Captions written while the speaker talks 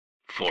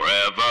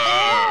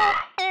Forever.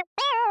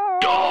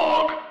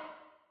 Dog.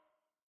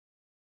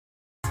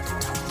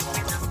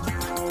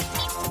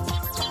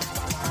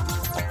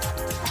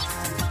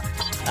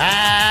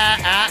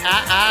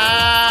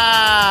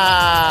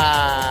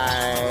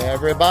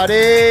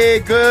 Everybody,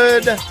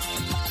 good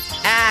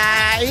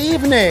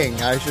evening,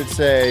 I should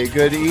say.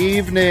 Good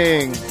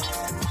evening.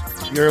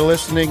 You're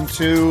listening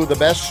to The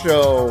Best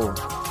Show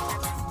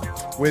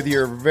with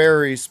your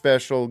very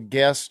special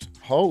guest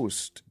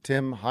host,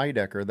 Tim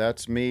Heidecker.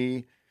 That's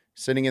me,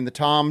 sitting in the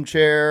Tom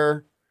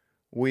chair.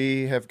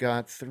 We have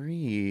got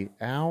 3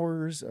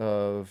 hours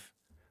of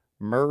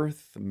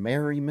mirth,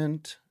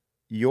 merriment,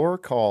 your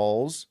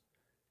calls.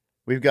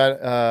 We've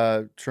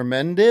got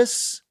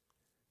tremendous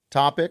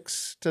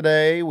topics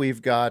today.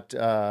 We've got,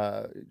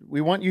 we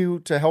want you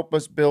to help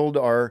us build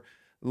our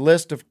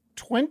list of the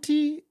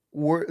 20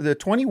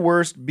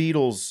 worst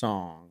Beatles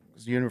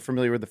songs. You're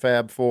familiar with the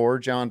Fab Four,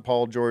 John,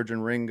 Paul, George,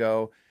 and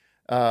Ringo.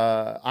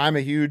 I'm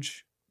a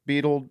huge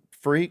Beatle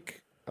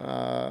freak,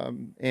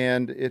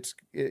 and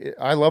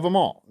I love them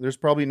all. There's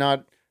probably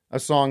not a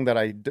song that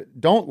I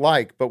don't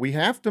like, but we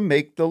have to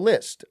make the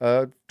list.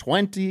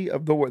 20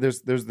 of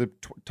there's the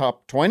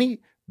top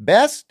 20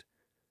 best,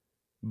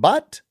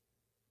 but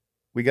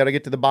we got to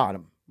get to the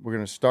bottom. We're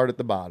going to start at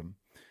the bottom.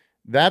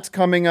 That's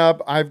coming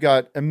up. I've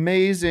got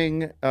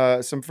amazing,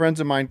 some friends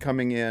of mine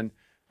coming in,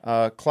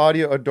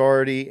 Claudia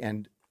O'Doherty,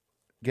 and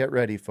get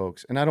ready,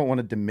 folks. And I don't want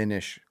to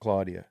diminish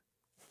Claudia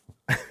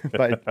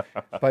by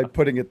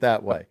putting it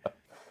that way.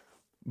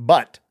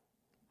 But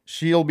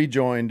she'll be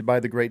joined by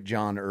the great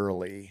John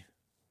Early.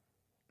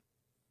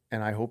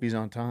 And I hope he's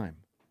on time.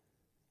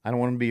 I don't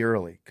want him to be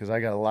early because I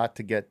got a lot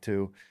to get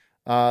to.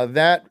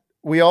 That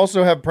we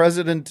also have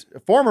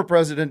former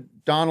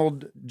President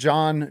Donald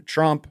John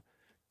Trump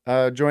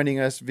joining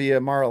us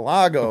via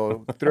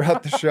Mar-a-Lago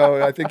throughout the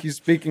show. I think he's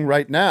speaking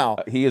right now.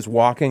 He is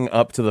walking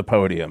up to the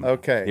podium.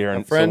 Okay.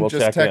 A friend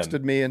just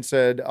texted me and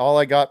said, all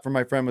I got from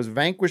my friend was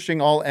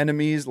vanquishing all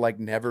enemies like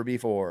never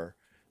before.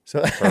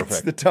 So that's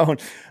perfect. The tone.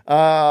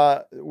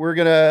 We're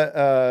going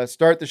to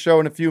start the show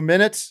in a few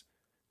minutes.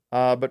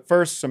 But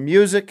first, some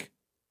music,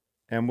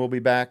 and we'll be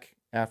back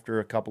after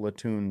a couple of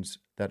tunes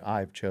that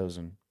I've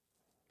chosen.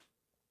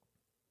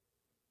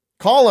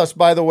 Call us,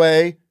 by the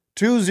way,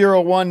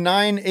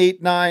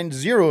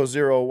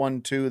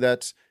 201-989-0012.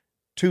 That's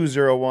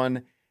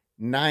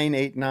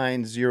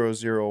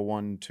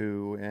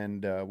 201-989-0012,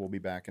 and we'll be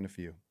back in a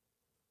few.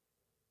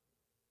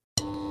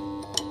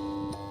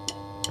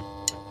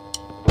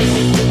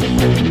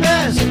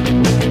 Best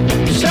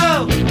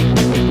show,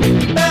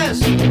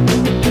 best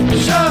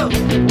show,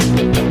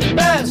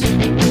 best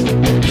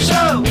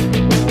show.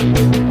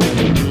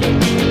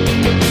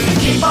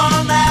 Keep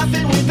on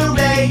laughing with the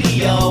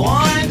radio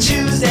on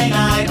Tuesday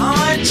night,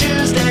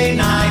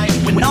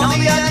 when all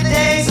the other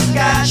days have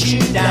got you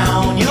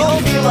down.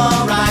 You'll feel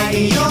alright,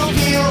 you'll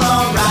feel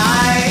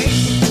alright.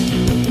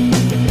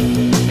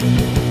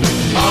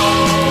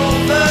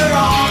 Over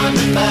on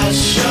the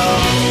best show.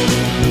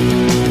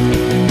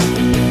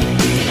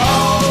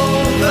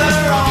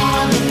 Over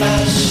on the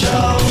best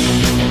show.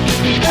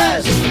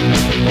 Best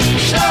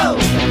show.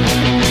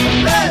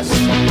 Best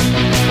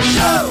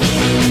show.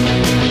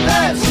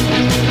 Best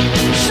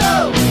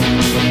show.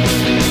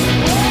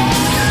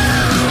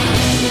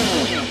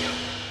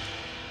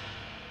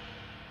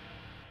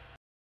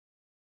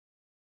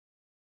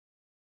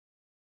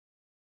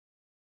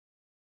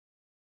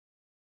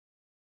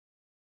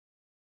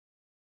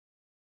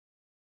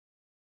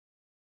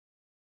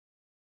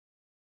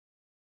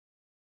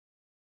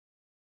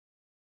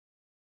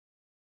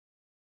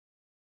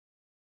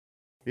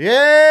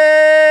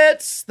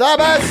 It's the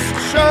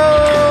best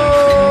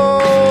show!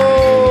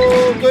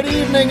 Good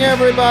evening,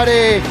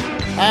 everybody.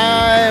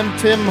 I'm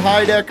Tim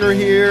Heidecker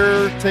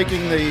here,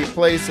 taking the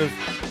place of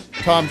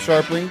Tom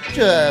Sharpling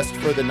just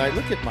for the night.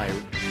 Look at my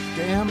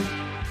damn...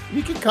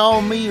 You can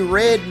call me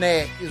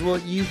redneck is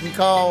what you can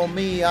call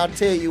me. I'll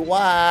tell you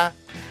why.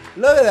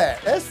 Look at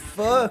that. That's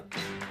fun.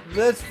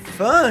 That's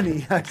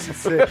funny, I should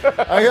say.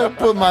 I got to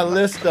put my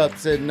list up,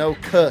 said no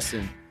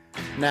cussing.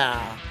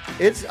 Now...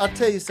 I'll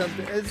tell you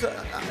something.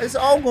 It's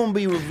all gonna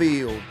be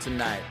revealed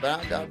tonight.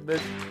 But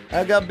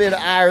I got a bit of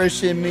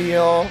Irish in me,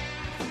 y'all,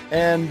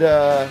 and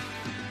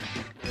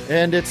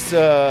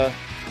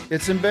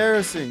it's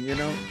embarrassing. You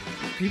know,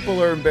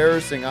 people are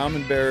embarrassing. I'm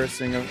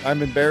embarrassing.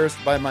 I'm embarrassed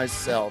by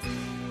myself.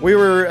 We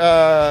were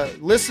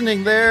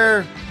listening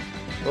there.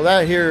 Well,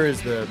 that here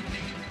is the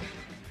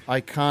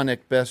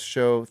iconic Best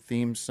Show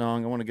theme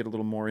song. I want to get a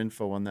little more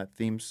info on that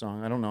theme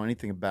song. I don't know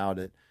anything about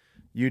it.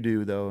 You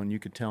do though, and you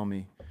could tell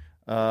me.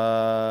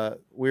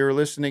 We were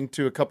listening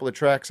to a couple of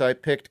tracks I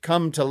picked.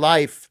 Come to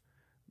Life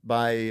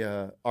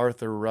by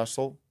Arthur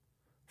Russell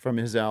from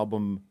his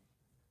album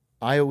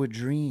Iowa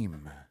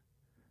Dream.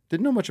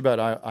 Didn't know much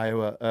about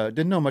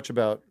didn't know much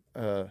about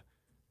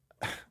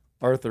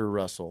Arthur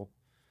Russell.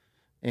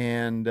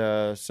 And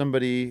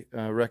somebody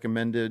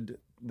recommended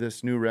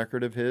this new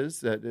record of his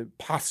that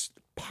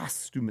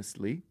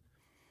posthumously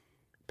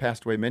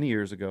passed away many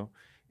years ago.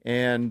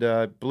 and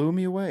blew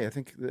me away. I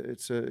think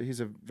he's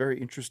a very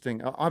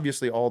interesting.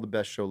 Obviously, all the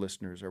Best Show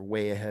listeners are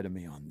way ahead of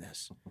me on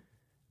this.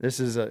 This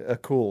is a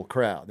cool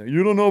crowd.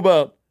 You don't know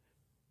about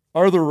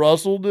Arthur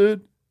Russell,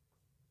 dude?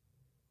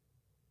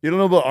 You don't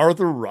know about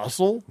Arthur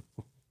Russell?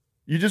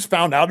 You just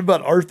found out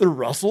about Arthur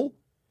Russell?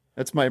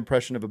 That's my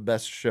impression of a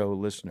Best Show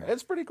listener.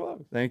 It's pretty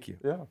close. Thank you.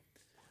 Yeah.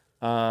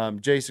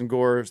 Jason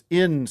Gore's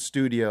in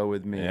studio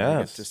with me. Yes. I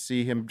get to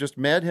see him. Just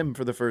met him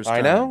for the first time.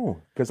 I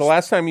know. Because the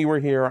last time you were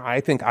here, I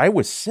think I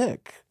was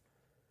sick.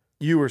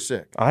 You were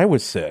sick. I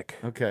was sick.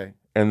 Okay.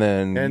 And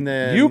then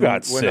you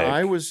got sick. When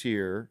I was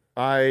here,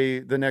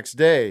 the next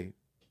day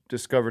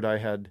discovered I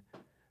had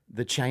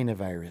the China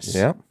virus.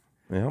 Yep.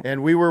 Yep.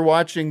 And we were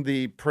watching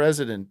the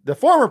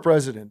former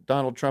president,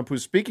 Donald Trump,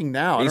 who's speaking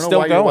now. He's I don't know still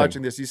why you're going.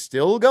 watching this. He's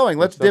still going.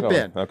 Let's dip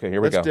in. Okay, here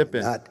we go. Let's dip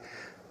in. Not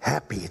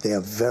happy. They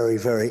are very,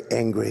 very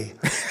angry.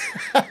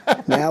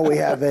 Now we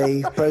have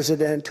a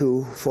president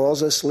who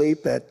falls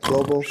asleep at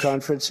global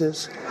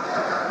conferences.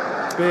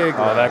 Big.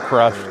 Oh, that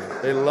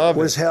crushed. They love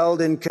was it.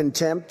 held in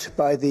contempt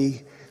by the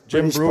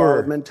Jim British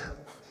Brewer. Parliament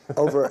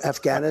over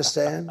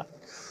Afghanistan.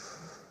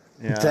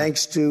 Yeah.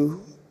 Thanks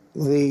to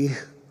the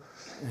He's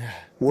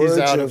words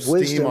out of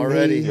wisdom steam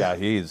already. Yeah,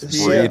 he's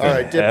Yeah. breathing All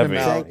right, dip heavy.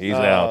 him out. He's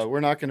out.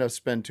 We're not going to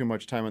spend too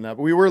much time on that,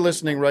 but we were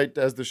listening right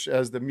as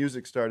the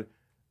music started.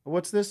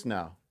 What's this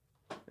now?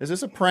 Is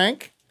this a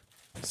prank?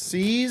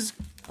 C's,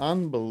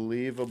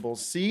 unbelievable.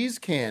 C's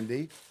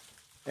candy,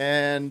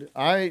 and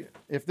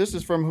if this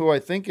is from who I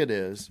think it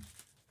is,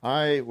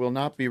 I will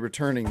not be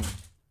returning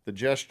the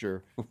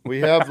gesture. We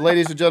have,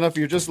 ladies and gentlemen, if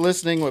you're just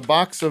listening, a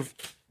box of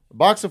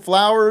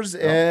flowers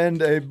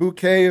and a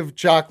bouquet of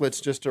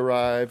chocolates just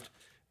arrived.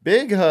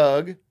 Big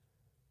hug.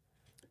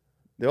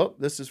 Oh,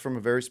 this is from a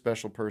very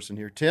special person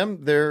here.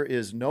 Tim, there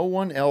is no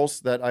one else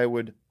that I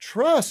would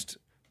trust,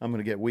 I'm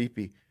going to get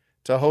weepy,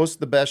 to host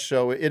the Best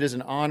Show. It is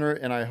an honor,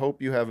 and I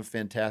hope you have a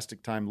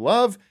fantastic time.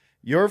 Love,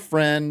 your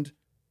friend,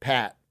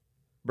 Pat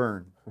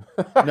Byrne.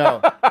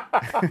 No.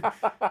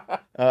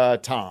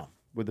 Tom,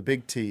 with a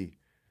big T.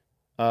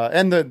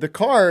 And the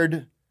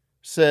card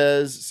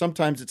says,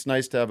 sometimes it's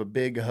nice to have a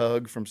big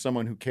hug from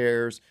someone who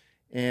cares.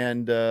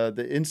 And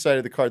the inside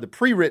of the card, the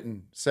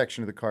pre-written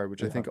section of the card,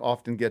 which I think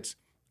often gets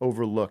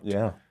overlooked.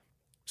 Yeah.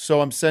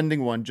 So I'm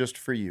sending one just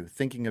for you,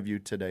 thinking of you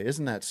today.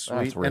 Isn't that sweet?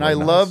 That's really and I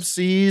nice. love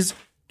C's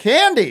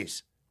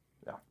candies.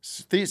 Yeah.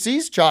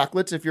 C's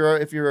chocolates. If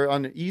you're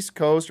on the East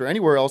Coast or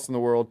anywhere else in the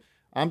world,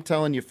 I'm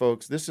telling you,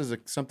 folks, this is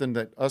something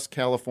that us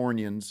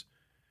Californians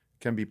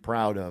can be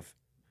proud of.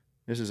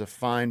 This is a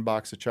fine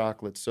box of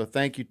chocolates. So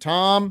thank you,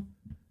 Tom.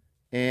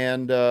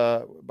 And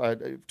I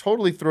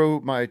totally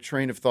threw my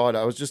train of thought.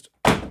 I was just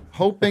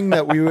hoping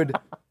that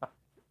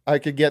I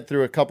could get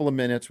through a couple of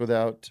minutes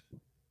without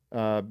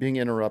being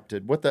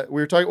interrupted. We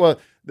were talking. Well,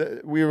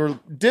 we were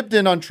dipped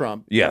in on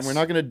Trump. Yes. And we're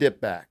not going to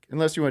dip back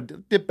unless you want to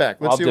dip back.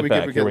 Let's I'll see what dip we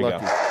back. can we Here get we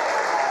lucky. go.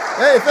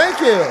 Hey,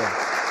 thank you.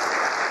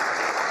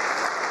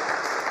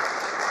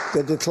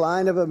 The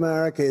decline of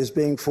America is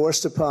being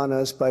forced upon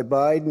us by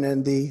Biden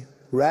and the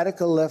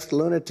radical left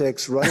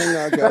lunatics running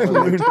our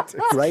government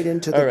right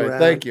into the All right,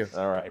 ground. thank you.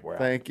 All right. We're out.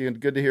 Thank you.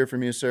 Good to hear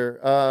from you, sir.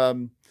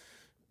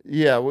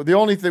 Yeah, well, the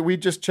only thing we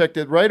just checked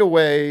it right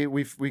away.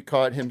 We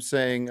caught him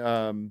saying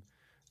how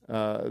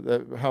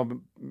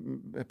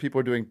people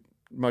are doing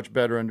much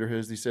better under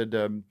his. He said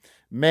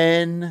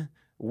men,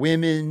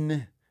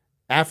 women,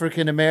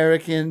 African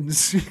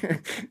Americans.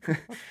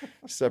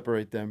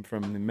 Separate them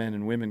from the men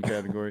and women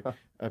category,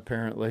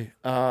 apparently.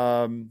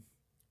 Well,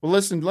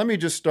 listen, let me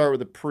just start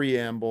with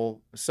a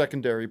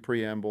secondary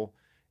preamble,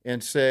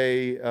 and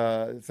say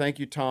thank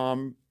you,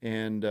 Tom.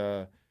 And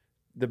what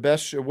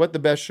the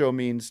Best Show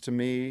means to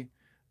me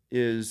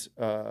is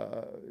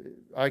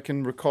I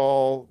can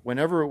recall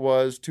whenever it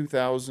was,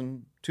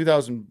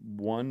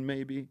 2001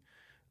 maybe,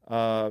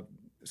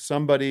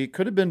 somebody,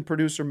 could have been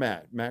producer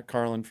Matt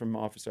Carlin from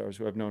Office Hours,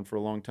 who I've known for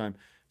a long time.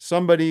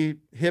 Somebody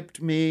hipped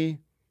me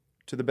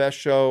to the Best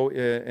Show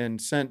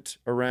and sent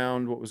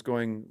around what was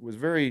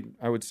very,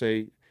 I would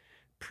say,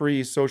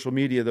 pre-social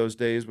media those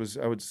days,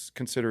 I would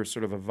consider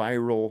sort of a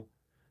viral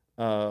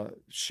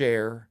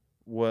share,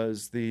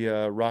 was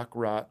the Rock,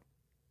 Rot,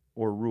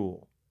 or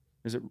Rule.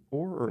 Is it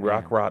or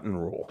Rock, and? Rot,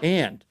 and Rule.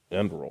 And.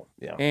 Rule.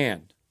 Yeah.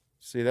 And.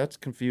 See, that's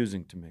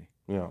confusing to me.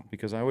 Yeah.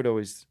 Because I would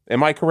always...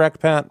 Am I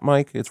correct, Pat,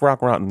 Mike? It's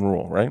Rock, Rot, and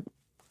Rule, right?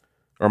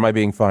 Or am I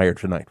being fired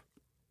tonight?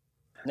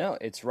 No,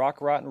 it's Rock,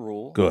 Rot, and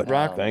Rule. Good.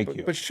 Rock, Thank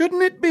you. But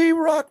shouldn't it be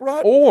Rock,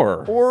 Rot?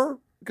 Or...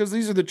 Because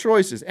these are the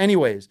choices.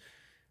 Anyways,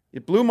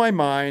 it blew my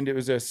mind. It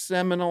was a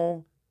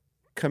seminal,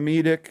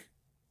 comedic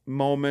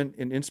moment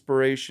in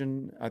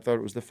inspiration. I thought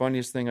it was the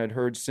funniest thing I'd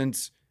heard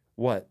since,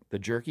 what, the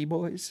Jerky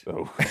Boys?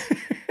 Oh.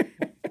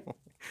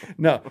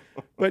 No,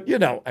 but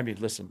I mean,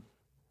 listen,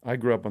 I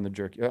grew up on the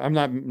Jerky. I'm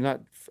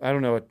not. I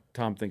don't know what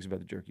Tom thinks about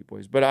the Jerky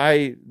Boys, but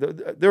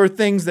there are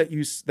things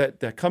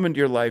that come into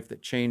your life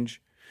that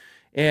change,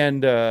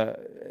 and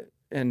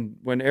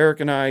when Eric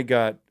and I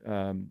got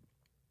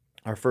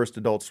our first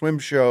Adult Swim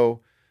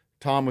show,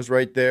 Tom was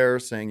right there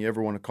saying, "You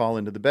ever want to call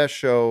into the Best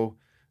Show?"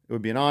 It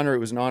would be an honor. It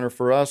was an honor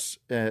for us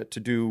to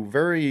do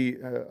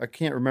I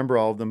can't remember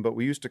all of them, but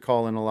we used to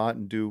call in a lot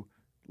and do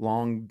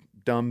long,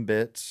 dumb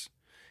bits.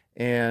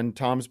 And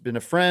Tom's been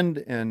a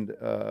friend and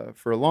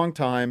for a long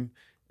time.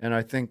 And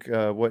I think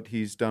what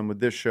he's done with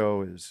this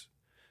show is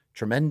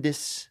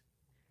tremendous.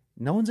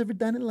 No one's ever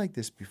done it like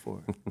this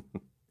before.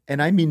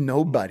 And I mean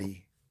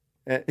nobody.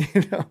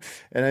 And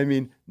I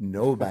mean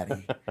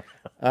nobody.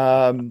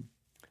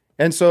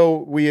 And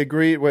so we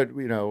agreed,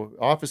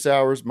 Office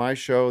Hours, my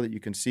show that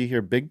you can see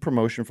here, big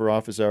promotion for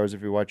Office Hours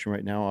if you're watching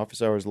right now,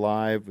 Office Hours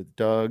Live with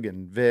Doug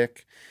and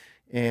Vic.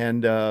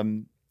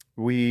 And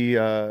we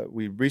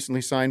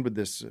recently signed with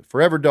this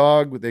Forever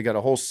Dog. They got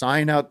a whole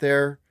sign out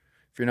there.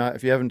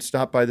 If you haven't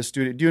stopped by the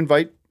studio, do you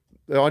invite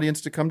the audience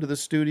to come to the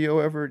studio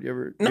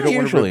ever? Not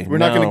usually. We're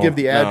not going to give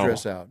the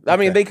address out. I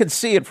mean, they could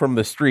see it from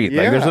the street.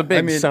 Yeah, there's a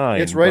big sign.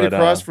 It's right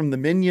across from the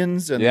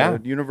Minions and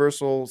the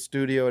Universal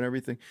Studio and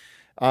everything.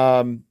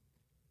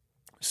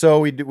 So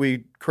we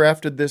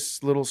crafted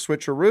this little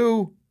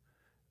switcheroo.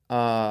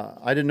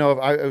 I didn't know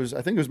if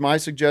I think it was my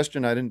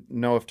suggestion. I didn't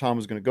know if Tom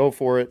was going to go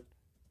for it.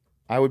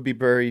 I would be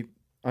very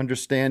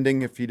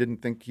understanding if he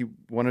didn't think he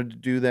wanted to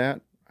do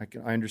that.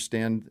 I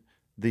understand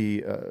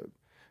the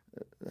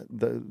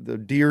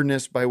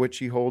dearness by which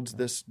he holds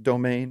this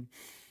domain.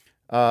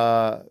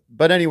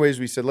 But anyways,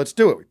 we said, let's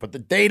do it. We put the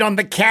date on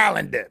the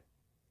calendar.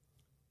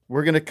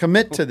 We're going to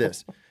commit to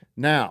this.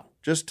 Now,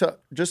 just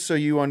so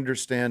you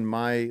understand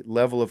my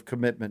level of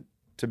commitment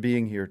to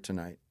being here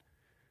tonight,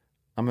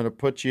 I'm going to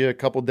put you a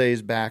couple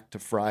days back to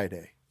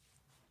Friday.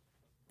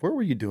 Where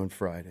were you doing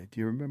Friday? Do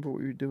you remember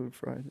what you were doing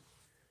Friday?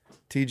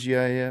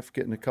 TGIF,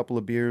 getting a couple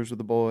of beers with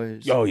the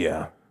boys. Oh,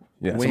 yeah.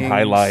 Yeah, Wings. some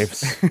high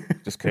lifes,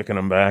 just kicking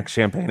them back,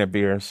 champagne and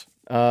beers.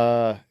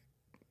 I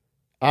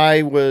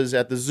was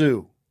at the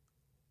zoo,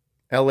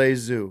 LA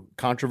Zoo,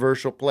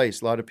 controversial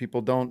place. A lot of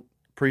people don't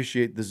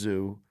appreciate the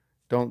zoo,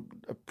 don't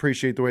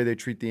appreciate the way they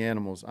treat the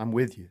animals. I'm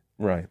with you.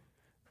 Right.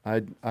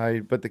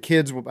 But the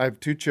kids, I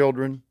have 2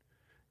 children,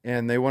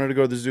 and they wanted to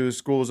go to the zoo.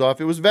 School was off.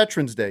 It was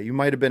Veterans Day. You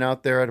might have been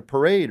out there at a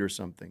parade or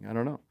something. I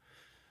don't know.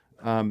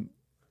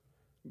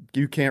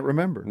 You can't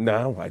remember.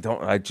 No, I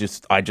don't. I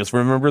just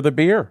remember the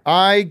beer.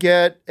 I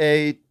get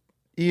a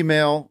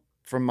email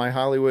from my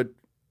Hollywood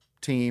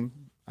team.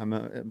 I'm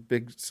a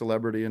big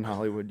celebrity in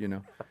Hollywood,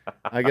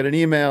 I get an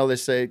email. They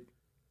say,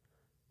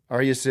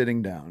 "Are you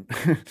sitting down?"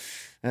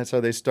 That's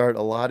how they start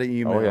a lot of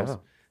emails. Oh, yeah.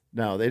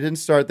 No, they didn't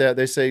start that.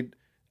 They say,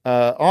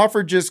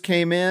 offer just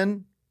came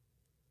in.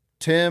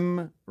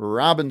 Tim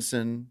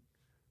Robinson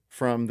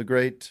from the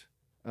great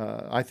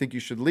I Think You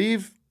Should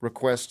Leave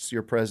requests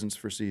your presence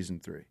for season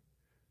 3.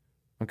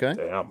 Okay?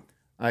 Damn.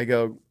 I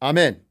go, I'm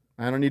in.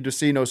 I don't need to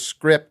see no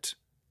script.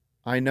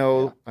 I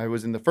know I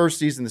was in the first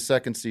season, the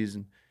second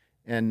season,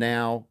 and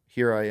now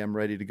here I am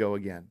ready to go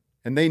again.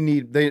 And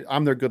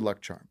I'm their good luck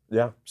charm.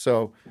 Yeah.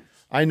 So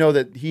I know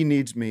that he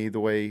needs me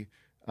the way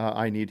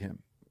I need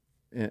him.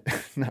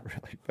 Not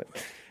really,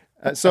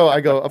 but so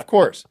I go, of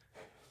course.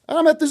 And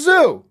I'm at the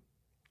zoo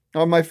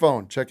on my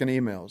phone, checking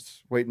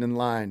emails, waiting in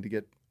line to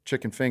get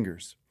chicken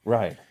fingers.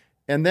 Right.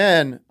 And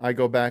then I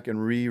go back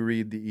and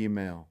reread the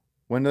email.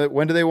 When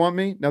do they want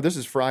me? Now, this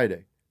is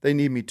Friday. They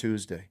need me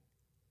Tuesday.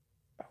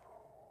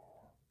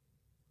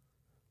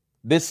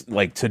 This,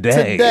 like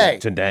today?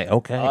 Today,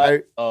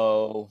 okay.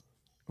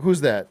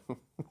 Who's that?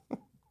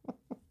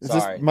 Is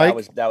Sorry, this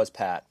Mike? that was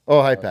Pat.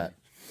 Oh, hi, Pat.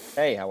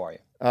 Hey, how are you?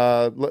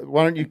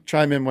 Why don't you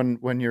chime in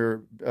when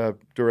you're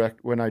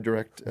when I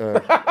direct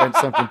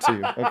something to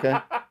you, okay?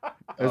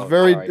 It's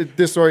very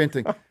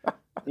disorienting.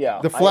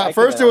 Yeah.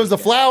 First it was the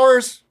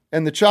flowers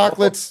and the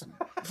chocolates.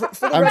 For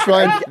the I'm record,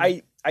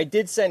 trying. I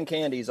did send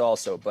candies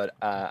also, but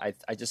I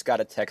just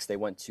got a text. They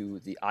went to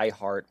the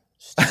iHeart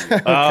studio.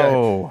 Okay.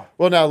 Oh.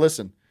 Well, now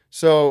listen.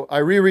 So I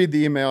reread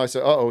the email. I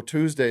said,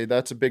 Tuesday,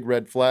 that's a big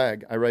red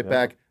flag. I write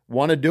back,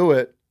 want to do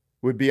it,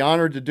 would be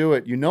honored to do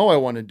it. You know I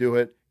want to do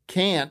it.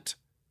 Can't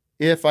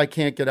if I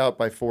can't get out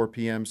by 4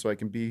 p.m. so I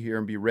can be here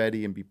and be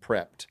ready and be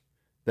prepped.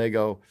 They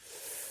go,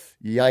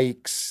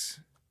 yikes,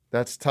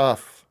 that's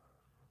tough.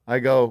 I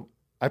go,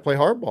 I play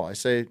hardball. I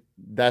say,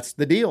 that's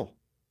the deal.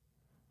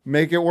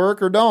 Make it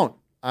work or don't.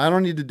 I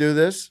don't need to do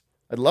this.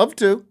 I'd love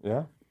to.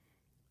 Yeah.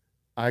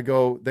 They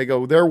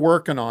go, they're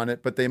working on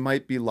it, but they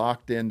might be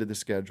locked into the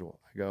schedule.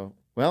 I go,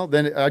 well,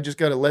 then I just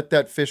got to let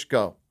that fish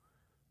go.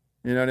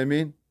 You know what I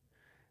mean?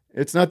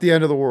 It's not the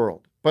end of the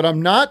world. But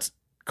I'm not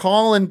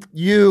calling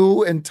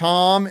you and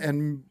Tom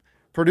and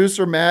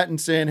producer Matt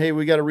and saying, hey,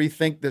 we got to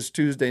rethink this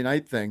Tuesday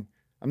night thing.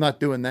 I'm not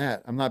doing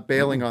that. I'm not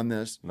bailing on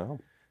this. No.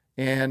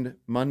 And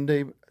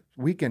Monday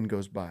weekend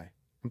goes by.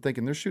 I'm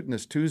thinking they're shooting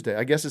this Tuesday.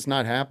 I guess it's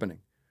not happening.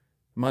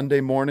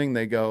 Monday morning,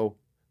 they go,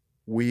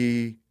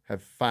 we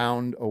have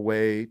found a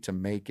way to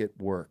make it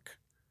work.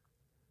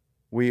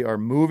 We are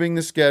moving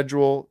the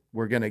schedule.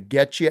 We're going to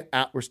get you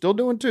out. We're still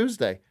doing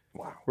Tuesday.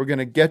 Wow. We're going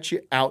to get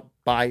you out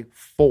by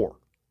 4.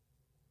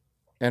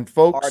 And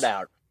folks,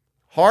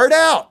 hard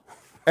out.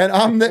 And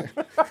I'm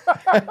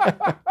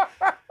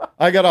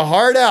I got a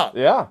hard out.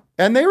 Yeah.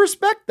 And they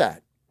respect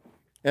that.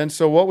 And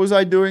so what was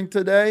I doing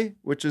today,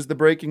 which is the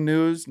breaking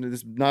news?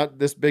 Not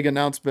this big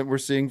announcement we're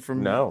seeing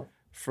from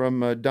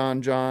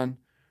Don John.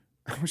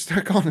 We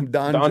start calling him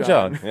Don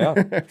John.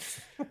 Yeah.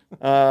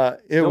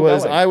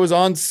 I was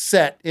on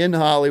set in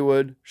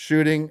Hollywood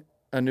shooting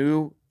a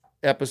new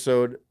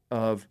episode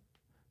of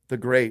the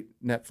great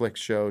Netflix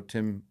show,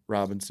 Tim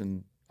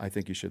Robinson, I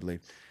Think You Should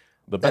Leave.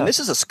 And this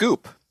is a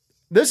scoop.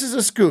 This is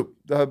a scoop.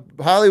 The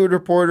Hollywood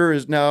Reporter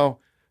is now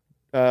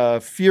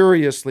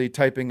furiously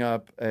typing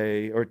up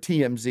or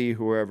TMZ,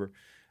 whoever.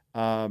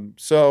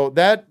 So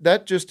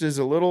that just is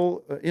a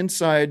little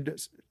inside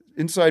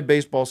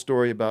baseball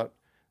story about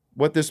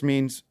what this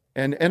means.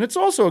 And it's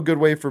also a good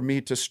way for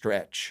me to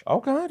stretch. Oh,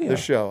 God, yeah. The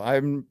show.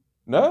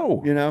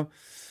 No.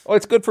 Oh,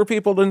 it's good for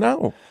people to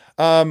know.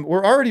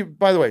 We're already,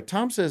 by the way,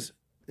 Tom says,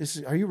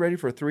 are you ready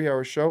for a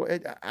 3-hour show?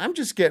 I'm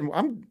just getting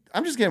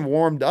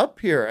warmed up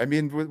here. I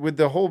mean, with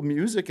the whole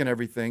music and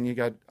everything,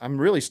 I'm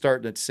really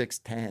starting at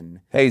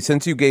 6:10. Hey,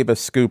 since you gave a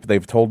scoop,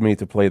 they've told me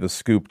to play the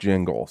scoop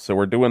jingle. So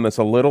we're doing this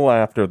a little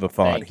after the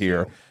thought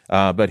here,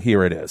 but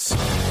here it is.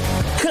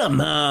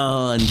 Come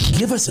on,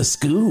 give us a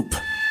scoop.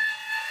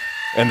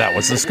 And that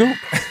was the scoop.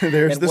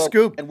 There's the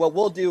scoop. And what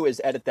we'll do is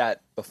edit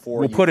that before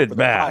we'll put it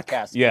back.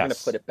 Podcast. Yes. We're going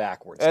to put it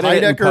backwards.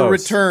 Heidecker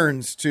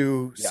returns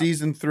to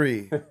season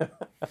 3.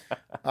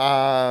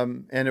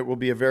 And it will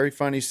be a very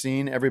funny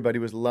scene. Everybody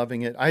was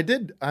loving it. I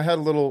had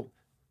a little,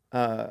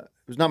 it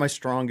was not my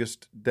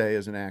strongest day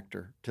as an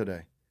actor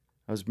today.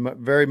 I was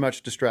very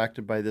much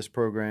distracted by this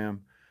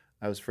program.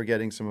 I was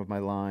forgetting some of my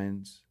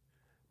lines,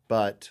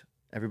 but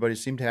everybody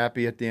seemed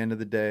happy at the end of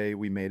the day.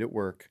 We made it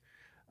work.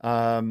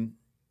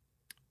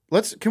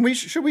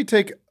 Should we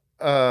take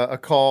a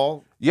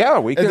call? Yeah,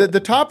 we can. The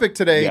topic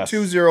today, yes.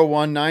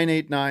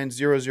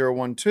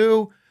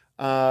 201-989-0012.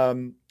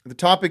 The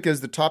topic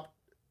is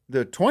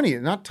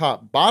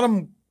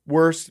bottom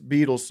worst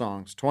Beatles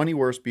songs, 20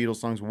 worst Beatles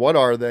songs. What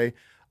are they?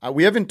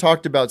 We haven't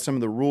talked about some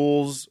of the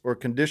rules or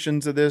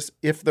conditions of this.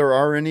 If there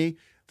are any,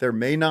 there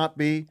may not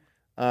be.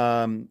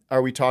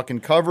 Are we talking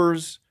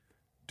covers?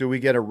 Do we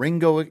get a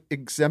Ringo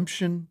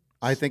exemption?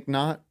 I think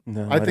not.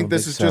 No, I think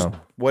this is just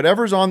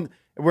whatever's on.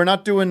 We're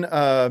not doing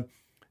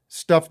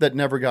stuff that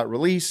never got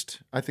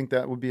released. I think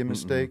that would be a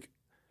mistake.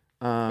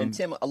 And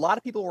Tim, a lot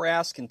of people were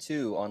asking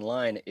too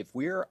online if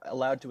we're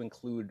allowed to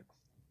include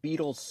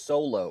Beatles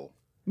solo.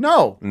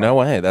 No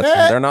way.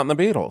 They're not in the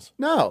Beatles.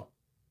 No,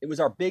 it was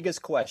our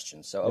biggest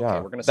question. So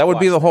we're going to. That would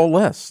be the whole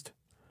list.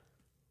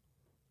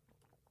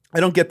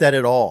 I don't get that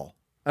at all.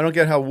 I don't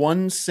get how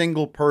one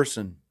single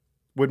person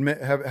would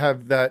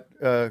have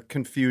that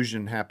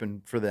confusion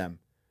happen for them.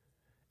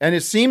 And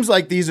it seems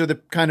like these are the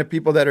kind of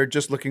people that are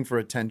just looking for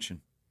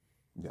attention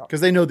because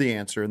they know the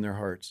answer in their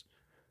hearts.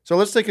 So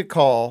let's take a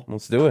call.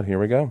 Let's do it. Here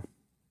we go.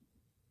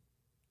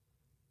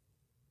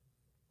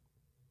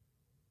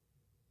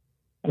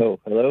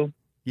 Hello?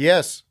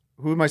 Yes.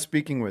 Who am I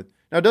speaking with?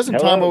 Now, doesn't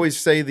Tom always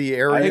say the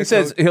area?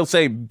 He'll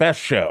say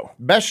best show.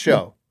 Best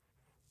show.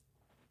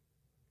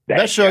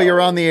 Best show,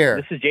 you're on the air.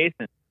 This is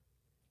Jason.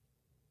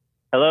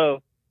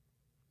 Hello?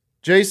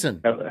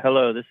 Jason.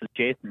 Hello, this is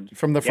Jason.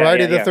 From the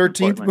Friday the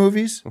 13th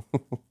movies?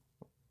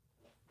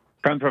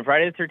 From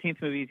Friday the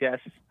 13th movies, yes.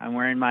 I'm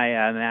wearing my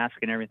mask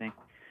and everything.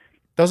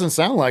 Doesn't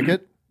sound like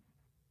it.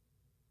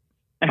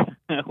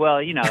 Well,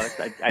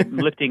 I'm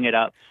lifting it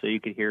up so you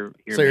could hear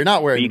so me. You're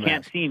not wearing but you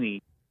can't see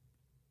me.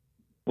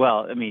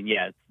 Well, I mean,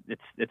 yeah,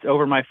 it's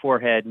over my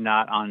forehead,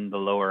 not on the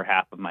lower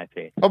half of my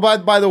face. Oh,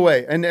 by the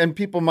way, and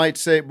people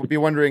might be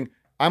wondering,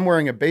 I'm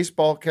wearing a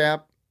baseball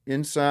cap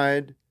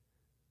inside.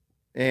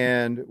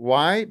 And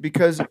why?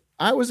 Because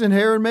I was in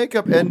hair and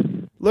makeup,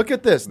 and look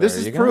at this. This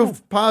is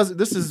proof positive.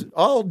 This is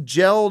all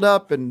gelled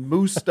up and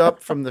moosed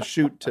up from the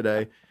shoot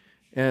today.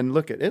 And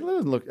look at it.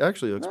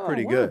 Actually looks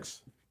pretty good.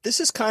 This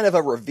is kind of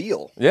a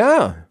reveal.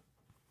 Yeah.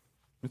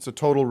 It's a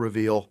total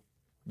reveal.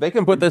 They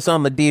can put this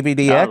on the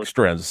DVD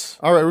extras.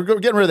 All right, we're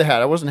getting rid of the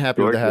hat. I wasn't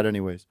happy with the hat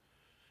anyways.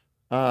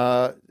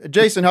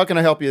 Jason, how can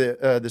I help you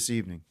this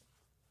evening?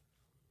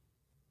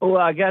 Well,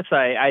 I guess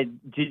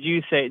did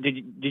you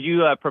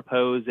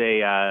propose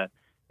an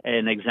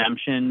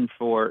exemption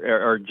for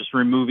or just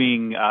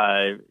removing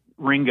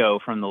Ringo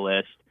from the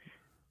list?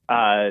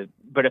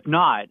 But if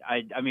not,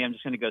 I'm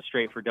just going to go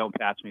straight for "Don't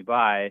Pass Me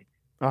By."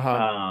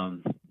 I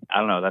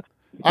don't know. That's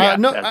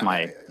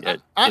my.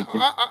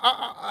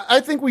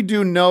 I think we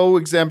do no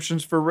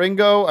exemptions for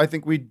Ringo. I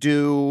think we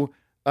do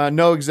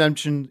no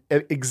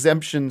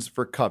exemptions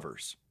for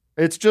covers.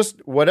 It's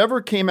just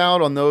whatever came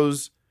out on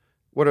those.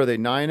 What are they,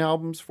 9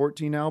 albums,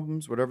 14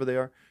 albums, whatever they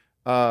are?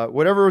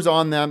 Whatever is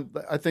on them,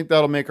 I think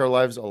that'll make our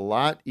lives a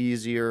lot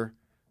easier.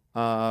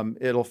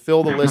 It'll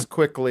fill the list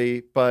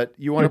quickly, but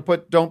you want to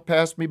put Don't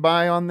Pass Me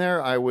By on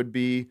there? I would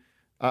be...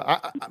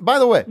 by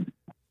the way,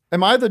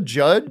 am I the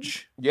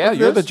judge? Yeah,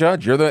 you're the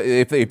judge. You're the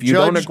if you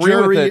don't agree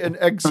jury, with it, and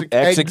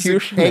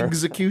executioner.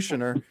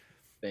 Executioner.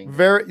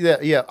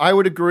 Yeah, I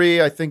would agree.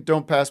 I think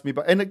Don't Pass Me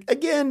By. And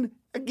again,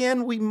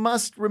 we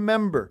must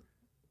remember...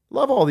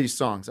 Love all these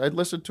songs. I'd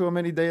listen to them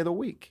any day of the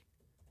week.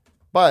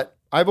 But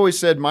I've always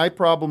said my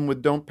problem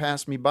with Don't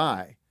Pass Me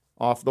By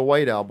off the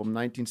White Album,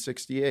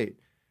 1968,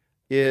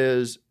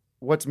 is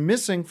what's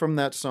missing from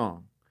that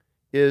song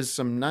is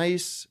some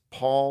nice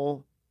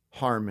Paul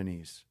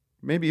harmonies,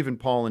 maybe even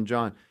Paul and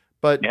John,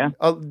 but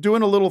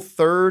doing a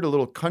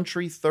little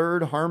country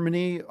third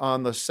harmony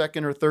on the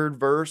second or third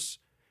verse.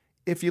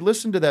 If you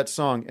listen to that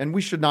song, and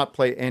we should not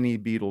play any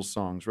Beatles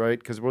songs, right?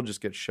 Because we'll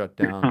just get shut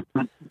down.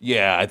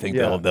 Yeah, I think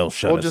they'll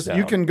shut us down.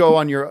 You can go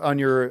on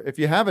your if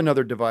you have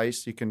another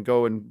device, you can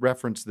go and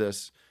reference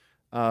this.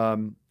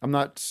 I'm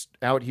not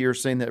out here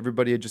saying that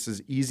everybody just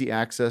has easy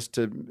access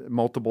to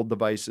multiple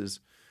devices,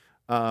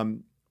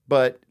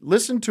 but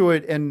listen to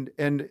it, and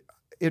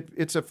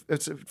it's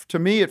to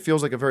me it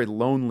feels like a very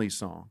lonely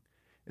song.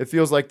 It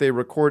feels like they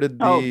recorded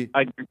the.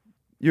 Oh,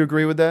 you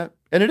agree with that?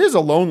 And it is a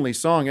lonely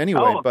song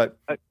anyway, but.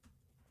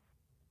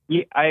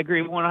 Yeah, I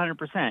agree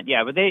 100%.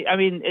 Yeah, but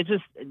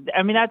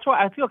that's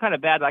why I feel kind of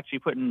bad actually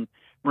putting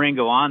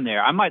Ringo on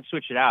there. I might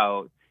switch it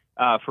out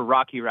for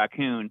Rocky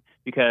Raccoon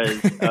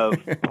because of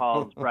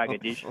Paul's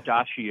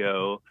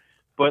braggadocio.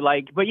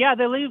 But yeah,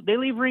 they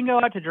leave Ringo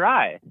out to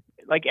dry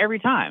like every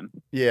time.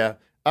 Yeah.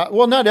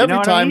 Well, not every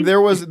time. I mean?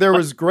 There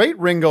was great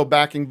Ringo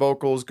backing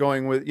vocals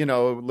going with,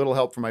 Little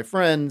Help from My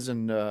Friends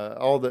and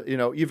all the,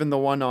 even the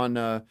one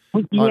on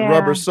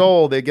Rubber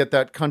Soul, they get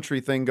that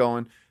country thing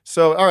going.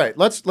 So, all right,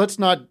 let's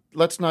not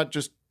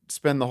just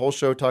spend the whole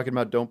show talking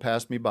about Don't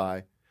Pass Me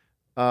By.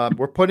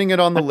 We're putting it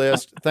on the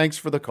list. Thanks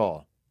for the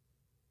call.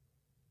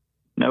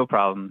 No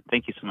problem.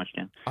 Thank you so much,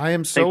 Dan. I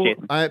am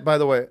by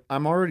the way,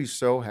 I'm already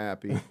so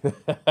happy.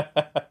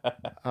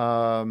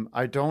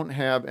 I don't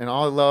have, and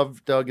I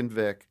love Doug and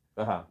Vic,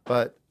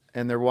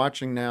 and they're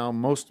watching now,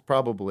 most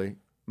probably.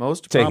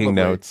 Taking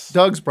notes.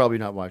 Doug's probably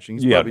not watching.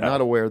 He's probably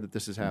not aware that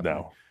this is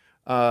happening.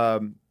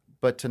 No.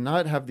 But to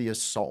not have the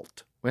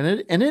assault, and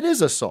it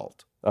is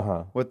assault,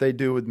 what they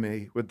do with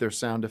me, with their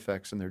sound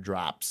effects and their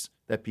drops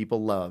that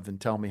people love and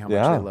tell me how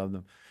much they love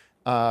them.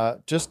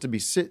 Just to be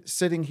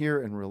sitting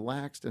here and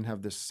relaxed and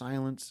have this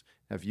silence,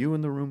 have you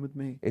in the room with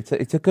me. It's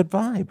a good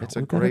vibe. It's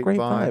a great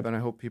vibe, and I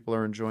hope people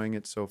are enjoying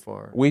it so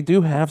far. We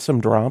do have some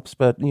drops,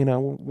 but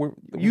you're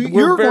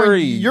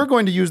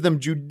going to use them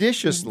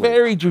judiciously.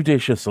 Very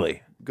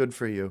judiciously. Good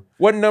for you.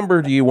 What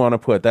number do you want to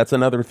put? That's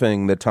another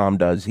thing that Tom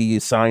does. He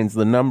assigns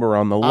the number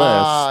on the list.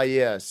 Ah,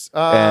 yes.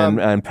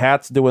 And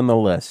Pat's doing the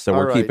list, so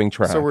we're keeping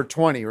track. So we're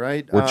 20,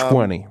 right? We're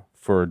 20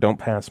 for Don't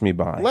Pass Me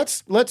By.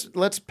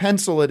 Let's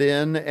pencil it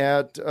in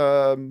at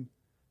all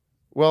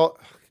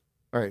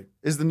right.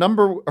 Is the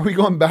number? Are we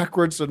going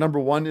backwards? So number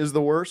 1 is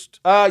the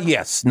worst.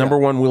 Yes. Number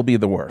 1 will be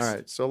the worst. All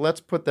right. So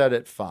let's put that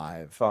at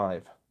 5.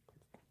 5.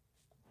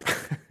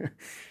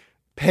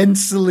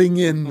 Penciling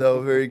in,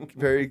 though, very,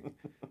 very,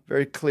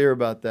 very clear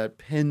about that.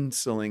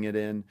 Penciling it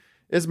in.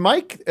 Is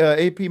Mike,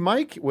 AP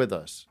Mike, with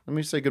us? Let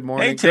me say good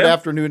morning, hey, Tim. Good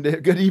afternoon,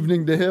 good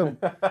evening to him.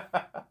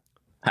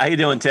 How you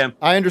doing, Tim?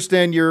 I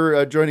understand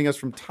you're joining us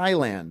from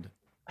Thailand,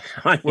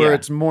 where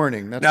it's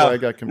morning. That's why I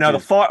got confused. No,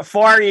 the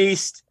far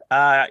east,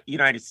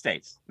 United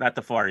States, not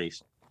the Far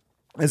East.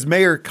 As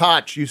Mayor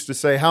Koch used to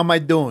say, how am I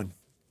doing?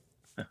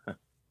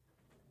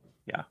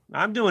 Yeah,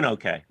 I'm doing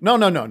okay. No.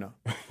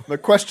 The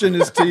question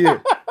is to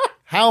you.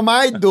 How am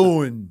I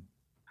doing?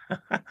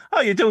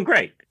 Oh, you're doing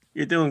great.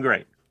 You're doing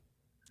great.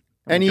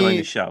 I'm enjoying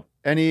the show.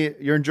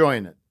 You're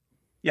enjoying it?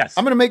 Yes.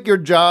 I'm going to make your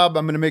job.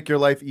 I'm going to make your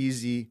life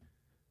easy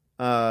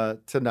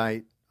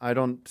tonight. I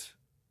don't,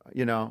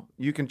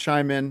 you can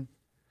chime in,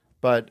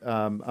 but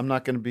I'm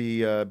not going to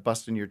be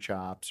busting your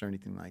chops or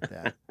anything like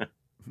that.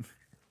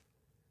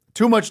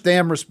 Too much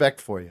damn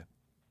respect for you.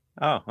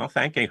 Oh, well,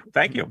 thank you.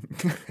 Thank you.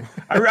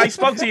 I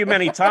spoke to you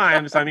many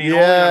times. I mean,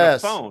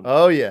 yes. only on the phone.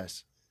 Oh,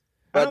 yes.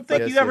 I don't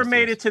think you ever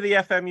made it to the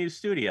FMU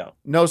studio.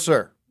 No,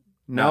 sir.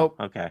 Nope.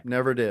 No? Okay.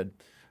 Never did.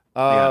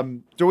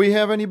 Do we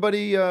have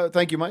anybody?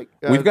 Thank you, Mike.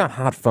 We've got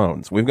hot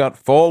phones. We've got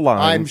full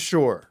lines. I'm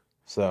sure.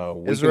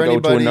 So we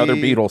can go to another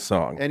Beatles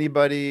song.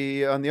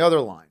 Anybody on the other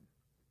line?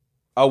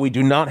 Oh, we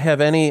do not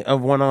have any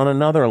of one on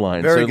another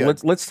line. Very so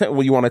good. Let's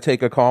well, you want to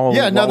take a call?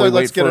 Yeah,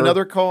 let's get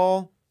another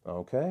call.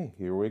 Okay,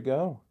 here we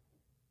go.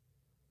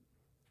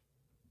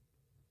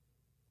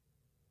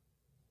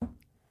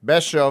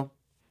 Best show.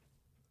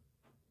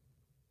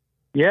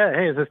 Yeah,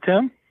 hey, is this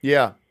Tim?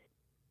 Yeah.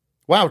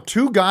 Wow,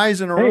 2 guys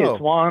in a row. Hey,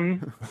 it's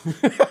Juan.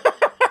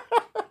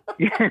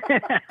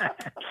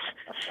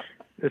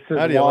 This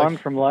is Juan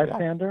from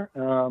Lysander.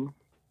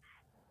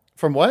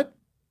 From what?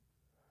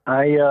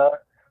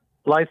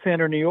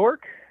 Lysander, New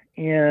York.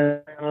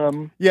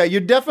 And yeah,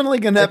 you're definitely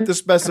going to have to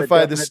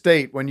specify the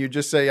state when you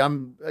just say,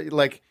 I'm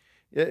like,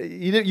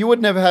 you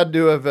wouldn't have had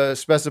to have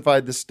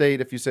specified the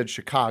state if you said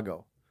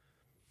Chicago,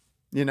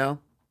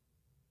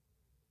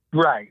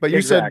 Right. But you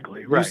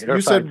exactly. said,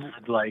 you said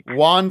like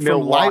Juan from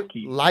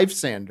Milwaukee.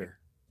 Lysander.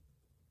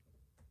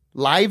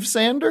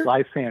 Lysander?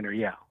 Lysander,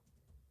 yeah.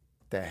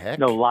 The heck?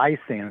 No,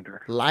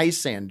 Lysander.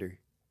 Lysander.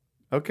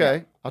 Okay.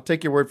 Yeah. I'll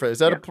take your word for it. Is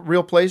that a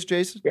real place,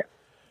 Jason? Yeah.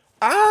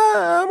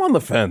 I'm on the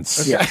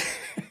fence. Okay.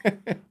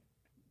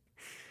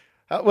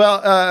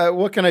 Yeah.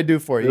 What can I do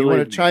for you? You want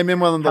to chime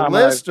in on the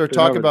list or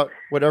talk about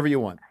whatever you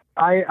want?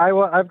 I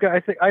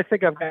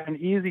think I've got an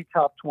easy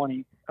top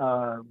 20,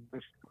 and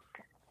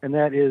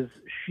that is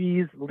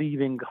 "She's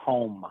Leaving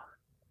Home."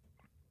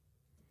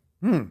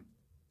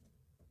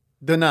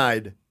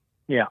 Denied.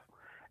 Yeah.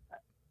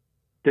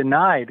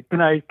 Denied.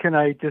 Can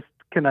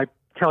I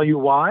tell you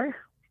why?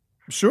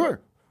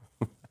 Sure.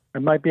 I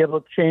might be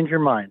able to change your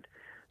mind.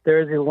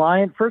 There's a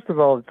line. First of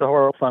all, it's a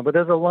horrible song, but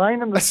there's a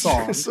line in the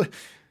song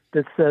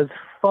that says,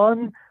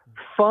 "Fun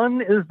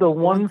is the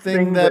one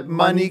thing that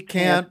money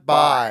can't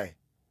buy."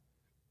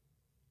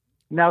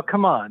 Now,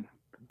 come on.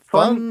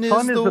 Fun is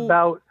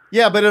about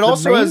but it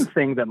also the main has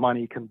thing that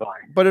money can buy.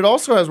 But it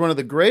also has one of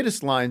the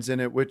greatest lines in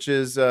it, which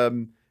is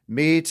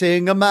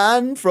meeting a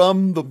man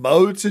from the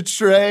motor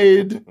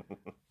trade.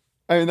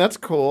 I mean, that's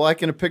cool. I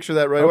can picture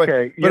that right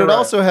away. But it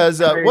also has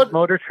what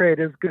motor trade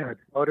is good.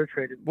 Motor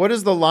trade is good. What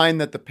is the line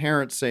that the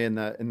parents say in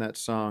that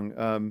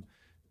song?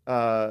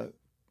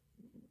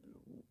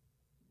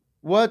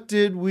 What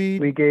did we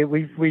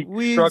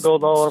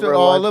struggled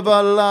all of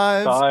our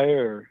lives.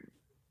 Fire.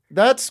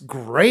 That's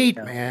great,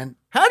 man.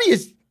 How do you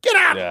get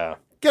out? Yeah.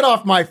 Get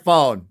off my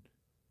phone.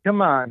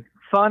 Come on.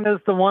 Fun is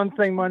the one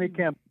thing money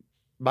can't.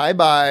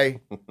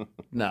 Bye-bye.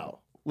 No.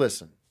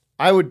 Listen.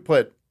 I'll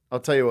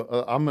tell you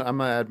what, I'm going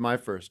to add my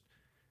first.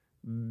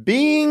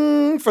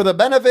 Being for the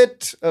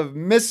benefit of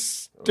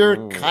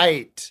Mr.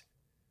 Kite.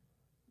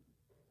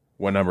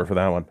 What number for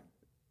that one?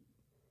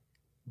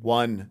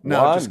 1.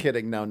 No, just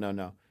kidding.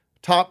 No.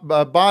 Top,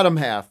 bottom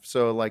half.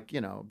 So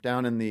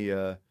down in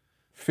the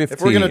 15.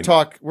 If we're going to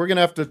talk, we're going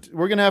to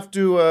have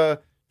to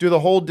do the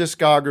whole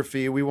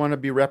discography. We want to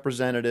be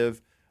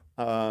representative.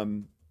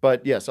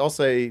 But yes, I'll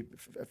say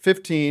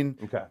 15.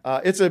 Okay.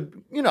 It's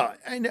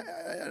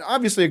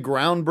obviously a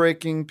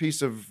groundbreaking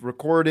piece of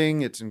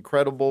recording. It's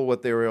incredible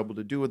what they were able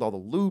to do with all the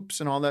loops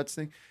and all that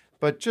thing.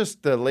 But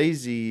just the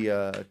lazy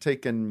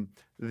taking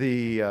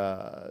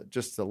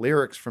just the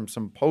lyrics from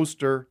some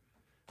poster.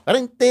 I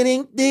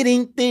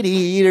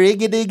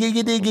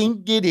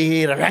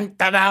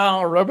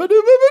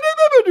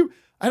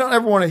don't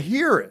ever want to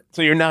hear it.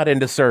 So you're not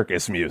into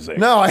circus music?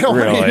 No, I don't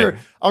want to hear it.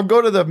 I'll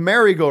go to the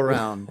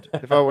merry-go-round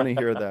if I want to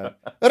hear that.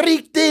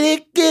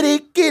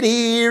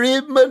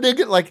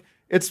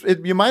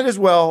 You might as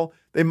well.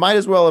 They might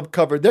as well have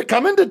covered. They're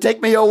coming to take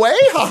me away.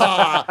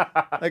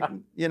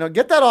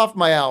 Get that off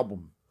my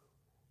album.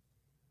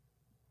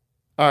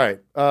 All right,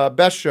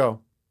 best show.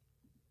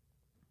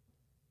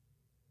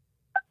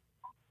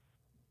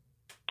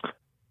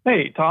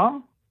 Hey,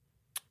 Tom.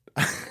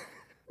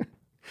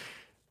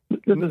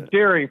 This is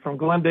Jerry from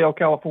Glendale,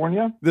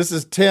 California. This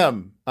is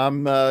Tim.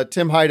 I'm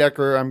Tim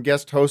Heidecker. I'm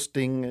guest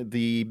hosting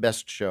the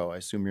best show. I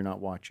assume you're not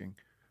watching.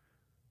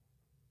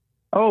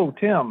 Oh,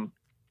 Tim.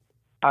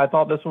 I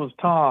thought this was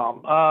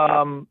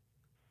Tom.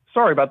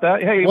 Sorry about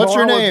that. Hey, what's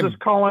your name? I was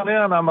just calling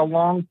in. I'm a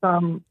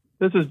long-time.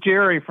 This is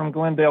Jerry from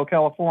Glendale,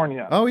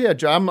 California. Oh yeah,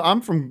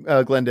 I'm from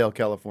Glendale,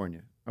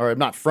 California. Or I'm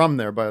not from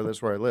there, but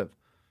that's where I live.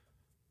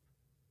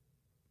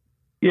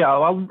 Yeah,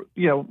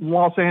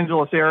 Los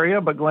Angeles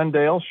area, but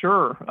Glendale,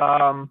 sure.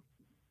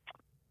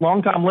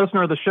 Long-time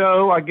listener of the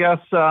show. I guess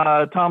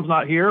Tom's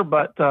not here,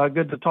 but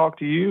good to talk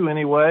to you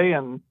anyway.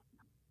 And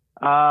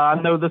I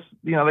know this,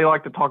 they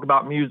like to talk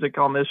about music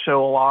on this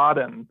show a lot,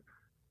 and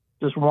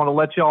just want to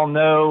let y'all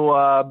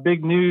know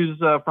big news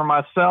for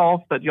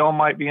myself that y'all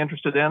might be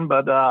interested in.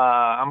 But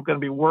I'm going to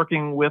be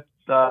working with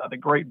the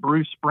great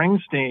Bruce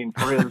Springsteen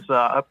for his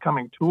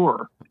upcoming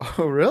tour.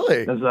 Oh,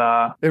 really? As,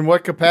 in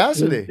what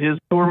capacity? His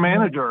tour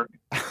manager.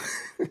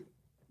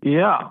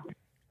 Yeah.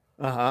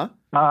 Uh-huh.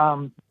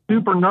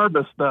 Super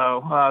nervous,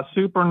 though.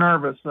 Super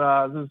nervous.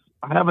 I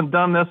haven't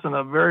done this in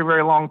a very,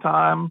 very long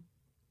time.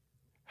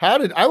 I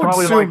would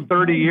probably assume like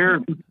 30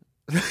 years.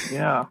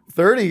 Yeah.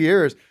 30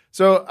 years.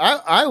 So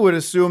I would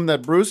assume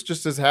that Bruce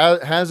just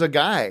has a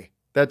guy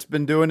that's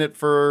been doing it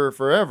for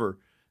forever.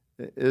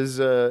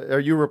 Are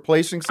you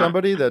replacing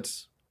somebody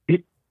that's?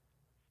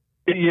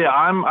 Yeah,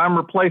 I'm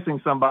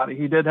replacing somebody.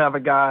 He did have a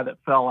guy that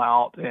fell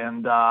out,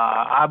 and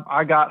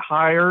I got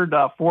hired.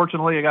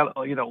 Fortunately, I got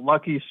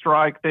lucky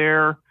strike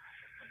there,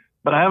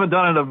 but I haven't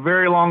done it a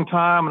very long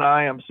time, and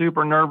I am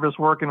super nervous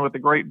working with the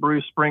great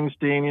Bruce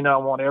Springsteen. I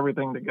want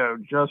everything to go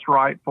just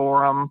right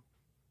for him.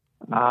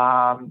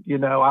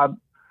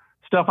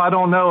 Stuff I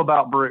don't know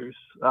about Bruce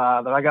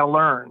that I got to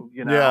learn.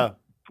 Yeah.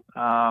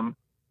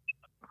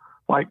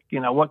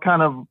 What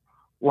kind of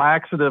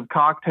laxative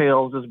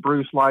cocktails does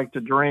Bruce like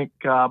to drink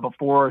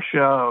before a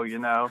show?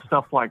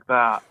 Stuff like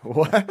that.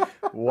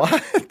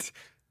 What?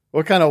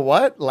 What kind of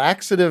what?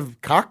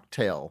 Laxative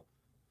cocktail?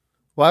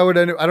 Why would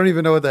I don't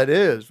even know what that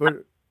is.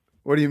 What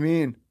do you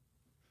mean?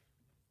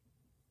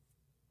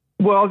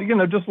 Well,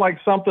 just like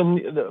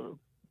something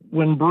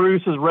when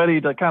Bruce is ready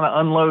to kind of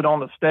unload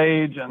on the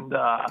stage, and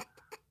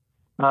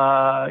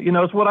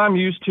it's what I'm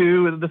used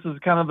to. This is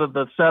kind of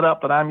the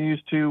setup that I'm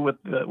used to with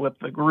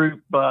the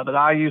group that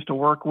I used to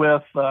work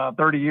with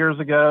 30 years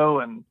ago.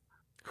 And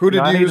who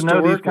did you used to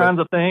work with? These kinds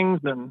of things.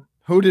 And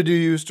who did you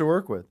used to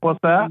work with? What's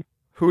that?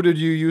 Who did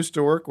you used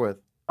to work with?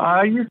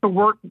 I used to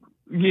work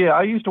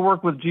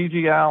with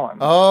Gigi Allen.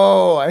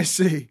 Oh, I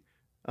see.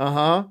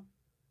 Uh-huh.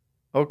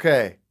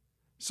 Okay.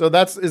 So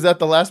is that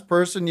the last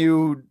person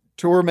you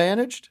tour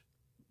managed?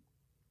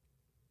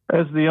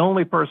 As the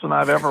only person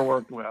I've ever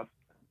worked with.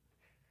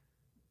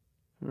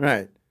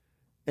 Right.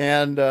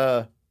 And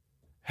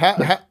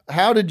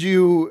how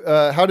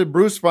did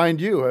Bruce find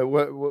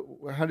you?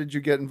 How did you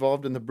get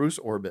involved in the Bruce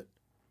orbit?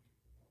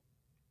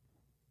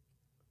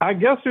 I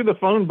guess through the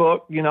phone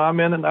book. I'm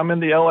in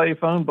the LA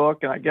phone book,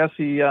 and I guess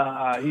he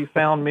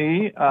found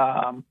me.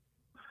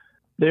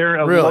 There,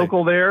 I was Really?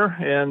 local there,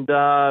 and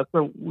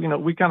so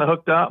we kind of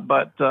hooked up.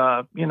 But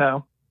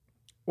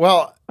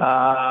Well,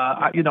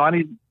 I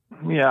need,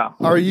 yeah.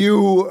 are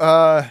you?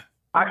 I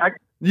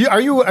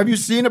Have you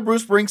seen a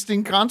Bruce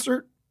Springsteen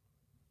concert?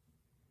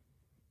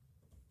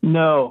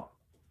 No.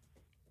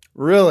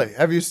 Really?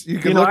 Have you? You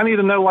can look. I need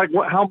to know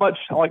how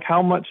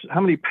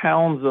many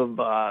pounds of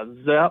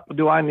Zep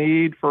do I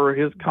need for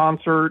his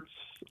concerts?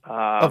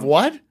 Of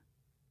what?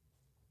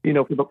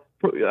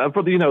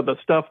 For the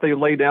stuff they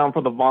lay down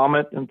for the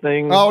vomit and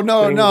things. Oh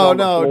no, things no, on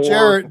the no,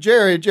 floor.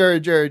 Jerry.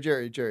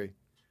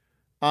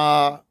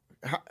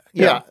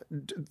 Yeah.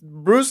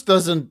 Bruce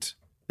doesn't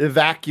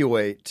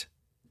evacuate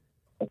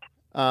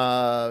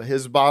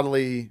his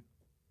bodily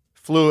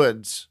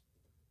fluids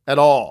at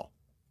all,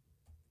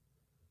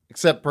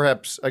 except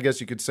perhaps I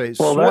guess you could say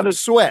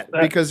sweat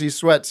because he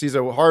sweats. He's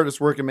the hardest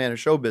working man in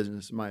show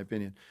business, in my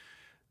opinion.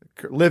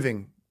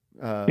 Living.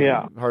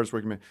 Hardest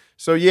working man.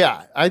 So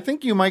yeah, I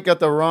think you might have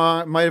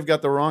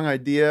got the wrong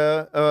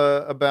idea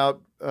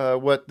about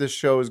what this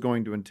show is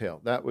going to entail.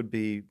 That would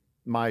be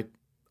my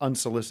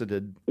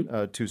unsolicited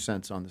 2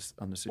 cents on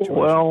the situation.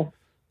 Well,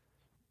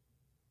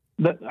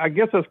 I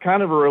guess that's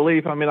kind of a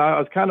relief. I mean, I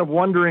was kind of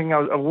wondering. I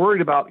was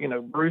worried about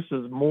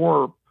Bruce's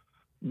more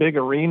big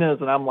arenas,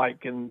 and I'm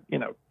like,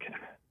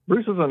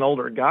 Bruce is an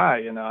older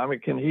guy. I mean,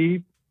 can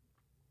he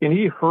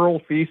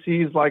hurl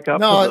feces up to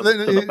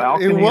the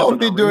balcony? It won't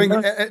be doing.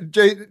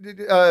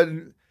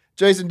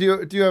 Jason,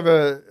 do you have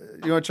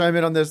you want to chime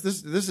in on this?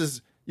 This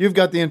is you've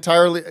got the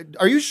entirely.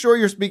 Are you sure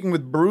you're speaking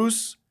with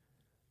Bruce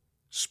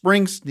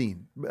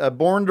Springsteen?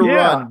 Born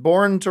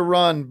to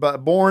run,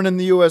 but born in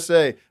the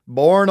USA,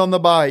 born on the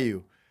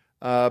bayou,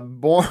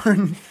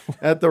 born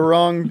at the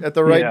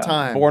right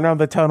time, born on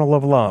the tunnel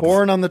of love,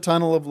 born in the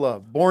tunnel of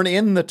love.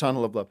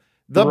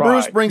 The right.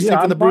 Bruce Springsteen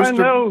from the Bruce.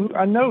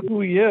 I know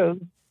who he is.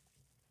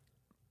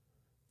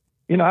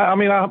 I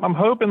mean, I'm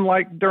hoping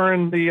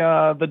during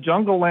the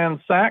Jungle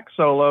Land sax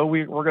solo,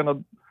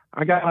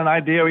 I got an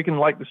idea we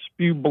can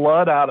spew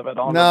blood out of it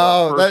on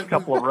the first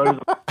couple of rows.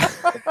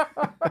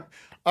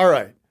 All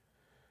right.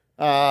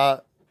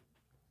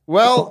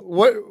 Well,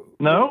 what?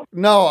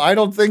 No, I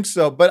don't think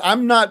so. But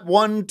I'm not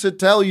one to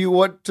tell you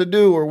what to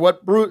do or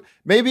what Bruce.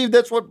 Maybe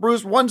that's what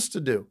Bruce wants to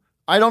do.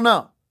 I don't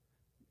know.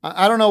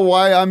 I don't know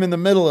why I'm in the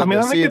middle of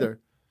this either.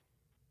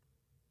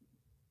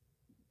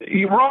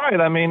 You're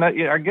right. I mean,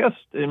 I guess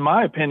in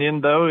my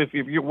opinion, though, if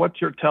what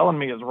you're telling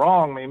me is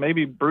wrong, I mean,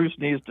 maybe Bruce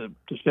needs to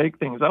shake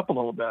things up a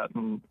little bit,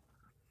 and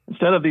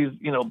instead of these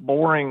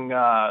boring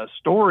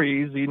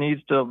stories, he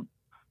needs to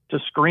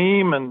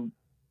scream and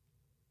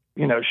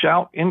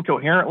shout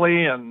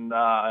incoherently and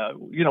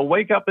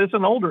wake up. It's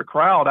an older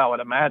crowd, I would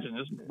imagine.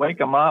 Just wake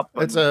them up.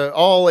 It's a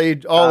all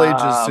ages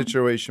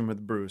situation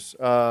with Bruce.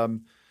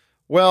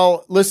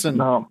 Well, listen,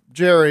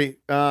 Jerry,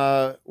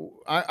 I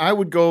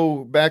would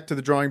go back to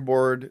the drawing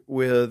board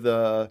with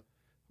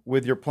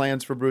your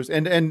plans for Bruce,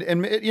 and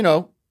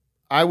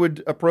I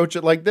would approach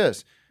it like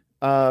this: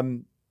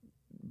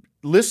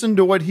 listen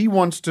to what he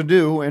wants to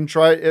do, and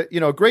try.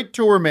 A great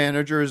tour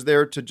manager is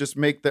there to just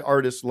make the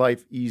artist's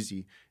life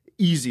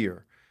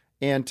easier,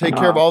 and take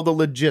care of all the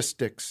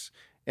logistics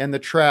and the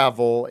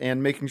travel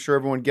and making sure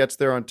everyone gets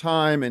there on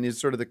time and is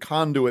sort of the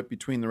conduit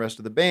between the rest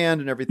of the band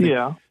and everything.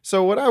 Yeah.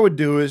 So what I would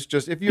do is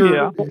just if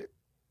you're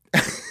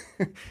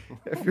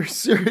if you're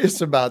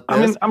serious about this, I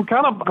mean, I'm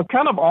kind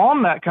of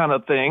on that kind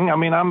of thing. I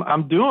mean,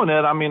 I'm doing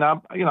it. I mean,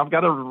 I've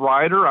got a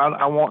rider.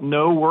 I want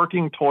no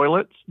working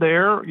toilets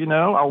there.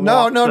 No.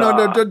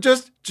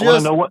 Just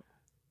know what.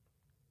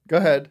 Go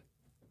ahead.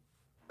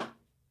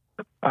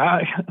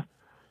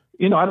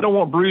 I don't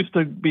want Bruce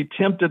to be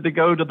tempted to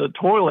go to the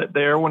toilet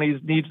there when he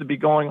needs to be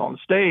going on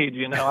stage.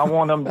 I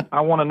want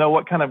to know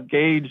what kind of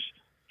gauge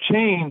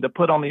chain to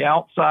put on the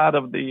outside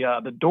of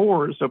the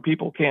doors so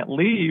people can't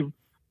leave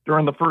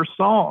during the first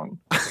song.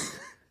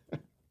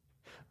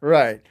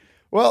 Right.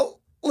 Well,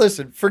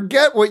 listen,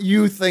 forget what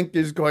you think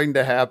is going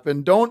to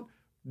happen. Don't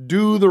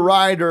do the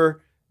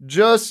rider.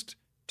 Just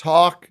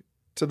talk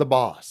to the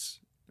boss.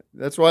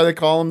 That's why they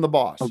call him the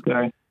boss.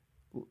 Okay.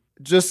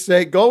 Just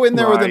say, go in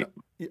there with an...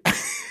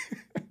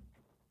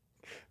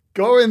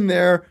 Go in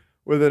there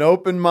with an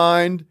open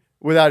mind,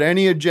 without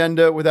any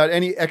agenda, without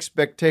any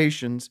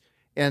expectations,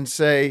 and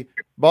say,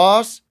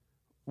 boss,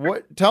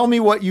 tell me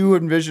what you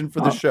envision for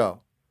the show.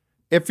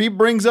 If he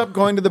brings up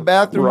going to the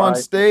bathroom on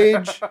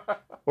stage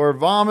or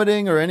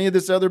vomiting or any of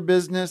this other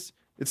business,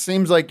 it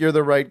seems like you're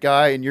the right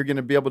guy and you're going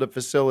to be able to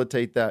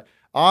facilitate that.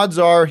 Odds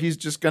are he's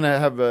just going to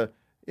have I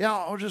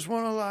just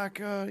want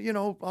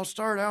to I'll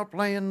start out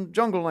playing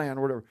Jungle Land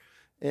or whatever.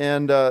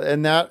 and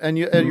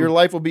your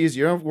life will be easy.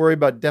 You don't have to worry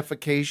about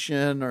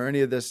defecation or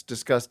any of this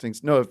disgusting.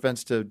 No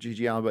offense to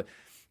Gigi Allen,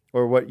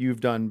 or what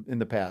you've done in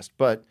the past,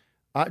 but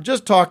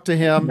just talk to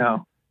him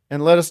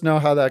and let us know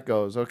how that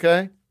goes.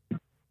 Okay.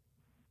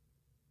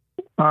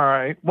 All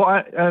right.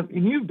 Well,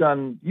 you've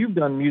done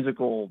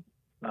musical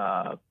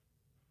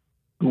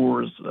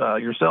tours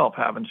yourself,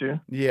 haven't you?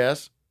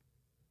 Yes.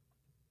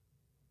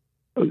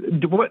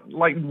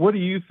 What do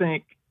you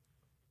think?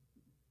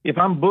 If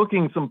I'm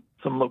booking some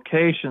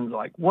locations,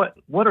 like what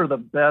are the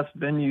best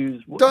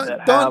venues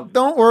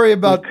don't worry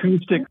about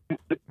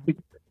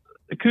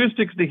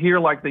acoustics to hear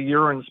like the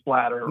urine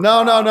splatter?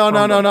 No.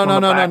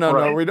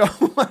 We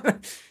don't want to.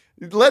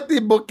 Let the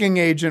booking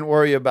agent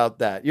worry about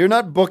that. You're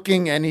not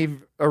booking any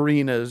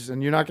arenas,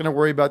 and you're not going to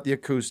worry about the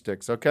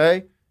acoustics.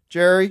 Okay,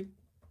 Jerry?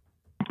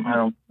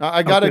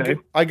 I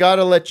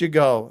gotta let you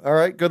go. All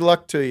right. Good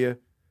luck to you.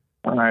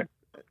 All right.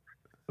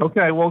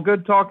 Okay. Well,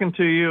 good talking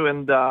to you,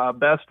 and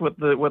best with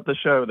the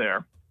show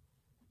there.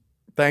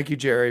 Thank you,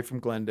 Jerry from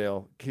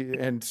Glendale.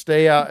 And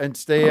stay out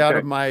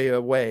of my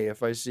way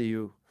if I see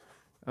you.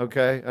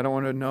 Okay. I don't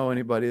want to know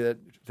anybody that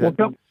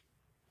come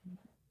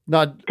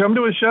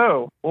to a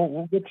show.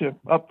 We'll get you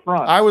up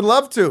front. I would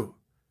love to.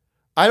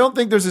 I don't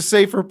think there's a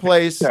safer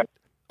place. Okay.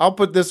 I'll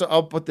put this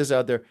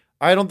out there.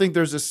 I don't think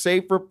there's a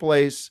safer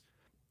place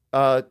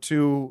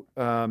to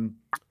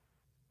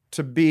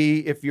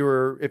be if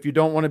you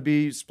don't want to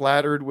be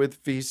splattered with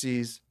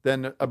feces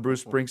than a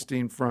Bruce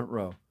Springsteen front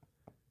row.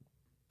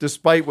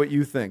 Despite what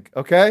you think,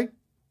 okay?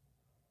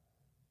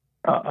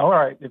 All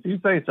right, if you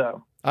say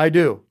so. I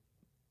do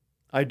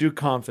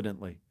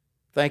confidently.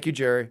 Thank you,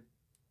 Jerry.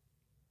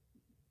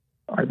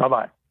 All right,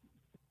 bye-bye.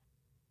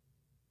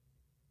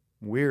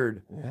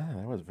 Weird. Yeah,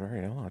 that was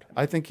very odd.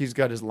 I think he's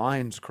got his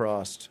lines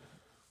crossed.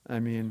 I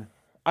mean,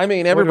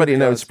 everybody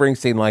knows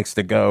Springsteen likes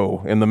to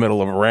go in the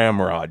middle of a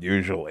ramrod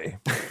usually,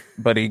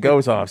 but he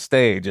goes off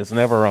stage. It's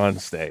never on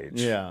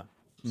stage. Yeah.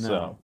 No.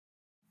 So.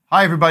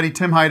 Hi, everybody.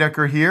 Tim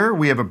Heidecker here.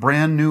 We have a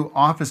brand new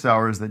Office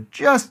Hours that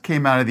just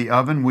came out of the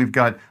oven. We've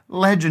got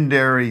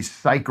legendary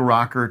psych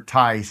rocker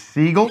Ty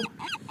Segall,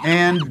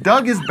 and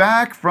Doug is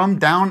back from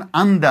down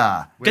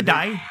under. Good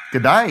day.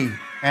 Good day.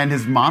 And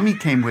his mommy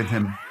came with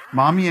him.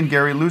 Mommy and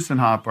Gary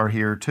Loosenhop are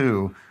here,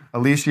 too.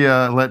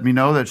 Alicia let me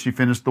know that she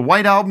finished the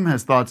White Album,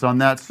 has thoughts on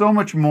that. So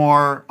much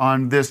more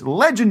on this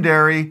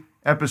legendary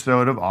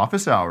episode of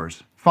Office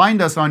Hours.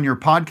 Find us on your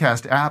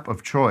podcast app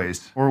of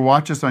choice, or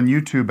watch us on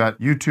YouTube at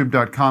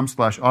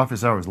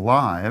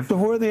youtube.com/officehours.live. So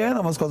who are the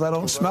animals? Because I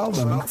don't smell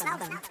them.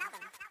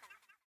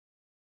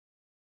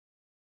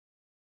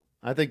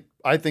 I think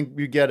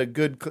you get a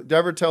good. Did you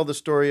ever tell the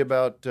story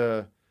about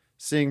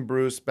seeing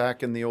Bruce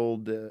back in the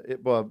old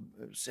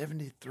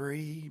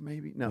 73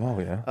 maybe? No.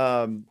 Oh yeah.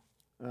 I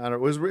don't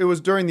know. It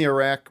was during the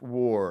Iraq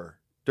War,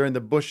 during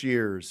the Bush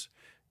years,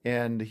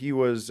 and he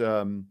was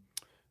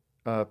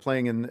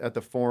playing at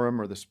the Forum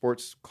or the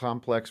Sports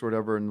Complex or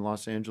whatever in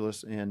Los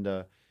Angeles, and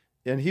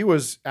he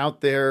was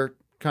out there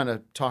kind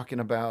of talking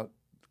about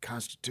the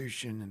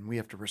Constitution and we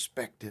have to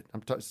respect it.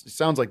 It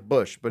sounds like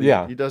Bush, but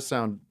he does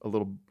sound a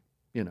little,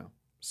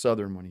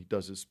 Southern when he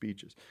does his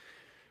speeches.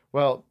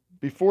 Well,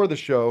 before the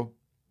show,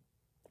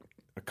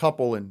 a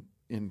couple in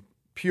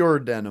pure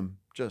denim,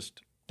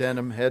 just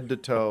denim head to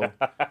toe,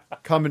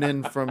 coming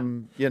in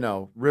from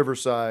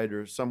Riverside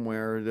or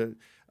somewhere.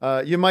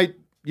 You might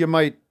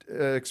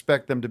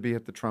expect them to be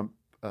at the Trump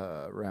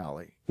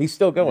rally. He's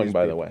still going,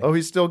 by the way. Oh,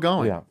 he's still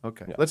going. Yeah.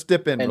 Okay. Yeah. Let's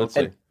dip in. Let's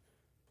see.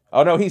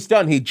 Oh no, he's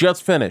done. He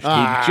just finished.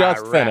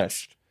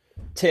 Finished.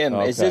 Tim,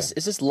 okay. Is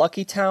this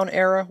Lucky Town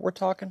era we're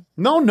talking?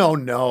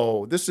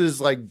 No. This is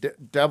like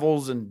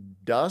Devils and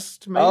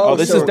Dust, maybe? Oh,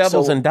 this is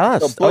Devils and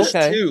Dust. So Bush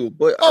 2.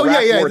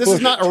 This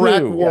is not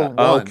Iraq War 1.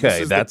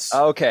 Okay, that's...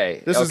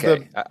 Okay. This is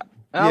the...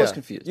 I was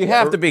confused. You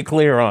have to be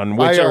clear on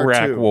which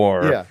Iraq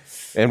War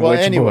and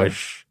which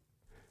Bush.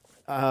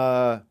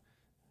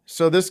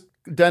 So this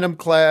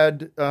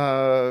denim-clad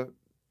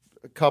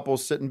couple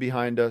sitting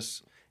behind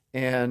us,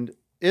 and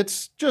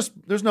it's just...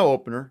 There's no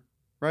opener,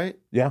 right?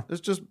 Yeah.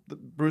 It's just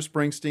Bruce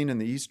Springsteen and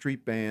the E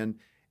Street Band,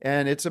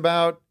 and it's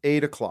about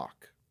 8 o'clock.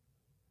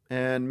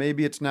 And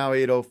maybe it's now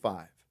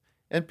 8:05,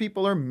 and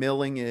people are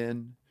milling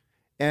in,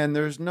 and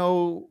there's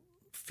no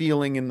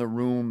feeling in the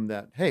room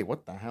that, hey,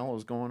 what the hell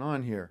is going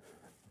on here?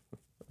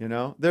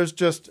 There's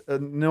just a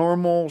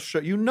normal show.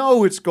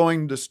 It's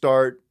going to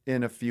start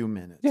in a few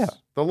minutes. Yeah.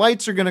 The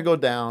lights are going to go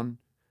down.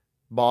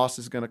 Boss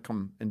is going to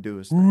come and do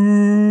his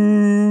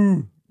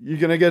thing. You're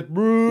going to get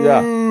Bruce.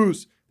 Yeah.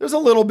 There's a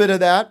little bit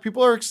of that.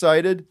 People are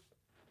excited.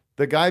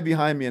 The guy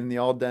behind me in the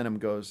all denim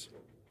goes,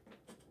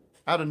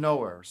 out of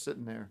nowhere,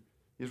 sitting there.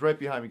 He's right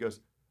behind me. He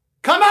goes,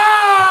 come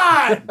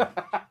on!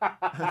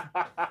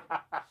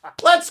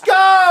 Let's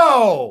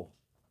go!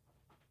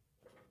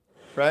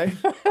 Right?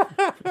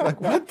 Like,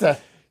 what the?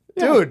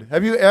 Dude,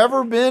 have you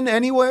ever been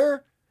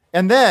anywhere?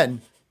 And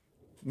then,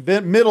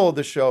 the middle of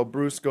the show,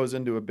 Bruce goes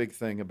into a big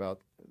thing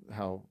about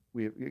how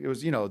it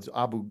was,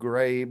 Abu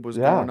Ghraib was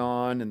going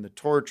on and the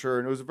torture.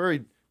 And it was a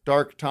very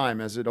dark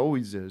time, as it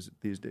always is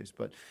these days.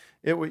 But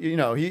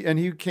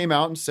he came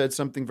out and said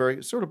something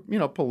very sort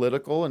of,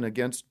 political and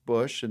against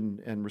Bush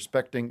and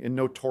respecting and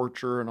no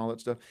torture and all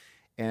that stuff.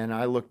 And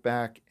I look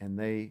back and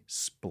they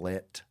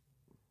split.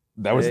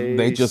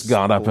 They just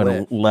got up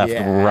and left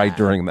right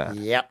during that.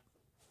 Yep.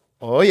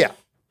 Oh yeah.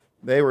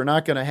 They were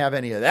not going to have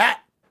any of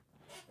that.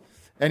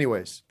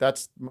 Anyways,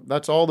 that's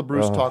all the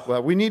Bruce talk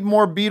about. We need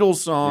more Beatles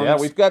songs. Yeah,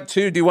 we've got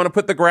 2. Do you want to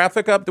put the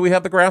graphic up? Do we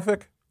have the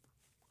graphic?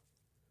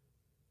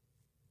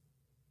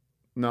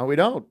 No, we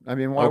don't. I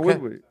mean, why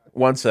would we?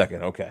 1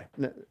 second. Okay.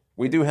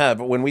 We do have,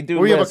 when we do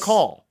We have a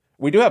call.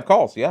 We do have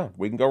calls, yeah.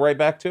 We can go right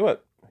back to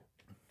it.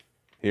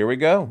 Here we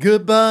go.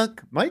 Good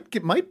Buck. Might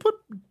put,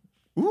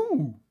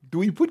 do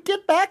we put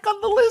Get Back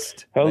on the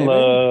list?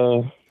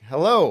 Hello. Maybe?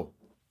 Hello.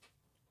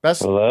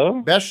 Best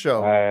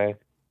show. Hi.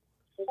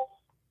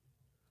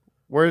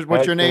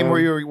 What's your name?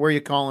 Where are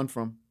you calling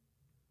from?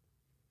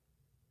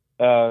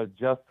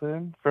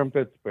 Justin from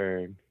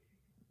Pittsburgh.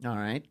 All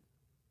right.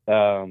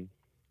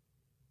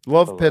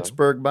 Love Hello.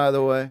 Pittsburgh, by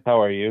the way.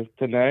 How are you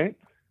tonight?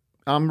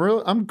 I'm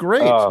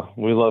great. Oh,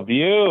 we love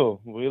you.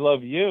 We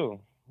love you.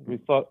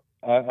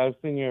 I've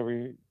seen you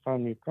every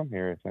time you come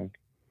here, I think.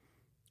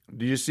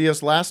 Did you see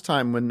us last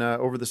time when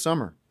over the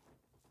summer?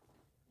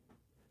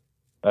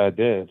 I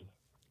did.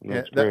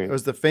 Yeah, that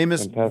was the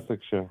famous,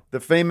 fantastic show. The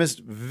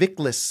famous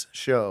Vickless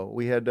show.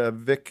 We had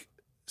Vic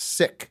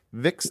Sick.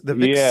 The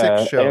Vic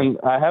Sick show. And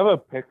I have a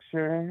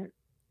picture.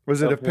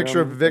 Was it a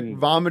picture of Vic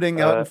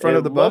vomiting out in front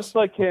of the bus? It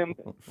looks like him.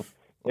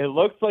 It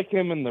looks like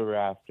him in the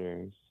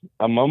rafters.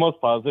 I'm almost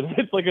positive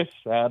it's like a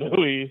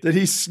shadowy. Did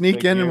he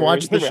sneak in and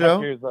watch the show?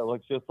 That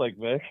looks just like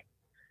Vic.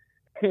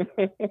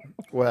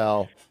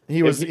 Well,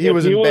 he was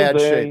in bad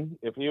shape.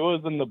 If he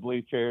was in the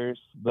bleachers,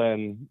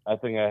 then I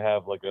think I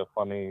have like a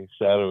funny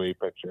shadowy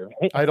picture.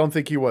 I don't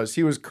think he was.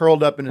 He was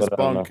curled up in his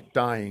bunk,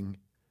 dying.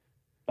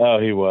 Oh,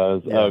 he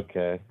was. Yeah.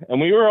 Okay, and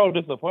we were all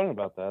disappointed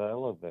about that. I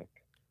love Vic.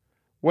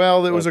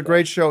 Well, it was a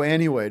great show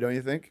anyway, don't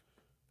you think?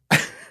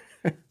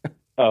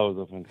 Oh, it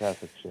was a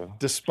fantastic show.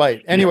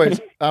 Despite,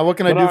 anyways, what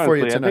can I do for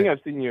you tonight? I think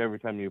I've seen you every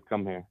time you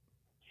come here.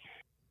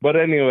 But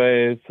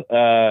anyways,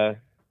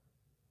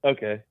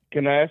 okay.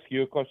 Can I ask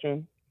you a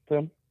question,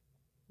 Tim?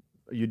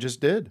 You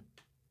just did.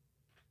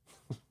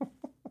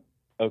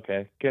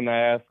 Okay. Can I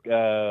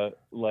ask,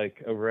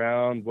 like,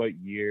 around what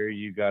year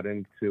you got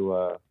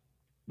into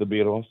the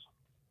Beatles?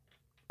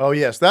 Oh,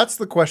 yes. That's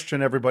the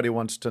question everybody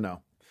wants to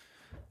know.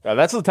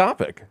 That's the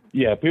topic.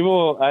 Yeah,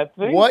 people, I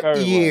think. What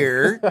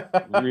year?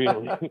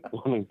 Really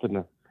wanting to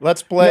know.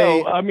 Let's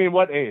play. No, I mean,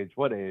 what age?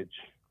 What age?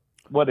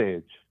 For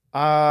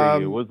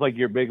you? Was like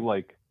your big,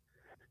 like,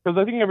 because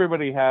I think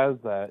everybody has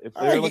that. If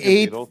they're like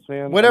a Beatles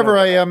fan, whatever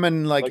I am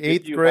in like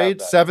 8th grade,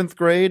 7th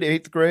grade,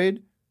 8th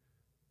grade.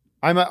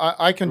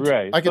 I can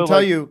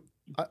tell you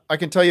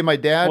my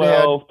dad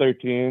 12, had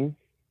 13.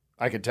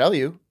 I can tell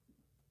you.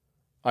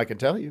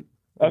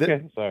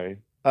 Okay, sorry.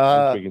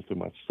 I'm speaking too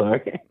much.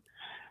 Sorry.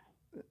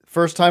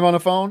 First time on a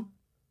phone?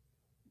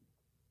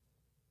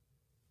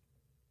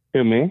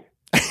 Who, me?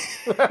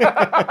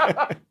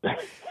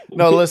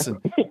 No,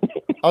 listen.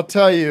 I'll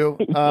tell you.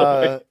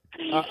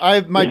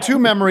 My 2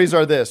 memories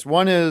are this.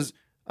 One is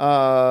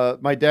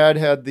my dad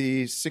had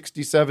the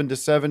 67 to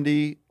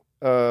 70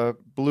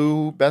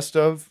 blue best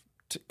of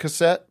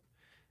cassette.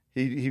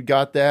 He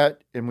got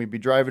that, and we'd be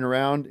driving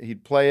around.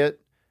 He'd play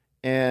it,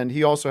 and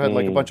he also had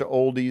like a bunch of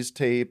oldies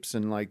tapes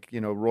and like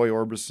Roy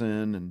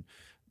Orbison and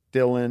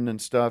Dylan and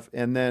stuff.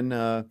 And then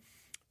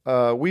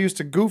we used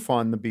to goof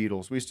on the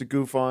Beatles. We used to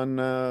goof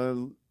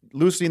on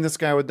Lucy in the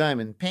Sky with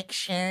Diamond.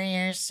 Picture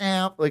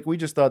yourself. Like, we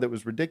just thought it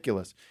was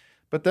ridiculous.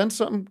 But then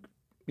something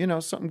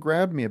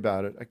grabbed me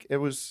about it. It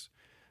was,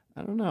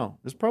 I don't know.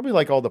 It was probably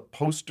like all the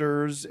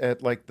posters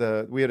at like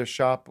we had a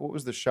shop. What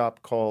was the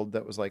shop called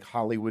that was like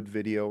Hollywood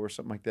Video or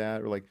something like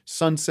that? Or like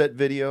Sunset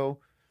Video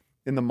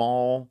in the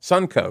mall.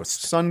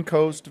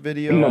 Suncoast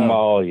Video. In the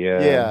mall,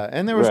 yeah. Yeah.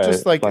 And there was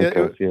just like,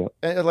 Suncoast,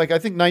 like I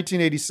think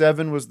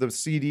 1987 was the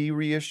CD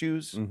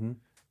reissues. Mm-hmm.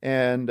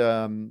 And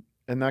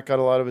that got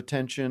a lot of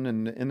attention.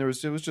 And it was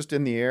just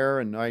in the air.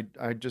 And I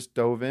just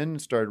dove in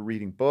and started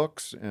reading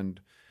books and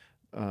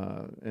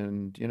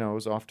it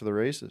was off to the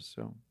races.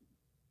 So,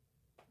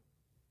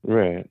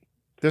 right.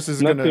 This is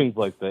that seems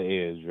like the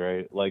age,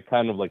 right? Like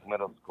kind of like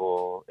middle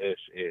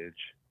school-ish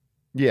age.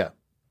 Yeah.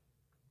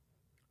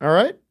 All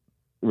right.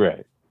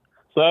 Right.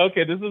 So,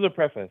 okay, this is a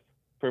preface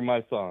for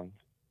my song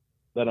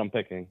that I'm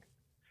picking,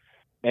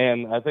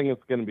 and I think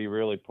it's going to be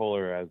really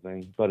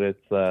polarizing. But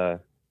it's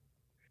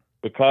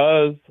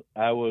because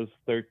I was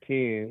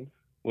 13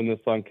 when this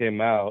song came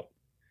out,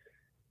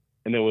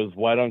 and it was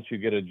 "Why Don't You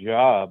Get a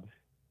Job."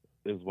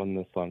 Is when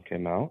this song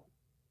came out,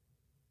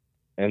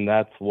 and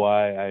that's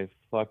why I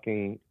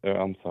effing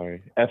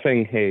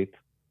hate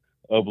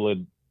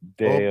Obla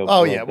Day.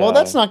 Oh yeah, well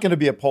that's not going to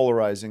be a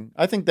polarizing.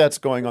 I think that's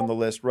going on the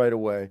list right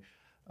away.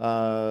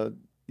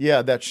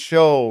 Yeah, that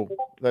show.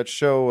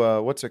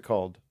 What's it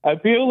called? I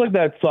feel like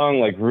that song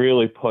like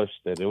really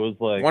pushed it. It was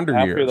like Wonder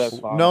after Years. that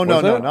song. No,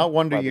 not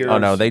Wonder Years. Oh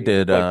no, they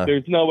did. Like,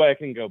 there's no way I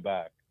can go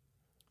back.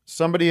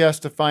 Somebody has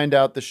to find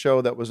out the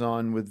show that was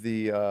on with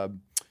the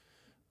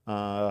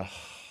I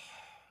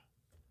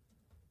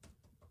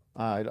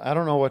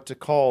don't know what to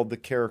call the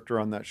character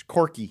on that.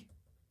 Corky.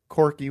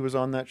 Corky was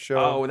on that show.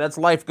 Oh, that's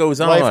Life Goes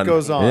On. Life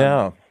Goes On.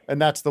 Yeah.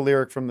 And that's the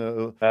lyric from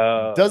the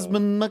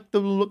Desmond like the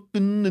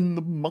looking in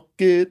the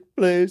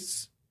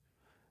marketplace.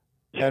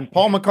 And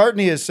Paul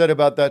McCartney has said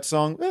about that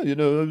song, well, you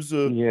know, I was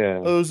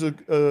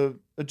a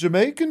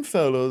Jamaican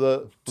fellow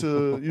that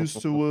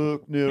used to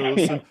work near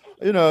us. And,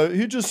 you know,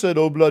 he just said,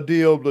 obla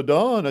di, obla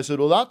da. And I said,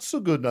 well, that's a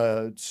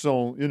good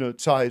song, you know,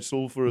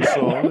 title for a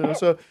song. You know,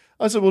 so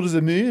I said, what does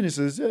it mean? He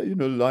says, yeah, you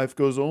know, life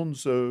goes on.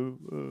 So,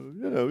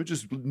 you know, we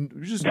just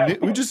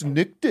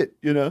nicked it,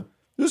 you know,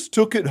 just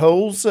took it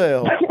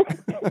wholesale.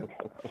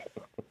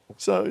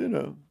 So, you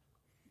know.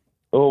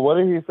 Well, what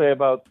did he say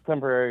about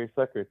temporary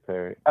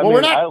secretary? We're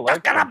not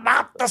talking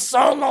about the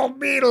solo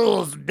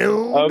Beatles,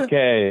 dude.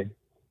 Okay.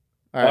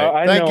 All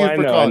right. Thank you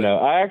for calling. I know.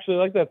 I actually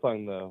like that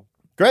song, though.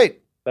 Great.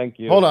 Thank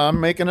you. Hold on.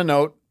 I'm making a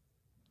note.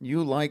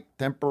 You like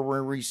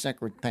temporary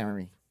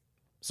secretary.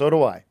 So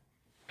do I.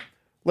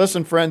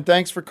 Listen, friend,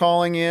 thanks for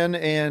calling in,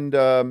 and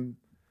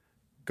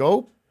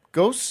go Steelers.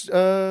 Go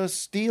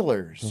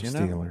you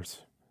know? Steelers.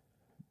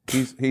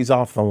 He's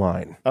off the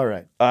line. All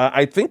right.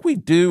 I think we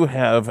do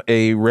have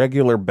a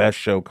regular Best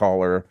Show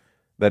caller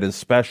that is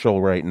special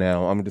right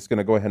now. I'm just going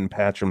to go ahead and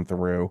patch him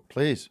through.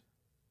 Please.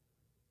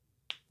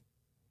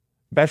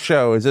 Best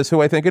Show, is this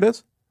who I think it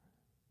is?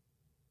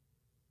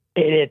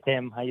 It is,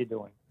 Tim. How you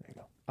doing? There you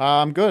go.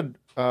 I'm good.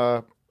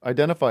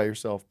 Identify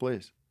yourself,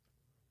 please.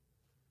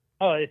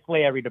 Oh, it's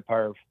Larry the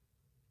Perv.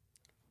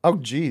 Oh,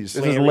 geez.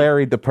 This is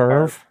Larry the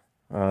Perv,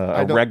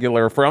 a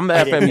regular from the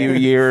FMU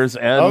years.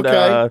 And,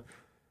 okay.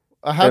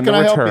 How can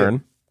I help you?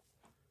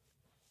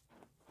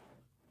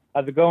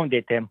 How's it going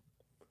there, Tim?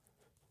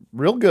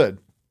 Real good.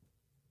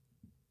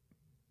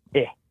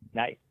 Yeah,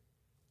 nice.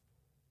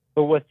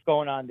 So what's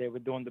going on there? We're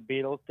doing the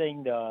Beatles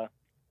thing.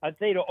 I'd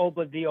say the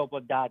Obla Di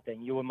Obla Da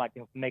thing. You were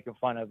making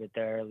fun of it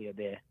there earlier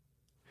there.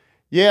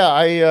 Yeah,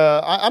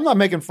 I'm not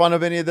making fun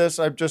of any of this.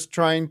 I'm just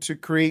trying to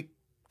create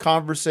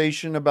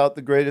conversation about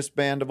the greatest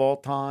band of all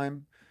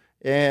time.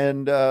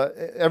 And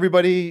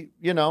everybody,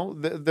 you know,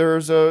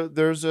 there's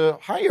a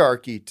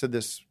hierarchy to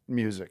this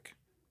music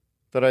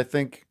that I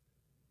think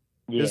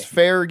is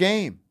fair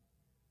game.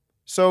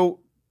 So,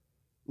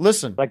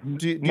 listen,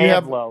 do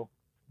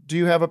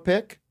you have a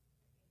pick?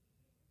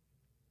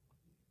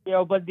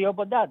 Yeah, but the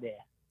Obla there.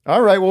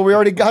 All right. Well, we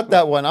already got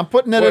that one. I'm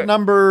putting it at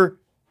number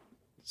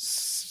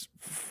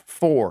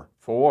 4.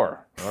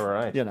 4. All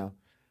right. You know,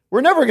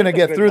 we're never going to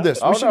get through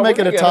this. We should make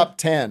it a top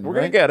 10. We're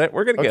going to get it.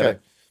 We're going to get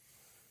it.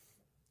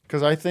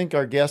 Because I think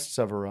our guests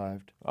have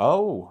arrived.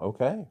 Oh,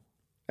 okay.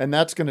 And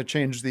that's going to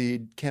change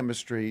the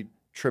chemistry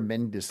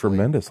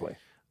tremendously.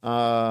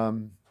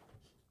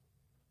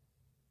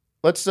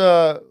 Let's,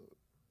 they're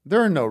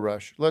in no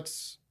rush.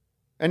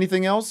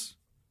 Anything else?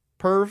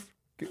 Perv?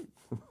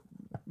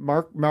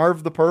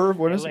 Marv the Perv?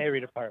 What is Larry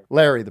it? the Perv.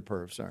 Larry the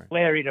Perv, sorry.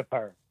 Larry the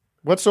Perv.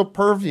 What's so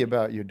pervy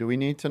about you? Do we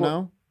need to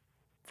know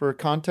for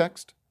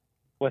context?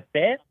 What's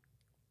that?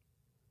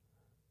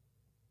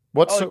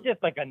 It's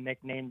just like a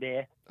nickname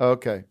there.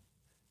 Okay.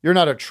 You're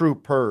not a true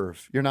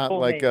perv. You're not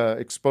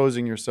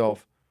exposing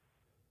yourself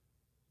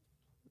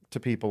to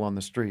people on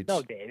the streets.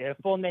 No, Dave. Their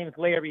full name is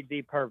Larry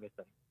D.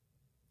 Purvison.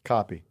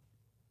 Copy.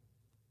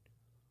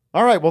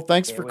 All right. Well,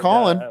 thanks for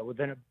calling.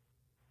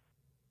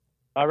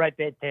 All right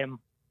there, Tim.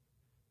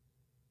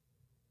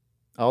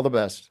 All the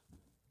best.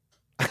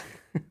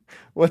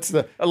 What's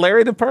the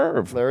Larry the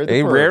Perv? Larry the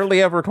He Perv.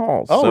 rarely ever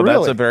calls. Oh, so really?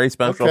 That's a very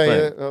special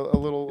thing. A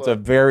little. It's a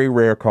very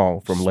rare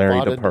call from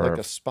Larry the Perv. Like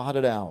a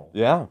spotted owl.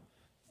 Yeah.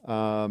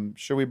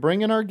 Should we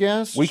bring in our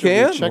guests? We Should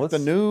can. We check the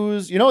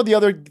news. You know, the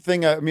other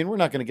thing, I mean, we're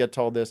not going to get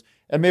to all this,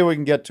 and maybe we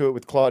can get to it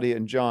with Claudia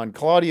and John.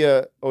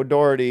 Claudia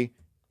O'Doherty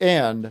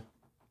and,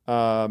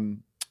 is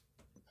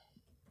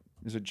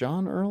it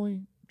John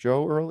Early?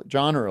 Joe Early?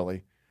 John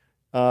Early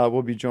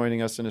will be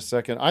joining us in a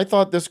second. I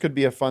thought this could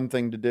be a fun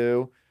thing to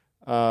do,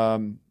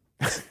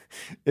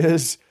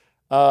 is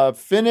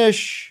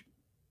finish,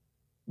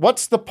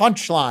 what's the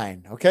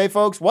punchline? Okay,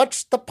 folks,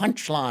 what's the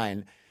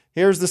punchline?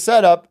 Here's the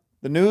setup.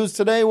 The news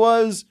today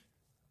was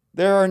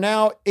there are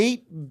now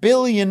 8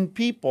 billion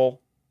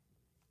people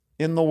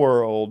in the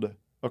world,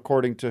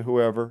 according to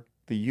whoever,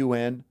 the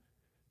UN.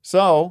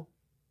 So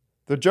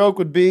the joke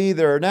would be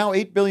there are now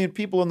 8 billion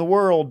people in the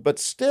world, but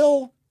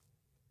still,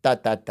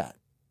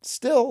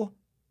 still,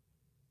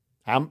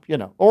 you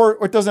know,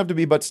 or it doesn't have to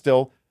be, but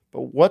still.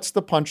 But what's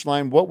the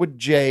punchline? What would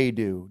Jay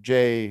do?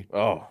 Jay,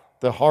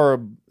 the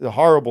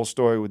horrible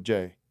story with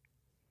Jay.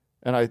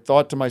 And I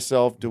thought to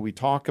myself, do we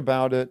talk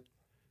about it?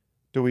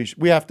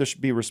 We have to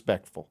be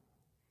respectful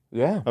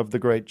of the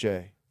great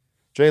Jay.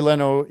 Jay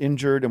Leno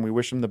injured, and we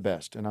wish him the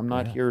best. And I'm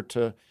not here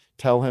to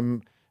tell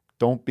him,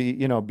 don't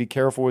be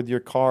careful with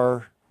your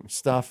car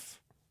stuff.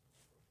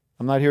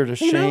 I'm not here to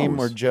shame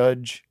or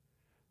judge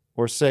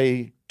or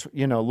say,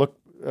 look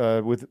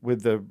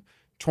with the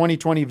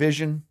 2020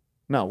 vision.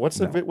 No,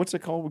 what's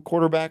it called?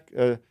 Quarterback,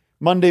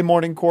 Monday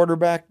morning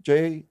quarterback,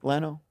 Jay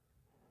Leno.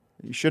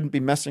 You shouldn't be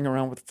messing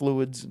around with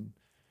fluids and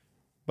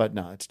But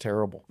no, it's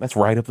terrible. That's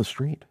right up the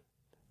street.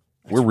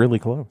 We're really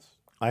close.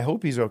 I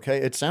hope he's okay.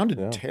 It sounded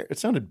it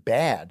sounded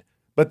bad.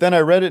 But then I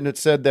read it and it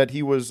said that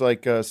he was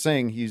like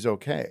saying he's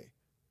okay.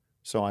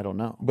 So I don't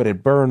know. But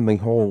it burned the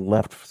whole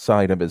left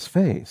side of his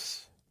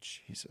face.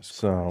 Jesus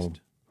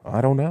Christ.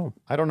 I don't know.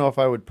 I don't know if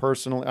I would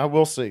personally. I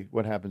will see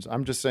what happens.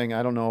 I'm just saying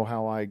I don't know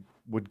how I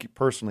would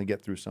personally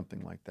get through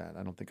something like that.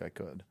 I don't think I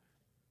could.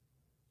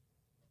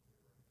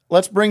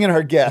 Let's bring in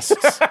our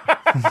guests.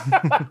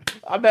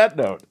 On that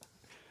note.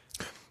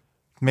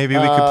 Maybe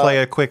we could play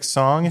a quick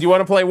song. Do you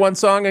want to play one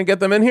song and get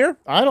them in here?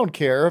 I don't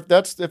care. If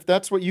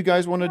that's what you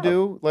guys want to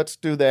do, let's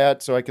do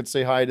that so I can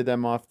say hi to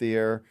them off the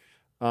air.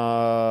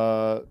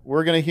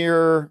 We're gonna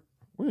hear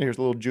a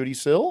little Judy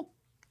Sill.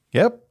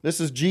 Yep. This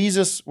is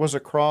Jesus Was a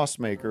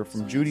Crossmaker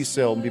from Judy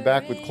Sill. We'll be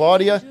back with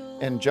Claudia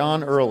and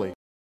John Early.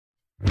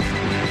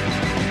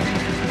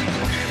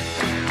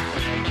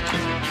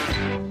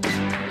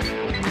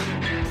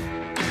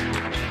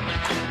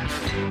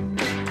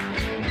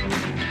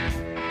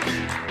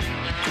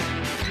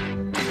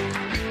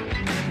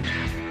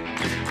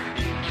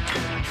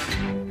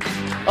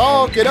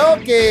 Okie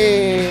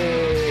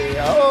dokie.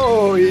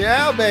 Oh,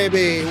 yeah,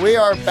 baby. We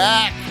are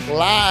back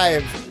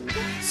live.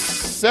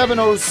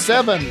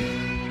 7:07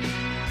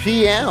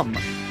 p.m.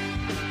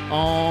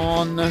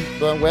 on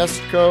the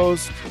West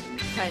Coast.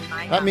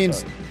 That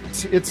means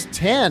it's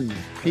 10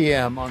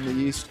 p.m. on the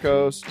East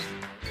Coast.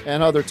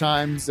 And other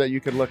times that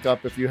you could look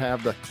up if you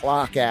have the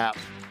clock app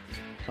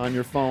on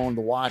your phone,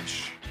 the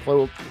watch,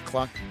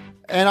 clock.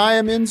 And I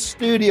am in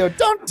studio.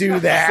 Don't do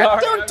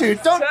that.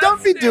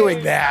 Don't be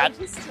doing that.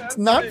 It's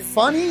not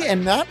funny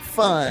and not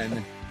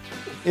fun.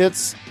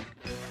 It's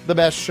the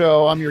best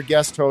show. I'm your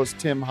guest host,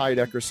 Tim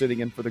Heidecker,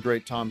 sitting in for the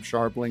great Tom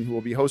Sharpling, who will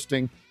be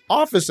hosting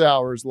Office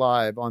Hours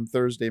live on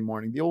Thursday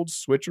morning, the old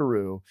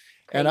switcheroo.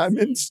 Crazy. And I'm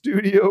in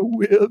studio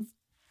with,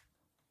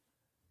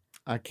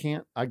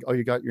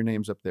 you got your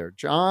names up there.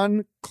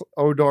 John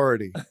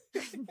O'Doherty,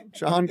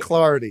 John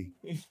Clardy,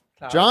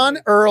 John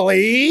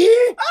Early,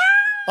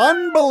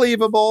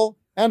 unbelievable,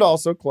 and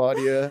also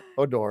Claudia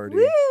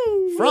O'Doherty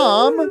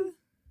from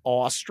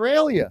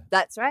Australia.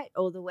 That's right,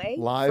 all the way.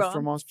 Live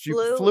from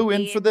Australia. You flew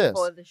in for this.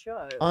 For the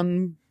show.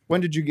 When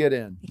did you get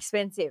in?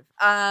 Expensive.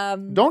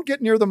 Don't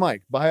get near the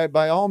mic.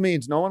 By all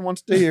means, no one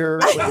wants to hear.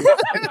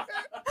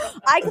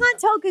 I can't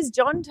tell because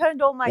John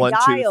turned all my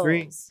dials. 1, 2,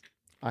 3.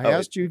 I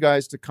asked you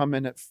guys to come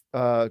in at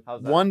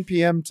 1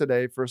 p.m.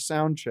 today for a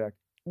sound check.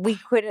 We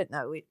couldn't,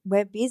 though.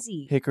 We're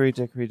busy. Hickory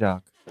dickory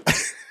dock.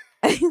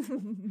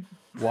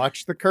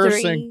 Watch the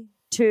cursing.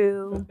 3,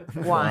 2,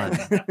 1.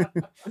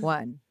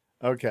 1.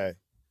 Okay.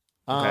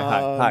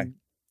 Hi.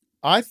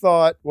 I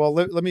thought, well,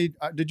 let me,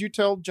 did you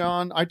tell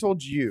John? I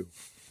told you.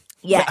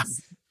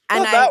 Yes.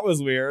 And that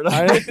was weird.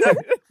 I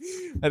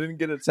didn't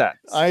get a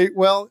text. I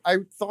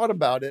thought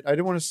about it. I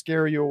didn't want to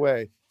scare you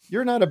away.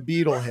 You're not a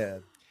Beatle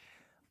head.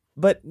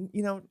 But,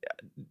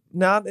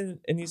 not in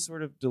any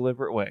sort of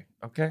deliberate way,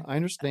 okay? I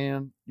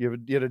understand. You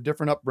had a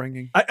different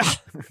upbringing.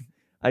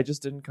 I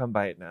just didn't come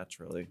by it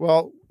naturally.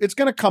 Well, it's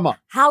going to come up.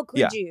 How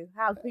could you?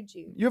 How could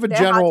you? You have a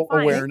general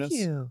awareness.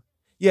 Thank you.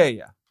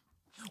 Yeah.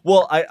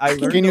 Well, I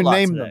learned Can you a lot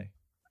name today.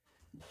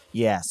 them?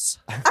 Yes.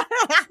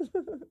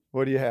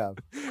 What do you have?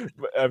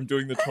 I'm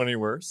doing the 20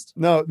 worst.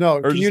 No.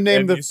 Can you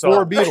name the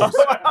 4 Beatles?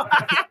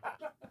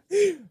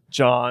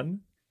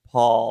 John,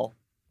 Paul,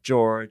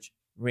 George,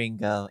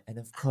 Ringo, and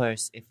of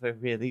course, if we're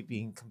really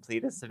being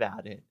completists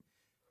about it,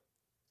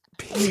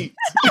 Pete.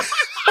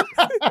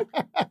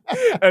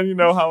 And you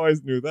know how I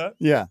knew that?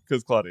 Yeah.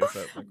 Because Claudia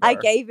said it. I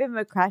gave him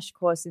a crash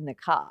course in the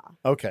car.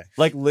 Okay.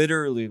 Like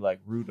literally like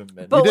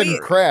rudiment. But you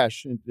didn't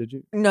crash, did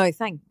you? No,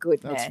 thank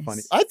goodness. That's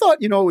funny. I thought,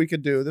 what we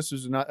could do? This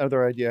is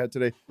another idea I had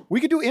today.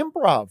 We could do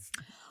improv.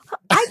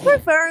 I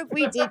prefer if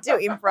we did do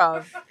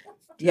improv.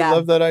 Do you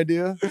love that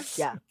idea?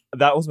 Yeah.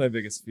 That was my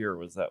biggest fear,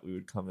 was that we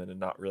would come in and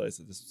not realize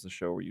that this was a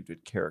show where you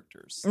did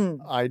characters.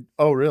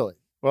 Oh, really?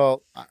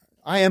 Well,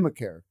 I am a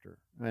character.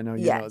 I know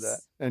you know that.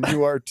 And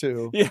you are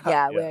too.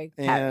 Yeah, we're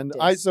and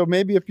so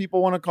maybe if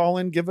people want to call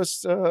in, give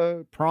us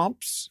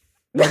prompts.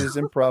 How does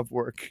improv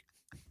work?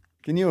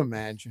 Can you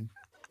imagine?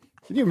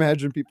 Can you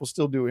imagine people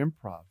still do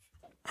improv?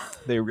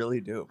 They really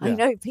do. I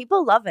know.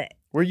 People love it.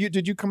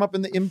 Did you come up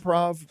in the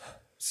improv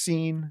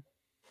scene?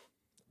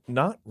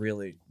 Not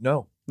really.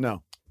 No.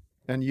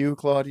 And you,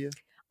 Claudia?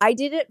 I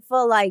did it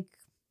for like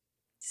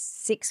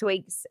 6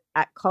 weeks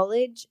at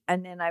college.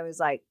 And then I was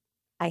like,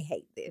 I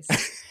hate this.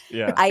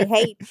 Yeah. I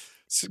hate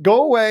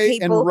go away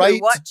people and write.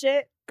 Who watch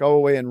it. Go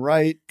away and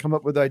write. Come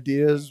up with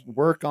ideas.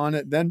 Work on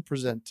it. Then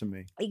present to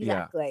me.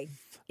 Exactly.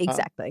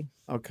 Exactly.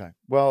 Okay.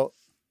 Well,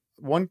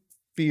 one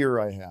fear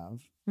I have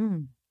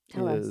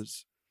Tell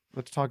us.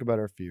 Let's talk about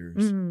our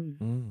fears.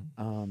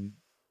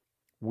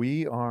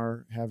 We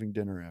are having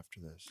dinner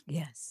after this.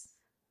 Yes.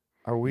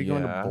 Are we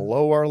going to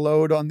blow our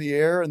load on the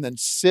air and then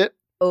sit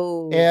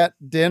Oh. at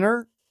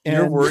dinner.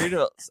 You're worried.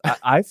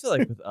 I feel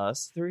like with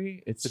us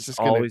three, it's just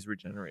always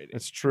regenerating.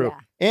 It's true.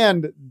 Yeah.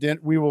 And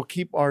we will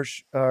keep our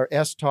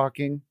S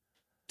talking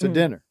to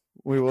dinner.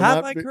 We will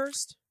Have not I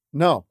cursed?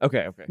 No.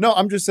 Okay. No,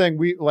 I'm just saying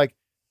we like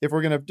if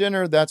we're going to have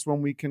dinner, that's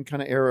when we can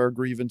kind of air our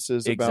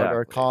grievances about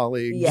our Exactly.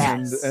 colleagues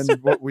Yes. and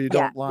what we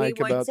don't like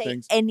we won't about say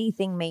things.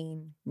 anything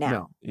mean now.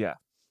 No. Yeah.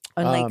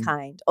 Only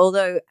kind.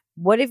 Although,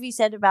 what have you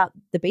said about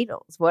the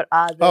Beatles? What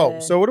are the... Oh,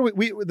 so what do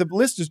we the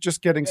list is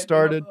just getting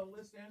started.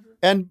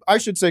 And I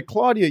should say,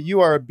 Claudia,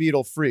 you are a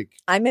Beatle freak.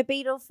 I'm a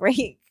Beatle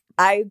freak.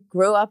 I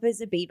grew up as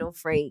a Beatle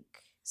freak,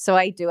 so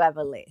I do have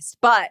a list.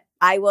 But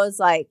I was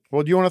like...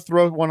 Well, do you want to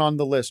throw one on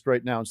the list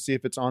right now and see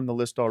if it's on the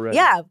list already?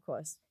 Yeah, of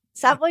course.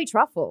 Savoy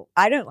truffle.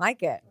 I don't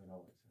like it.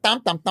 Dum,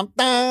 dum, dum,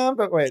 dum.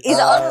 But wait. Is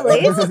it on the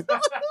list?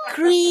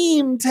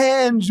 Cream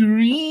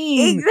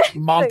tangerine. Exactly.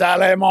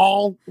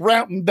 Montalemon.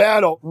 Round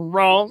that'll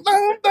wrong.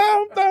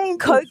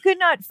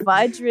 Coconut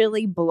fudge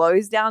really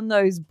blows down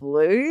those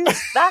blues.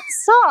 That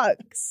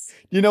sucks.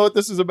 You know what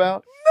this is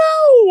about?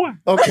 No.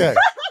 Okay.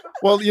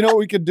 Well, you know what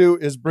we could do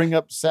is bring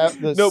up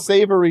the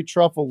savory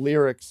truffle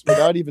lyrics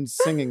without even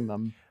singing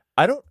them.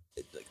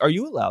 Are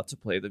you allowed to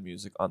play the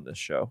music on this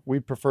show? We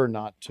prefer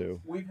not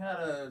to. We've had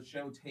a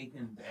show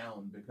taken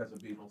down because of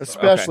Beatles.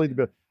 Especially the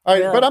Beatles. All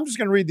right, Really? but I'm just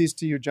going to read these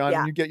to you, John, Yeah.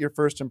 and you get your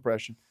first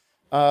impression.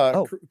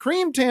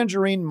 Cream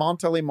tangerine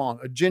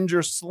Montalemon, a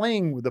ginger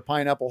sling with a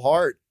pineapple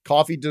heart,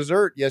 coffee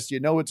dessert. Yes, you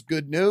know it's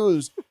good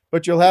news,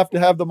 but you'll have to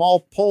have them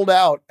all pulled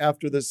out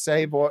after the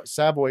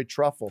Savoy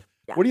truffle.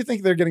 Yeah. What do you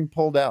think they're getting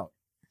pulled out?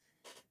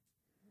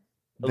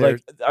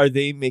 Like, are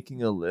they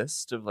making a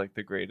list of like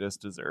the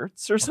greatest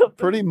desserts or something?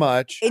 Pretty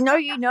much. No,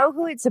 you know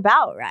who it's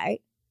about,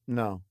 right?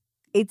 No.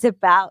 It's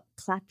about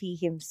Clappy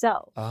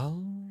himself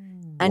Oh.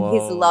 and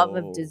his love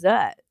of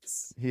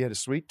desserts. He had a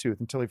sweet tooth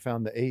until he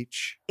found the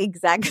H.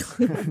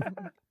 Exactly.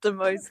 The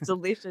most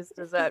delicious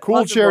dessert Cool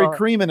possible. cherry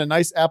cream and a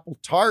nice apple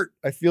tart.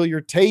 I feel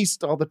your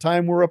taste all the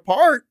time we're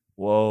apart.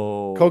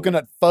 Whoa.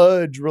 Coconut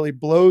fudge really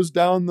blows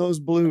down those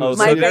blues. Oh,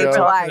 My so they're favorite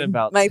talking line.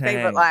 about My Tang.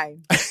 favorite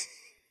line.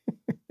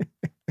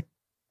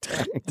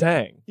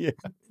 Dang. Yeah.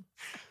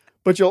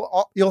 But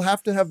you'll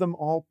have to have them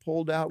all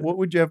pulled out. What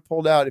would you have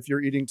pulled out if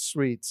you're eating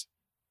sweets?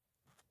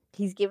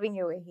 He's giving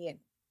you a hint.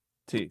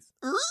 Teeth.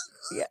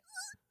 Yeah.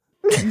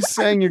 He's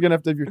saying you're going to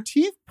have your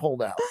teeth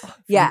pulled out.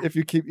 Yeah. If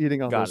you keep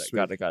eating all Got those it.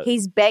 sweets. Got it.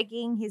 He's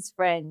begging his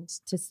friend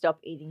to stop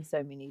eating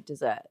so many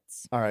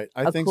desserts. All right.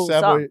 I A think cool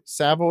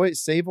Savoy.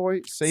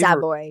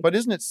 Savoy. But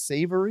isn't it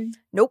savory?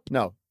 Nope.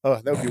 No. Oh,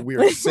 that would be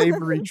weird.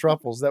 Savory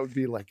truffles. That would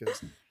be like A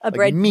like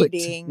bread meat.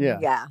 pudding. Yeah.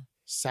 Yeah.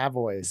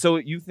 Savoy. So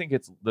you think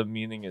the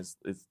meaning is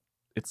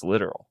it's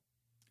literal?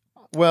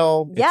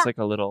 Well, Yeah. It's like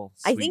a little.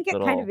 I Sweet think it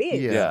little, kind of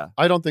is. yeah.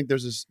 I don't think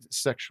there's a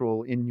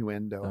sexual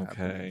innuendo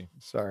Okay. happening.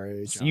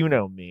 Sorry, John. You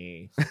know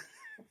me.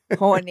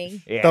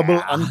 Horny. Yeah. Double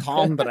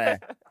entendre.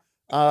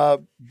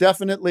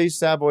 Definitely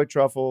Savoy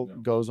truffle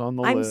goes on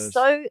the I'm list.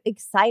 so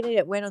excited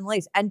it went on the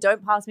list. And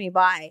don't pass me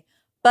by.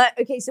 But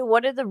okay, so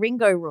what are the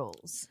Ringo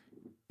rules?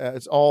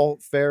 It's all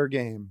fair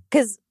game.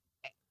 Because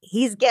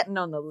he's getting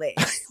on the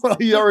list. Well,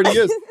 he already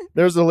is.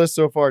 There's the list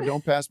so far.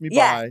 Don't pass me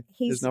Yeah, by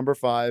he's- is number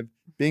 5,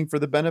 being for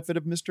the benefit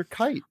of Mr.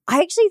 Kite.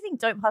 I actually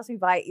think Don't Pass Me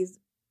By is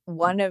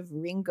one of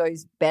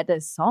Ringo's better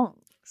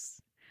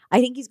songs. I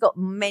think he's got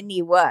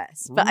many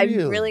worse, but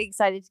Really? I'm really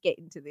excited to get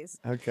into this.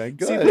 Okay,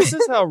 good. See, this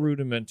is how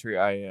rudimentary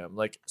I am.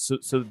 Like, so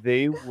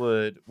they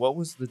would. What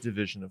was the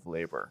division of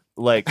labor?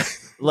 Like,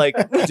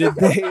 did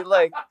they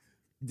like?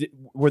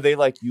 Were they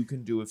like, you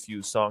can do a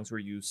few songs where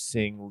you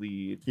sing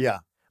lead? Yeah.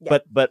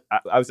 But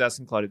I was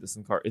asking Claudia this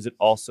in the car. Is it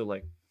also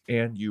like,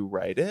 and you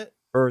write it,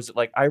 or is it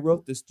like, I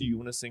wrote this? Do you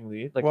want to sing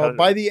lead? Like, Well,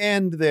 by the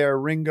end there,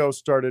 Ringo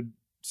started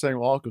saying,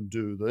 well, I can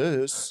do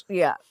this.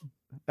 Yeah.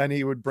 And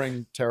he would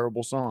bring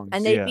terrible songs.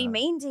 And they'd be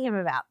mean to him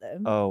about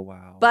them. Oh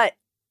wow. But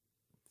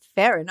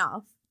fair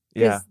enough.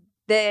 Yeah. Because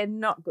they're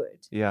not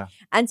good. Yeah.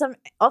 And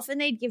often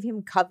they'd give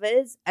him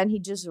covers and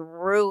he'd just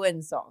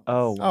ruin songs.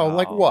 Oh. Oh,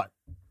 like wow. what?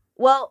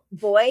 Well,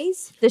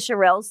 Boys, the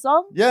Shirelles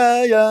song.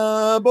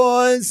 Yeah,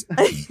 boys.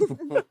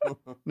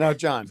 Now,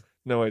 John,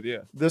 No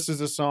idea. this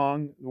is a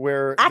song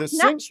where Act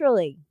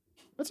Naturally.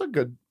 That's a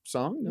good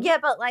song. no? Yeah,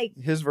 but like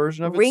His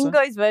version of it.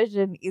 Ringo's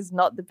version is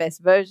not the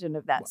best version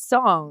of that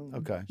song.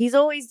 Okay. He's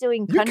always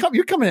doing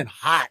You're coming in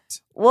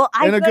hot. Well,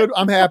 I'm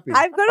happy.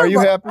 I've got Are a you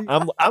lot- happy?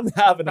 I'm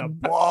having a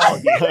ball.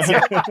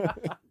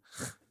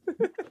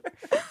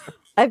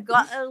 I've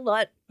got a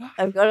lot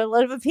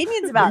of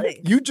opinions about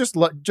it. You just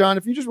John,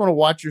 if you just want to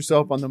watch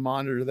yourself on the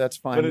monitor, that's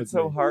fine. But with it's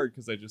so me. hard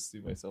because I just see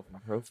myself in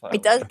profile.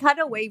 It does cut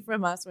away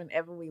from us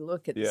whenever we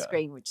look at the Yeah.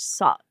 screen, which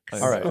sucks.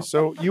 All right.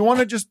 So you want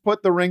to just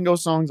put the Ringo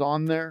songs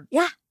on there?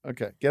 Yeah.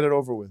 Okay. Get it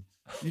over with.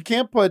 You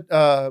can't put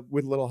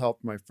With Little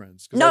Help from My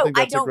Friends. 'cause No, think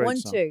I that's a don't great want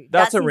song. to.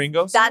 That's a his-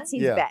 Ringo song? That's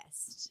his Yeah.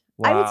 best.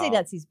 I would say Wow.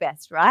 that's his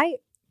best, right?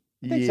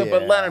 I think so,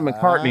 but Lennon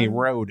McCartney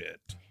wrote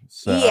it.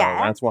 So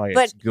Yeah, that's why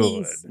but it's good.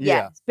 he's-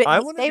 yes, but I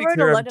he's- want they to be wrote a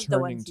clear. lot I'm of the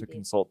turning ones to he did.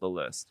 consult the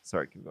list.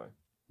 Sorry, keep going.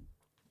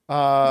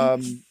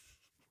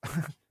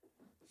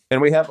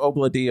 And we have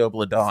Obla Di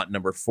Obla Da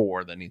number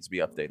 4 that needs to be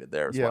updated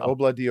there as Yeah, well.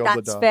 Obla Di Obla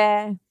That's Da.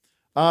 fair.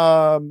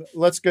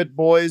 Let's get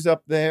Boys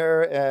up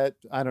there at,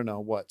 I don't know,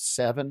 what,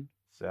 7?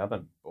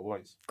 7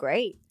 boys.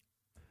 Great.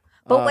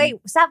 But Um, wait,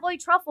 Savoy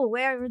Truffle,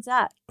 where is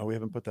that? Oh, we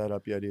haven't put that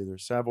up yet either.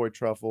 Savoy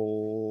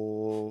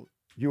Truffle.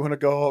 You want to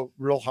go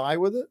real high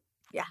with it?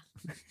 Yeah.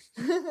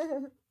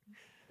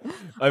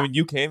 I mean,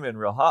 you came in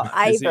real hot.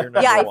 I Is it your number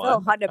I one?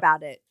 feel hot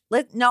about it. I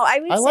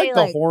would I say like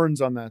the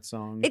horns on that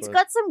song. It's but-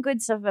 got some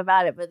good stuff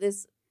about it, but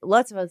there's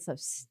lots of other stuff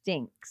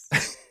stinks.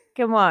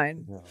 Come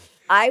on.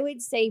 I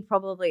would say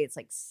probably it's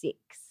like 6.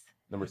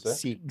 Number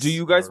 6. Do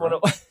you guys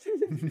want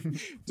to?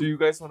 Do you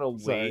guys want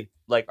to Sorry. wait?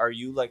 Like, are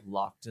you like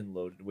locked and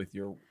loaded with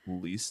your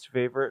least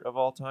favorite of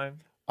all time?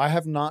 I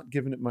have not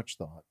given it much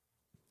thought.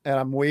 And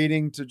I'm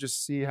waiting to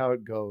just see how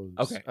it goes.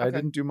 Okay. I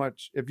didn't do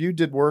much. If you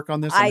did work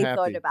on this, I'm I happy.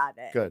 thought about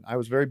it. Good. I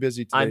was very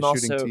busy today I'm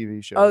shooting also-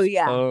 TV shows. Oh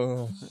yeah.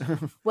 Oh.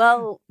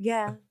 Well,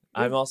 yeah.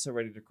 I'm also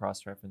ready to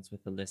cross-reference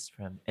with the list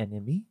from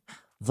Enemy,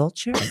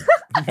 Vulture,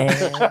 and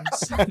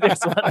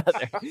there's one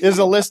other. Is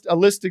a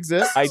list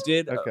exists? I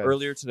did Okay.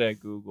 earlier today. I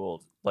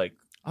googled like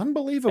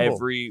Unbelievable.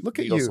 every Look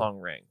at Beatles you. song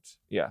ranked.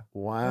 Yeah.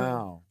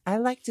 Wow. I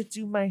like to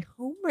do my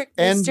homework,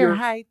 And your-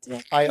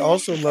 Heidecker. I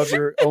also love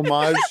your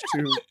homage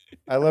to.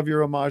 I love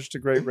your homage to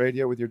great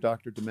radio with your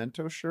Dr.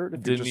 Demento shirt. If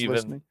you're Didn't just even-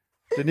 listening,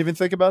 didn't even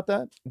think about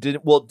that.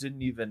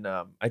 Didn't even.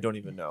 I don't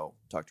even know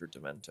Dr.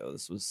 Demento.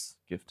 This was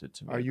gifted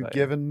to me. Are you by-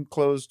 given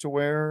clothes to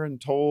wear and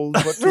told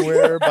what to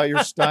wear by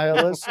your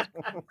stylist?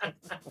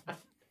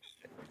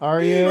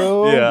 Are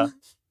you? Yeah.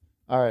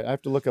 All right, I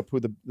have to look up who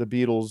the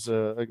Beatles.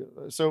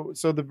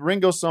 So the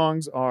Ringo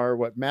songs are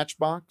what?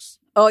 Matchbox.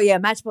 Oh yeah,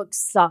 Matchbox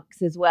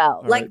sucks as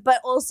well. All like, right.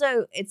 but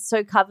also it's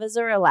so covers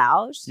are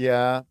allowed.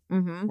 Yeah,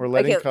 Mm-hmm. we're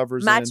letting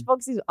covers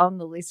Matchbox is on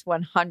the list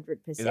 100%.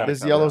 in.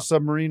 Is Yellow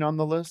Submarine on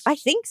the list? I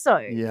think so.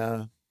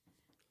 Yeah.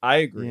 I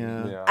agree.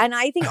 Yeah. And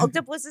I think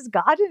Octopus's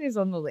Garden is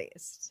on the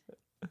list.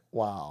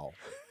 Wow.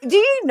 Do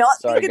you not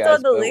Sorry, think it's guys,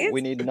 on the but list?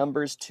 we need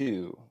numbers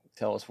 2.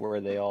 Tell us where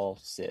they all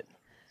sit.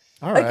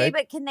 All Okay, right.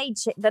 but can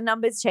the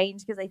numbers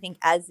change? Because I think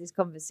as this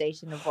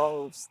conversation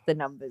evolves, the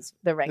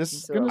rankings This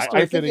is will going to evolve.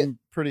 start getting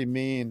pretty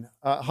mean.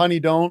 Honey,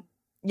 don't.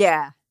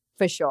 Yeah,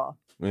 for sure.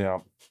 Yeah.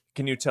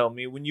 Can you tell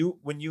me when you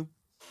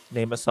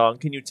name a song?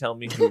 Can you tell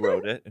me who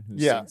wrote it and who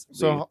Yeah. sings? the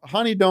So lead?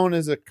 Honey Don't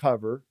is a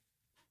cover.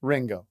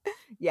 Ringo.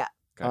 Yeah.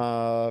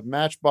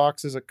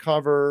 Matchbox is a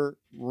cover.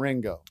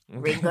 Ringo.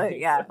 Ringo,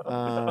 yeah.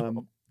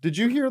 Did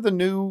you hear the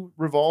new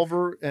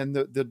Revolver and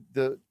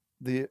the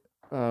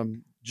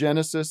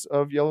genesis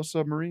of Yellow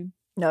Submarine?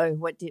 No,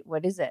 what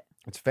is it?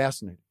 It's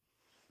fascinating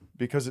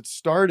because it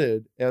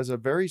started as a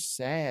very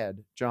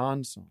sad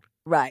John song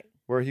Right.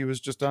 where he was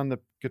just on the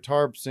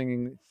guitar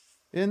singing,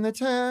 "In the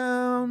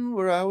town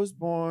where I was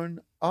born,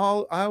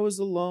 I was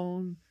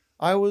alone.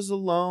 I was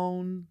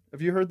alone."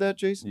 Have you heard that,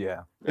 Jason?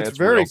 Yeah. It's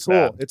very real cool.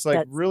 sad. It's like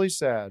That's- really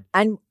sad.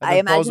 And I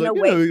then Paul's imagine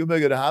like, a way. we can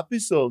make it a happy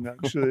song,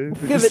 actually.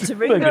 Give it to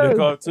Make it a Ringo.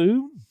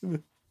 cartoon.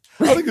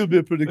 I think it'd be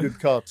a pretty good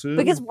cartoon.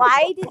 Because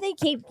why did they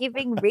keep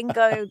giving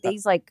Ringo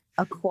these like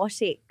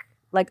aquatic,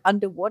 like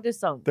underwater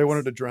songs? They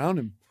wanted to drown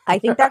him. I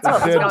think that's what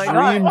was They had going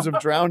on. dreams of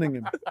drowning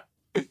him.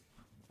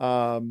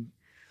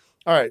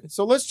 All right,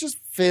 so let's just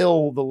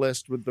fill the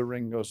list with the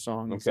Ringo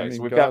songs. Okay, I mean,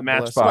 so we've God got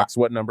bless Matchbox.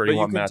 What number But do you you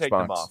want can Matchbox? take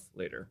them off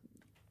later.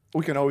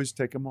 We can always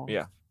take them off.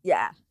 Yeah.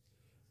 Yeah.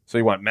 So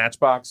you want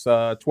Matchbox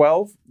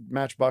 12?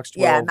 Matchbox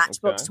 12. Yeah,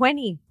 Matchbox Okay.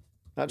 20.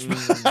 That's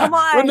Come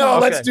on. Well, no,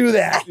 Okay. let's do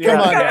that. Yeah,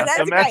 Come on. yeah. now. That's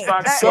The great.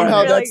 Matchbox That is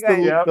Somehow really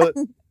that's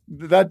great.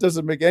 that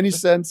doesn't make any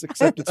sense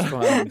except it's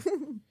fun.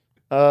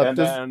 And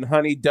Does- then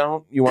Honey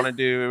Don't, you want to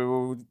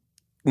do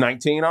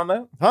 19 on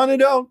that? Honey,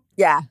 don't.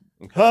 Yeah.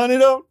 Honey,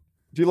 don't.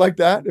 Do you like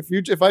that?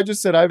 If I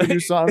just said I have a new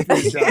song for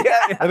you, John,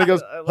 and it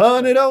goes, I love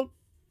honey, don't,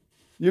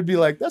 you'd be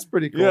like, that's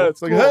pretty cool. Yeah,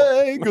 it's like, cool.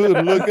 hey,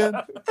 good looking.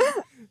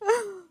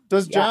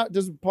 Does Yeah.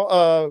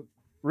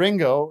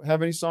 Ringo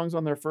have any songs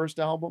on their first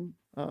album?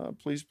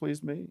 Please,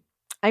 Please Me.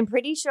 I'm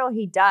pretty sure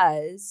he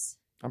does.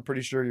 I'm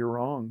pretty sure you're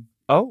wrong.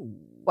 Oh.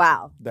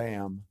 Wow.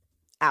 Damn.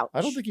 Ouch. I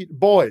don't think he.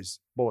 Boys.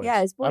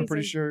 Yeah, it's I'm Boys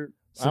pretty is- sure.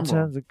 I'm wrong.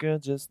 Sometimes a girl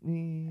just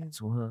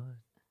needs one.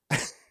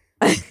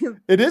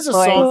 It is a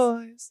Boys.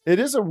 song. It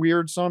is a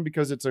weird song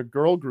because it's a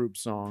girl group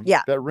song.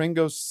 Yeah. That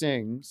Ringo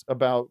sings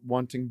about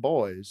wanting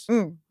boys.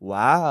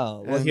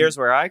 Wow. Well, And- here's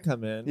where I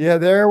come in. Yeah,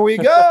 there we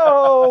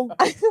go.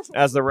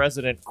 As the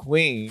resident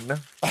queen.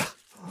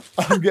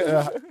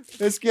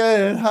 It's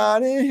getting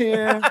hot in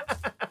here.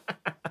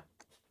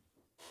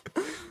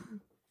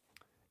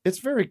 It's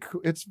very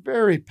it's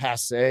very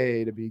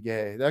passé to be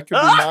gay. That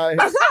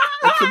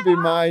could be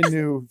my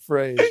new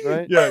phrase,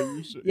 right? Yeah,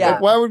 you should. Yeah.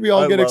 Like, why would we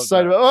all I get love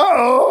excited that.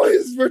 about?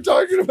 We're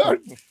talking about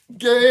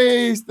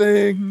gay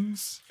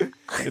things.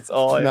 It's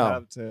all I No.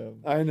 have,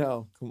 Tim. I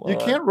know. Come You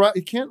on.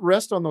 can't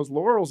rest on those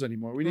laurels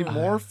anymore. We need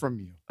more from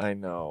you. I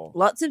know.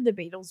 Lots of the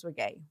Beatles were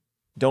gay.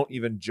 Don't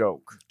even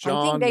joke.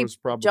 John was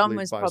probably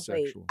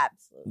absolutely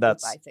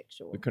That's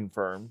bisexual.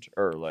 confirmed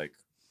or like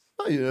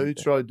Oh, you know, he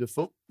tried to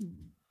full.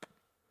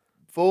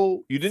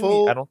 you didn't.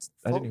 full- I don't.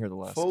 I full- didn't hear the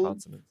last full-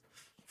 consonant.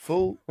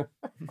 Full.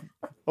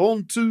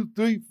 1, 2,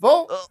 3,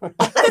 4.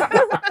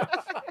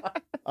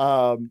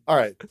 All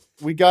right,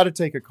 we got to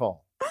take a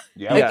call.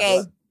 Yeah.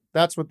 Okay.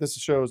 That's what this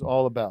show is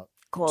all about.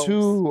 Calls.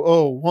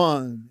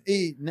 201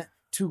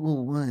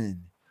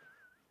 201.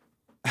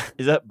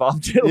 Is that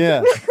Bob Dylan?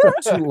 Yeah.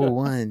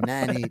 201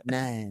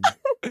 989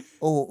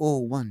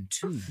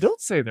 0012.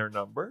 Don't say their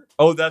number.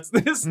 Oh, that's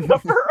this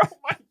number. Oh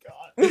my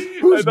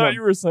god! I thought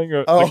you were saying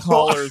the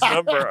caller's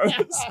number.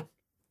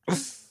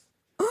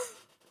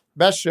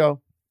 Best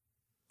show.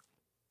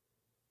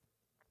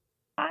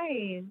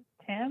 Hi,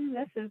 Tim.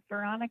 This is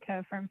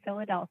Veronica from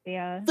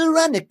Philadelphia.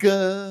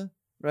 Veronica,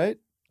 right?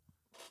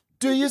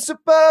 Do you I'm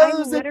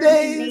suppose the literally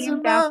days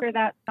named are after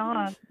that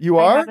song. You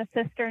I are? have a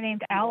sister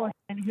named Allison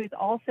who's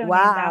also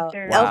Wow. named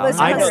after Elvis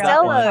I know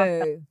that one.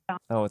 Costello.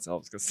 Oh, it's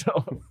Elvis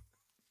Costello.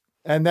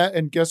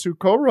 And guess who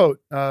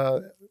co-wrote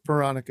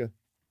Veronica?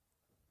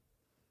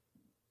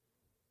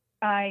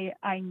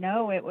 I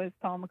know it was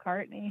Paul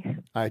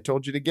McCartney. I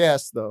told you to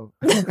guess, though.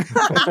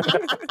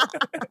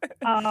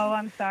 Oh,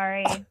 I'm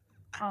sorry.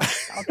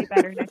 I'll do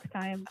better next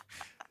time.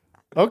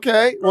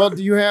 Okay. Well,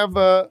 do you have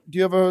a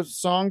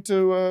song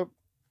to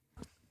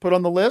put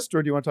on the list,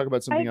 or do you want to talk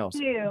about something else? I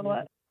do.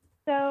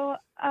 So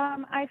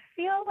I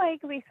feel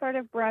like we sort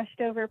of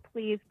brushed over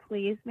Please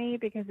Please Me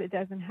because it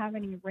doesn't have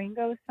any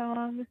Ringo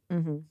songs.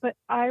 Mm-hmm. But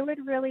I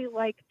would really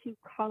like to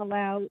call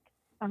out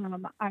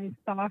I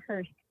Saw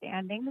Her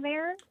Standing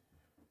There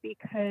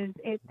because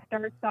it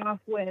starts off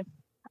with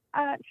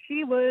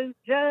she was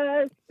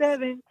just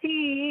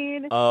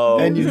 17. Oh,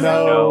 and you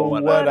know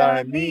what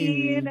I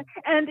mean.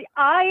 And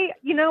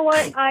you know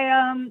what?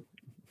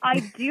 I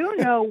do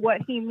know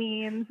what he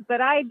means, but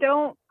I'd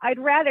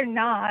rather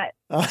not.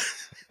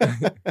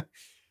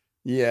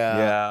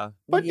 Yeah.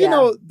 But Yeah. you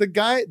know,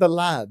 the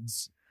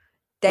lads.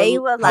 They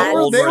were How lads.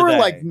 old they were they?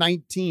 like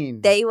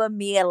 19. They were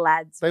mere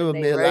lads. They were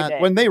when mere wrote lads.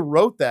 it. When they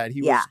wrote that, he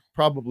Yeah. was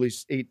probably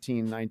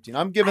 18, 19.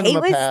 I'm giving He him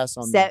a was pass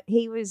on that.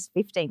 He was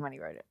 15 when he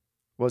wrote it.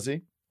 Was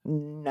he?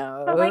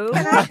 No. But like,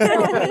 can I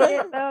still read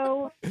it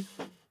though?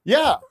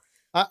 Yeah.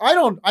 I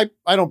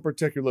don't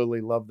particularly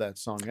love that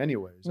song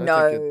anyways.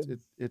 I think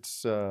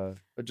it's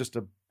just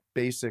a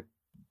basic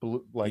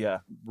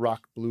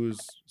rock blues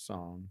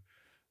song.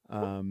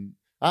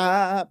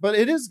 But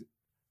it is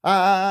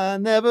I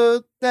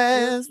never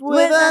danced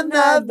with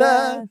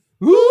another.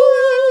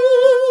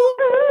 Ooh.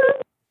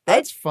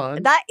 That's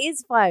fun. That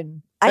is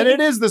fun. And it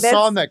is the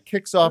song that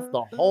kicks off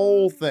the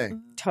whole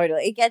thing.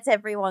 Totally. It gets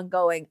everyone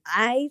going.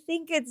 I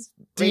think it's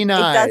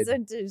Denied. It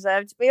doesn't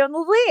deserve to be on the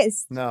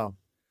list. No.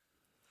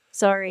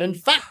 Sorry. In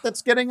fact,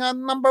 it's getting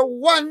on number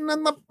 1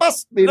 in the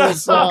best Beatles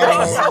song.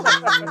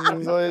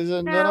 Ladies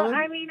and No, gentlemen.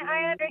 I mean,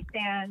 I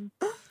understand.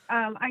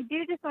 I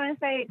do just want to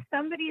say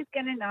somebody's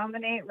going to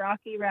nominate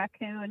Rocky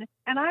Raccoon,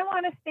 and I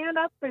want to stand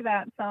up for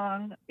that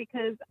song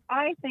because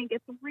I think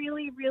it's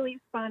really, really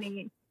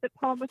funny that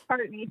Paul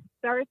McCartney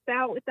starts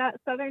out with that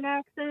Southern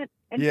accent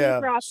and he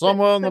drops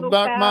Somewhere it in the so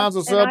dark fast, mines of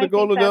and South I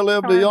Dakota, think they that's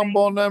live the charming. young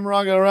born them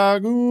rocky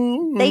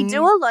ragoon. They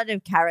do a lot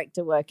of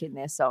character work in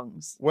their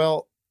songs.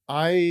 Well,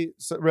 I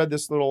read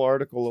this little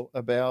article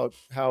about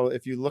how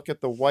if you look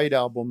at the White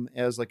Album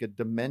as like a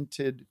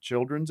demented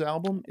children's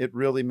album, it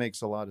really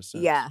makes a lot of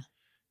sense. Yeah.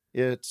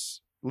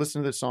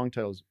 Listen to the song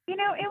titles. You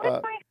know, it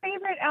was my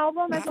favorite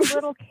album as a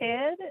little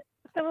kid,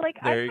 so like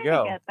There I you kind of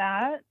go. get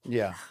that.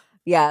 Yeah.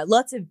 Yeah,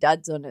 lots of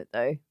duds on it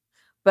though.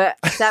 But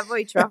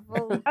Savoy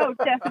Truffle. Oh,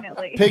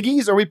 definitely.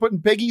 Piggies? Are we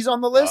putting piggies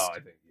on the list? I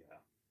think,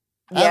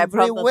 Yeah,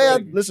 everywhere.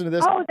 probably. Listen to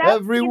this. Oh, that's,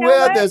 everywhere you know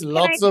what? there's Can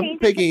lots I of change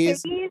it to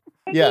piggies. Piggies?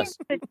 Yes.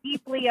 It's a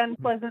deeply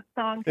unpleasant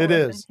song to It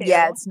listen is. to.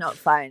 Yeah, it's not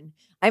fun.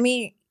 I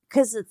mean,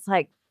 because it's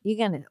like you're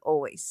gonna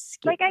always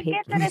skip. Like I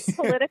get that Piggies. it's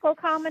political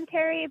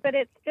commentary, but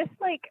it's just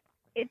like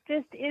it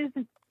just is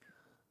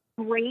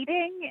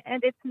grating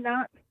and it's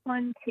not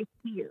fun to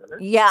hear.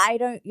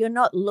 Yeah, you're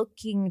not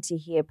looking to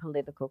hear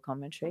political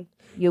commentary.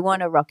 You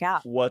want to rock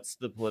out. What's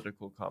the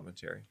political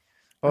commentary?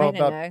 Oh, I don't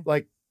about know.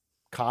 like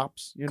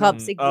cops. You know?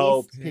 Cops exist.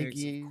 Oh,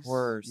 Piggies. of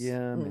course.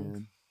 Yeah, Mm.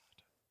 man.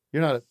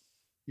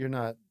 You're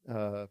not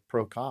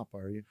pro cop,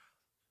 are you?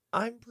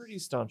 I'm pretty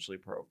staunchly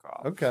pro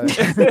cop. Okay.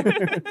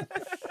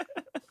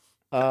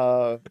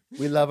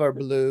 We love our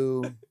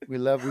blue. We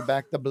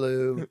back the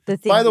blue. The By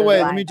things the are way,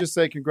 let right. me just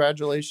say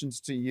congratulations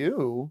to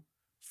you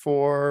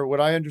for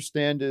what I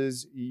understand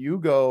is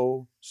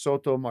Hugo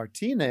Soto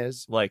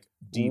Martinez Like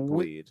deep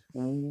lead.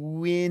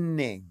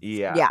 winning.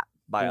 Yeah. Yeah.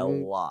 By a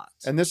Mm. lot.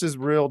 And this is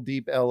real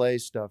deep LA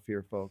stuff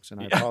here, folks.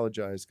 And I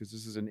apologize because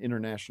this is an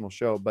international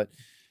show, but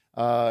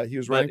he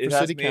was running But it for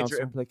has city major council.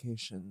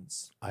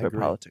 implications I for agree.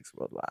 politics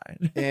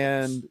worldwide.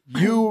 And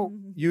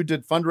you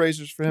did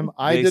fundraisers for him.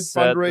 I They did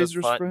said the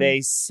fundraisers for him.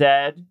 They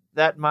said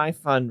that my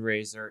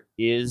fundraiser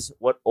is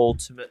what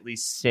ultimately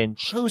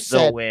cinched Who the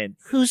said? win.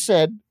 Who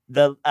said?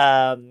 The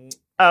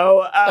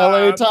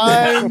LA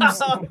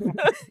Times.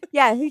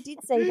 Yeah, who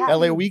did say that?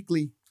 LA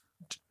Weekly.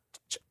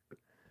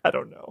 I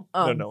don't know.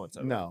 No one's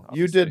ever. No,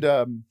 you did.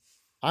 I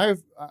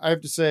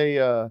have to say,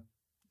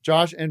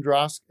 Josh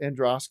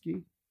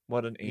Androsky.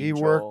 What an angel. He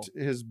worked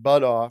his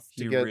butt off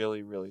to He get,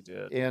 really, really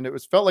did. and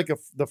it felt like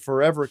the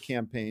forever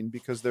campaign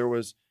because there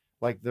was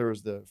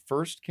the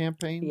first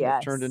campaign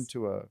that turned Yes.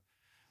 into a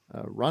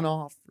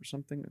runoff or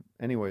something.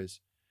 Anyways,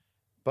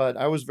 but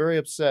I was very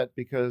upset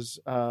because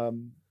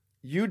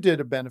you did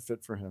a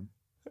benefit for him,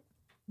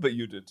 But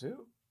you did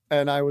too.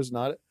 and I was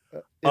not.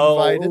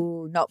 invited.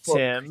 Ooh, not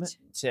booked.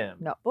 Tim.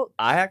 Not booked.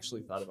 I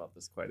actually thought about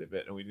this quite a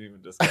bit, and we didn't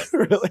even discuss this.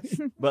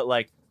 Really? But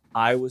like,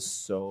 I was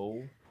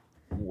so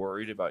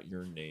worried about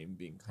your name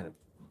being kind of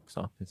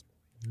off his.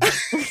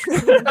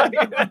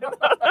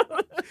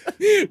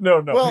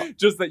 No. Well,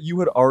 just that you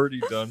had already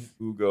done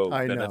Ugo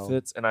I know.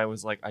 benefits, and I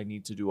was like, I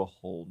need to do a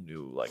whole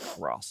new like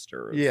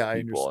roster of Yeah,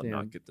 I people and not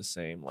understand. get the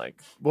same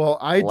like. Well,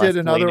 I did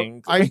another.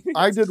 left-leaning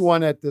I did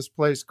one at this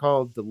place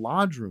called the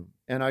Lodge Room,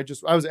 and I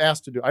was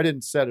asked to do. I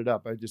didn't set it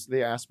up.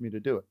 They asked me to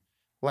do it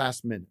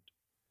last minute,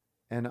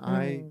 and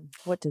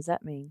What does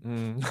that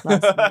mean?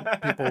 Last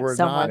minute, people were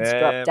Someone's not.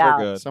 dropped out.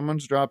 Good.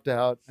 Someone's dropped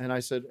out, and I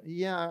said,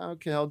 "Yeah,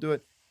 okay, I'll do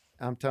it."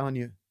 I'm telling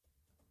you,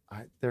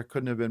 there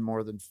couldn't have been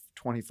more than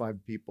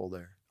 25 people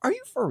there. Are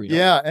you for real?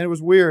 Yeah, and it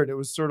was weird. It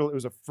was it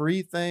was a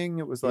free thing.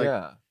 It was like,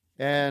 Yeah.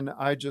 and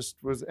I just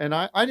was, and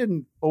I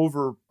didn't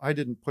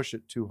push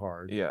it too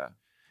hard. Yeah.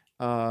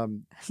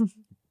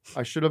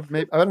 I should have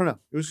maybe, I don't know.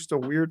 It was just a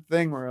weird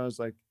thing where I was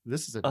like,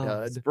 this is a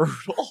dud. It's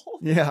brutal.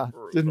 Yeah,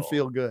 Brutal. didn't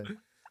feel good.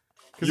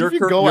 Because You're if you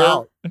cur- go you're-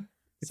 out,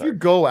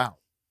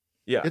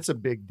 Yeah. it's a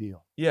big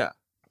deal. Yeah.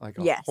 Like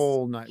a Yes,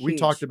 whole night. We huge.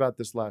 talked about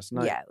this last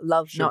night. Yeah,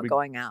 love Should not we-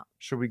 going out.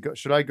 Should we go?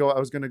 Should I go? I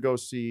was going to go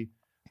see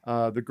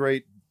the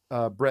great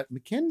Brett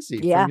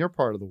McKenzie Yeah. from your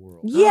part of the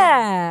world.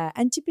 Yeah,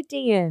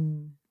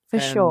 Antipodean for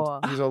And sure.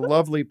 He's a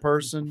lovely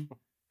person.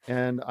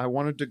 And I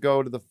wanted to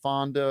go to the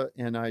Fonda,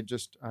 and I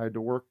had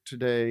to work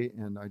today,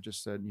 and I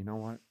just said, you know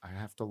what? I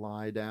have to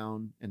lie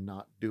down and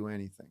not do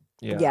anything.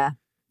 Yeah,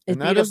 it's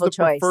And a that is beautiful the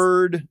choice.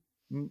 preferred.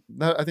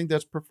 I think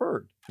that's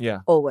preferred. Yeah.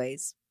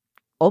 Always,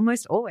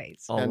 almost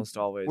always. Almost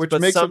always. which But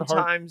makes it hard-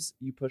 sometimes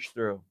you push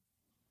through,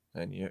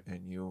 and you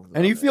And you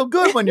love feel it.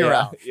 good when you're Yeah,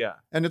 out. Yeah.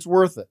 And it's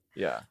worth it.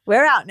 Yeah.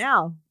 We're out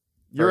now.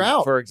 You're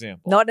out. For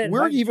example. Not at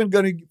We're home. even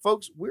going to,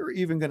 folks, we're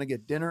even going to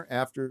get dinner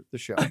after the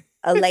show,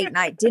 A late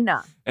night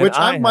dinner. And which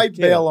I have might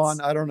bail kids.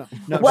 on. I don't know.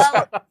 No.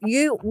 Well,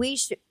 we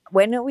should.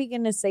 When are we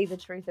going to say the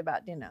truth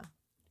about dinner?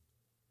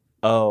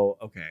 Oh,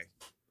 okay.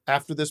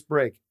 After this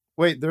break.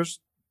 Wait,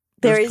 there's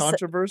There is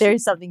controversy. There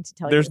is something to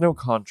tell There's you. no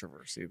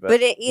controversy, but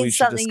But it we is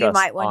should something you discuss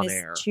might want on to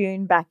air.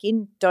 tune back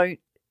in. Don't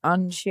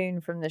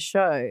untune from the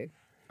show.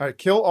 All right,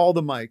 kill all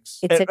the mics.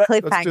 It's a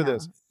cliffhanger. Let's do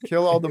this.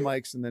 Kill all the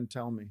mics and then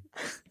tell me.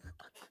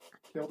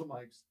 Kill the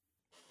mics.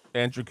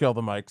 Andrew, kill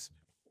the mics.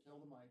 Kill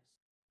the mics.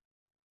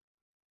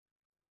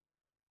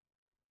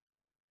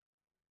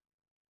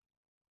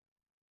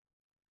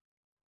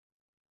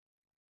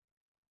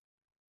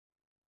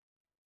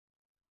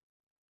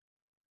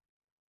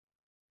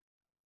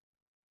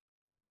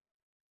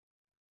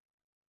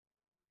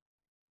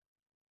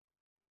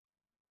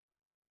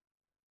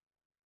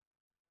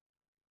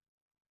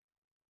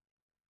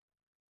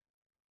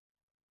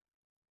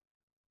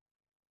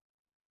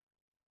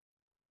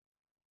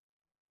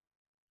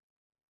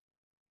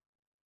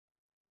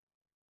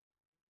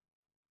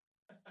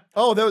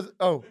 Oh, that was.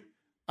 Oh,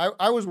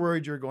 I was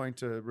worried you were going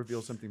to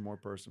reveal something more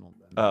personal.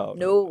 Then. Oh,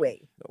 No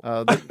way.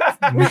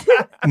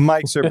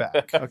 Mics are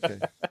back. Okay.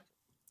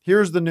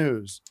 Here's the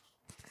news.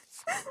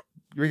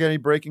 You got any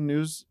breaking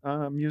news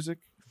music?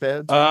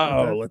 Beds?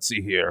 Oh, let's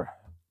see here.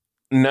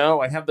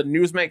 No, I have the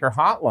Newsmaker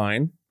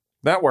hotline.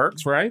 That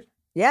works, right?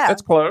 Yeah.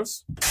 That's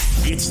close.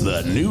 It's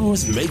the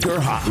Newsmaker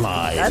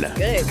Hotline. That's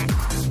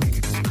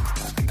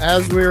good.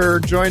 As we're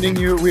joining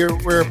you,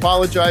 we're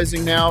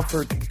apologizing now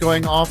for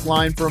going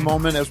offline for a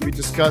moment as we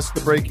discussed the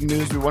breaking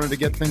news. We wanted to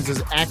get things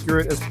as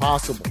accurate as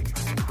possible.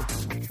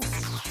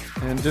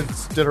 And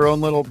did our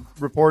own little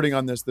reporting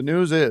on this. The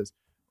news is,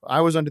 I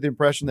was under the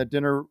impression that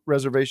dinner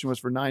reservation was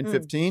for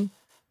 9:15.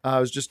 I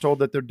was just told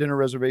that their dinner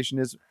reservation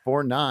is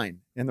for 9.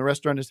 And the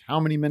restaurant is how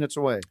many minutes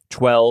away?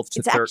 12 to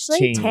It's 13.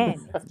 actually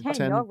 10. It's 10.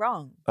 10. You're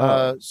wrong.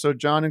 So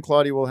John and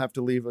Claudia will have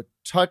to leave a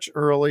touch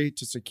early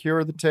to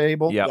secure the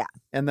table. Yep. Yeah.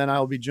 And then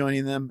I'll be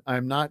joining them.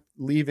 I'm not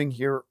leaving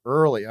here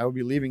early. I will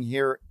be leaving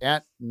here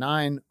at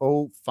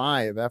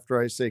 9:05 after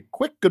I say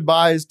quick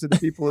goodbyes to the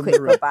people in Quick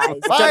the room.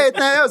 goodbyes. Bye.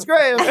 That was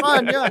great. It was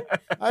fun. Yeah.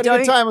 I had a good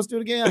Don't- time. Let's do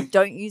it again.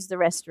 Don't use the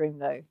restroom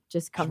though.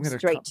 Just come I'm gonna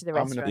straight come- to the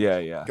I'm gonna- restaurant. Yeah,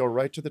 yeah. Go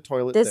right to the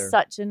toilet There's there.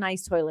 such a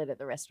nice toilet at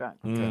the restaurant.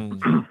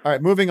 Mm. All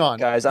right, moving on.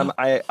 Guys,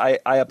 I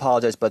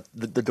apologize, but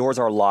the doors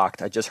are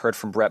locked. I just heard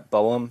from Brett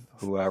Boehm,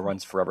 who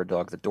runs Forever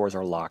Dog. The doors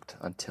are locked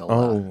until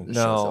the show's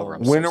over.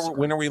 I'm When so are sorry.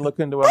 when are we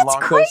looking to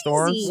unlock those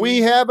doors?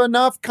 We have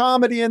enough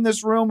comedy in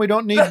this room. We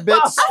don't need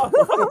bits.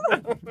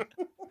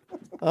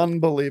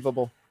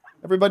 Unbelievable.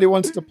 Everybody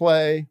wants to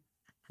play.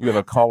 You have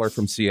a caller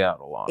from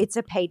Seattle on. It's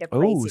a pay to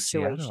play Oh,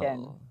 situation.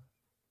 Seattle.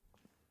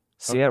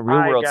 Seattle, real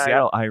Hi, world guys.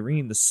 Seattle.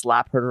 Irene, the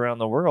slap heard around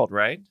the world,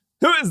 right?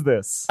 Who is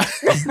this?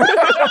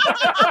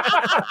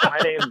 My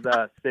name's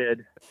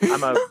Sid.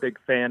 I'm a big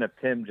fan of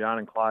Tim, John,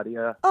 and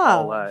Claudia,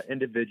 Oh. all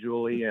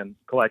individually and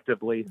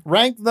collectively.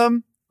 Rank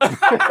them.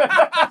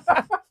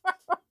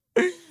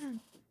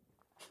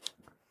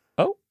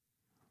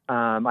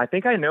 I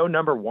think I know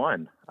number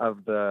one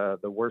of the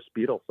worst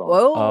Beatles songs.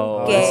 Whoa.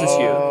 Oh, this is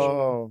huge.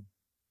 Oh.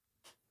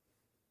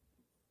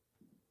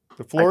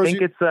 The I floor is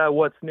think it's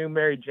What's New,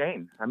 Mary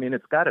Jane. I mean,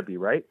 it's got to be,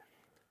 right?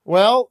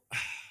 Well,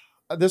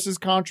 this is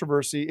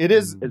controversy. It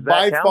is that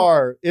by count?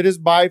 far. It is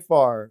by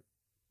far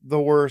the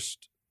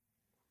worst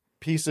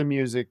piece of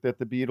music that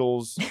the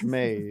Beatles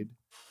made.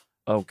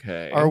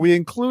 Okay. Are we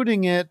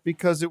including it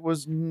because it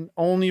was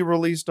only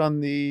released on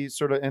the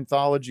sort of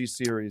anthology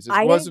series?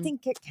 I don't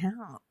think it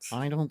counts.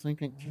 I don't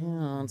think it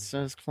counts,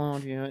 says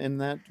Claudia, in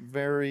that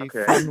very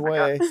fun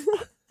way.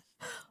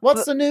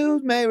 What's the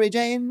news, Mary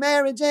Jane?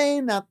 Mary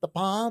Jane at the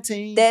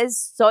party. There's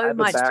so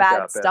much backup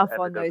bad if stuff it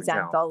on those doesn't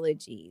count.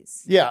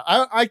 anthologies. Yeah,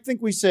 I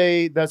think we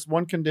say that's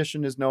one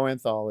condition is no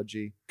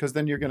anthology, because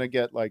then you're going to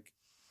get like...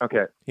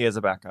 Okay. He has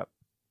a backup.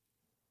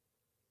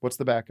 What's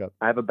the backup?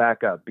 I have a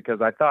backup because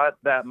I thought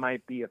that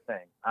might be a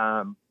thing.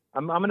 I'm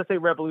going to say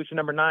Revolution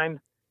number 9.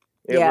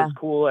 It was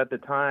cool at the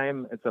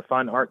time. It's a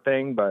fun art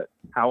thing, but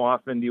how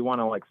often do you want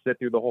to like sit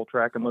through the whole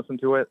track and listen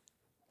to it?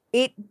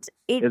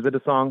 Is it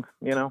a song,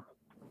 you know?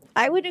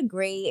 I would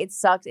agree. It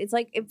sucks. It's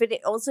like, but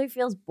it also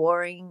feels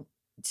boring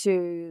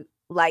to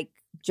like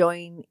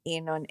join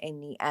in on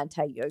any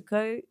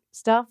anti-Yoko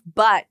stuff,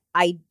 but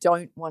I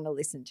don't want to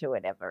listen to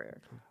it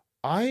ever.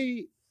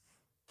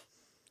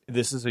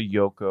 This is a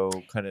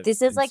Yoko kind of.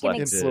 This is like an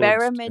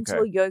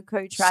experimental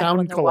Yoko track Sound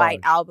on the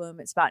White collage. Album.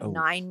 It's about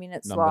 9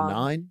 minutes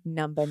long.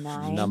 Number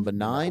 9. Number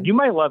 9. You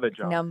might love it,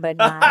 John. Number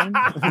 9.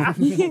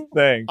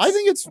 Thanks. I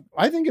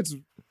think it's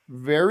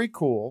very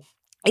cool.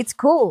 It's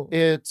cool.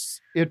 It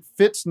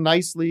fits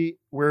nicely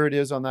where it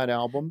is on that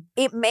album.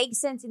 It makes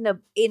sense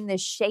in the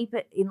shape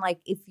in like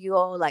if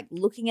you're like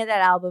looking at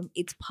that album,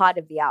 it's part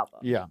of the album.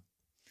 Yeah.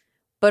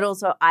 But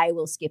also I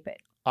will skip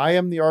it. I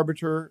am the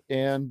arbiter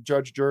and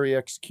judge, jury,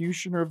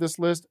 executioner of this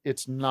list.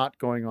 It's not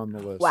going on the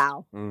list.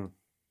 Wow.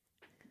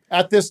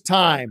 At this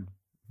time.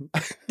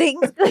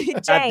 Things could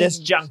change. At this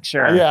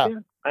juncture. Yeah.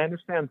 I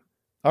understand.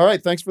 All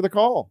right. Thanks for the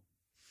call.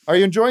 Are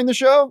you enjoying the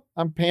show?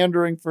 I'm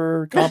pandering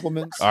for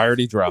compliments. I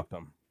already dropped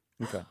them.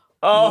 Okay.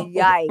 Oh,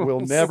 yikes.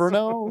 We'll never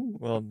know.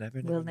 We'll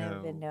never know. We'll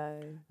never know.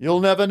 You'll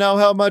never know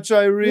how much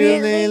I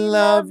really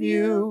love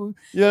you.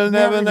 You'll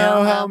never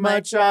know how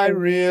much I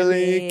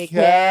really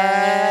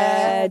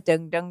care.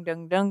 Dung, dung,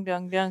 dung, dung,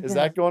 dung, dung. Is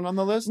that going on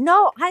the list?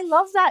 No, I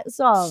love that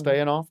song.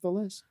 Staying off the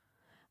list?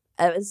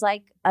 It was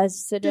like a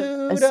sort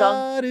of a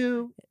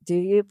song. Do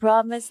you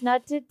promise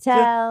not to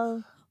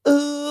tell?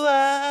 Ooh,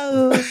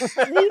 ah,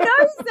 He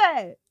knows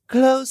it.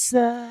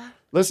 closer.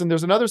 Listen,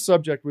 there's another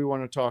subject we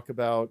want to talk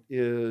about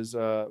is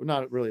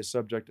not really a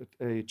subject,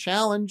 a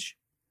challenge.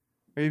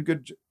 Are you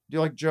good? Do you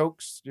like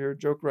jokes? You're a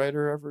joke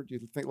writer ever? Do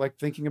you like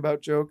thinking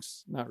about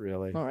jokes? Not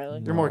really. Not really.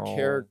 They're more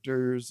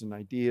characters and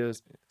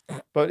ideas.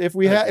 But if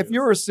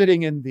you were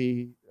sitting in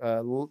the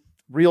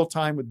Real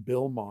Time with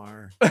Bill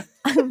Maher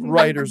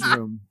writer's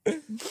room,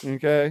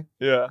 okay?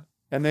 Yeah.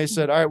 And they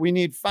said, all right, we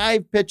need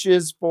 5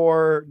 pitches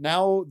for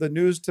now. The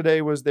news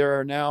today was there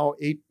are now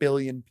 8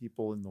 billion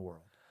people in the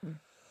world.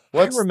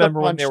 What's I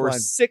remember the when there were punchline?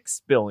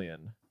 6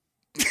 billion.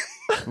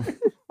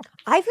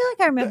 I feel like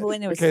I remember when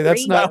there was Okay, 3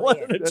 that's not-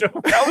 billion. That wasn't a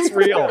joke. That was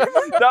real.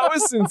 That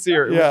was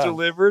sincere. It Yeah. was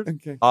delivered.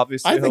 Okay.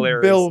 Obviously I think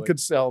hilarious. Bill could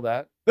sell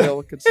that.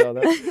 Bill could sell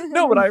that.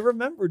 No, but I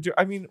remember.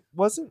 I mean,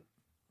 wasn't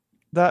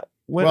that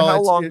when? Well, how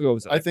it's- long it- ago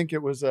was it? I think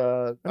it was. I'm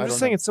I just don't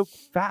saying know. it's so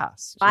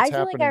fast. I It's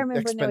feel like I happening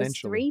remember when there was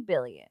exponentially. 3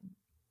 billion.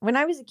 When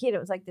I was a kid, it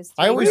was like this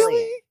 3 I always,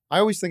 billion. I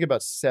always think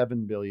about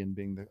 7 billion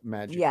being the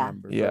magic Yeah.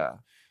 number. but, Yeah.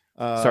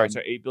 um, so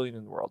 8 billion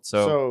in the world.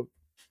 So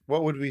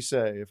what would we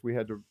say if we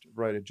had to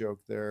write a joke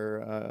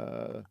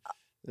there?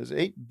 There's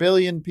 8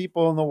 billion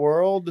people in the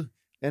world,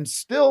 and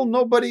still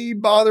nobody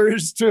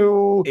bothers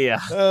to. Yeah.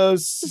 And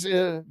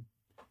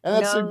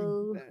that's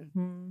No.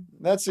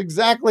 that's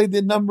exactly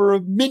the number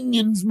of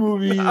Minions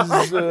movies.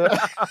 All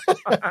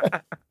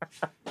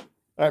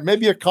right,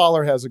 maybe a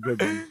caller has a good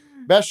one.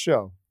 Best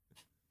show.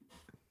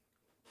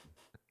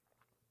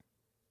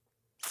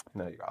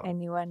 No, you got it.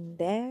 Anyone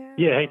there?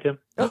 Yeah, hey, Tim.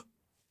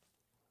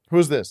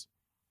 Who's this?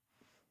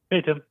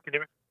 Hey, Tim. Can you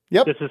hear me?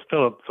 Yep. This is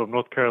Philip from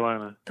North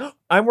Carolina.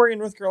 I'm wearing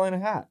a North Carolina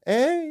hat.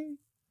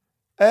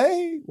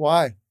 Hey,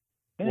 why?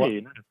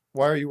 Hey,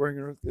 Why are you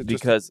wearing it?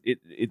 Because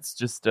it's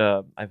just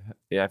I've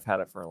had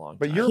it for a long time.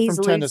 But you're He's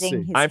from losing Tennessee.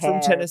 his I'm from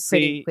hair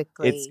Tennessee. pretty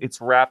quickly. It's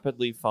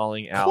rapidly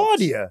falling out.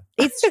 Claudia.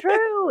 It's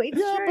true. It's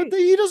Yeah, true. but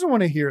he doesn't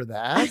want to hear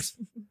that.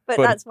 But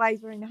but that's why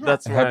he's wearing a hat.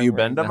 That's why Have I'm you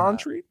wearing been to the hat.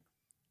 Montreat?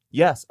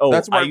 Yes. Oh,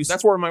 That's where I used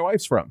that's where my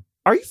wife's from.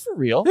 Are you for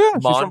real? Yeah,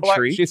 she's from Black,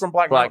 Montreat? she's from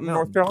Black Mountain,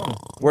 North Mountain. Carolina.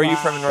 Where are you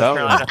from in North Oh.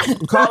 Carolina?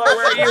 Caller,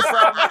 where are you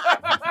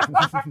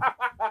from?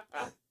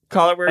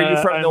 Caller, where are you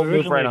from? I'm They'll move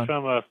originally right on.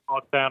 from a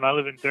small town. I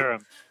live in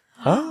Durham.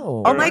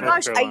 Oh. Oh my North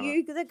gosh, are Carolina.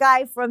 you the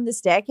guy from the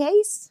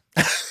staircase?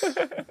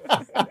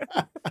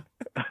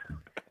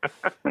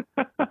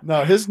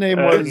 No, his name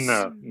was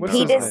no. what's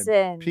his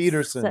name? Peterson.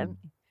 Peterson.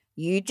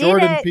 You did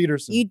Jordan it.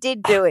 Peterson. You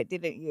did do it,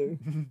 didn't you?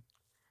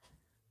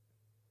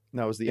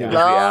 That was the It owl. was the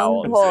owl.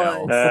 Long It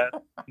was the owl.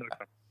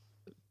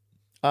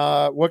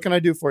 pause. What can I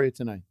do for you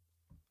tonight?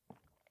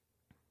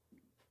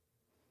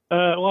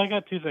 Well, I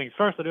got 2 things.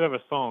 First, I do have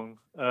a song.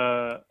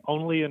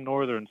 Only a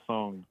Northern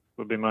Song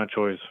would be my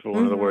choice for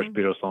one of the worst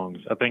Beatles songs.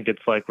 I think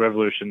it's like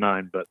Revolution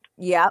 9, but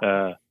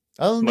Yeah.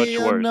 Only much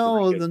a worse.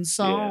 northern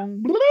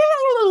song.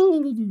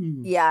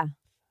 Yeah.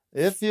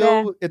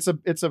 It's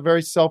a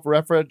very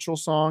self-referential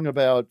song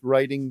about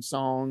writing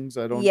songs.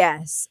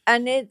 Yes,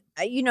 and it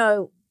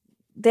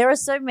there are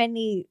so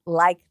many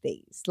like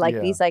these,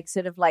 these like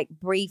sort of like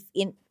brief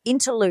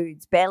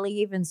interludes, barely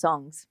even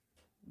songs.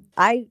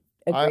 I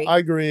agree. I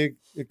agree.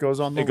 It goes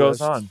on the list. It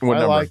goes on.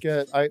 I like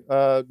it.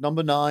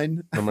 Number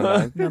 9.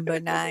 Number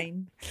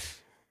 9.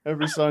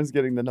 Every song's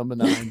getting the number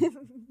 9.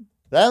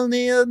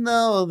 Only a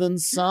northern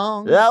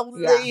song. Yeah.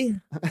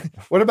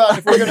 What about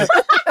if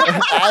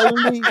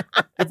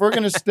we're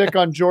gonna stick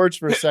on George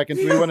for a second?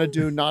 Do we want to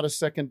do not a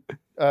second?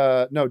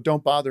 No,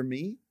 Don't Bother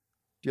Me.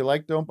 Do you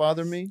like Don't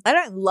Bother Me? I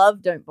don't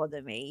love Don't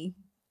Bother Me.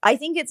 I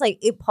think it's like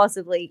it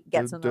possibly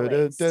gets on the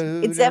list.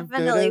 It's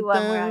definitely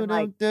one where I'm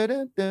like,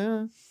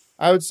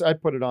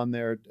 I'd put it on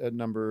there at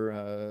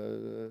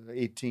number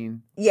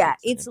 18. Yeah,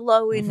 it's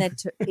low in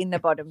the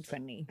bottom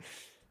 20.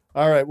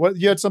 All right, what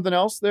you had something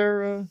else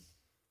there,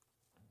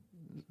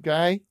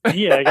 guy?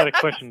 Yeah, I got a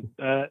question,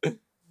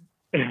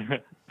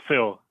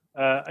 Phil.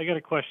 I got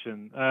a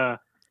question.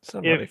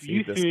 Somebody If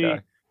you feed this three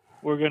guy.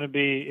 were going to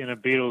be in a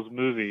Beatles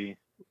movie,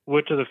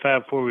 which of the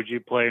Fab Four would you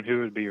play, and who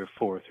would be your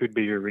fourth? Who'd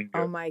be your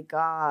Ringo? Oh my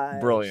god!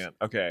 Brilliant.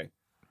 Okay.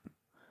 Go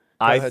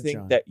I ahead, think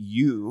John. that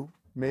you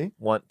Me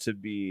want to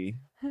be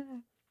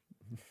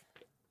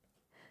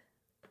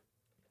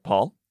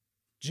Paul.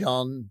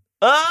 John.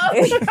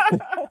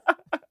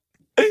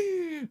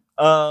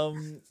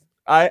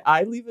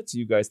 I leave it to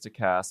you guys to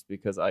cast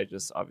because I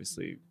just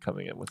obviously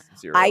coming in with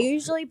 0. I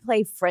usually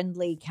play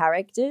friendly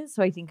characters,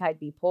 so I think I'd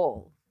be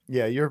Paul.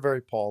 Yeah, you're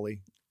very Pauly.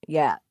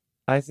 Yeah.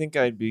 I think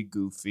I'd be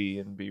Goofy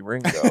and be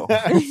Ringo.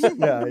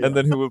 Yeah. And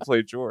then who would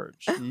play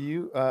George?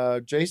 You,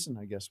 Jason,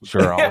 I guess.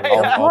 Sure,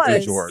 I'll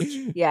be George.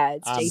 Yeah,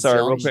 it's Jason. Sorry,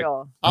 real for quick.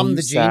 sure. I'm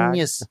the Zach.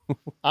 genius.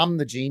 I'm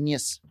the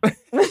genius.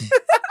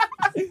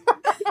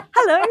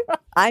 Hello.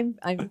 I'm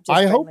just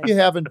I hope friendly. you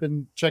haven't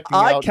been checking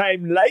I out.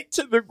 came late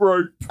to the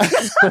group.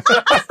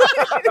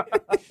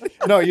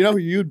 No, you know who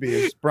you'd be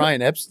is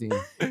Brian Epstein,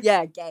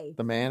 Yeah, gay.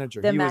 the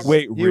manager. The He was- manager.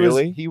 Wait, he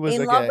really? Was, he was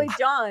In a love gay. with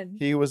John.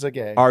 He was a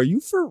gay. Are you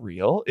for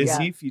real? Is Yeah.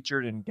 he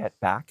featured in Get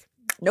Back?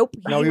 Nope.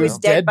 No, he was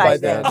dead by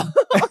then.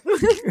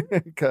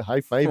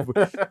 High five.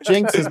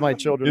 Jinx, as my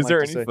children Is like there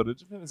to any say.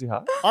 footage of him? Is he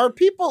hot? Are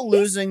people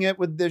losing it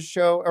with this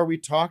show? Are we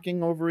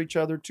talking over each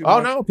other too Oh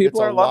much? no, people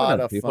It's a are lot loving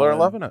it. of People are fun.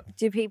 loving it.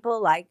 Do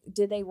people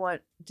do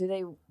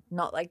they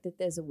not like that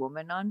there's a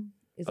woman on?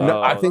 Is No, that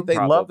I think they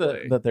love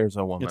probably. that there's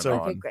a woman It's on.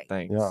 Okay, great.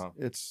 Thanks. Yeah.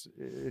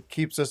 It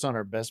keeps us on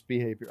our best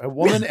behavior. A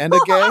woman and a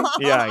gay?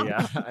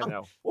 Yeah, I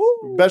know.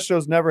 Best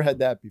show's never had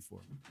that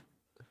before.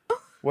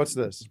 What's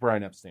this? It's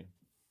Brian Epstein.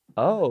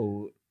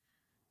 Oh,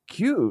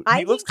 cute. I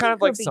He looks think kind he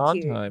of like could be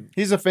cute. Sondheim.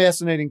 He's a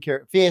fascinating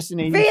character.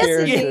 Fascinating.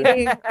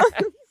 Fascinating.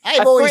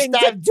 I've always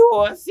thought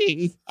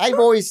Dorothy. I've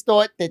always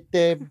thought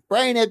that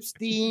Brian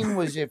Epstein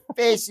was a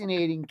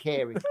fascinating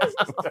character.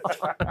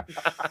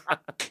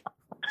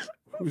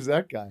 Who's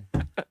that guy?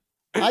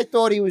 I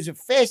thought he was a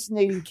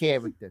fascinating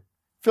character.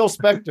 Phil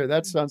Spector.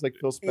 That sounds like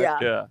Phil Spector. Yeah.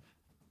 Yeah.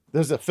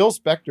 There's a Phil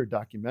Spector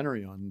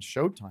documentary on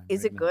Showtime.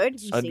 Is right it now. good?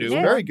 Have you A seen new it?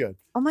 one? Very good.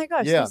 Oh my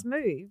gosh, Yeah. this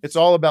move. It's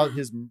all about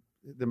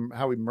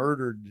how he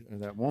murdered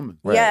that woman.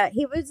 Right. Yeah,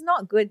 he was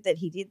not good that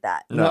he did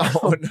that. No,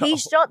 no. He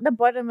shot the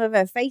bottom of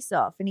her face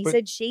off, and he But-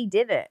 said she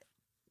did it.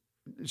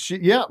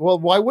 Well,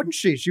 why wouldn't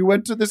she? She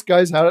went to this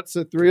guy's house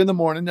at 3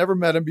 a.m, never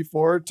met him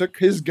before, took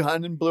his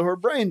gun and blew her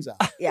brains out.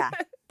 Yeah.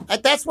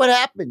 That's what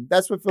happened.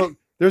 That's what Phil.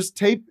 There's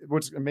tape.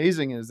 What's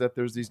amazing is that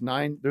there's these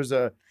 9.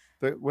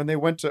 When they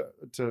went to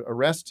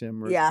arrest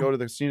him or Yeah. go to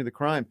the scene of the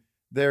crime,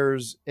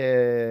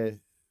 they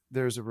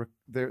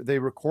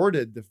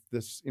recorded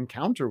this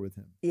encounter with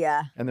him.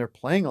 Yeah. And they're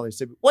playing all. They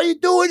say, "What are you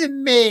doing to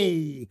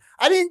me?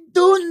 I didn't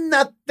do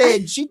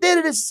nothing. She did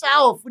it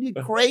herself. What are you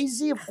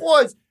crazy? Of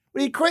course.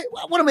 What are you crazy?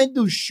 What am I gonna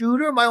do? Shoot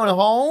her in my own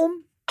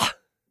home?"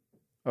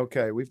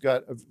 Okay, we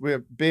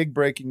have big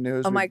breaking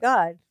news. Oh my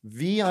God.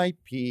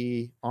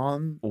 VIP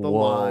on the Whoa.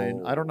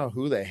 line. I don't know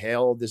who the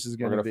hell this is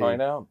We're going to gonna be.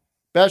 find out.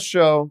 Best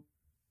show.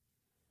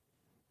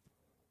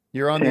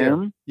 You're on the air.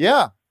 Tim?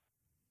 Yeah,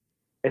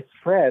 It's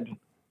Fred.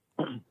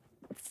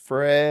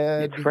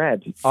 Fred. It's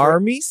Fred.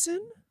 Armisen?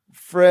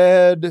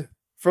 Fred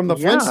from the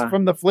Yeah.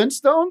 from the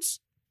Flintstones.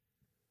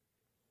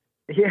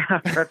 Yeah,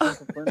 Fred from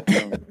the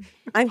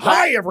Flintstones.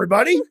 Hi,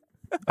 everybody.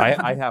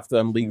 I have to.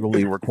 I'm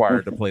legally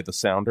required to play the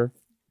sounder.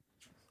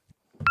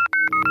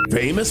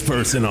 Famous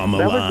person on the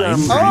That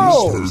was, line.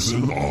 Oh,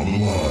 Person on the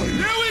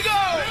line.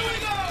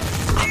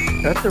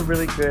 That's a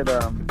really good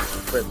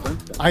Fred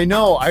Flintstone. I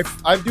know. I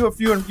do a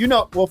few.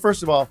 Well,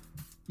 first of all,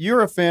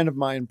 you're a fan of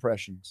my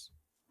impressions.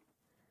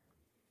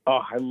 Oh,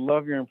 I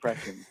love your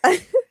impression.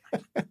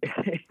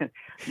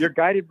 Your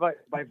Guided by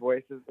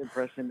Voices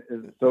impression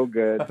is so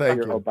good. Thank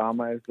your you.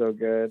 Obama is so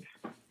good.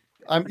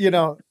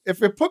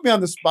 If it put me on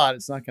the spot,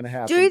 it's not going to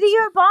happen. Do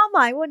the Obama.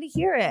 I want to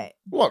hear it.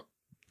 Look.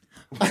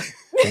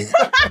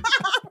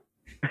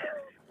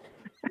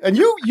 And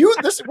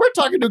we're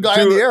talking to a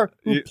guy on the air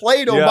who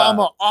played yeah.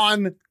 Obama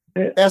on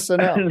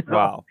SNL.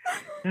 Wow.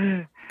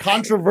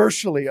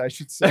 Controversially, I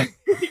should say.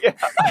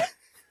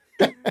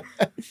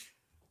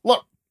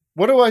 Look,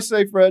 what do I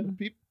say, Fred?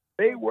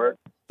 They work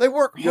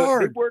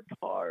hard. They worked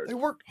hard. They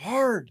worked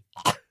hard.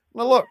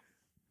 Now look,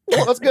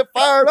 let's get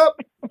fired up.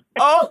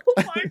 Oh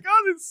my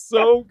God, it's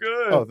so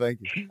good. Oh, thank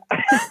you.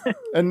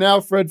 And now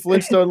Fred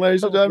Flintstone,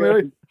 ladies and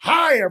gentlemen.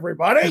 Hi,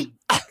 everybody.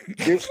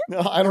 No,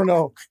 I don't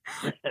know.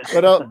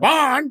 But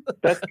Vaughn.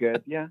 That's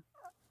good, yeah.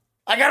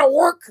 I got to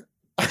work.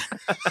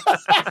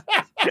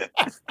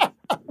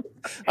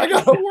 I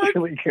got to work.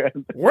 Really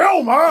good.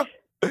 Wilma.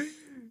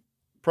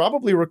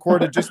 Probably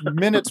recorded just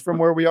minutes from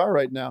where we are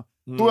right now.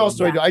 Who else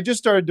do I do? I just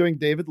started doing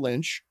David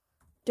Lynch.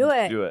 Do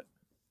it. Do it.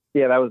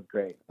 Yeah, that was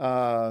great.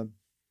 Now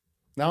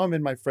I'm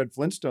in my Fred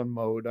Flintstone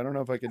mode. I don't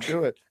know if I can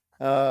do it.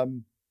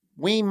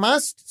 We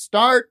must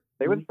start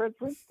They was Fred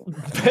Flintstone.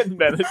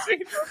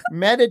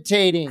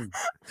 meditating.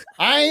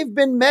 I've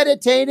been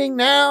meditating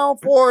now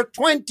for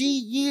 20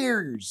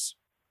 years.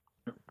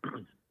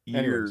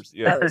 Years.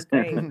 Yeah. That was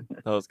great.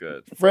 That was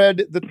good.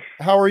 Fred,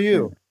 how are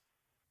you?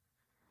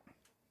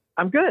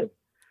 I'm good.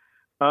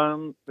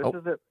 This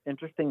is an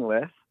interesting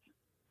list.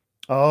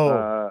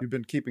 Oh, you've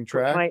been keeping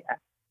track?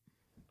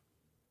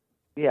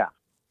 Yeah.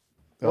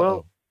 Uh-oh.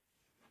 Well,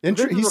 this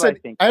is he what said, I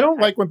think. I don't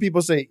like when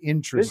people say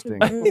interesting.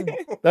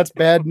 That's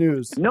bad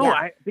news. No,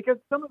 because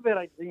some of it,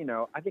 I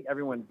think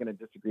everyone's going to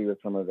disagree with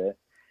some of it.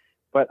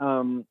 But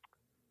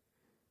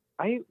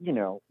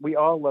we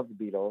all love the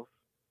Beatles.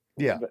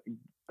 Yeah.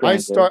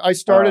 Granted. I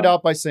started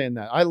out by saying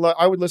that.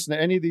 I would listen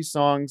to any of these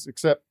songs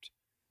except,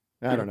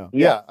 I don't know.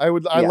 Yeah, I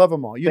would. I love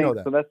them all. You know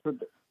that. So that's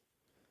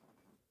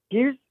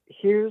here's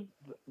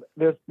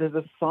there's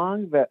a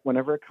song that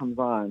whenever it comes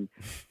on,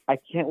 I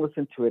can't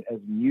listen to it as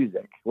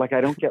music. Like I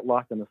don't get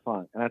lost in the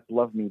song, and that's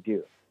 "Love Me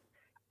Do."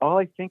 All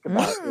I think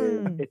about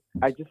is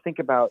I just think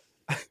about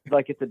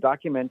like it's a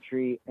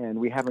documentary, and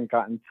we haven't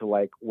gotten to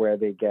like where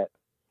they get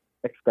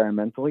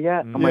experimental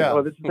yet. I'm like,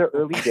 oh, this is their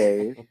early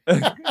days.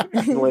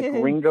 Like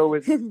Ringo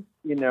is,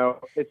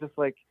 it's just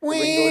like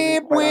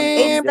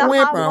It's the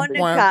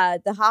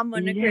harmonica. The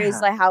harmonica is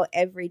like how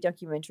every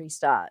documentary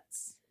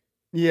starts.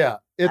 Yeah,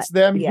 it's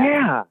them.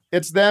 Yeah,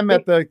 it's them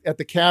at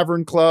the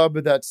Cavern Club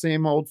with that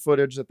same old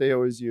footage that they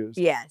always use.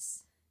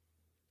 Yes,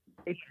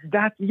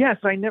 yes.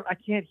 I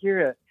can't hear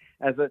it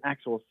as an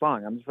actual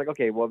song. I'm just like,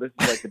 okay, well, this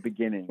is like the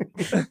beginning,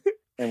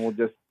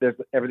 and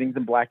everything's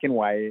in black and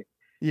white.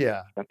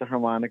 Yeah, got the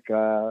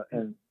harmonica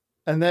and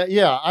that.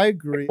 Yeah, I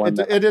agree.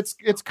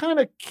 It's kind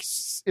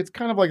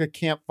of like a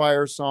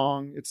campfire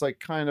song. It's like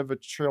kind of a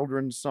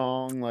children's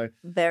song, like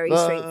very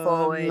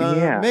straightforward.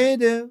 Yeah, me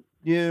do.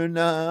 You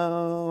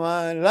know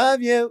I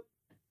love you.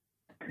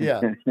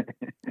 Yeah,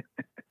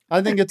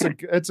 I think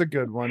it's a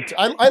good one.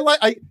 I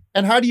like.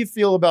 And how do you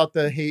feel about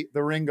the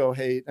Ringo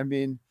hate? I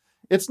mean,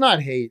 it's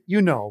not hate,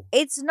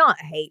 It's not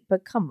hate,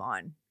 but come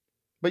on.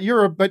 But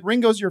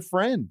Ringo's your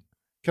friend.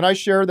 Can I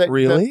share that?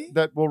 Really?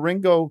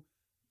 Ringo,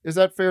 is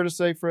that fair to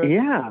say, Fred?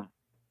 Yeah,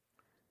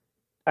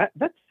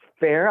 that's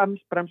fair.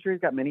 But I'm sure he's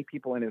got many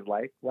people in his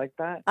life like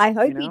that. I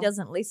hope he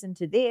doesn't listen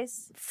to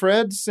this.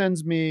 Fred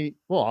sends me.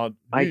 Well,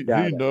 he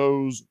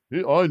knows.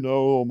 I know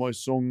all my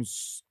songs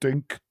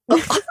stink.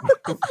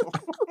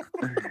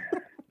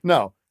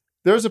 No,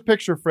 there's a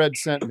picture Fred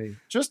sent me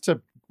just to.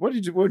 What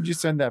did you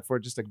send that for?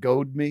 Just to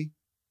goad me?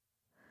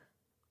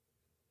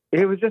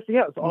 It was just it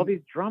was all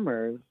these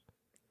drummers.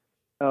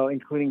 Oh,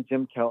 including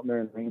Jim Keltner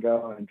and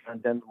Ringo and John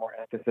Densmore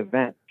at this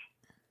event.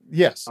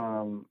 Yes.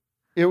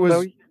 It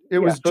was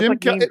Jim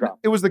Keltner.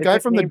 It was the guy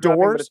from the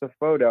Doors. But it's a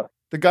photo.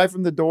 The guy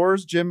from the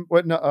Doors, John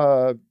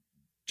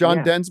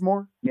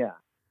Densmore. Yeah.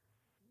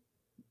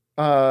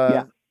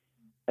 I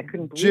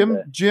couldn't believe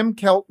it. Jim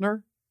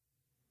Keltner.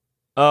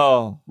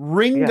 Oh,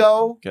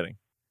 Ringo. Kidding.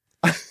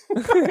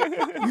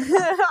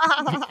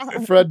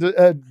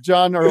 Fred,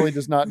 John Early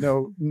does not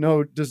know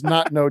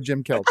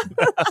Jim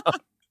Keltner.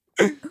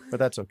 But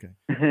that's okay.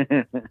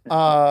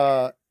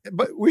 But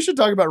we should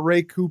talk about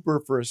Ray Cooper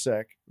for a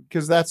sec,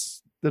 because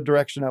that's the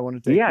direction I want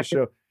to take the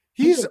show.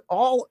 He's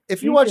all.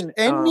 If you watch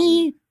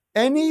any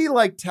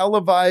like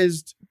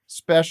televised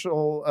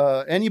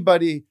special,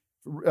 anybody,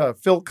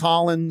 Phil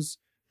Collins,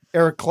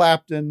 Eric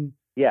Clapton,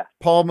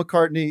 Paul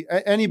McCartney,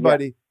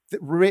 anybody.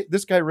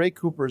 This guy Ray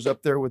Cooper is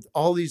up there with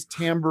all these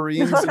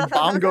tambourines and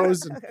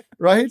bongos,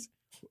 right?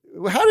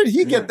 How did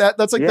he get that?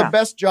 That's like the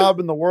best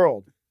job in the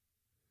world.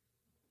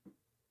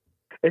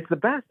 It's the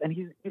best, and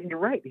you're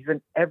right. He's in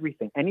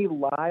everything, any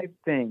live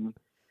thing.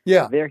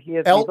 Yeah, there he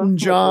is. Elton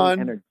John,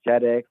 really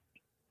energetic.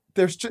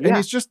 And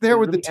he's just there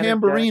with really the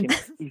tambourine.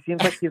 He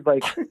seems like he's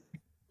like,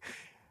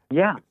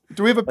 yeah.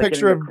 Do we have a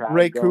picture of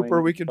Ray Cooper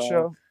we can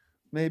show?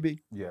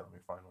 Maybe. Yeah, let me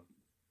find one.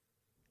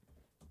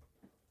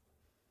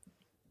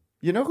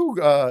 You know who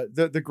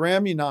the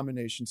Grammy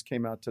nominations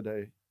came out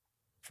today,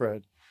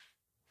 Fred?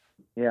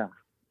 Yeah.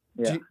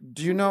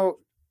 Do you know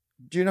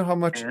how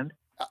much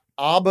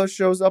ABBA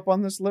shows up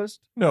on this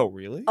list? No,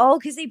 really? Oh,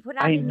 because he put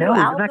out a new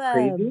album. Isn't that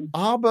crazy?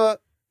 ABBA.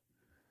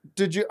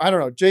 I don't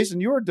know,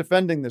 Jason, you were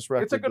defending this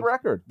record. It's a good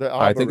record.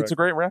 I think it's a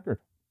great record.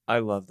 I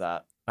love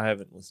that. I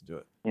haven't listened to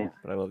it,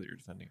 but I love that you're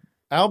defending it.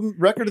 Album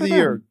record of the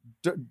year.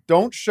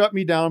 Don't Shut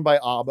Me Down by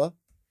ABBA.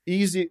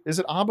 Easy. Is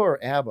it ABBA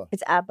or ABBA?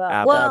 It's ABBA.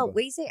 ABBA. Well, ABBA.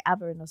 we say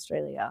ABBA in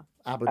Australia.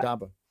 Abba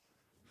Dabba.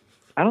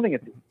 I don't think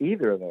it's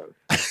either of those.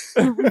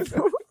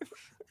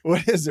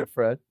 What is it,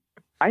 Fred?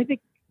 I think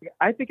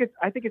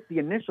it's the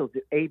initials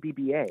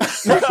ABBA.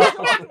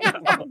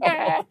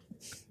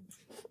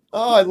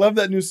 Oh, I love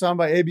that new song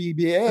by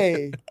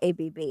ABBA.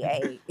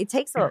 ABBA. It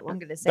takes a lot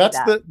longer to say That's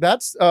that.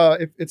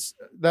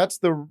 that's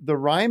the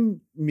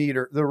rhyme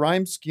meter, the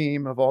rhyme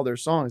scheme of all their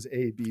songs.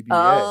 ABBA.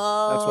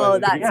 Oh,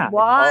 that's Yeah, it's all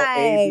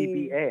why.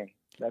 ABBA.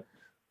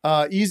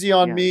 That's Easy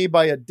on Yeah. Me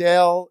by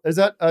Adele. Is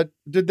that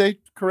did they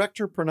correct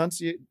her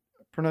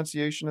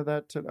pronunciation of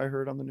that? I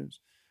heard on the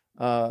news.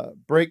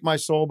 Break My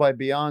Soul by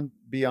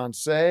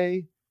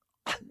Beyonce.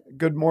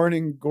 Good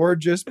Morning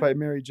Gorgeous by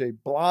Mary J.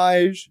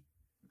 Blige.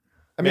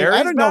 I mean, I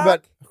Mary's don't know back?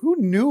 about who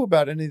knew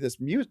about any of this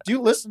music. Do you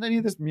listen to any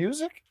of this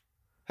music?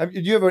 Do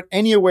you have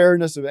any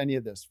awareness of any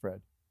of this,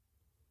 Fred?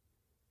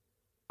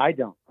 I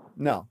don't.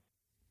 No. I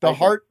The don't.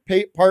 Heart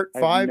Part I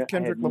have 5, no-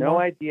 Kendrick I had Lamar? no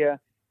idea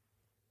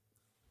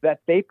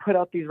that they put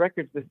out these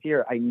records this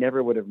year. I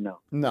never would have known.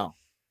 No.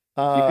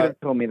 You could have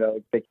told me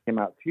that they came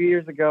out 2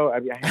 years ago. I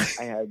mean,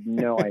 I had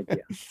no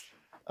idea.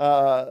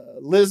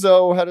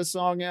 Lizzo had a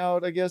song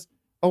out, I guess.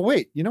 Oh,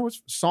 wait. You know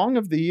what's Song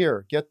of the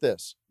Year? Get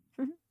this.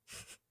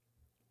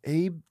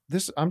 I'm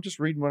just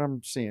reading what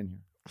I'm seeing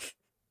here.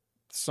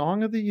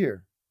 Song of the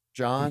Year.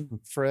 John,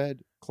 Fred,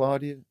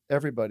 Claudia,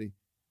 everybody.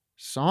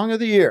 Song of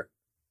the Year.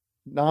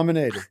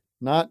 Nominated.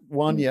 Not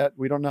won yet.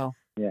 We don't know.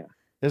 Yeah.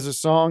 Is a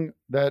song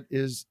that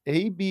is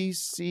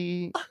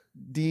ABCDEFU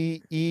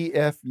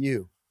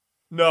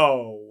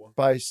No.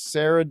 by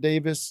Sarah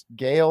Davis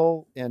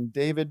Gale and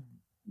David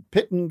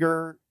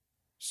Pittenger,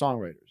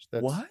 songwriters.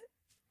 What?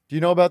 Do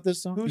you know about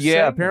this song?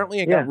 Yeah, apparently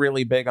it got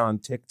really big on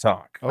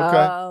TikTok. Okay.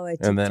 Oh, a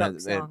And then TikTok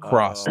it song.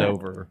 crossed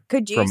over.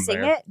 Could you from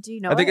sing there. it? Do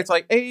you know I think it? it's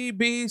like A,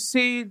 B,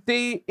 C,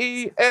 D,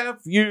 E, F,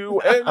 U,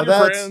 and your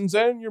That's- friends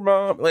and your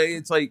mom. Like,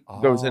 it's like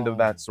goes into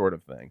that sort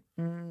of thing.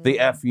 The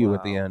FU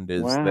at the end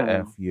is the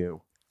Wow.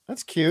 FU.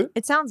 That's cute.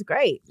 It sounds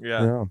great.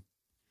 Yeah.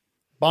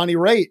 Bonnie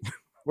Raitt.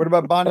 What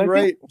about Bonnie But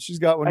I think- Raitt? She's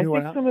got one I new think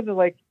one out. some of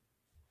the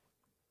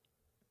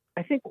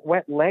I think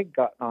Wet Leg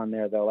got on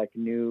there though, like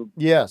new.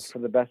 Yes. For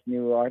the best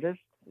new artist.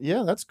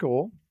 Yeah, that's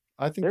cool.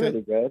 I think They're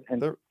really good,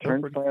 and they're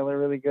pretty- Turnstile are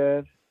really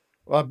good.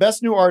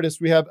 Best new artist,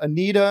 we have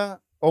Anita.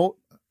 Oh,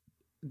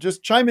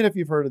 just chime in if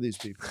you've heard of these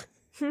people.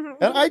 And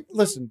I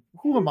listen.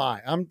 Who am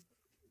I?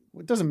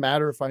 It doesn't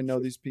matter if I know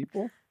these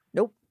people.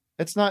 Nope.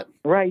 It's not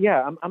Right?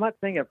 Yeah, I'm not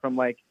saying it from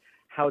like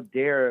how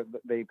dare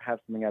they have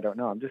something I don't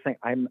know. I'm just saying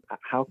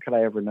how could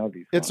I ever know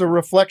these? It's a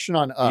reflection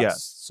on us.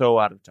 Yes. So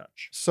out of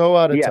touch. So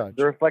out of Yeah, touch.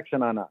 the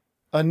reflection on us.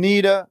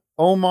 Anita,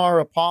 Omar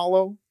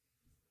Apollo,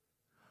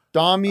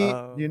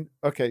 Dami.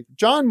 Okay,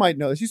 John might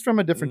know this. He's from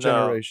a different No.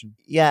 generation.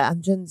 Yeah,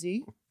 I'm Gen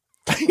Z.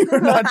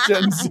 You're not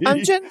Gen Z.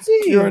 I'm Gen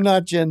Z. You're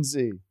not Gen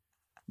Z.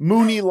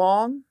 Mooney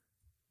Long.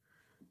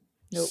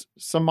 Nope.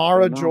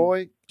 Samara Don't know.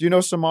 Joy. Do you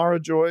know Samara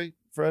Joy,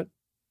 Fred?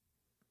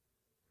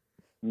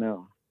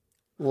 No.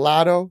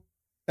 Latto.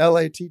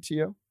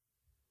 Latto.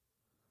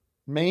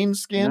 Main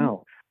Skin.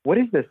 No. What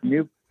is this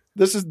new?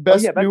 This is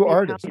best yeah, that's new the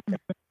artist.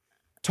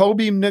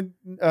 Toby. Mainskin.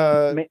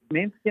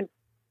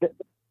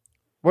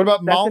 What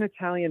about That's Mal? an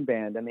Italian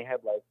band, and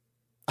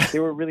they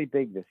were really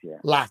big this year.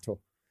 Latto.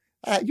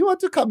 You want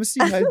to come see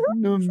my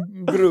new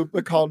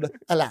group called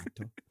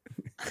Latto?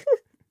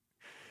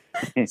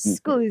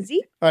 Scusi?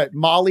 All right,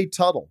 Molly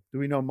Tuttle. Do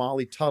we know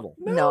Molly Tuttle?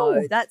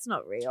 No, that's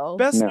not real.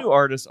 Best new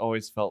artist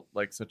always felt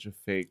like such a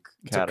fake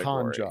It's a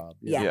category. con job.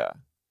 Yeah.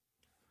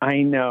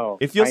 I know.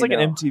 It feels I like know.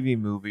 an MTV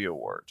movie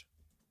award.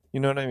 You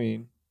know what I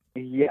mean?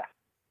 Yeah.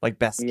 Like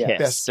best Yeah. kiss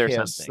Best or kiss.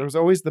 something. There was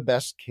always the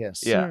best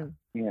kiss. Yeah.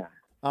 Yeah.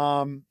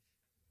 And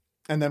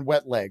then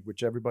Wet Leg,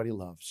 which everybody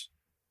loves.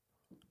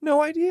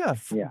 No idea.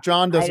 Yeah.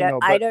 John doesn't know,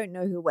 I but don't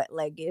know who Wet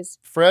Leg is.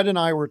 Fred and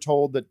I were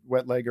told that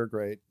Wet Leg are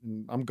great,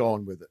 and I'm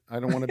going with it.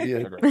 I don't want to be. I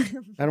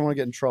don't want to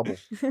get in trouble.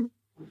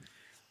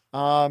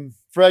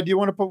 Fred, do you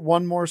want to put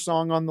one more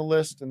song on the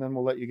list, and then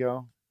we'll let you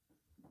go?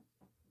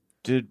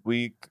 Did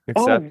we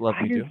accept Love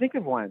I Me didn't Do? think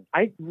of one.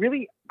 I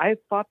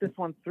thought this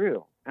one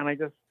through, and I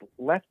just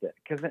left it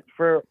because I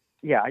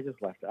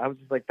just left it. I was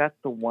just like, that's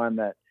the one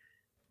that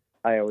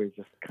I always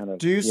just kind of.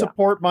 Do you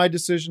support my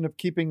decision of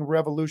keeping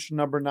Revolution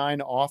number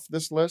 9 off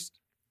this list?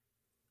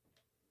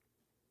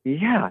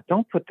 Yeah,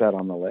 don't put that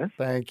on the list.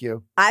 Thank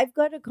you. I've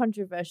got a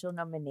controversial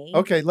nominee.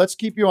 Okay, let's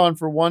keep you on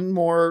for one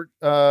more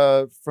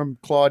from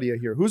Claudia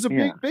here. Who's a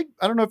big.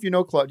 I don't know if you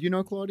know Claudia. Do you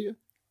know Claudia?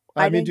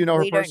 I mean, do you know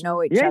her we don't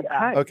personally? know each Yeah, other.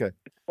 hi. Okay.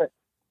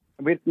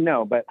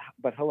 No, but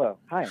hello,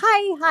 hi.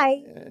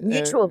 Hi.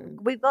 Mutual.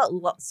 We've got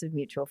lots of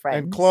mutual friends.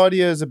 And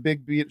Claudia is a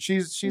big beat.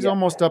 She's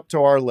almost up to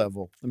our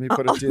level. Let me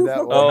put it to you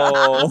that way.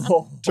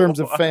 Oh. In terms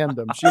of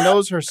fandom, she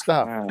knows her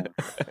stuff.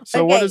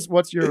 So Okay.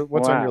 what's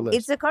on your list?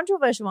 It's a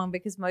controversial one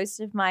because most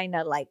of mine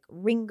are like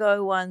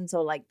Ringo ones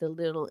or like the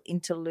little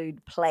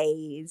interlude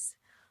plays.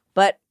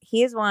 But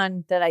here's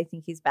one that I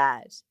think is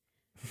bad.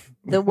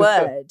 The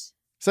Word.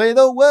 Say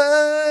the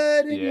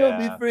word and you'll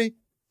be free.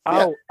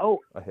 Oh,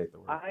 I hate the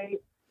word.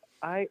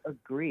 I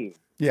agree.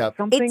 Yeah.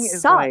 Something It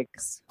is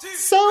sucks.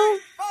 So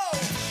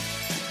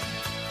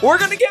We're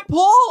gonna get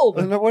pulled.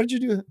 what did you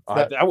do?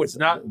 That was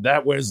not.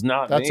 That was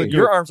not. That's me. a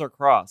Your arms are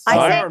crossed. I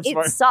My said arms it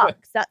are-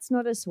 sucks. That's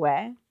not a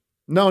swear.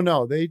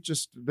 No, they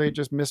just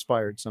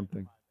misfired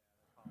something.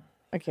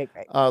 Okay,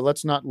 great.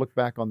 Let's not look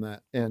back on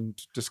that and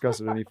discuss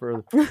it any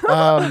further.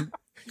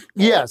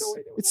 Yes,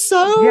 it's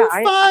so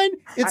fine.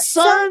 It's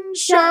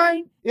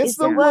sunshine. It's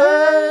the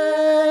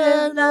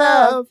word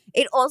love.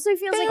 It also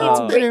feels like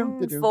it's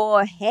written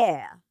for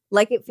hair.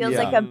 Like it feels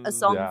like a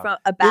song from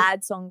a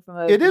bad song from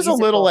a It is a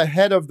little musical.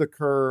 ahead of the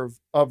curve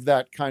of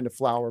that kind of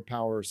flower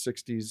power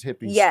 60s hippie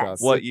Yes.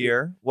 stuff. What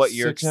year? What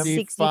year, Tim?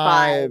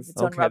 65. It's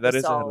on Okay, Rubber that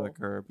is ahead of Soul. the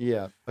curb.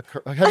 Yeah.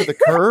 Ahead of the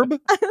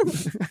curb?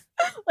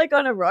 Like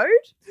on a road?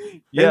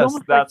 Yes,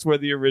 almost that's where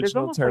the There's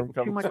original almost term like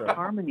too comes much from.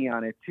 harmony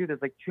on it too.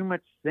 There's like too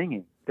much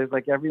singing. There's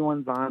like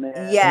everyone's on it.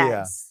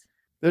 Yes.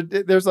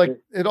 There's like,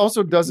 it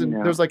also doesn't,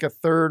 Yeah. there's like a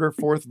third or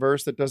fourth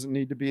verse that doesn't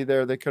need to be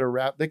there. They could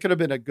have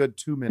been a good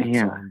 2-minute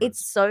song. but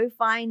It's so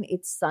fine.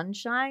 It's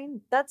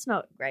sunshine. That's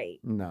not great.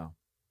 no.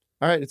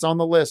 All right. It's on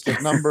the list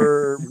at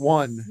number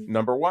 1.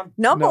 Number 1.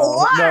 Number No.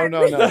 one.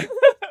 No.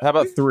 How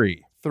about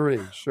 3? 3,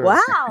 sure.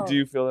 Wow. Do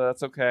you feel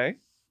that's okay?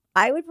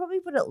 I would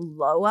probably put it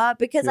lower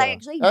because I Yeah.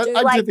 actually I do do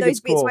like think those it's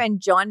bits cool. when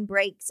John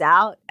breaks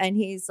out and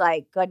he's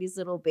like got his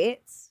little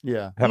bits.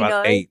 Yeah. How You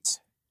about know? 8?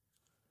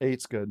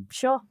 8's good.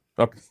 Sure.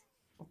 Okay.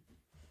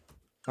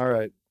 All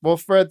right. Well,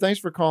 Fred, thanks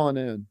for calling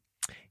in.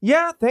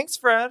 Yeah, thanks,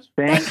 Fred.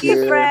 Thank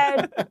you,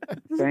 Fred.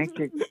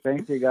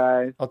 Thank you,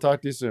 guys. I'll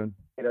talk to you soon.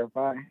 Later,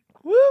 bye.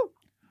 Woo!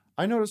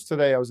 I noticed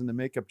today I was in the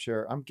makeup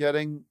chair. I'm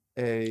getting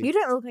You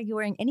don't look like you're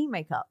wearing any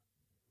makeup.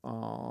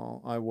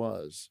 Oh, I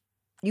was.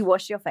 You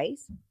wash your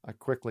face? I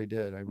quickly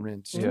did. I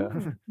rinsed. Yeah.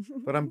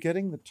 But I'm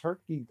getting the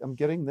turkey. I'm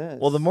getting this.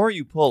 Well, the more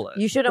you pull it,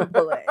 You shouldn't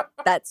pull it.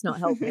 That's not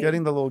helping.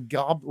 getting the little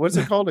gob. What's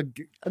it called?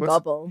 A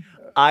gobble.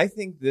 I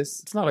think this.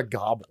 It's not a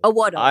gobble. A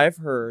waddle. I've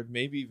heard,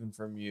 maybe even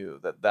from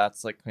you,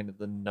 that's like kind of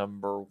the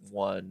number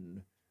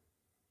one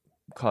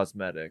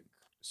cosmetic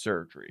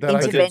surgery. That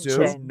I could do?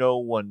 Because no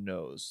one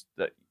knows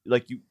that.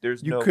 Like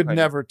there's You no could kind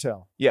never of,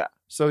 tell. Yeah.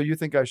 So you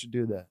think I should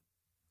do that?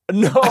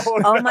 No.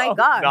 Oh my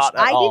gosh. not at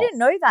I all. didn't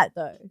know that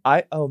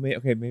though.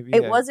 Maybe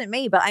It yeah. wasn't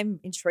me, but I'm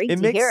intrigued It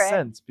to makes hear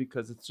sense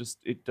because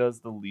it does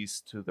the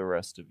least to the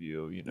rest of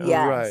you. You know.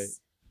 Yes. Right.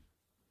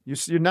 You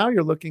see, now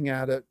you're looking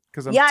at it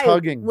because I'm Yeah,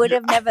 tugging. I would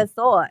have never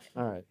thought.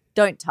 All right.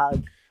 Don't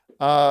tug.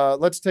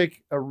 Let's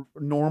take a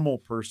normal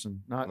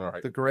person, not All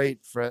right. the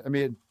great Fred. I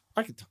mean,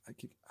 I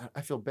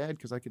feel bad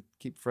because I could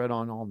keep Fred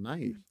on all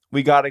night.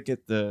 We got to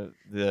get the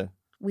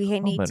We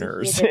need to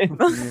commoners. hear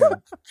the...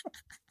 Yeah.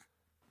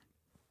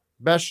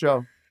 Best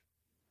show.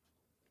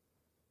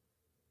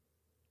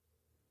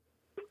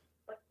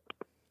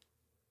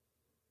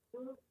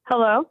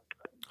 Hello.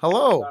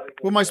 Hello.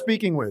 Who am I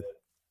speaking with?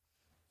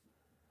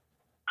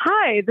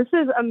 Hi, this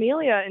is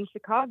Amelia in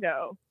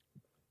Chicago.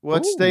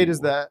 What state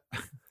is that?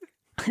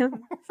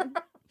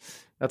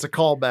 That's a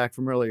callback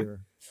from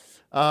earlier.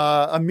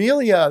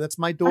 Amelia, that's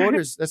my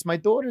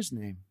daughter's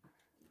name.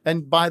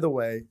 And by the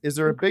way, is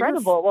there a bigger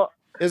Incredible. Well,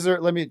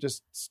 let me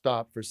just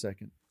stop for a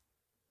second.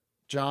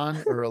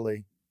 John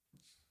Early,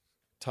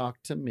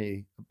 talk to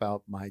me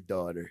about my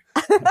daughter.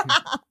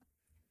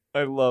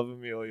 I love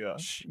Amelia.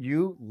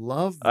 You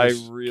love I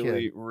this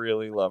really, kid.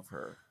 really love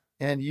her.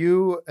 And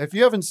if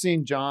you haven't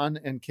seen John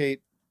and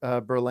Kate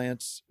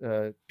Berlant's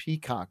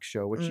Peacock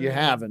show, which you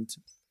haven't,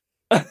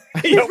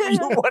 you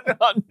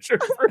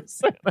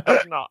 100%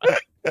 have not.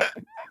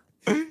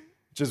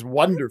 which is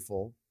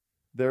wonderful.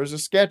 There's a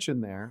sketch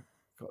in there,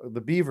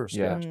 the Beaver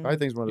sketch. Yeah. I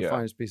think it's one of the Yeah.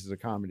 finest pieces of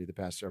comedy the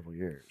past several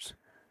years.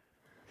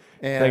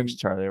 And Thanks,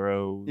 Charlie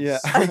Rose. Yeah.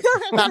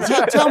 Now,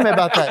 tell me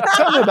about that.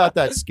 Tell me about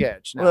that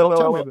sketch. Now,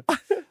 tell me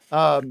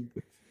about,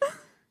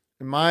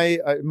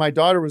 my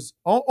daughter was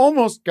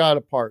almost got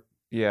a part.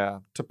 Yeah.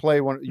 To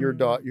play your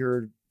daughter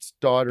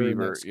in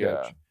Beaver, that sketch.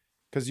 yeah.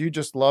 Because you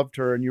just loved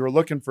her and you were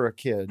looking for a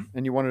kid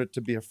and you wanted it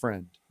to be a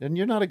friend. And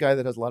you're not a guy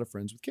that has a lot of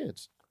friends with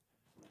kids.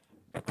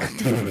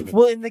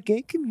 Well, in the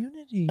gay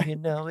community,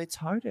 it's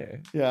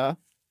harder. Yeah.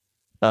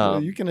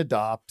 Well, you can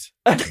adopt.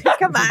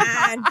 Come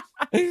on.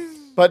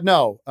 But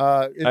no, it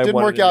I didn't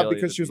wanted work out Amelia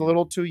because to she was a be-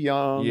 little too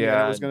young. and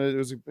Yeah. it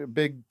was a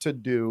big to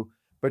do.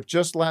 But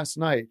just last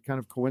night, kind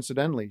of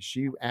coincidentally,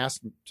 she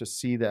asked me to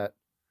see that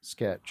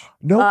sketch.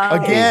 No,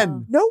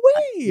 again. No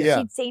way. Yeah.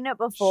 She'd seen it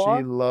before.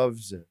 She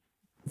loves it.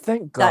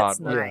 Thank God. That's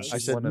nice. I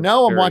She's said, one of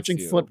no, I'm very watching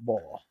few.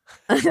 football.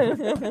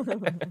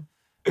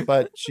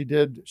 But she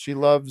did. She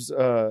loves.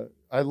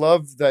 I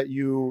love that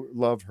you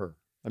love her.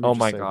 Let me Oh just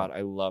my say God, that.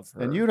 I love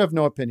her. And you have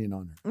no opinion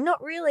on her.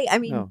 Not really. I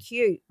mean, No.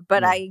 cute,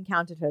 but No. I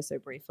encountered her so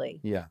briefly.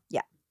 Yeah.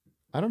 Yeah.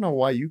 I don't know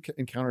why you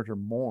encountered her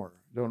more.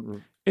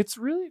 It's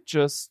really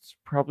just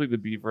probably the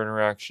Beaver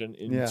interaction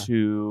Yeah.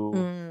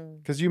 into.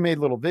 Because you made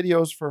little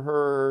videos for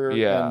her.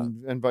 Yeah.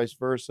 And vice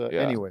versa. Yeah.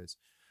 Anyways,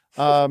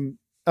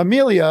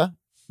 Amelia,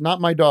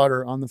 not my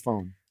daughter, on the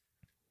phone.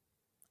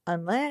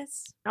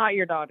 Unless. not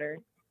your daughter.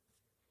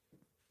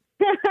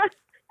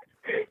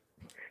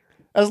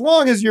 As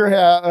long as you're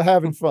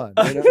having fun.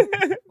 You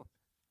know?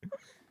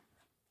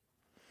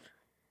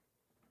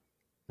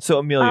 So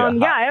Amelia,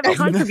 yeah, I have a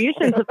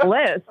contribution to the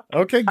list.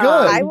 Okay, good.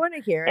 I want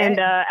to hear it. And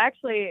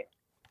actually,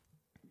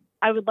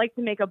 I would like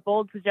to make a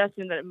bold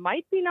suggestion that it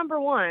might be number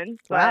one,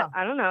 but Wow.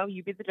 I don't know.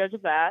 You be the judge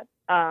of that.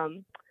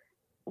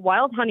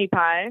 Wild Honey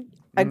Pie.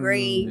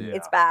 Agree.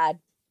 It's bad.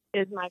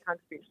 Is my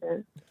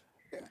contribution.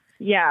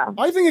 Yeah.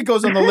 I think it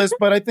goes on the list,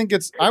 but I think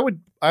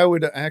I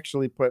would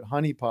actually put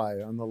Honey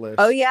Pie on the list.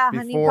 Oh, yeah,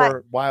 Honey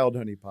before Pie. Wild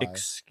Honey Pie.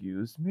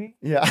 Excuse me?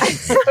 Yeah.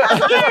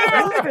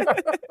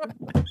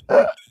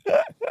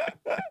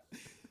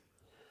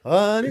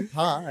 Honey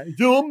Pie,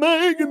 you're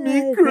making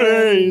me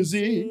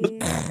crazy.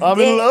 I'm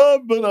in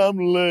love, but I'm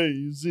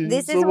lazy.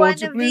 This So is won't one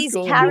you of please these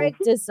come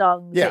character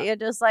songs Yeah. that you're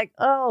just like,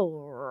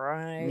 oh,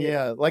 right.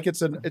 Yeah, like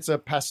it's a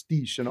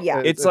pastiche.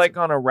 It's like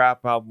on a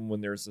rap album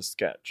when there's a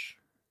sketch.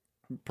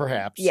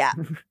 Perhaps. Yeah.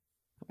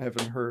 I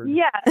haven't heard.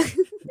 Yeah.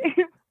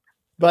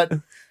 But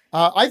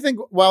I think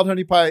Wild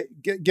Honey Pie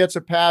gets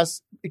a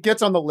pass. It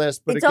gets on the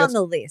list, but It's on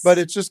the list. But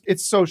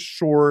it's so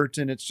short,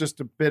 and it's just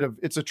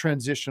it's a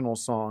transitional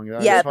song.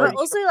 Yeah, It's hard- but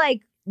also,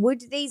 like, would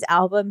these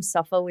albums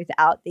suffer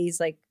without these,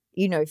 like,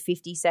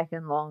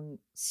 50-second long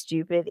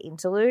stupid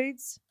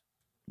interludes?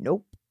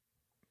 Nope.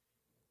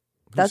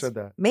 Who That's said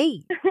that?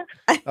 me.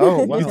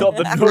 Oh, wow. You thought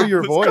the Know note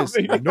your was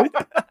voice. coming. Nope.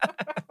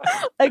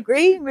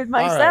 Agreeing with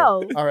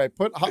myself. All right.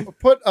 Put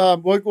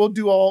we'll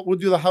do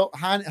the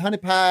honey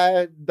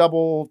pie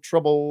double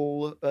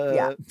trouble.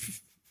 Yeah.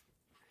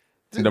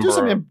 Do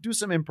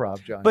some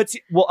improv, John. But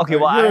okay,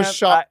 well, you're I a have,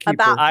 shopkeeper.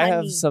 About I honey.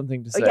 have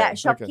something to Oh, say. yeah,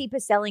 shopkeeper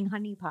selling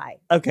honey pie.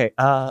 Okay,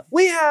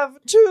 we have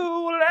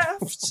 2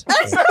 left.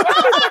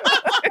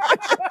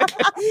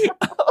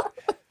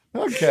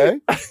 Okay.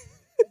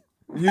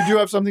 You do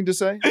have something to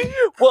say?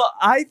 Well,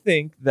 I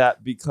think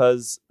that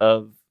because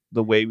of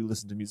the way we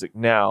listen to music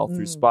now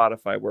through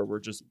Spotify, where we're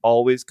just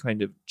always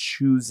kind of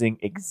choosing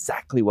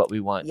exactly what we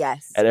want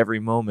Yes. at every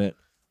moment,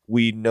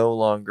 we no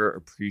longer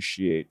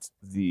appreciate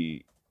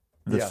the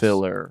Yes.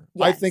 filler.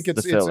 I think the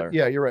it's filler.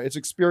 yeah, you're right. It's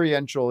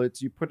experiential.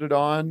 It's you put it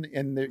on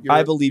and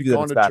I believe you that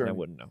go it's on a bad and I journey.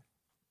 wouldn't know.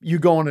 You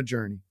go on a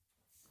journey.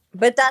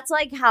 But that's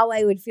like how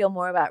I would feel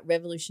more about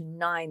Revolution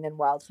 9 than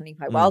Wild Honey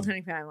Pie. Wild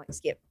Honey Pie, I'm like,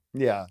 skip.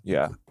 Yeah.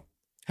 Yeah.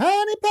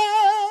 Honey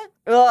pie.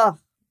 Ugh.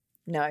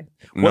 No.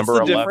 What's Number the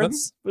 11?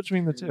 difference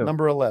between the two?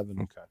 Number 11.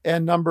 Okay.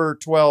 And number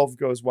 12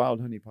 goes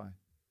Wild Honey Pie.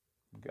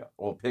 Okay.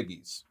 Well,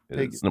 Piggies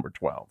Piggy. is number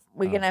 12.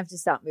 We're going to have to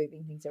start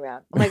moving things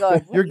around. Oh, my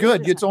God. You're what is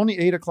good. this? It's only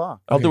 8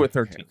 o'clock. I'll do it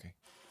 13. Okay.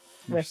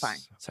 We're fine.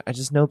 So I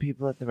just know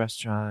people at the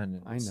restaurant.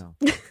 And I know.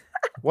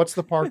 What's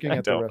the parking I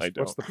at the don't, I restaurant?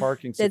 don't. What's the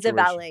parking There's situation?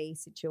 a valet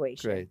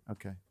situation. Great.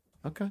 Okay.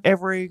 Okay.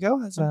 Everywhere you go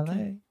has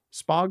valet.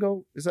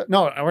 Spago? Is that?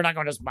 No, we're not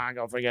going to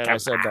Spago. Forget I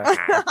said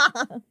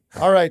that.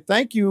 All right.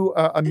 Thank you,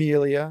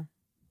 Amelia.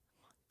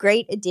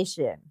 Great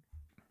addition.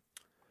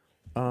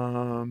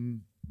 I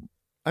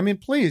mean,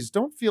 please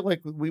don't feel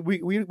like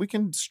we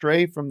can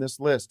stray from this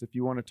list if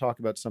you want to talk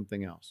about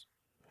something else.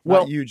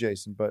 Well, not you,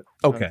 Jason, but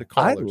okay. the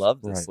I callers.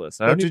 love this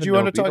list. I Oh, don't did even you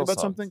know want to talk Beatles about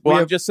songs. something? Well, We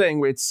I'm have- just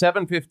saying it's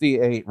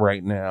 7:58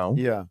 right now.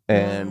 Yeah.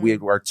 And we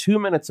are 2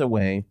 minutes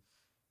away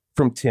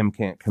from Tim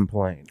Can't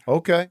Complain.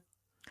 Okay.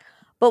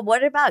 But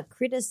what about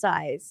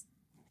criticize?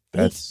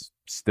 That's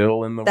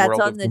still in the That's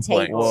world on of the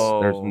complaints.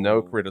 table. There's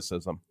no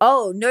criticism.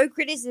 Oh, no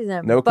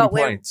criticism. No but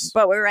complaints.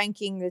 We're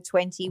ranking the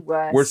 20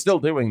 worst. We're still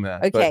doing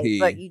that, Okay, but he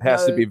but you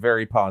has to know- be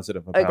very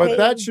positive about But it.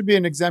 that should be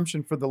an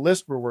exemption for the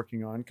list we're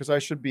working on because I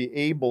should be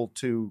able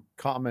to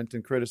comment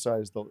and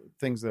criticize the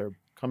things that are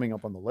coming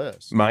up on the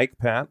list. Mike,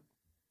 Pat?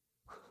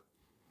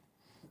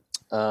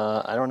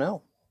 I don't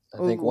know. I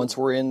think Ooh. once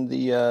we're in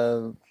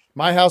the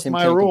My house, Tim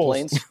my King rules.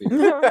 complaints,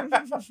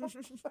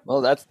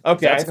 well, that's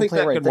Okay, I that's a think that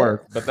complaint right could there.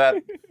 work, but that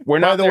we're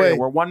By not the there. way-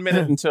 We're 1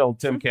 minute until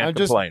Tim Can't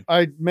Complain.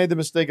 I made the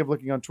mistake of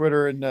looking on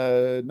Twitter, and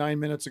 9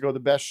 minutes ago,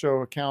 the Best Show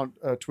account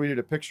tweeted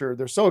a picture.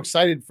 They're so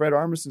excited Fred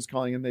Armisen's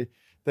calling, and they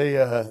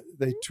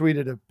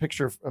tweeted a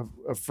picture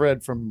of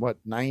Fred from what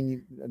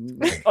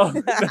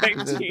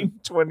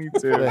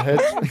 1922. the head.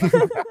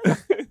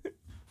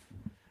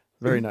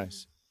 Very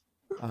nice.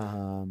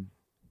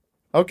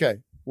 Okay,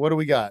 what do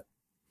we got?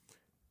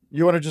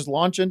 You want to just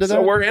launch into So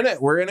that? we're in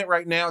it. We're in it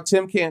right now.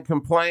 Tim Can't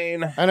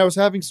Complain. And I was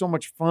having so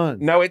much fun.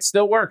 No, it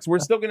still works. We're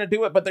still going to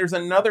do it, but there's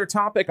another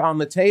topic on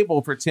the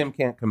table for Tim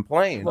Can't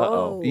Complain.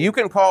 Whoa. You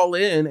can call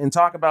in and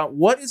talk about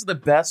what is the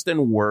best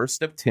and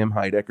worst of Tim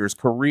Heidecker's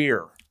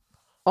career.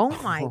 Oh,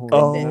 my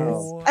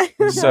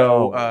goodness.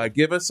 So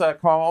give us a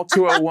call,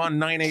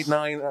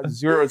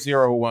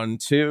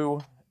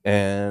 201-989-0012.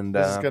 And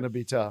This is going to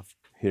be tough.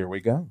 here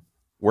we go.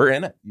 We're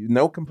in it.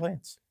 No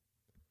complaints.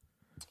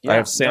 Yeah, I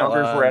have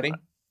sounders ready.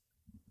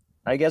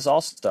 I guess I'll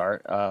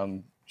start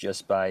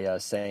just by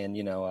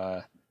saying,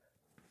 I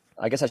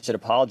guess I should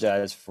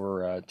apologize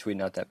for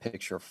tweeting out that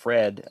picture of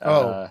Fred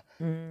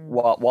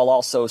while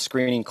also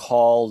screening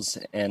calls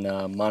and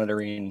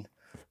monitoring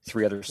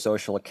 3 other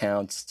social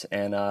accounts.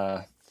 And,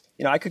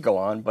 I could go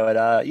on, but,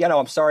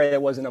 I'm sorry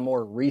it wasn't a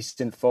more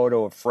recent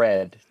photo of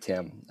Fred,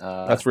 Tim.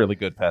 That's really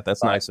good, Pat.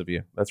 That's nice of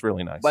you. That's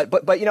really nice. But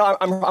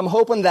I'm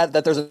hoping that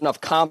there's enough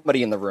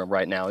comedy in the room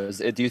right now.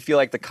 Do you feel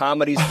like the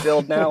comedy's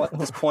filled now at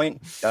this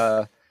point?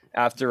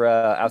 after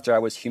I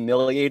was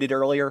humiliated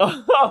earlier.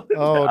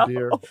 Oh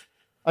dear.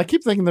 I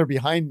keep thinking they're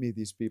behind me,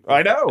 these people.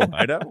 I know.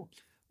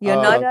 You're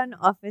not on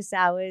office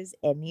hours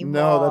anymore.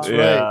 No, that's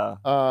right.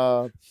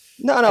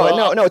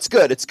 No, it's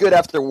good. It's good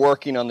after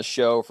working on the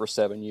show for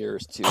 7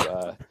 years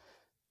to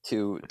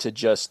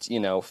just,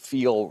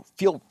 feel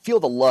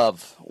the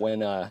love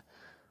when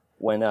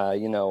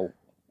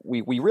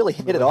we really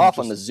hit it off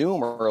on the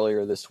Zoom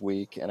earlier this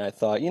week, and I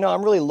thought,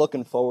 I'm really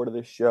looking forward to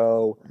this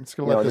show. This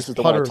is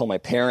the one I told my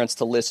parents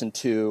to listen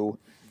to.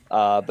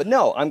 But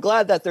no, I'm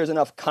glad that there's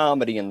enough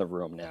comedy in the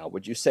room now.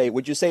 Would you say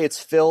it's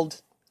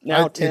filled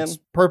now, Tim? It's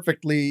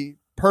perfectly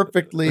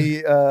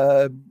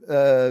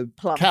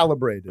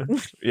calibrated.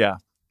 Yeah.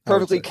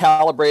 Perfectly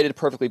calibrated,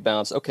 perfectly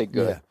balanced. Okay,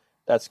 good. Yeah.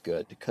 That's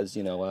good because,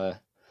 I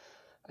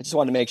just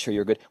wanted to make sure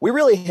you're good. We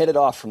really hit it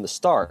off from the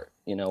start,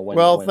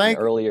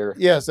 earlier.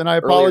 Yes, and I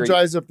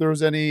apologize if there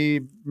was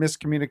any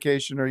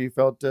miscommunication or you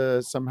felt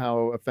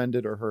somehow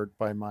offended or hurt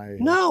by my.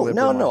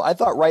 No. I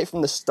thought right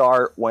from the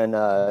start when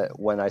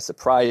I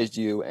surprised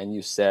you and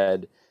you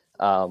said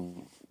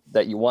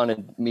that you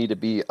wanted me to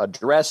be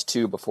addressed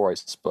to before I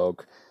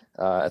spoke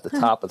at the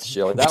top of the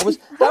show. That was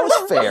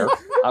fair.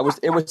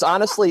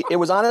 It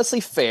was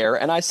honestly fair,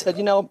 and I said,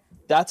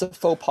 that's a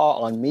faux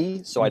pas on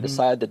me, so I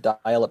decided to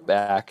dial it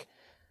back.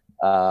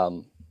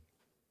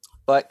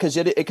 But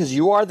because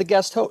you are the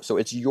guest host, so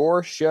it's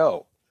your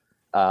show.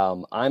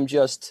 I'm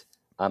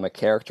a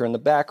character in the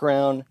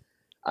background.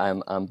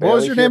 I'm. What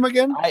was your name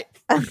again?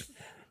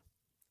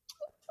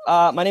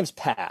 My name's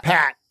Pat.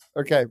 Pat.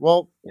 Okay.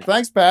 Well,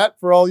 thanks, Pat,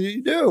 for all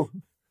you do.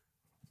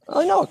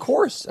 Oh no, of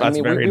course. That's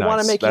we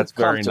want to make you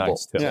comfortable. Very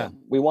nice, Tim. Yeah.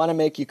 We want to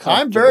make you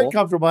comfortable. I'm very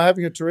comfortable. I'm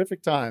having a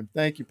terrific time.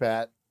 Thank you,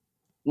 Pat.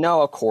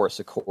 No, of course.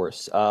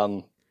 What's going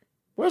on?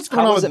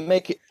 How does it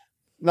make it?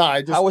 No,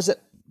 How was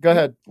it? Go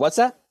ahead. What's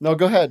that? No,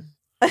 go ahead.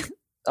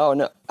 Oh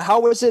no! How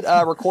was it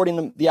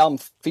recording the album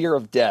 "Fear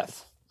of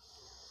Death"?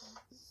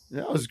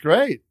 Yeah, it was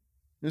great.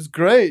 It was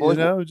great.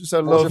 Just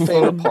had a lot of fun. What was your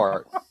favorite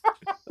part?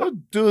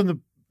 Doing the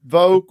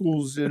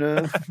vocals,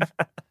 doing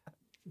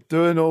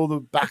all the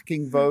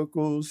backing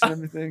vocals and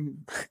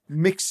everything,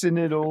 mixing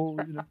it all,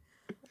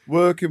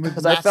 working with.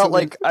 Because I felt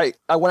like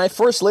when I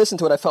first listened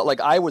to it, I felt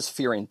like I was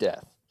fearing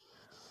death.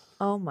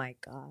 Oh my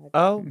God!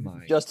 Oh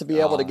my! Just to be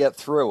able to get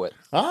through it.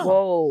 Ah.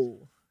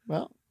 Whoa!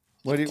 Well,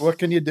 what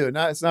can you do?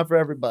 No, it's not for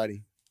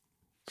everybody.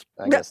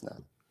 I guess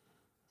not.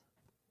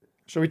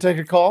 Shall we take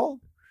a call?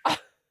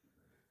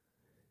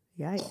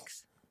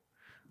 Yikes!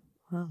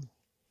 Wow.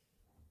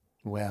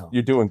 Well,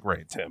 you're doing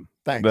great, Tim.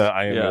 Thanks.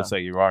 I am going to say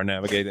you are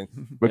navigating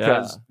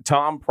because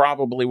Tom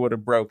probably would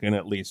have broken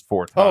at least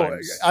 4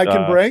 times. Oh, I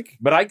can break,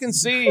 but I can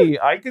see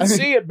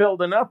see it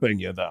building up in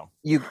you, though.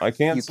 You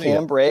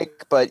can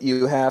break, but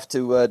you have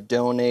to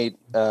donate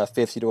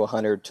 50 to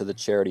 100 to the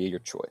charity of your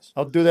choice.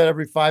 I'll do that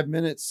every 5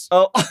 minutes.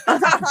 Oh,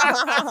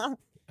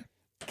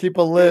 keep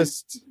a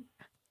list.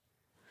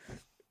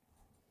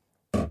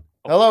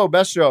 Hello,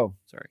 Best Show.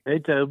 Sorry. Hey,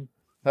 Tim.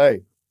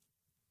 Hey.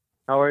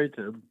 How are you,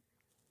 Tim?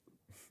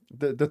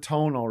 The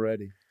tone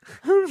already.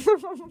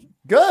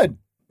 Good.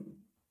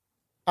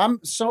 I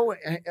feel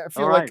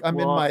like I'm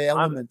in my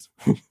element.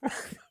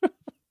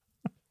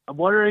 I'm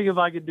wondering if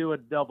I could do a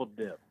double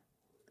dip.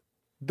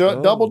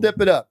 Double dip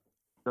it up.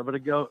 I'm going to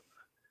go.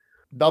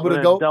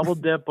 Double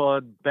dip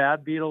on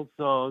bad Beatles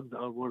songs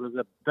on one of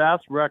the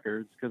best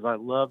records because I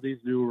love these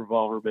new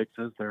Revolver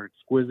mixes. They're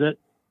exquisite.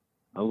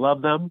 I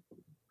love them.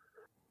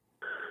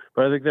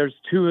 But I think there's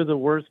 2 of the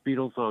worst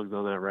Beatles songs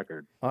on that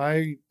record.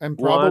 I am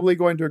probably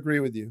going to agree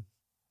with you.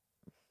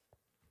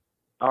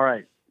 All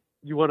right.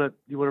 You want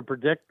to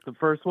predict the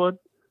first one?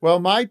 Well,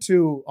 my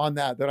 2 on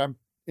that I'm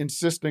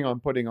insisting on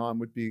putting on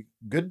would be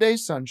Good Day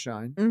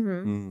Sunshine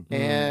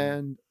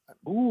and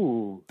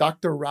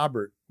Dr.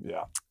 Robert.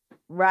 Yeah.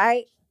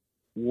 Right.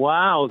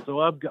 Wow.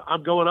 So I'm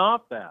going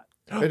off that.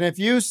 And if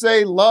you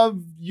say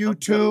love you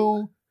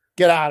too,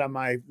 get out of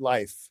my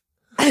life.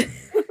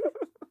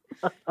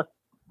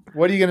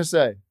 What are you going to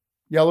say?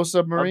 Yellow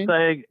Submarine? I'm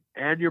saying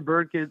and your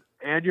bird can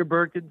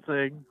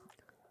sing.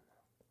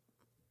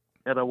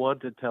 And I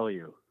want to tell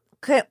you.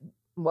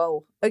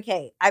 Whoa.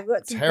 Okay. I've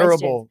got some terrible.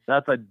 questions.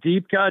 That's a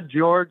Deep Cut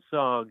George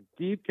song.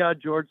 Deep Cut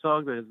George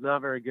song that is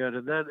not very good.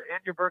 And then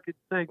and your bird can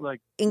sing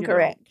like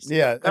incorrect.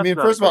 Yeah. I mean,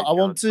 first of all, I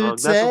want to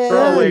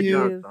tell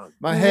you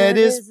my head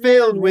is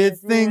filled with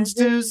things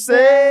to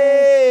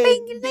say.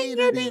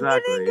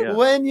 Exactly. Yeah.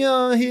 When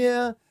you're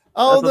here.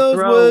 All those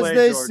words,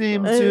 they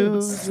seem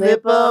to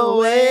slip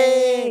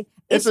away.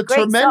 It's a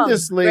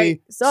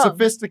tremendously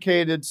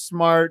sophisticated,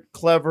 smart,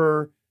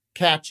 clever,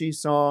 catchy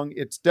song.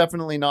 It's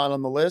definitely not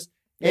on the list.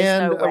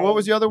 And what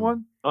was the other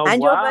one?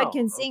 And Your Bird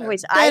Can Sing,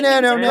 which I think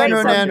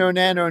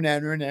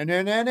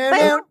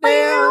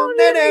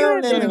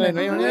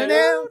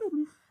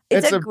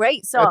it's a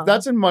great song.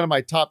 That's in one of my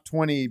top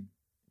 20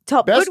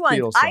 top best good ones.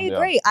 Beatles I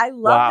agree. I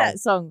love that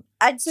song.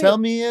 Tell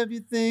me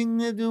everything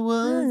that the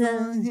world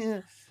on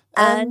here.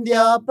 And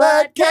your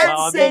bird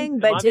can sing,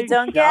 but you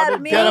don't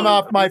get me. Get him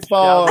off my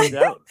phone.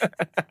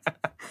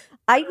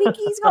 I think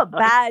he's got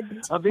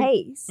bad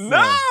taste.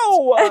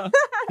 No!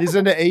 He's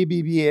into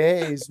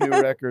ABBA's new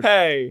record.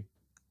 Hey.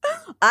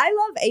 I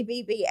love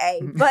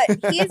ABBA,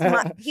 but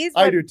here's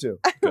I do too.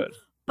 Good.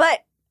 But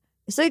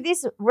so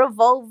this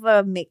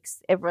Revolver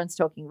mix everyone's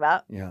talking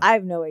about, Yeah. I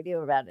have no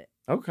idea about it.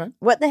 Okay.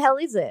 What the hell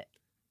is it?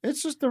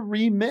 It's just a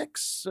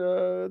remix.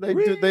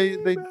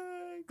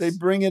 They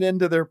bring it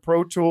into their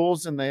Pro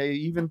Tools and they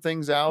even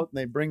things out and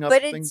they bring up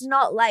But things. it's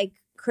not like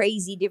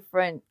crazy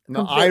different, No,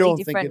 completely I don't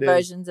think different it is.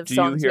 versions of Do you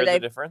songs. hear where the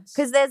difference?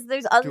 Because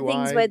there's other Do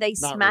things I? where they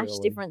Not smash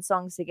really. different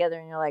songs together,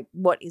 and you're like,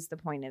 what is the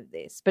point of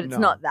this? But it's No,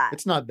 not that.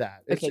 It's not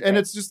that. It's, Okay, and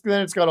great. it's just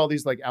then it's got all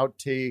these like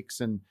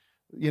outtakes and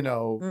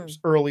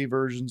early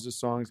versions of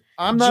songs.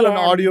 I'm not an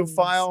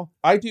audiophile.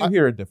 I do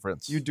hear a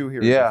difference. You do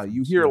hear. Yeah,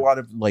 you hear a lot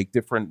of like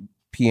different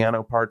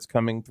piano parts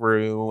coming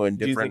through and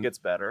Do different. you think it's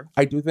better?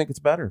 I do think it's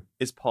better.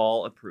 Is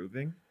Paul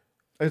approving?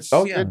 It's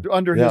yeah.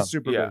 under Yeah. his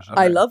supervision.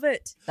 I love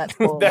it. That's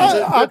cool. That's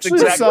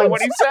Actually, it exactly sounds-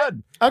 what he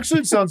said. Actually,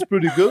 it sounds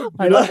pretty good.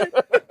 I love it.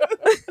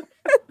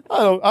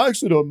 I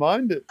actually don't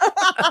mind it.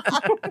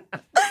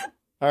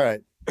 All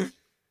right.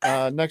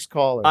 Next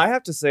caller. I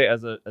have to say,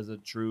 as a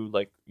true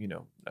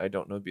I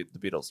don't know the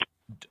Beatles.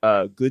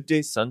 Good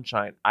Day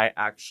Sunshine. I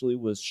actually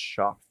was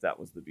shocked that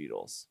was the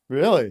Beatles.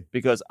 Really?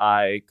 Because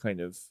I kind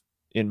of,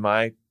 in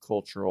my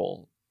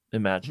cultural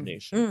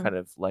imagination, kind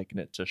of liken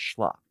it to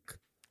schlock.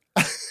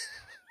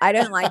 I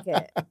don't like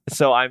it.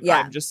 So I'm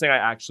just saying I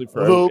actually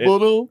agree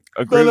with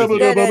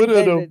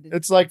you.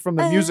 It's like from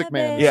the Music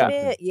Man. Yeah.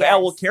 Yes. Yeah,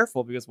 well,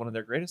 careful because one of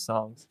their greatest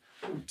songs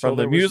from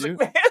the Music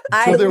Man.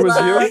 I There Was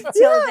You? love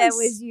Till There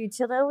Was You.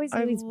 Till There Was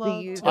You is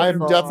beautiful.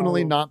 I'm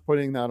definitely not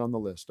putting that on the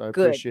list. I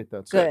Good. appreciate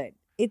that. sir. Good.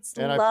 It's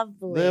And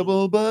lovely.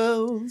 Little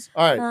bells.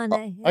 All On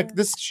a right.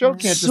 This show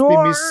can't just be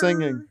me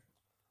singing.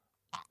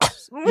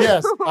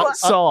 Yes.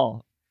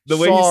 Saul. The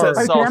way he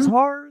says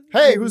Saul.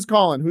 Hey, who's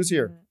calling? Who's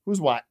here?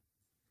 Who's what?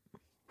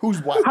 Who's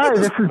what? Hi,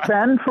 this is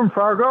Ben from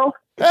Fargo.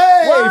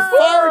 Hey, Whoa!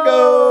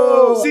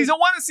 Fargo! Season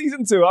 1 and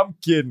Season 2. I'm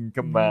kidding.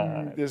 Come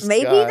on.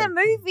 Maybe guy. the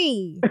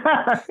movie.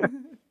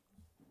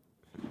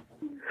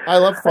 I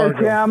love Hi,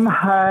 Fargo. Tim.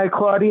 Hi,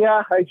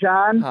 Claudia. Hi,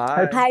 John.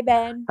 Hi,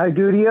 Ben. Hi,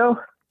 Dudio.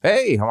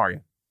 Hey, how are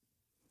you?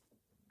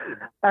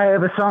 I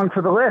have a song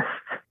for the list.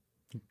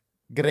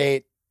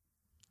 Great.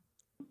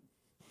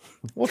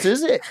 What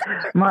is it?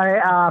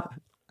 My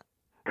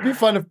It'd be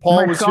fun if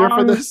Paul was here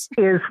for this.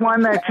 Is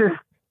one that just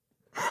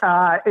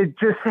it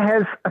just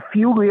has a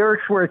few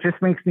lyrics where it just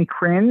makes me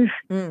cringe.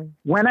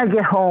 When I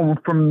get home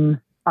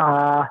from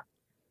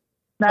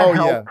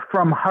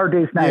from Hard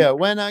Day's Night. Yeah,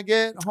 when I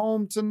get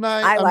home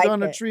tonight, I I'm like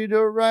gonna it. treat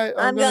her right.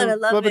 I'm gonna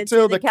love it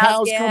till the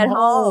cows get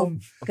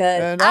home.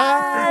 And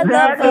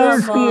That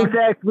is the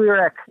exact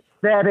lyric.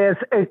 That is,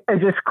 I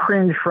just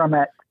cringe from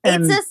it.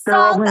 And It's a there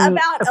are song only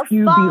about a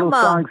few farmer.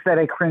 Beatles songs that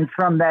I cringe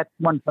from. That's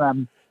one of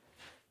them.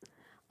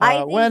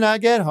 When I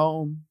get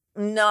home,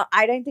 No,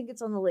 I don't think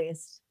it's on the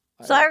list.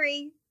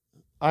 Sorry.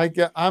 I'm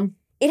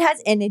It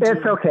has energy.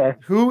 It's okay.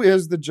 Who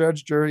is the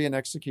judge, jury, and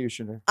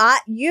executioner?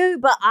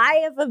 But I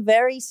have a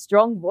very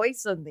strong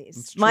voice on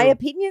this. My true.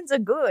 opinions are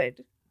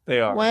good. They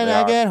are. When they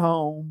I are. get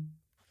home.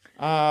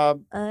 All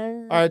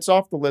right, it's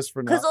off the list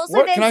for now. 'Cause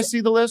also Can I there's-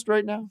 see the list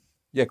right now?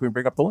 Yeah, can we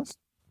bring up the list?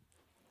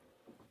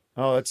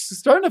 Oh, it's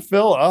starting to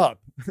fill up.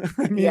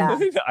 I mean, Yeah.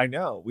 I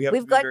know.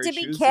 We've got to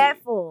be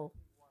careful.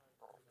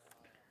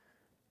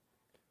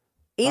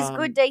 Is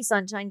Good Day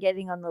Sunshine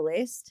getting on the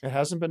list? It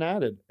hasn't been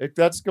added.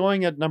 That's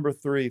going at number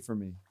 3 for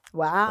me.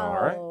 Wow.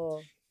 All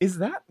right. Is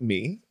that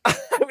me? I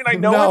mean, I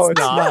know No, it's it's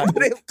not, not.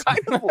 but it kind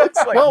of looks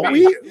like Well,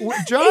 me.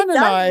 John It and does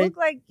I, look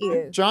like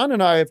you. John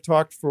and I have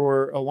talked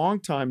for a long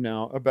time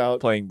now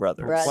about playing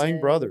brothers. Playing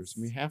brothers.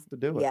 We have to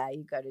do it. Yeah,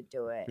 you got to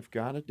do it. We've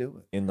got to do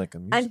it. In like a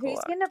And musical who's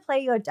act. going to play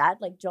your dad,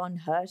 like John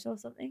Hirsch or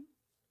something?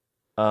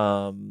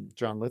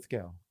 John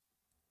Lithgow.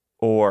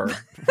 Or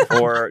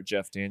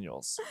Jeff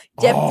Daniels.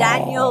 Jeff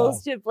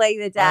Daniels to play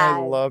the dad.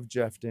 I love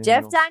Jeff Daniels.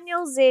 Jeff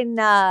Daniels in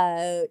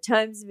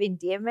Terms of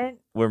Endearment.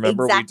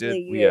 Remember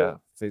exactly we did you.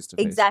 face to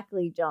face.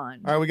 Exactly,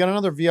 John. All right, we got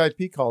another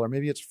VIP caller.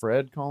 Maybe it's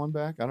Fred calling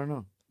back. I don't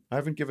know. I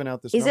haven't given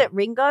out this Is number. it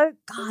Ringo?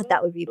 God,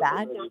 that would be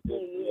bad.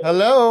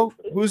 Hello?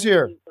 Who's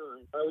here? We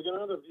got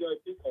another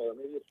VIP caller.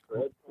 Maybe it's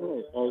Fred.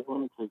 I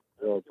wanted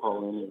to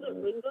call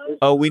in.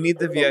 Oh, we need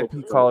the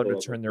VIP caller to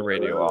turn their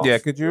radio off. Yeah,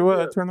 could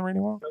you turn the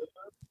radio off?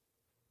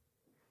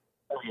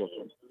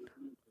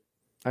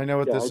 I know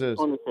what this is.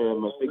 I want to say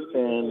I'm a big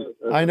fan.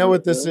 I know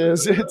what this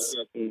is. It's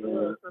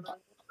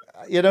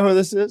you know who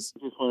this is?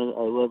 I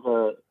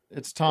love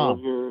It's I love Tom,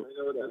 your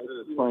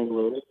Flying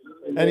Lotus.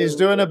 and he's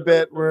doing a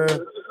bit where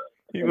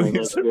And I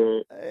love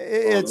your-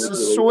 it's a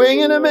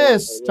swing and a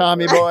miss,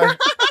 Tommy boy.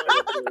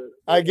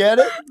 I get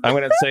it. I'm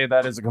going to say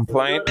that is a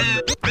complaint.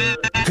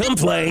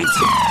 Complaint.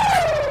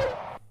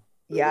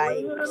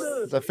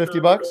 Yikes. Is that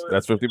 $50?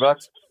 That's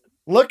 $50.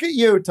 Look at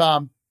you,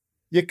 Tom.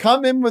 You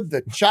come in with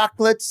the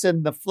chocolates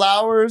and the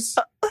flowers.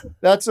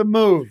 That's a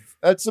move.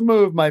 That's a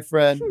move, my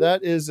friend.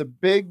 That is a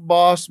big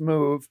boss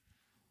move.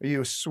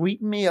 You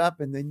sweeten me up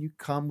and then you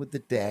come with the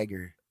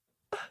dagger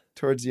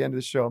towards the end of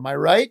the show. Am I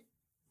right?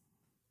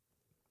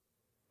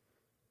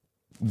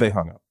 They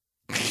hung up.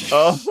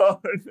 Oh no!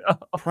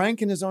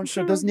 Pranking his own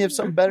show. Doesn't he have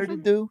something better to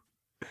do?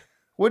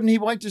 Wouldn't he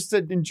want just to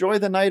enjoy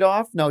the night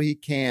off? No, he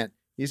can't.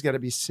 He's got to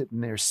be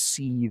sitting there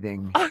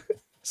seething.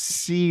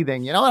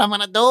 Seething. You know what I'm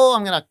going to do?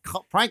 I'm going to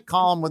prank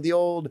call him with the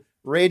old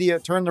radio,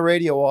 turn the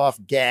radio off,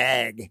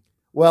 gag.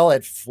 Well,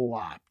 it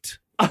flopped.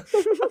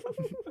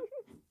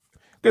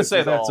 Could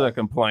say that's a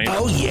complaint.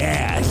 Oh,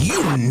 yeah.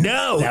 You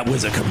know that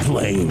was a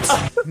complaint.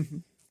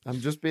 I'm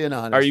just being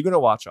honest. Are you going to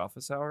watch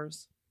Office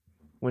Hours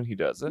when he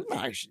does it?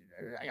 I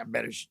got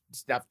better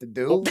stuff to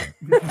do.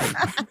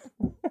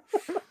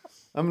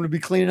 I'm going to be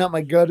cleaning out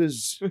my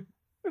gutters.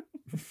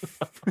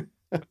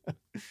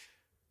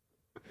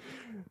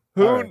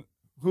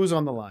 Who's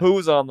on the line?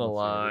 Who's on the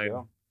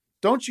line?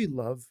 Don't you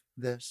love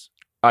this?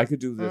 I could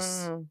do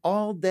this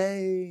all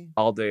day.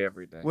 All day,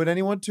 every day. Would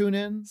anyone tune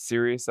in?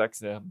 Sirius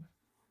XM.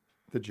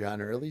 The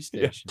John Early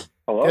station. Yeah.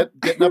 Hello?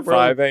 Getting up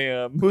early. 5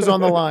 a.m. Who's on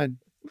the line?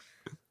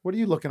 What are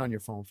you looking on your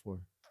phone for?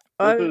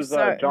 This is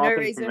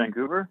Jonathan from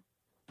Vancouver.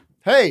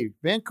 Hey,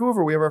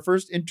 Vancouver, we have our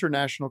first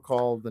international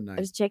call of the night.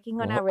 I was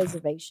checking on our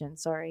reservation.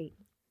 Sorry.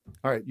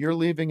 All right, you're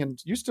leaving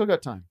and you still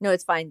got time. No,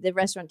 it's fine. The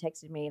restaurant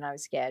texted me and I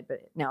was scared, but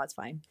now it's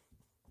fine.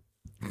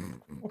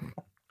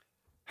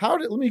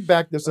 Let me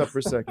back this up for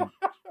a second.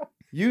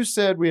 You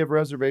said we have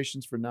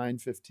reservations for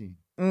 9:15.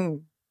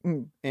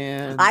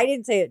 And I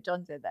didn't say it.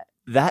 John said that.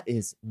 That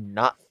is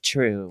not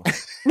true.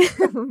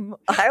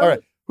 All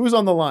right, who's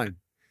on the line?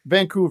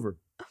 Vancouver.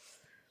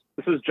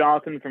 This is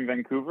Jonathan from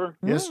Vancouver.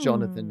 Yes,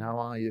 Jonathan. How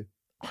are you?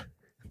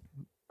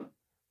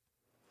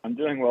 I'm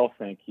doing well,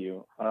 thank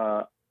you.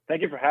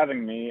 Thank you for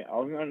having me. I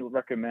was going to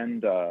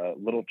recommend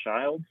Little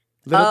Child.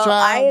 Little Child.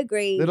 I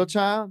agree. Little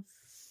Child.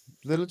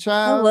 Little I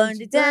child. want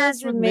to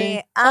dance with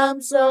me.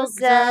 I'm so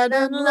sad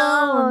and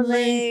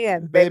lonely.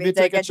 And baby,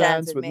 take a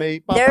chance with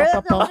me. There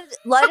are a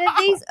lot of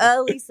these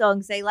early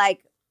songs.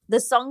 The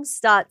song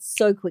starts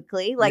so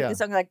quickly. Like the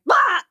song, like,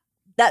 bah!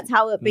 That's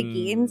how it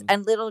begins.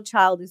 And Little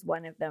Child is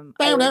one of them.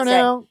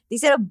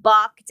 These are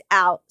barked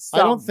out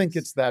songs. I don't think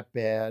it's that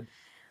bad.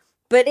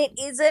 But it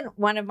isn't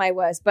one of my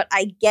worst. But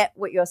I get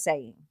what you're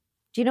saying.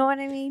 Do you know what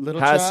I mean?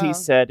 Has he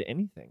said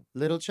anything?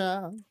 Little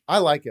Child. I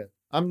like it.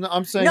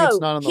 I'm saying no, it's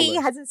not on the list. He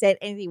hasn't said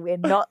anything. We're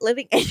not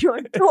letting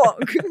anyone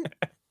talk.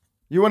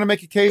 You want to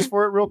make a case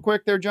for it real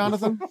quick there,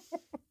 Jonathan?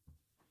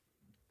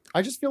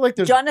 I just feel like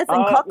there's...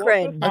 Jonathan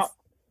Cochran.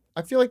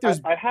 I feel like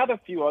there's... I had a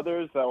few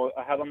others that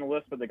I had on the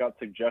list, but they got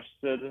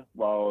suggested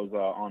while I was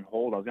on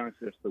hold. I was going to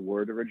suggest the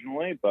word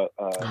originally, but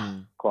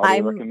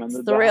Claudia recommended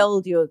I'm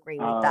thrilled you agree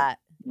with that.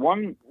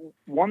 One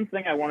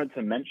thing I wanted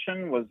to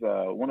mention was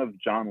one of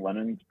John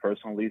Lennon's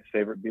personal least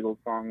favorite Beatles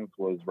songs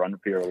was "Run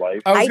for Your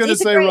Life." I was going to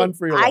say "Run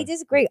for Your Life." I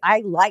disagree.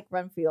 I like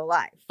 "Run for Your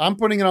Life." I'm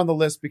putting it on the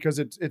list because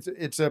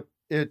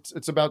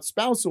it's about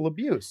spousal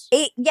abuse.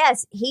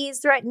 Yes, he is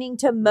threatening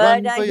to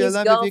murder his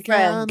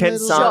girlfriend. Can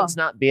songs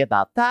not be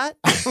about that?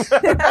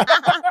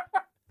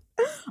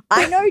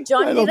 I know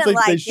John I don't didn't think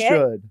like they it.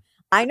 should.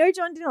 I know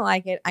John didn't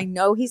like it. I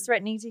know he's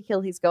threatening to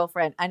kill his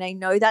girlfriend, and I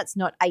know that's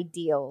not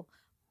ideal,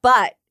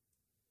 but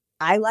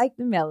I like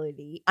the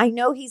melody. I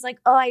know he's like,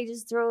 oh, I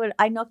just threw it.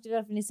 I knocked it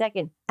off in a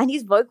second. And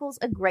his vocals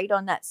are great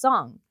on that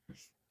song.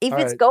 If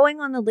it's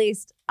going on the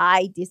list,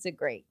 I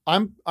disagree.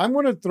 I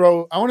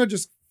want to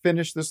just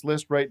finish this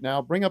list right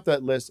now. Bring up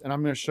that list, and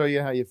I'm going to show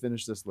you how you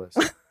finish this list.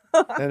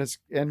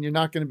 and you're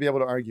not going to be able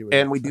to argue with it.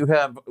 And we do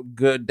have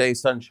Good Day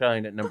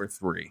Sunshine at number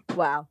 3.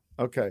 Wow.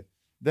 Okay.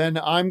 Then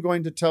I'm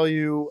going to tell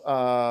you,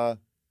 pardon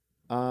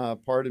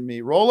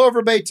me, Roll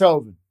Over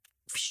Beethoven.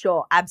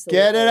 Sure, absolutely.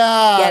 Get it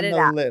on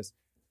the list.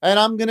 And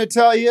I'm going to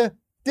tell you,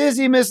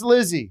 Dizzy Miss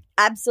Lizzy.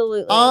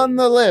 Absolutely. On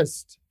the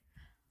list.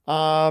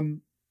 And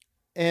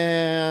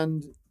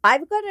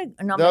I've got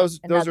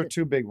those are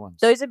two big ones.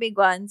 Those are big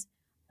ones.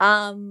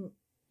 I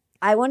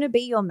Want to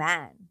Be Your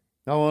Man.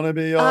 I want to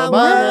be your man. I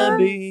want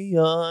to be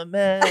your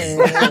man.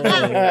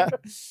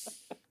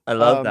 I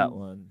love that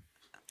one.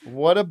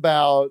 What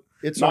about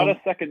It's Not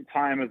a Second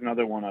Time is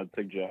another one I'd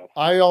suggest.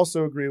 I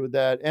also agree with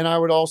that. And I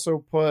would also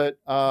put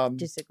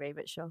disagree,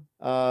 but sure.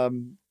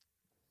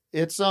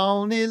 It's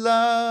Only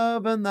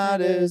Love and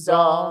that is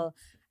all.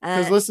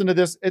 Because listen to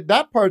this.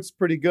 That part's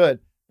pretty good.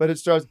 But it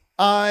starts,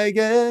 I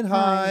get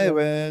high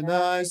when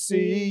I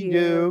see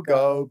you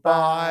go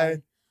by.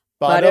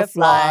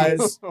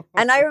 Butterflies.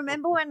 And I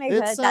remember when I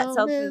heard that song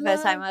for the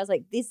first time, I was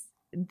like, these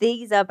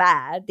are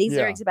bad. These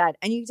lyrics are bad.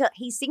 And you can tell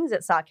he sings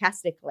it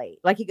sarcastically.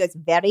 Like he goes,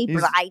 very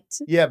bright.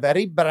 Yeah,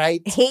 very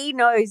bright. He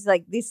knows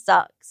like this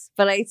sucks.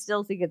 But I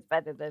still think it's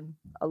better than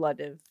a lot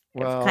of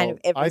kind of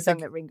every song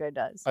that Ringo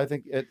does. I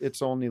think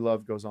It's Only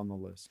Love goes on the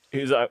list.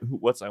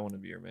 What's I Want to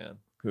Be Your Man?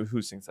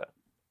 Who sings that?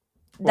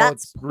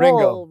 That's Paul,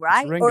 Ringo,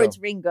 right? Ringo. Or it's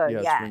Ringo.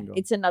 Yeah, Yeah, it's Ringo.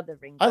 it's another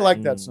Ringo. I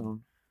like that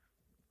song.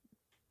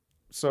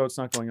 So it's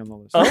not going on the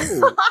list.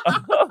 Oh.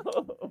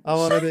 I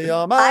want to be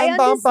your man. I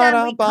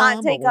understand we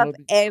can't take up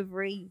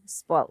every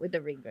spot with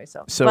the Ringo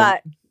song. So,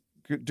 but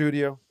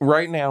Dudio.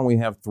 Right now we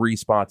have 3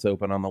 spots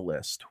open on the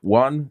list.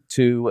 1,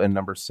 2, and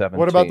number 17.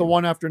 What about the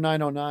one after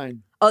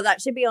 909? Oh, that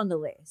should be on the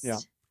list. Yeah.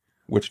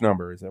 Which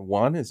number is it?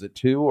 1? Is it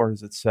 2? Or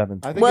is it 7?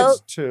 I think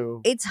it's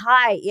 2. It's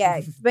high,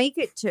 yeah. Make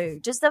it 2.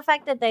 Just the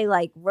fact that they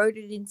like wrote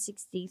it in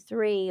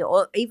 63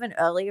 or even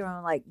earlier,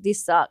 I'm like,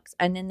 this sucks,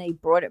 and then they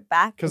brought it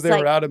back Because It's they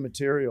like, were out of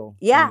material.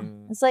 Yeah,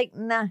 it's like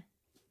no.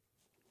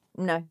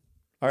 All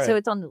right. So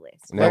it's on the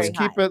list. Let's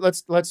Very keep it.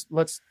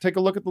 Let's take a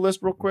look at the list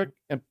real quick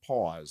and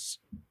pause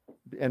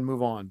and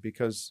move on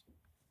because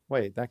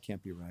wait, that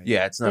can't be right.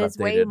 Yeah, it's not There's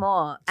updated. way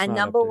more. It's And not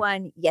number updated.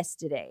 1,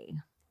 Yesterday.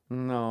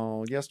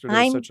 No, Yesterday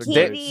I'm is such a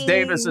kidding.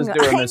 Davis is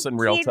doing this in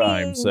real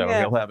time, kidding. so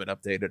he'll have it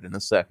updated in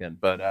a second.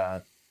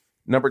 But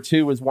number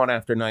 2 is One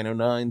After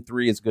 909.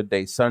 3 is Good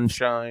Day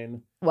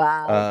Sunshine.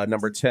 Wow.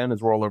 Number 10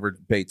 is Roll Over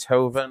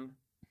Beethoven.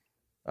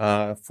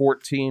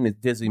 14 is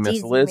Dizzy Miss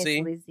Dizzy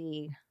Lizzy. Miss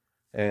Lizzy.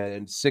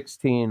 And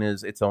 16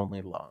 is It's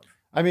Only Love.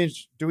 I mean,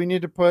 do we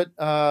need to put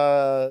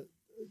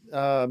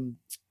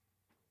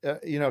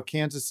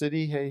Kansas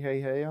City, hey,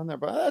 hey, hey on there?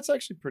 But that's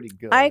actually pretty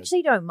good. I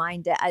actually don't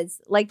mind it as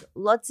like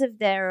lots of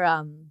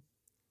their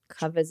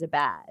covers are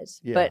bad,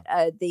 Yeah.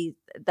 but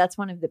that's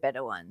one of the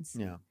better ones.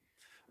 Yeah.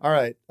 All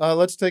right.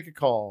 Let's take a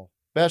call.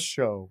 Best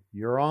show.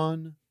 You're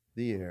on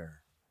the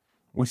air.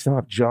 We still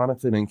have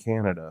Jonathan in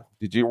Canada.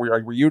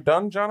 Were you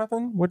done,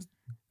 Jonathan? What?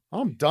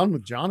 I'm done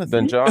with Jonathan.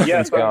 Then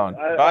Jonathan's gone.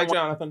 Bye,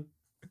 Jonathan.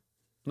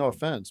 No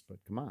offense, but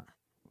come on.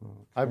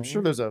 I'm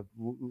sure there's a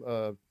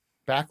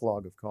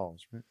backlog of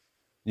calls, right?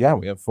 Yeah,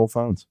 we have full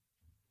phones.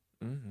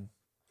 Mm-hmm.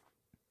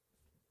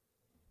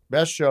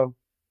 Best show.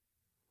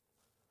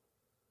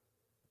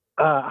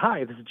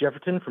 Hi, this is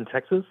Jefferson from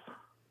Texas.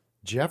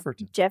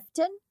 Jefferson.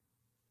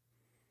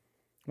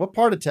 What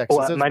part of Texas?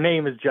 Well, my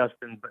name is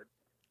Justin, but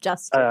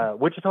Justin.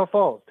 Wichita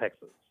Falls,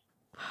 Texas.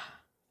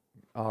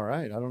 All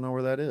right. I don't know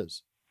where that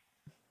is.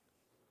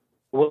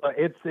 Well,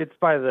 it's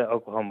by the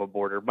Oklahoma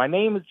border. My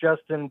name is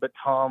Justin, but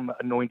Tom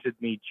anointed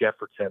me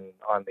Jefferson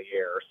on the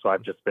air, so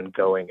I've just been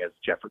going as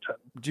Jefferson.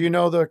 Do you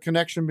know the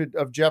connection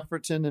of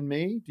Jefferson and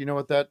me? Do you know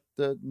what the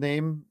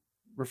name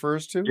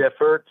refers to?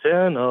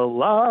 Jefferson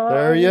alive.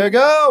 There you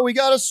go. We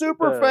got a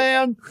super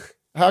fan.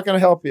 How can I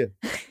help you?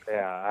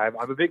 Yeah,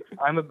 I'm a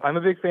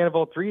big fan of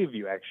all three of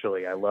you.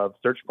 Actually, I love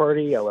Search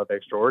Party. I love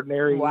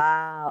Extraordinary.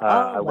 Wow.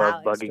 I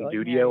love bugging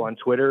Dudio on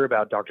Twitter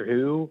about Doctor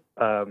Who.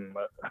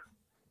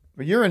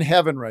 Well, you're in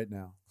heaven right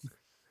now.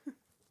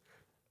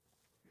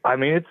 I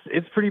mean,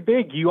 it's pretty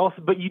big.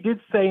 But you did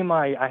say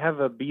I have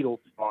a Beatles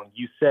song.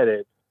 You said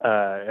it.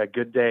 A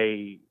Good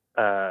Day,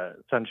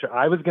 Sunshine.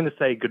 I was going to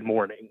say Good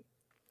Morning.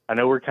 I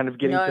know we're kind of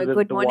getting to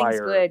the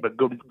wire, but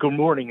Good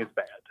Morning is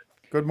bad.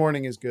 Good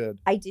Morning is good.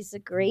 I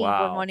disagree.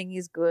 Wow. Good Morning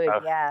is good.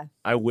 Yeah.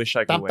 I wish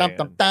I could weigh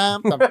in.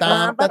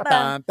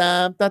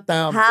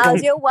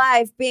 How's your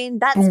wife been?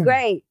 That's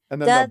great. And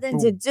then Nothing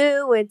to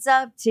do. It's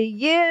up to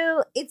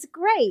you. It's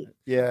great.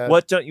 Yeah.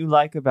 What don't you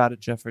like about it,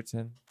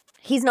 Jefferson?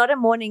 He's not a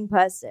morning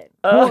person.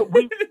 I'm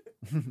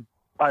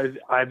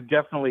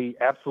definitely,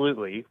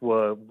 absolutely.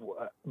 But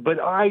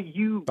earlier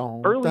you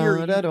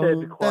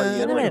said,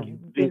 Claudia,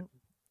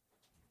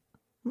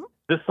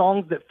 the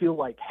songs that feel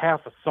like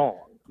half a song,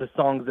 the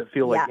songs that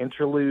feel like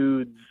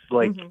interludes,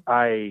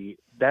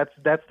 that's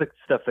the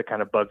stuff that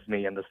kind of bugs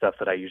me and the stuff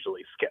that I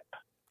usually skip.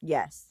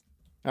 Yes.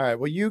 All right.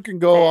 Well, you can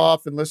go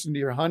off and listen to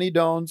your Honey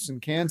Don'ts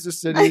and Kansas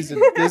Cities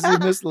and Dizzy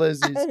Miss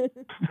Lizzie's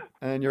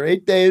and your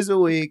 8 days a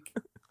week.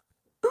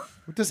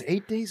 What does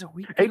 8 days a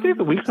week? 8 days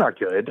a week's not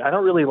good. I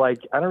don't really like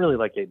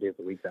 8 days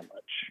a week that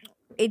much.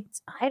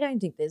 I don't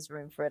think there's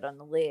room for it on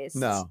the list.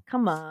 No.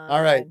 Come on.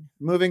 All right.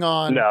 Moving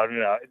on. No.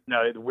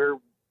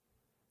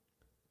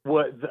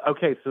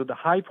 Okay, so the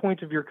high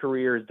point of your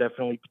career is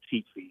definitely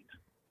Petite Feet.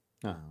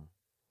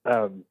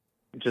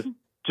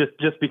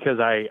 Just because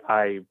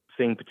I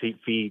sing Petite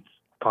Feet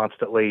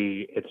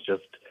constantly,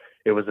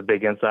 it was a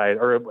big insight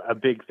or a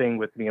big thing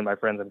with me and my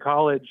friends in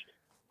college.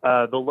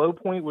 The low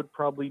point would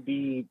probably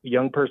be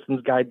Young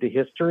Person's Guide to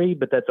History,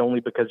 but that's only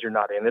because you're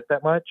not in it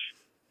that much.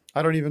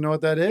 I don't even know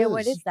what that is. Yeah,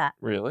 what is that?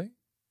 Really?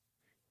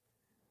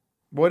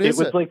 What is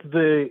it?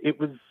 It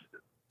was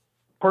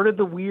part of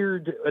the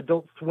weird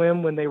Adult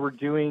Swim when they were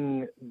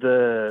doing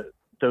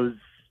those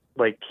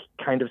like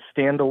kind of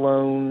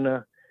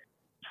standalone,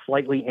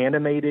 slightly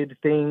animated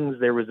things.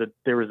 There was a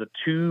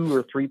 2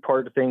 or 3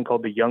 part thing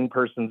called the Young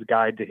Person's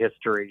Guide to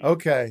History.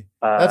 Okay,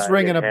 that's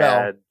ringing a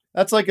bell.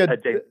 That's like a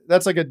had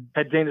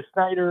Dana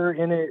Snyder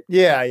in it.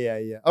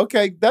 Yeah.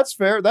 Okay, that's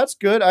fair. That's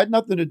good. I had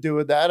nothing to do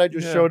with that. I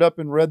just showed up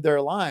and read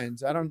their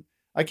lines.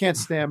 I can't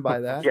stand by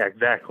that. Yeah,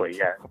 exactly.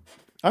 Yeah.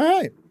 All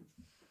right.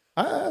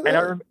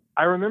 And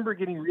I remember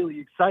getting really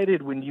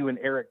excited when you and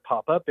Eric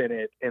pop up in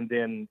it, and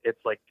then it's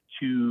like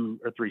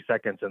 2 or 3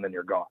 seconds, and then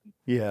you're gone.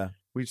 Yeah,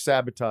 we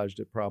sabotaged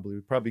it. Probably.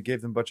 We probably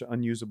gave them a bunch of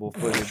unusable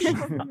footage.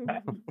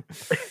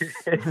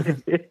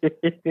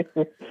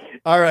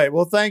 All right.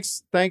 Well,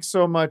 thanks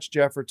so much,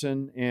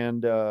 Jefferson,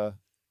 and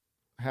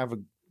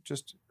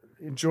just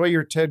enjoy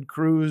your Ted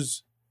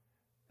Cruz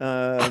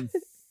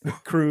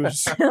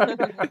cruise.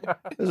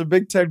 There's a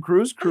big Ted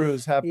Cruz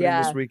cruise happening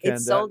this weekend.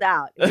 It's sold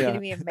out. It's going to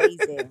be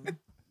amazing.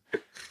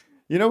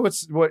 You know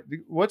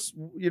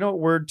what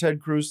word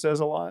Ted Cruz says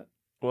a lot?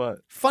 What?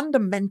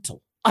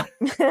 Fundamental.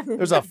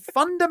 There's a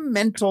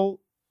fundamental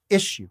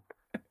issue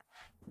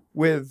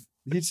with.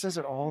 He says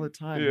it all the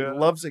time. Yeah. He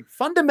loves it.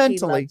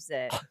 Fundamentally, He loves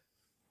it.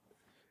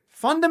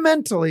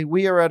 fundamentally,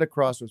 we are at a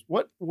crossroads.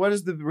 What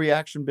has the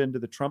reaction been to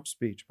the Trump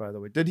speech? By the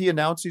way, did he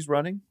announce he's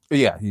running?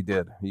 Yeah, he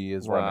did. He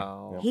is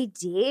Wow. running. Yeah. He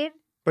did?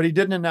 But he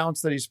didn't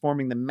announce that he's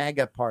forming the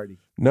MAGA party.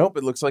 Nope,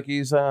 it looks like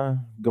he's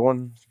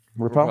going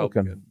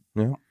Republican.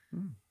 Yeah.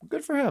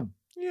 Good for him.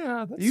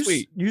 Yeah, that's You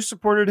sweet. you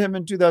supported him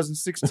in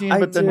 2016, I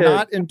but then did.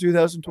 not in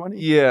 2020.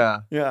 Yeah.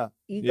 Yeah.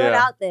 You got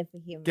out there for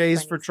him. in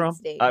Gays for Trump.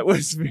 2016. I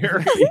was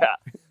very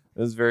I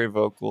was very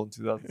vocal in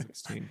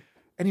 2016.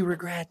 Any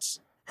regrets?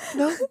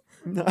 No.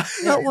 No.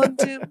 Not one,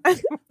 Tim.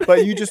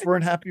 But you just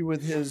weren't happy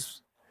with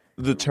his.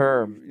 The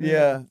term.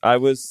 Yeah. I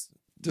was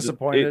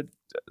Disappointed.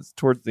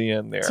 Towards the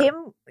end there.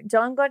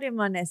 John got him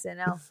on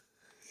SNL.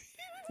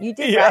 You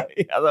did, Yeah, right?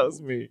 yeah, that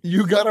was me.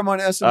 You got him on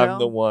SNL? I'm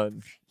the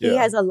one. He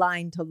Yeah. has a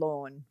line to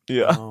Lorne.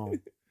 Yeah. Oh.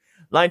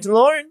 Line to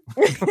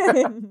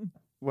Lauren.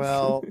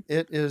 Well,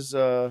 it is.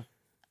 I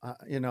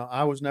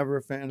was never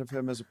a fan of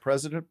him as a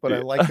president, but I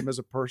like him as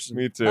a person.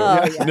 Me too.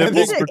 Oh, yeah.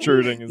 Nipples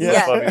protruding is the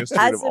funniest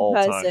tweet As of a all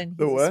person, time.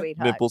 he's a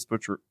sweetheart. Nipples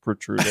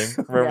protruding.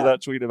 Remember Yeah.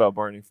 that tweet about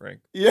Barney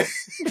Frank? Yeah.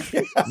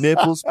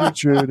 Nipples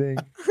protruding.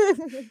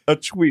 A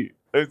tweet.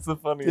 It's the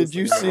funniest. Did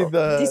you thing see ever.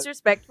 the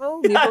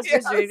Disrespectful? Nipples Yeah,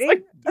 it's protruding?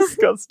 like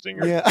disgusting.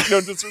 Yeah. No,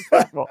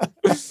 disrespectful.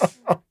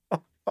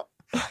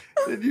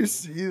 Did you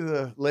see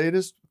the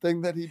latest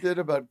thing that he did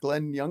about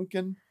Glenn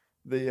Youngkin,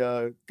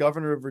 the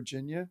governor of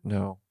Virginia?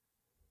 No.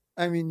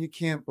 I mean, you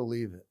can't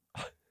believe it.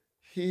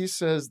 He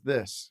says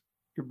this.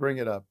 You could bring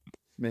it up,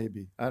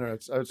 maybe. I don't know.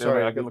 I'm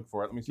sorry. I can look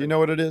for it. Let me see. You know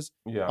what it is?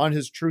 Yeah. On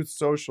his Truth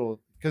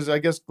Social, because I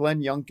guess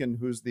Glenn Youngkin,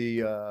 who's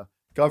the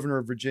governor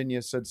of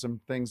Virginia, said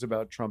some things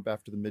about Trump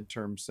after the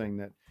midterm, saying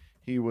that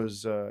he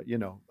was, a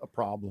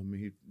problem.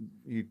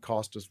 He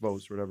cost us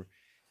votes or whatever.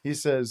 He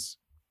says,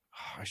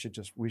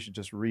 we should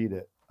just read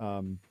it.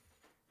 Let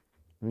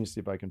me see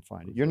if I can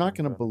find it. You're not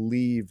going to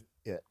believe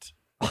it.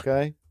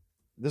 Okay,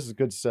 this is a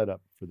good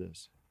setup for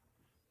this.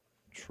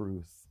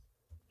 Truth.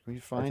 Can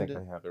you find I think it?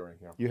 I have it right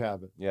here. You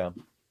have it. Yeah.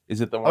 Is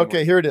it the one?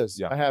 Okay, here it is.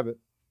 Yeah. I have it.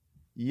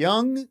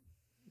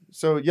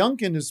 So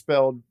Youngkin is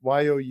spelled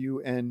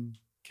Younkin.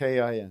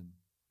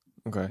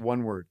 Okay.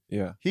 One word.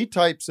 Yeah. He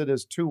types it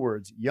as two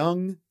words,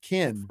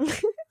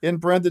 Youngkin, in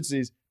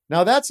parentheses.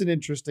 Now that's an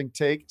interesting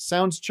take.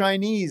 Sounds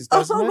Chinese,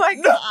 doesn't it? Oh my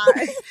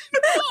God.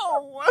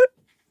 Oh, what?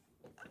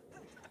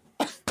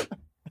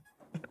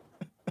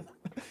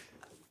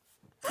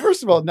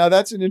 First of all, now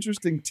that's an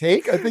interesting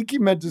take. I think he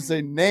meant to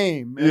say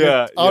name. And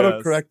Yeah. it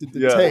autocorrected to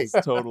yes,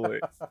 take. Totally.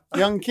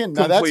 Youngkin.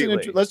 Now that's an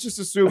Completely. let's just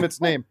assume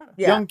it's name.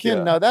 Yeah. Youngkin.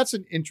 Yeah. Now that's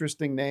an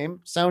interesting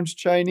name. Sounds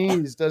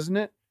Chinese, doesn't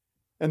it?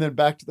 And then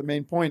back to the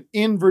main point.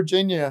 In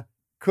Virginia,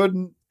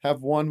 couldn't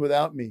have won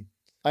without me.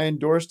 I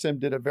endorsed him,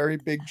 did a very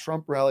big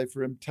Trump rally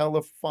for him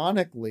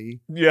telephonically,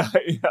 Yeah.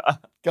 Yeah.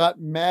 got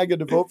MAGA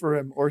to vote for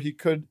him, or he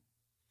couldn't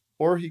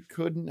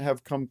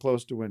have come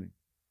close to winning.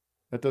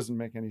 That doesn't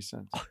make any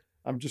sense.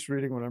 I'm just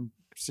reading what I'm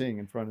seeing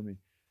in front of me.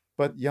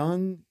 But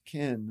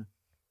Youngkin,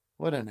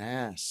 what an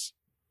ass.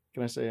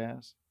 Can I say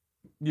ass?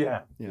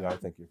 Yeah. Yeah. Yeah, I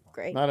think you're fine.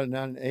 Great. Not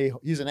an a.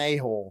 He's an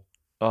a-hole.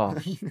 Oh,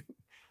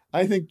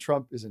 I think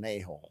Trump is an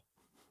a-hole.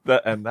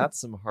 that's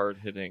some hard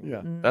hitting.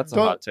 Yeah. That's a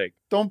Don't- hot take.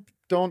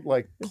 Don't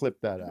like clip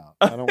that out.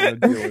 I don't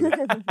want to deal with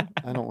it.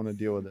 I don't want to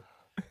deal with it.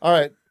 All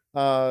right.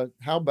 How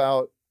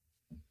about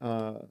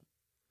a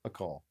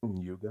call?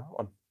 You go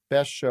on.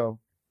 Best show.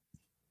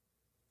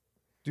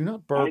 Do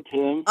not burp.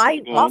 Tim.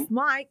 Off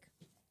mic.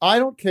 I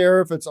don't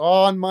care if it's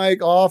on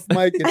mic, off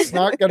mic. It's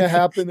not going to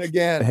happen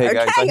again. Hey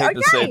guys, I hate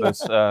to say okay.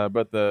 this,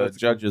 but the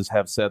judges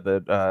have said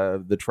that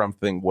the Trump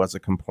thing was a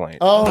complaint.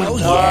 Oh,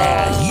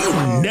 yeah.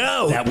 You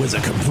know that was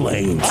a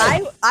complaint.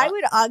 I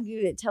would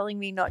argue that telling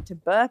me not to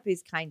burp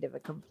is kind of a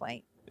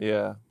complaint.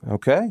 Yeah.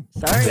 Okay.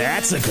 Sorry.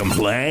 That's a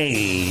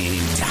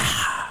complaint.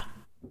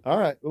 All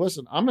right. Well,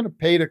 listen, I'm going to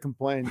pay to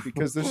complain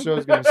because this show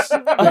is going to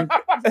stink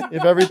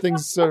if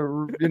everything's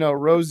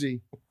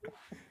rosy.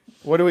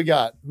 What do we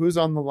got? Who's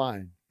on the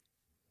line?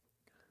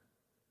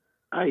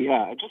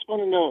 Yeah, I just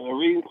want to know, are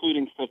we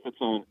including stuff that's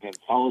on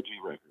Anthology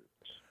Records?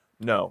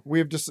 No. We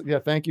have just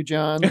thank you,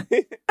 John.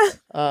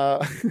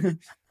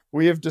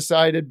 We have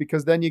decided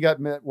because then you got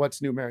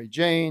What's New Mary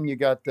Jane, you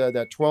got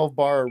that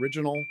 12-bar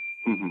original.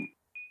 Mm-hmm.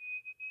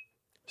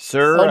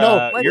 Sir, Oh,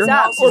 no. What's your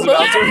up? house is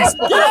about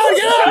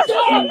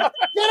to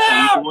Get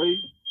out! Boy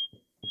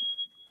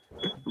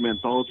from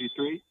Anthology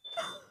 3?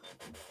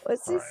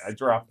 What's this I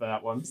dropped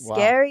that one.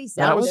 scary That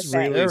sound was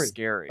effect? really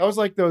scary. That was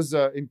like those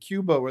in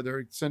Cuba where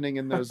they're sending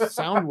in those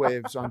sound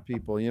waves on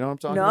people. You know what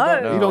I'm talking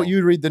No. about?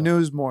 You read the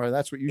news more.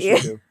 That's what you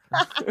should do.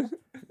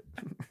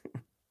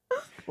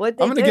 What'd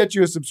I'm they going to do? get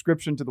you a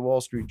subscription to the Wall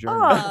Street Journal.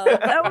 Oh,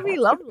 that would be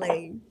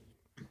lovely.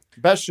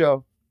 Best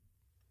show.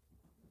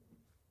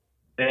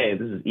 Hey,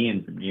 this is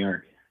Ian from New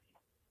York.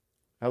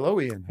 Hello,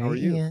 Ian. How are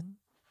you?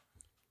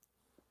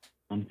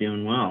 I'm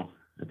doing well.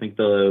 I think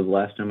the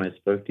last time I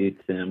spoke to you,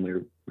 Tim, we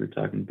were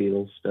talking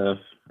Beatles stuff.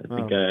 I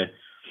think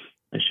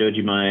I showed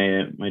you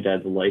my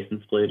dad's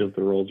license plate of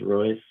the Rolls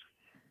Royce.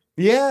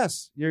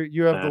 Yes,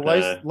 you have the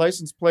That,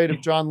 license plate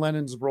of John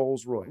Lennon's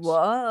Rolls Royce.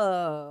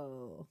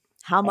 Whoa.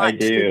 How I much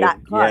do. did that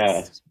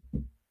Yeah. cost?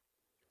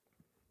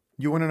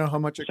 You want to know how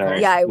much it Sorry.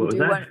 costs? Yeah, I What was do.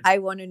 that? I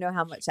want to know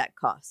how much that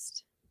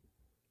cost.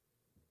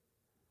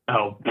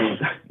 Oh,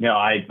 no,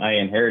 I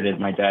inherited.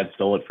 My dad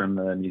stole it from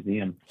the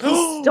museum.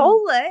 He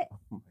stole it.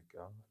 Oh my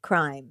god.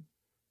 Crime.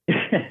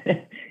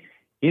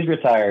 He's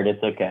retired.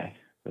 It's okay.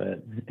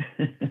 But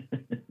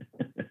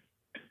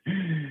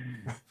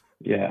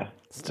yeah.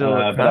 Still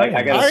a but I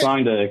crime. got All a right.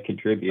 song to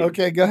contribute.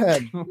 Okay, go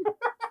ahead.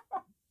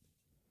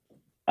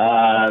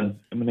 I'm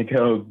going to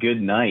go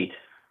Good Night.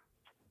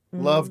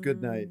 Love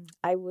Good Night.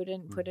 I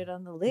wouldn't put it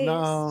on the list.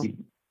 No.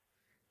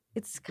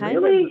 It's kind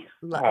Really?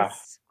 of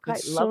it's quite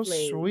It's so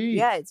lovely. sweet.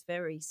 Yeah, it's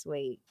very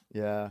sweet.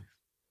 Yeah.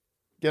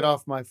 Get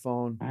off my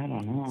phone. I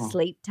don't know.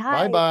 Sleep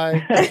tight.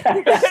 Bye bye.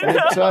 Sleep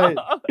tight.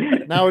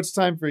 Now it's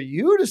time for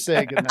you to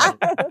say goodnight.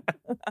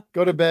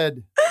 Go to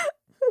bed.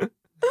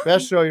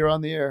 Best show, you're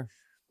on the air.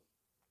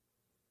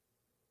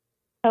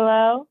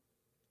 Hello?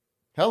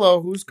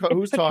 Hello, who's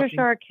It's talking? Patricia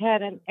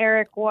Arquette and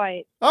Eric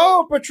White.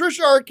 Oh,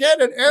 Patricia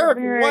Arquette and Eric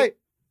Very- White.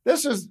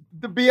 This is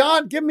the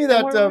beyond. Give me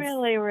that. We're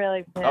really,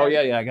 really pissed. Oh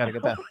yeah, I gotta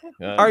get that.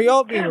 Are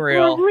y'all being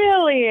real? We're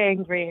really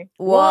angry.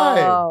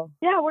 Whoa.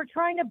 Yeah, we're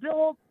trying to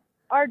build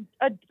our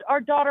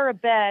daughter a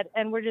bed,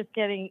 and we're just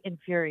getting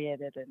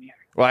infuriated in here.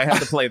 Well, I have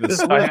to play this.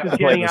 This I list have is to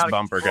play getting this out of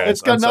bumper, control. guys.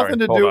 It's got I'm sorry. nothing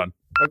to Hold do- on.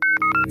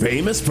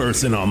 Famous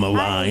person on the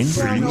line.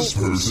 Famous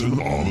person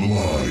on the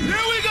line.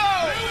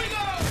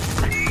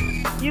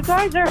 You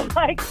guys are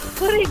like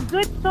putting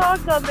good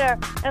songs on there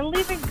and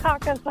leaving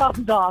caca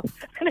songs off,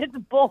 and it's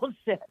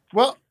bullshit.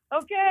 Well,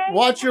 Okay.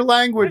 watch your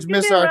language, Give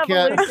Miss me a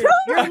Arquette.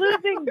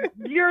 revolution.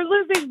 You're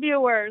losing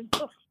viewers.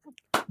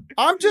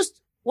 I'm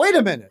just. Wait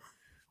a minute.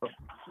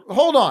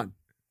 Hold on.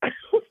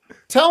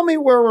 Tell me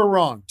where we're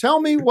wrong.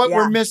 Tell me what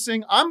we're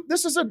missing.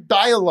 This is a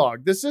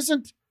dialogue. This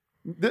isn't.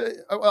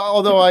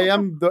 Although I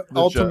am the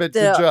ultimate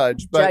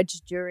judge, but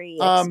judge, jury,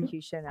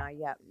 executioner.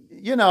 Yeah.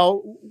 you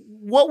know,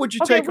 what would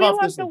you Okay, take we off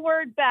want this? the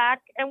word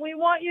back, and we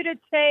want you to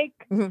take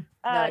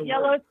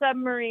Yellow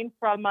Submarine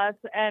from us,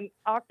 and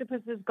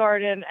Octopus's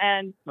Garden,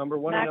 and Number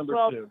one and number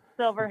Maxwell's two.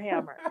 Silver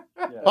Hammer.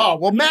 Oh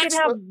well, You Max.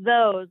 can have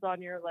those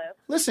on your list.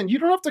 Listen, you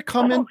don't have to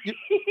come in.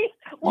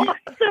 Want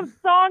some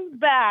songs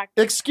back.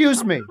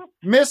 Excuse me,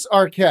 Miss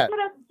Arquette. Put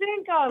a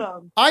stink on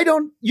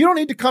them. You don't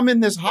need to come in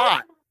this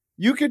hot.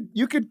 You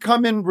could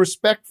come in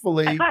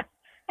respectfully.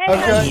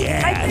 Okay.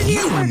 Yeah,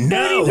 you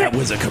know that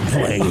was a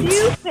complaint.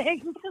 You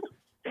think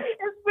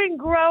it's been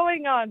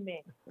growing on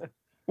me.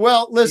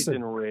 Well, listen.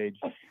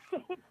 Enraged.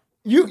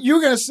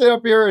 You're gonna sit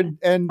up here and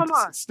Come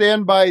on.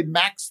 stand by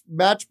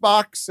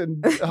Matchbox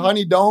and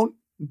Honey Don't,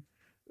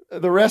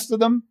 the rest of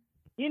them.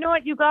 You know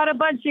what? You got a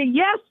bunch of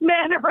yes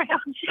men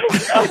around you.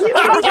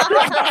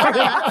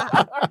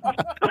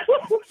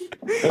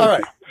 All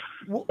right.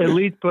 At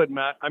least put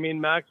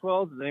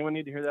Maxwell's. Does anyone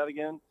need to hear that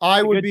again? I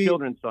It's a would good be-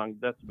 children's song.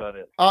 That's about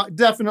it.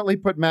 Definitely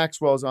put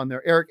Maxwell's on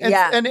there, Eric. And,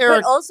 yeah. and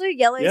Eric, But also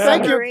Yellow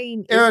Thank you,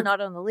 Submarine is Eric.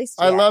 not on the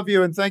list I yet. love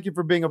you and thank you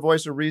for being a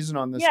voice of reason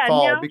on this Yeah,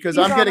 call now because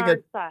she's I'm on getting our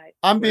side.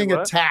 I'm being Wait,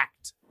 what?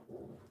 attacked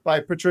by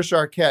Patricia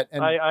Arquette,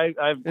 and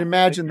I've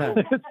imagine that.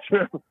 It's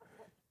true.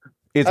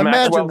 Is Imagine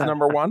Maxwell's that.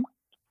 number one?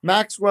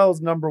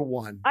 Maxwell's number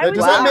one. I was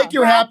Does that just make you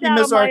scratched happy, out of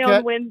Miss my own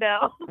Arquette?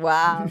 window.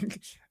 Wow.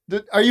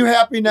 Are you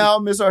happy now,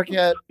 Miss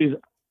Arquette?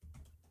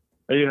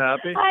 Are you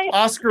happy?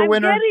 Oscar I'm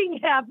winner? getting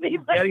happy.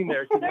 But Getting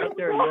there. She's not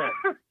there yet.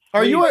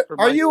 Are you? Please, for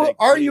my sake,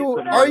 Are you?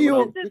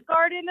 Is this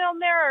garden on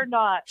there or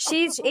not?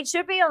 It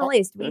should be on the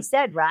list. We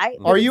said, right?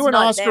 Are If you it's an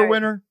not Oscar there-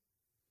 winner?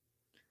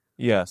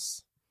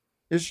 Yes.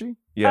 Is she?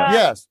 Yes.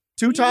 Yes.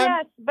 2-time?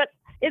 Yes, but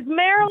it's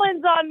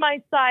Marilyn's on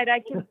my side. I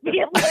can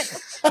feel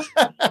it.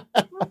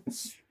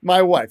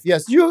 My wife.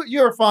 Yes.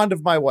 You're fond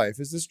of my wife.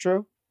 Is this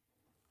true?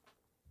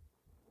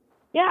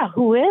 Yeah,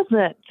 who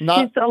isn't?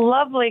 Not- She's a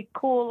lovely,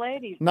 cool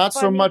lady. Not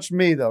so Funny. much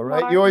me though, right?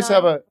 smart, You always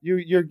have nice.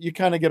 you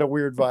kind of get a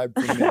weird vibe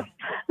from me.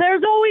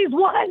 There's always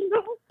one.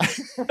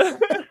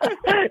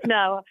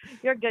 No,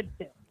 you're good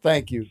too.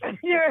 Thank you.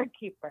 You're a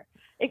keeper.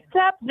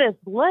 Except this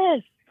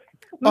list.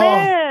 Oh,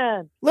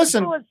 Man,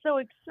 listen. I was so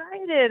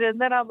excited, and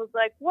then I was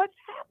like, "What's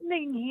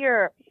happening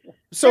here?"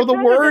 So the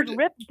They're trying to word. just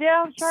rip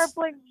down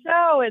Sharpling's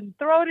show and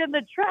throw it in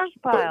the trash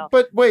pile.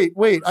 But wait.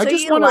 I So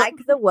just you want to. like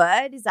the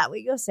word? Is that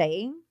what you're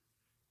saying?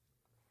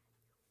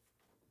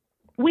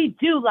 We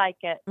do like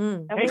it,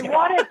 and Mm. we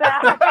want it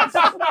back.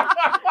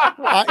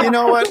 You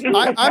know what?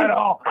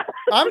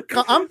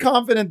 I'm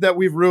confident that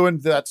we've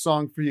ruined that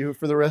song for you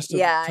for the rest of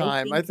Yeah, I the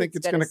time. think I think it's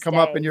it's going to gonna come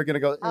up stay. and you're going to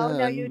go. Oh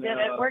no, you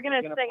didn't. We're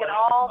gonna sing it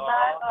all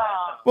night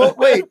long. Well,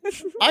 wait.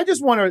 I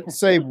just want to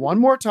say one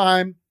more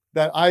time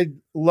that I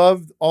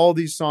loved all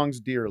these songs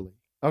dearly.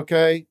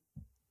 Okay,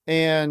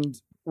 and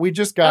we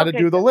just got to Okay,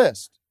 do the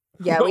list.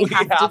 Yeah, we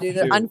have to do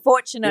the.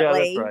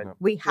 Unfortunately, Yeah, that's right.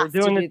 we have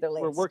We're doing to do it. the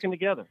list. We're working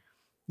together.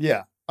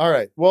 Yeah. All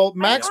right. Well, I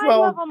Maxwell.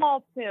 love them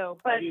all too,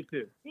 but You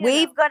too.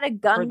 We've got a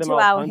gun Heard them to all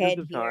our hundreds head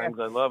of here. times.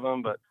 I love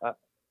them, but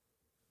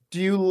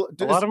A lot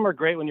of them are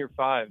great when you're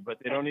 5, but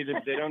we don't need to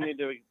hear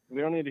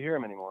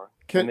them anymore.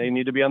 And they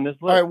need to be on this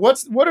list. All right,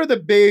 what are the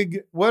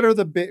big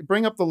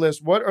bring up the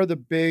list. What are the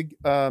big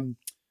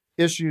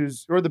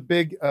issues or the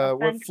big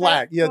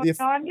flag? Yeah,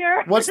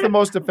 what's the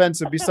most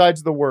offensive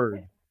besides the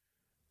word?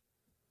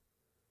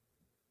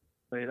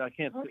 Wait, I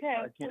can't. Okay,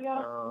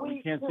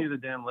 we can't see the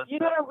damn list. You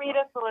gotta read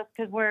us the list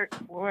because we're.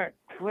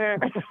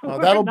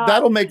 Oh,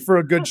 that'll make for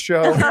a good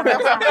show. All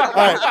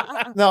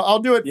right, no, I'll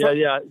do it.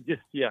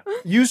 Yeah.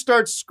 You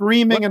start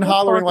screaming and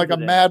hollering like a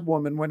today? mad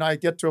woman when I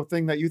get to a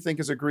thing that you think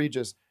is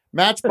egregious.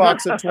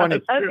 Matchbox at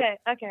 20.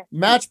 Okay.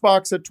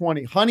 Matchbox at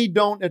 20. Honey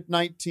Don't at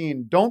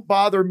 19. Don't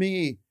Bother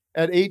Me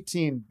at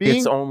 18.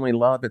 It's Only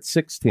Love at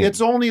 16.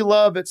 It's Only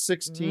Love at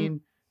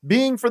 16.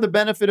 Being for the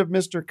Benefit of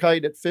Mr.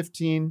 Kite at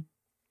 15.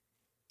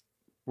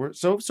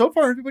 So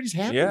far everybody's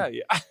happy. Yeah.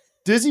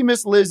 Dizzy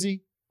Miss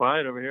Lizzie.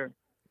 Quiet over here.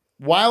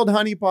 Wild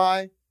Honey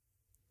Pie.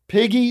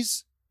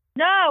 Piggies.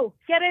 No,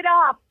 get it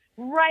off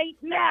right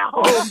now.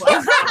 Oh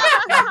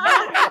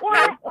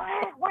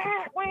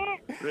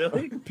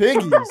Really?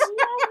 Piggies.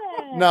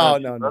 No.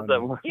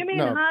 You mean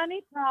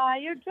honey pie?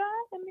 You're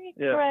driving me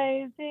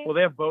crazy. Well,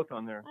 they have both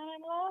on there.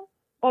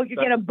 Oh,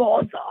 you're getting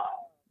balls off.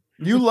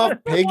 You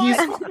love Piggies?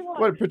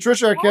 What,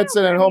 Patricia Arquette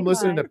sitting at home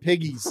listening to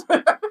Piggies.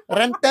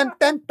 I'm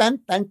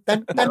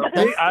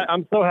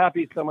so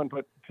happy someone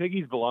put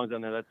Piggies belongs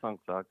on there. That song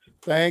sucks.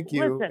 Thank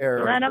you, Listen,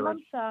 Eric. none of them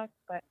suck,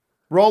 but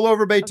Roll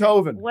Over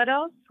Beethoven. what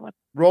else?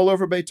 Roll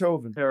Over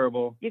Beethoven.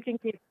 Terrible. You can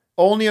keep.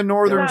 Only a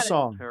Northern Got it.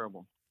 Song.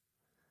 Terrible.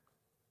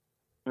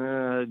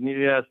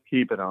 Yes,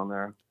 keep it on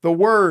there. The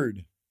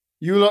Word.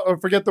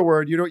 Forget the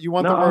word. You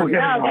want the word? Get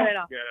it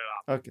off.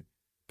 Okay.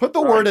 Put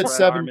the word at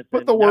 7.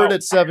 Put the word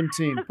at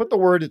 17. Put the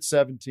word at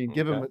 17.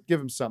 Give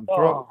him something.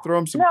 Throw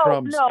him some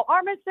crumbs. No,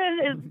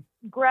 Armisen is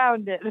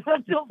grounded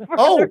until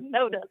further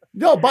notice.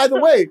 No, by the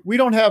way, we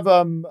don't have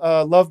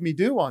Love Me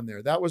Do on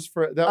there. That was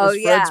Fred's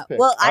pick.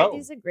 Well, I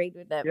disagreed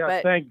with that. Yeah,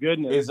 but thank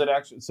goodness. Is it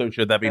actually? So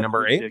should that be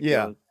number 8?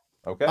 Yeah.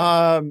 Okay.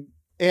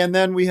 And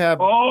then we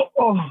have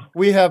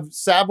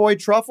Savoy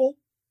Truffle.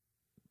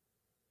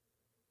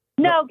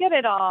 No, get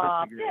it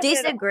off.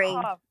 Disagree.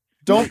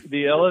 Don't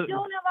You don't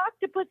have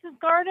Octopus's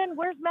Garden.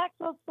 Where's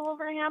Maxwell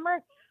Silverhammer?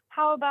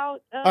 How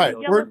about All right,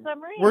 Yellow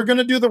Submarine? we're going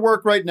to do the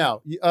work right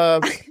now.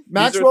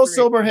 Maxwell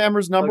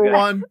Silverhammer's number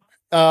 1.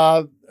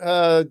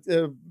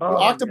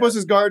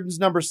 Octopus's Garden's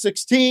number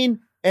 16.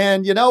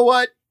 And you know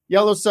what?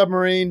 Yellow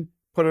Submarine,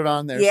 put it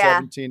on there,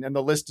 17. And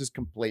the list is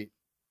complete.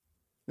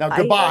 Now,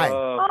 goodbye.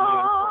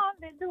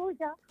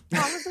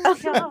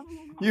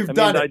 You've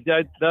done it.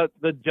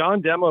 The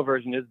John demo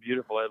version is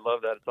beautiful. I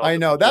love that. I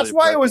know. That's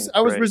why I was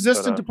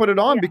resistant to put it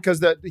on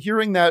because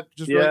hearing that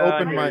just really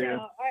opened my.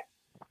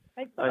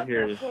 I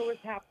hear you. That's what was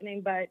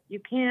happening, but you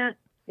can't.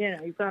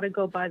 You've got to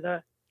go by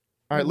the.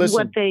 All right, listen.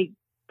 What they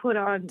put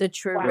on the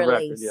true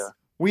release.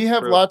 We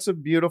have lots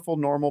of beautiful,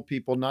 normal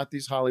people, not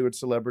these Hollywood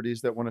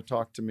celebrities that want to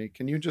talk to me.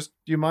 Can you do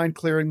you mind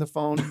clearing the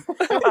phone?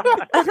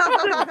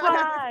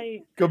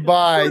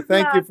 Goodbye.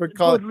 Thank you for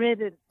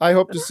calling. I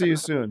hope to see you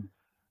soon.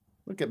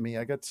 Look at me.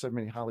 I got so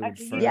many Hollywood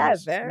friends. Yeah,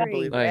 Can you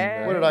believe it?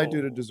 very. What did I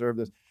do to deserve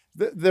this?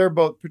 They're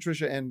both,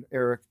 Patricia and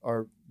Eric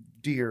are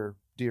dear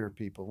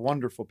people,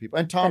 wonderful people.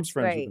 And Tom's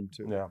friends with them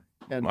too. Yeah.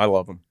 And I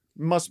love them.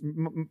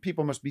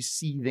 People must be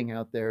seething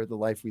out there, the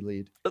life we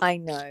lead. I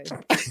know.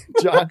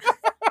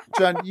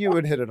 John, you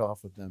would hit it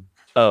off with them.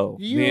 Oh,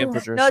 me and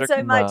Patricia. Not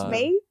so much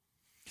me.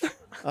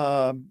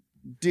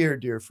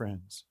 Dear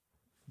friends.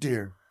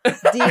 Dear.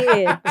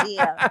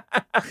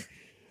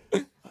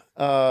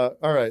 All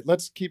right,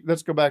 let's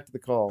go back to the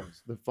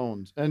calls, the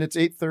phones. And it's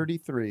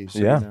 8:33. So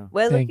yeah.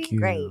 We're looking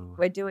great.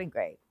 We're doing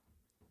great.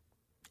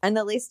 And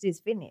the list is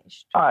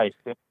finished. Hi.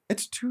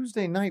 It's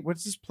Tuesday night.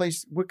 What's this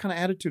place? What kind of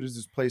attitude does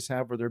this place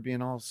have where they're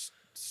being all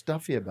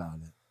stuffy about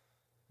it?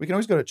 We can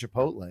always go to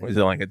Chipotle. Is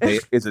it like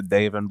is it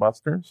Dave and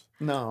Buster's?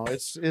 No,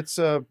 it's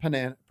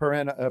Panera.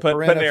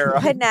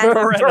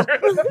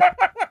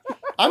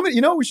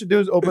 You know what we should do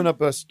is open up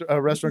a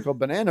restaurant called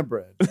Banana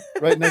Bread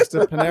right next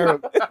to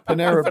Panera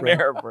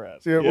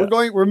Bread. So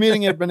we're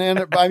meeting at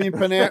Panera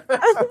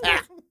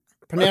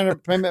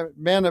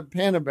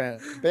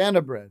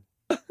Bread.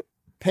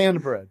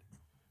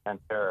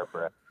 Pantera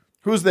Bread.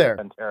 Who's there?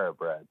 Pantera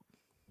Bread.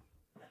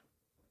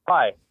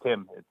 Hi,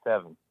 Tim. It's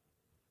 7.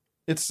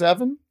 It's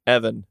 7?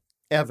 Evan.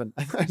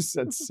 I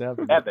said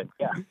 7. Evan,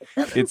 yeah.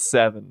 It's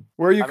 7.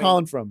 Where are you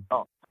calling from?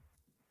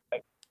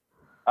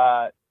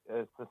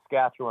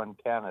 Saskatchewan,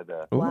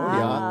 Canada.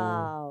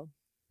 Wow.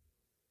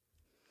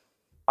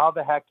 How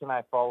the heck can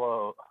I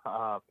follow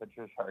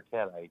Patricia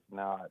Arquette? I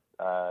cannot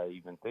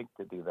even think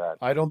to do that.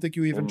 I don't think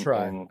you even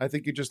try. I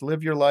think you just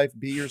live your life,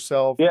 be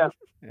yourself,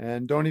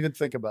 and don't even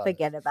think about it.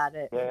 Forget about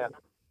it. Yeah.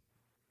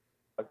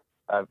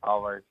 I've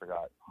already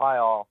forgot. Hi,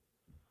 all.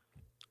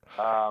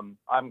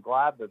 I'm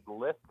glad that the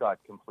list got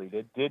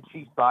completed. Did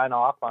she sign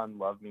off on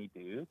Love Me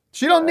Do?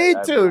 She don't need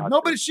to.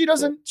 Nobody. She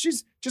doesn't.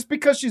 She's just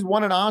because she's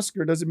won an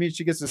Oscar doesn't mean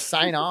she gets to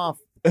sign off.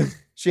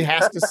 She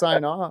has to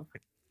sign off.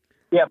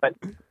 Yeah, but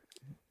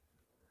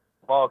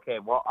okay.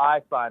 Well,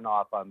 I sign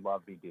off on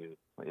Love Me Do.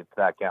 if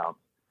that counts.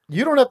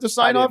 You don't have to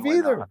sign I off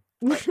didn't win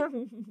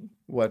either.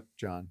 What,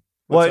 John?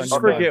 Well, I What's just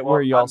on your forget mind?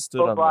 where y'all I'm stood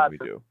so on glad what we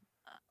do.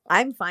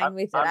 I'm fine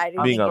with it. I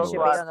didn't being think on it the should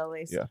list. be on the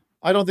list. Yeah.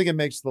 I don't think it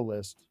makes the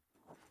list.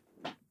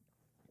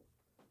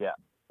 Yeah.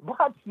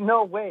 What?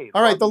 No way.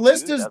 All right, the Fuck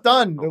list you, is that's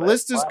done. not The the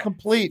list is list.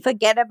 complete.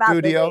 Forget about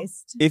Studio. the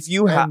list. If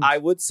you And- I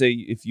would say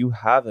if you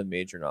have a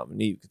major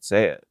nominee, you could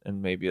say it,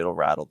 and maybe it'll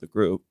rattle the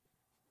group.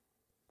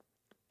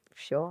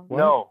 Sure.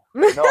 No,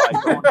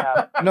 I don't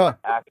have. No.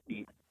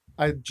 Actually,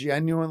 I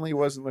genuinely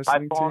wasn't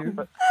listening to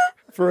you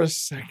for a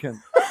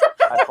second.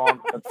 I phoned.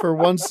 For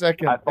 1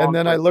 second. I And phoned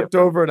then for I a looked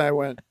different- over and I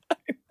went,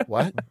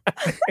 what?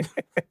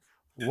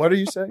 What are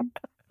you saying?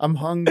 I'm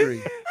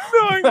hungry.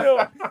 No, I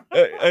know.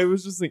 I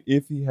was just thinking,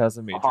 if he has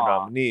a major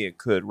nominee, it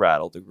could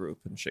rattle the group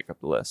and shake up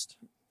the list.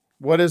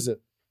 What is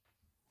it?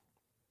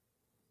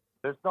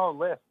 There's no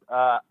list.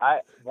 I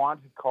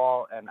wanted to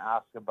call and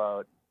ask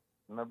about.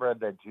 Remember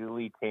the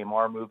Julie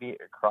Taymor movie,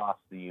 Across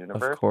the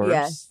Universe? Of course.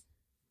 Yes.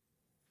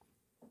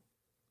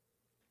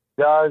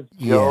 Does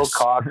Joe Yes.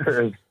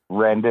 Cocker's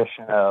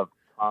rendition of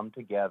 "Come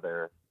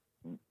Together"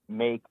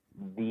 make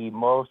the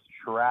most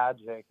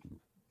tragic,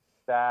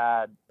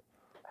 sad,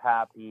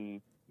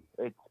 happy?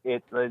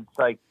 It's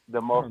like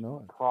the most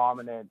know.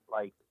 prominent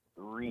like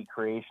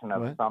recreation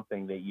of What?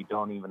 something that you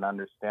don't even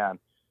understand.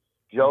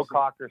 Joe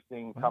Cocker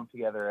singing "Come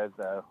Together" as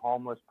a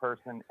homeless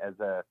person, as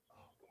a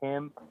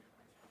pimp.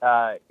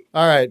 All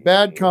right,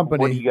 bad company.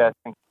 What do you guys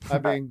think?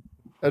 I'm being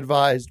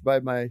advised by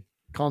my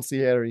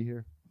concierge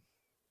here.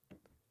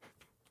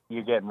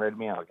 You're getting rid of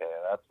me? Okay,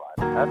 that's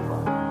fine. That's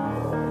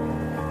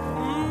fine.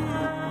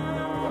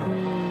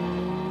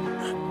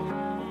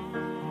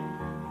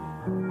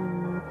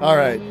 All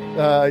right.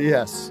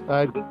 Yes,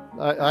 I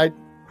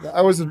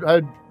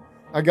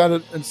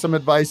got some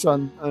advice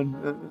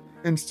on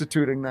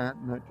instituting that,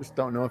 and I just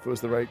don't know if it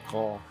was the right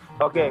call.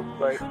 Okay,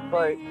 sorry,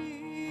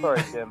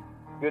 Tim.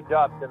 Good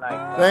job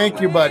tonight. Thank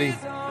you, buddy.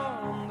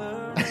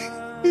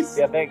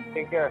 Yeah, thanks.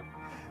 Take care.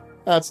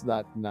 That's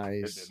not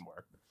nice. It didn't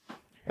work.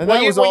 And Well,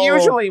 that was well, all,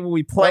 usually when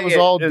we play that was it,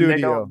 all and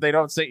Dudio. they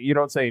don't say you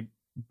don't say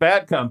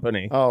bad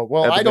company. Oh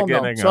well, at the I don't know.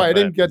 beginning Sorry, of I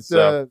didn't it, get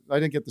so- I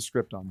didn't get the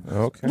script on this.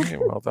 Okay,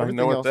 well, I Everything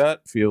know what else-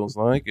 that feels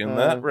like, and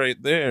that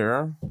right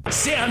there.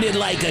 Sounded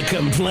like a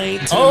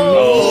complaint to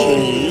Oh!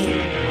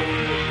 me.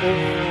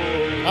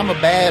 I'm a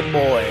bad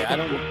boy.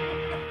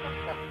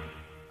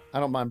 I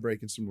don't mind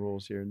breaking some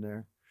rules here and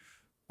there.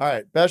 All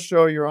right, best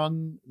show. You're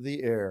on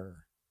the air.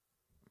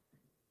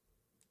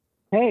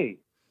 Hey,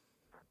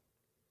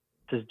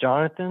 this is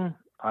Jonathan.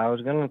 I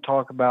was going to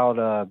talk about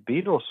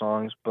Beatles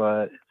songs,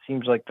 but it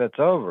seems like that's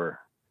over.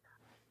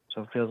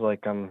 So it feels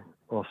like I'm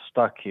a little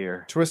stuck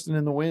here. Twisting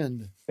in the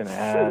wind. Going to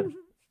add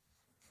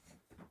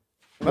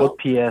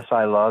P.S.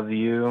 I Love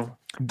You.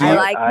 I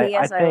like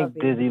P.S. I I Love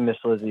think You. Dizzy Miss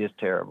Lizzy is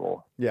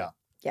terrible. Yeah.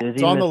 Yeah. It's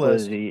Dizzy on the Miss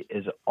list. Lizzy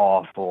is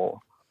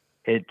awful.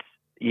 I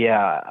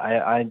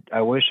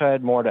wish I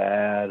had more to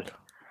add.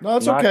 No,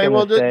 it's I'm not okay. gonna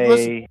Well, say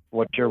listen.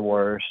 what's your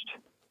worst,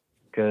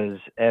 because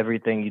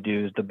everything you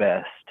do is the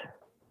best.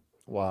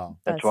 Wow.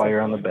 That's why you're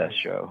on the best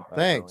show.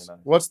 Thanks.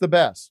 What's the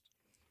best?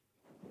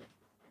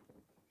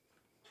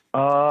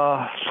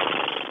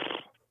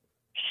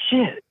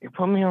 Shit, you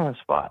put me on the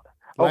spot.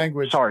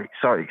 Language. Oh,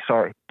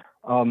 sorry.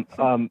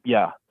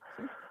 Yeah.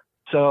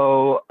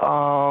 So,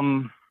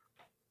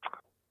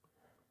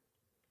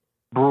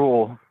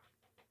 Brule.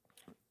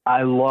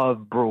 I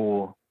love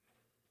Brule.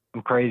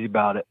 I'm crazy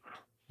about it.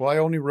 Well, I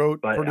only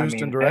wrote, But produced, I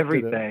mean, and directed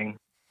everything.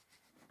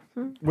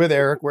 it with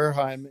Eric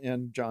Wareheim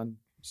and John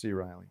C.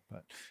 Riley.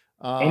 But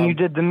And you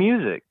did the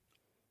music.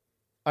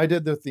 I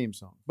did the theme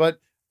song, but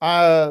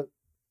I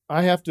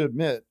have to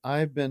admit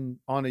I've been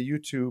on a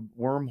YouTube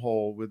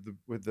wormhole with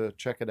the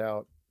Check It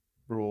Out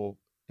rule,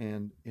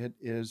 and it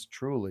is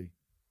truly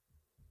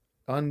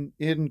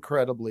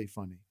incredibly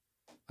funny.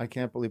 I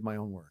can't believe my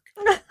own work.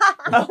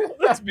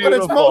 That's But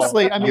beautiful. it's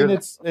mostly, I mean,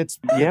 it's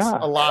Yeah.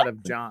 a lot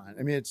of John.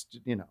 I mean, it's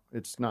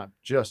it's not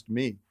just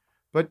me,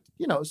 but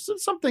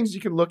some things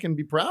you can look and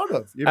be proud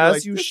of. You'd be As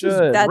like, you "This is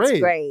should." That's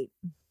great.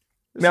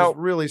 This Now- is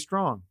really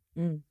strong.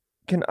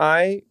 Can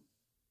I?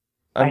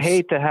 I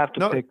hate to have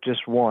to pick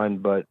just one,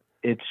 but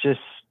it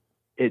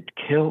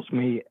kills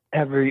me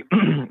every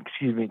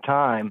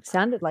time.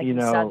 Sounded like you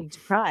you're know, starting to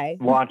cry.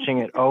 watching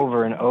it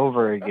over and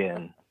over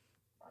again.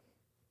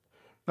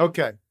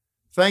 Okay.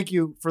 Thank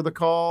you for the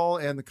call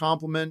and the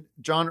compliment.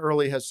 John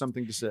Early has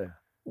something to say.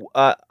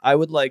 I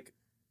would like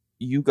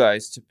you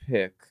guys to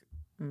pick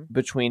Mm.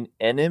 between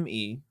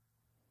NME,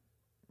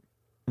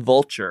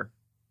 Vulture,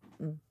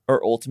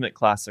 or Ultimate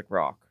Classic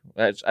Rock.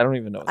 I don't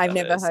even know what I've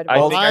that never is. heard of I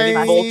think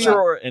Ultimate Vulture Classic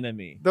or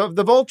NME.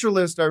 The Vulture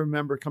list I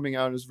remember coming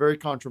out is very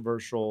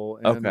controversial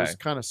and Okay. was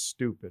kind of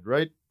stupid,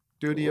 right,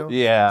 Dudio?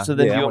 Yeah. So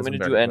then yeah, do you it want me to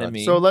wasn't do very good.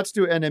 NME? So let's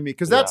do NME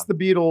because that's the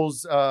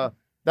Beatles.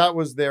 That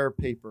was their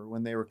paper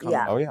when they were coming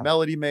Yeah. out. Oh, yeah.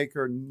 Melody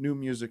Maker, New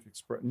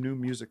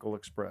Musical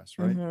Express,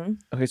 right? Mhm.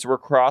 Okay, so we're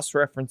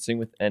cross-referencing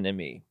with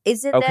NME.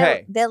 Is it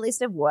Okay. their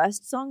list of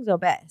worst songs or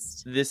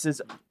best? This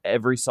is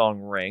every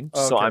song ranked,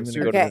 so Okay, I'm going so to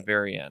you're- go to Okay. the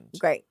very end.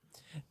 Great.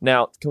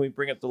 Now, can we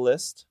bring up the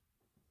list?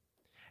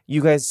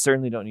 You guys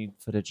certainly don't need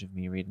footage of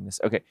me reading this.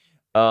 Okay.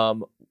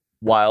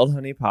 Wild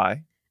honey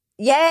pie.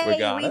 Yay,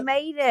 got we it.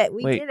 made it.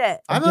 We Wait, did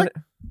it.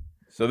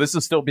 So this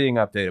is still being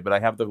updated, but I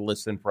have the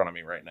list in front of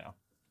me right now.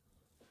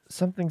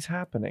 Something's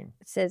happening.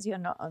 It says you're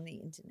not on the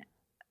internet.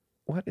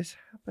 What is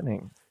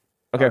happening?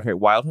 Okay.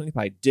 Wild honey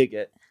pie. Dig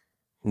it.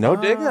 No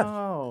dig it.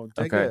 Oh,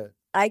 dig Okay. it.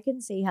 I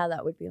can see how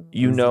that would be on the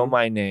You list. know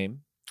my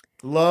name.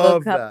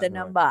 Love Look up that. the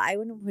number. I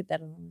wouldn't put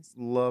that on the list.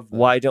 Love that.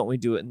 Why don't we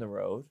do it in the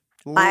road?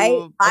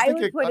 I think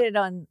would put it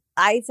on.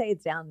 I'd say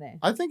it's down there.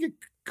 I think it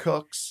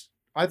cooks.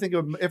 I think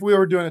if we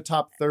were doing a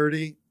top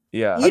 30,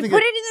 Yeah. You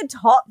put it in the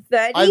top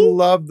 30? I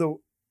love the.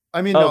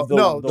 I mean, Oh,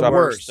 no, the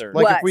worst. 30.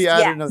 Like if we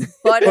Worst, added yes. another.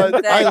 Bottom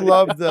But I 30.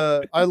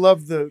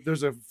 love the.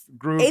 There's a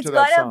groove It's to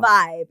that got song. a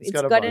vibe. It's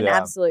got a got vibe. an Yeah.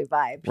 absolute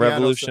vibe. Piano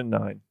Revolution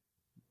 9.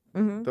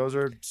 Mhm. Those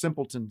are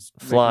simpletons.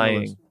 making Flying.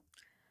 noise.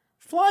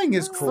 Flying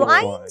is cool.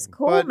 Flying's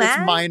cool, but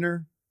man. it's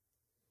minor.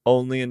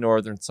 Only a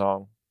northern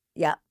song.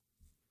 Yeah.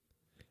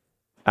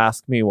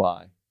 Ask me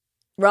why.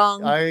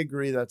 Wrong. I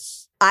agree.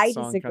 That's I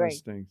song disagree. Kind of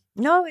stinks.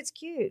 No, it's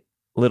cute.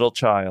 Little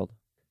child.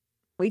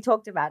 We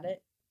talked about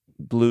it.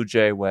 Blue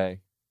Jay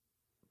Way.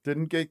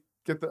 Didn't get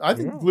the. I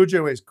think Blue Jay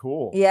Way is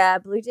cool. Yeah,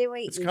 Blue Jay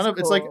Way It's is kind of.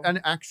 cool. It's like an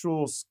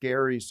actual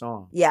scary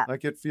song. Yeah.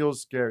 Like it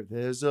feels scary.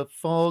 There's a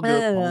fog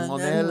upon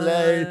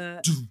LA.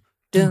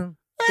 Dun,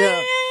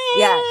 dun.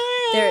 Yeah,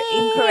 they're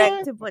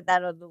incorrect to put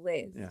that on the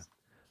list. Yeah.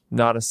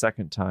 Not a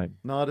second time.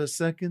 Not a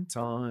second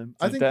time.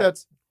 I Think think that-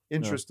 that's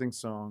interesting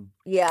song.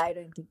 Yeah, I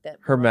don't think that.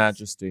 Her belongs.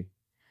 Majesty.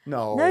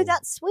 No. No,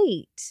 that's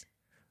sweet.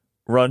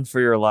 Run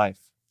for your life.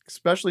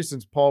 Especially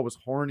since Paul was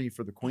horny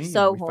for the Queen.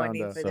 So we found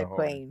horny out. for the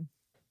Queen.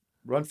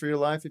 Run for your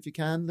life if you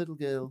can, little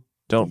girl.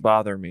 Don't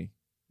bother me.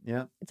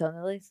 Yeah. It's on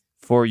the list.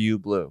 For you,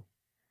 Blue.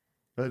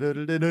 I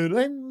don't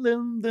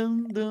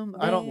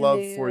love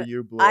For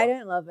You, Blue. I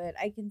don't love it.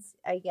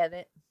 I get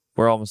it.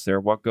 We're almost there.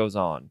 What goes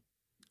on?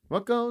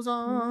 What goes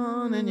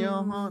on in your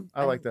heart?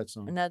 I like that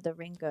song. Another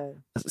Ringo.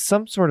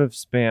 Some sort of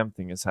spam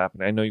thing is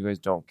happening. I know you guys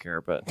don't care,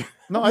 but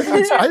No, I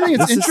think it's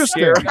This is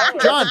interesting. scary.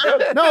 John,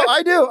 no,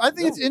 I do. I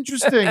think it's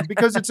interesting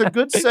because it's a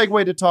good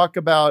segue to talk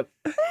about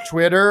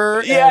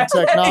Twitter and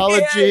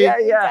technology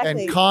and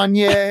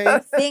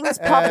Kanye. Things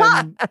pop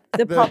up. The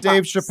The pop-ups.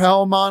 Dave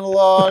Chappelle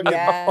monologue.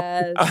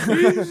 Yes.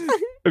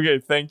 okay.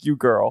 Thank you,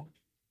 girl.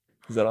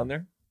 Is that on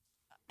there?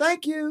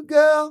 Thank you,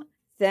 girl.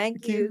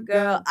 Thank you,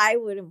 girl. I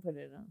wouldn't put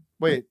it on.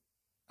 Wait,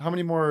 how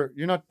many more?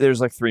 You're not.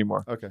 There's like 3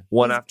 more. Okay.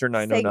 One after Sing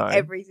 909.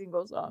 every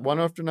single song. One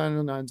after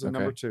 909 is Okay.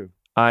 number 2.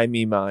 I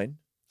Me Mine.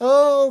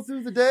 Oh,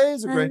 Through the Day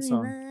is a great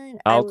song.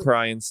 I'll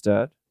Cry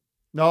Instead.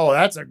 No,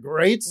 that's a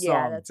great song.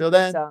 Yeah, that's a Till good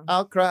then, song.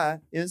 I'll cry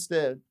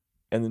instead.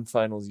 And then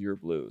finals Your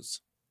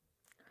Blues.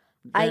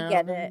 I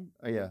get it.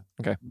 Yeah.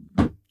 Okay.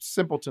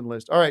 Simpleton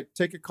list. All right,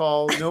 take a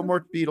call. No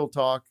more Beatle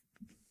talk.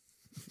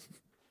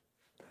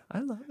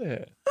 I love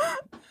it.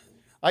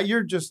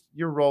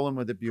 You're rolling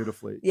with it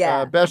beautifully.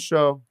 Yeah. Best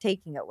show.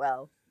 Taking it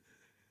well.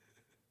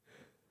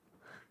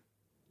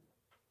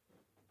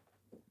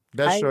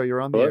 Best show.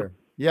 You're on the Hello? air.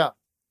 Yeah.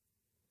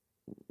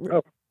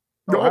 Oh,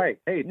 hi.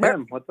 Hey,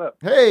 Tim. What's up?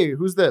 Hey,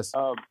 who's this?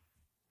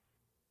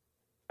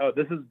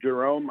 This is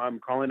Jerome. I'm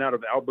calling out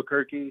of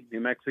Albuquerque, New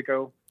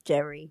Mexico.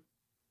 Jerry.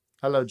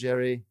 Hello,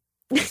 Jerry.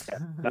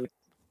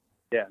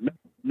 Yeah.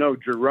 No,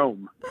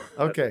 Jerome.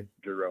 Okay.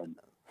 Jerome.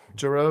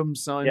 Jerome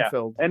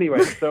Seinfeld. Yeah.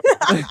 Anyway, so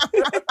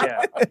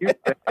yeah, I've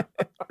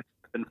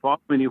been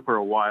following you for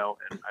a while,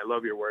 and I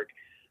love your work.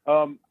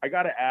 I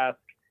got to ask.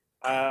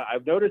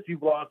 I've noticed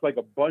you've lost like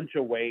a bunch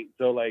of weight.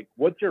 So, like,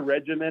 what's your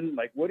regimen?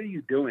 Like, what are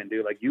you doing,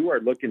 dude? Like, you are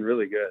looking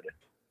really good.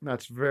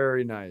 That's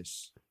very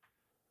nice.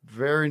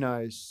 Very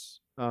nice.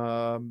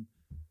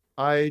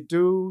 I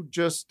do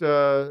just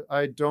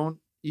I don't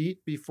eat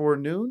before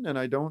noon and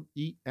I don't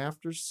eat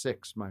after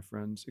 6, my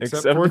friends.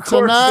 Except for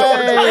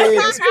tonight.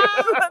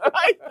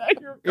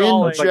 In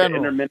It's like an general.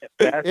 intermittent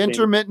fasting.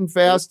 Intermittent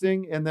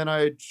fasting, and then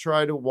I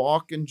try to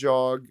walk and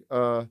jog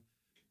 3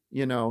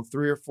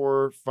 or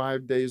 4 or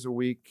 5 days a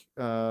week,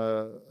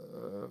 about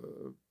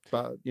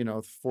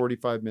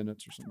 45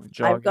 minutes or something.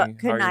 I've got.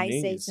 Can I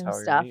say some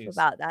stuff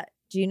about that?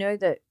 Do you know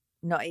that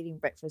not eating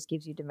breakfast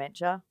gives you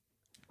dementia?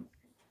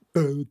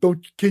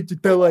 Can't you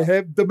tell I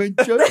have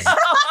dementia?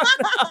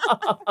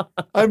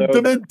 I'm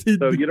demented.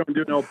 So you don't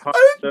do no pasta,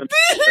 no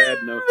bread,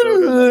 no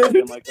soda,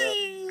 nothing like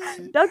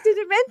that. Dr.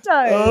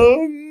 Demento.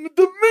 I'm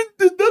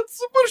demented,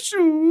 that's for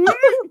sure.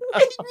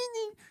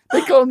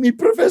 They call me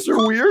Professor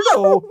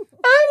Weirdo.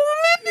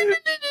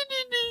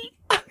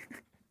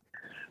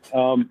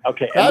 Okay.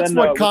 and That's then,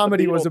 what with the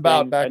comedy was Beatles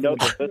about thing, back I in know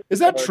the day. that Is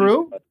that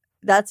true?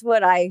 That's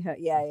what I heard.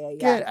 Yeah.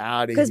 Get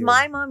out of Because here.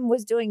 my mom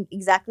was doing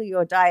exactly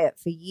your diet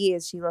for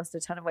years. She lost a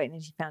ton of weight and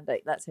then she found out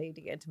that's how you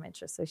get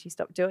dementia. So she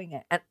stopped doing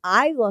it. And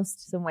I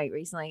lost some weight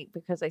recently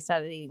because I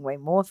started eating way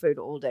more food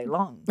all day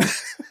long.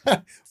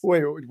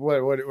 Wait,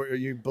 what? Are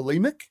you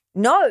bulimic?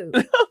 No,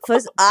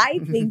 because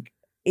I think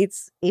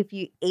it's if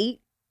you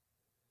eat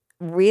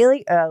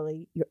really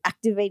early, you're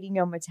activating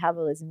your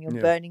metabolism, you're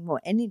Yeah. burning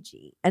more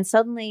energy. And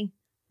suddenly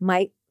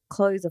my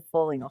clothes are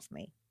falling off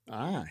me.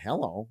 Ah,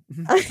 hello.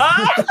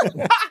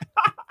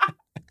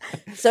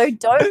 So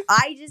don't.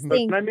 I just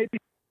think. Can I maybe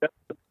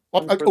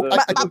Well,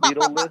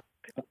 Beatle list?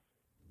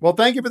 well,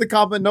 thank you for the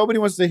compliment. Nobody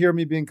wants to hear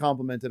me being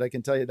complimented. I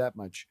can tell you that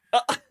much.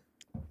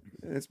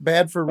 It's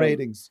bad for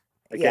ratings.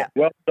 Okay. Yeah.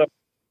 Well,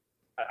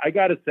 I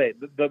got to say,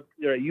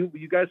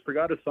 you guys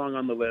forgot a song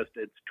on the list.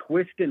 It's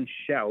 "Twist and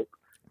Shout."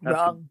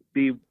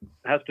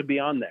 Has to be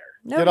on there.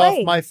 No Get way.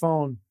 off my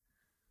phone.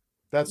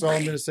 That's all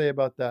I'm going to say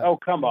about that. Oh,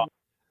 come on.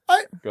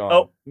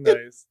 God.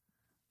 Nice.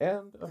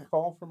 And a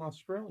call from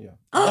Australia.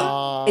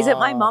 Is it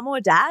my mom or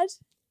dad?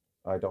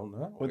 I don't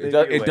know. Would It,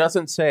 they be it like-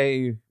 doesn't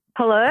say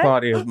Hello?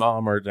 Claudia's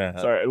mom or dad.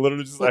 Sorry, I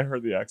literally I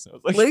heard the accent. I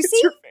was like, Lucy?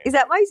 it's your Is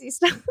that my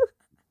sister?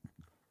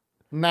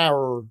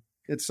 No,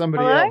 it's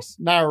somebody Hello? else.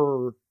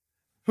 No.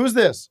 Who's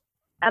this?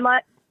 Am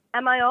I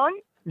on?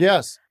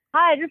 Yes.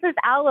 Hi, this is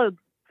Alec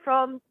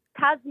from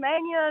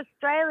Tasmania,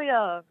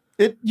 Australia.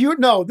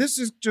 This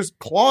is just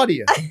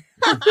Claudia.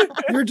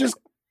 You're just,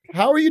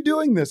 how are you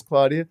doing this,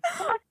 Claudia?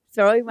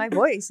 Throwing my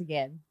voice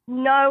again.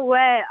 No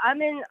way.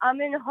 I'm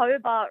in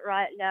Hobart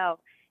right now.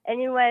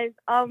 Anyways,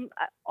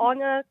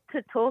 honor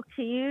to talk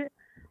to you.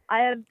 I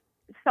have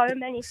so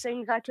many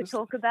things I could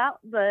talk about,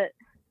 but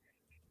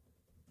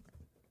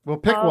Well,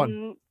 pick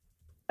one.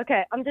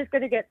 Okay, I'm just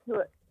gonna get to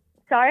it.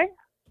 Sorry?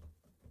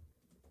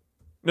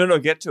 No,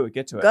 get to it.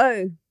 Get to it.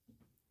 Go.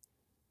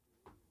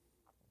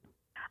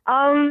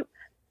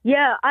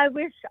 Yeah, I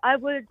wish I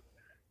would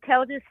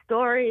tell this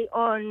story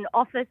on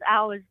office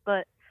hours,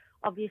 but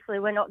obviously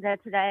we're not there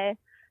today.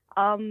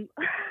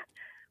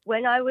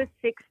 When I was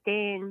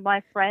 16,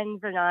 my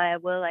friends and I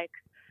were like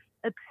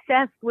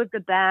obsessed with the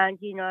band.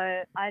 You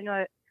know,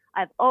 I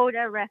have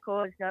older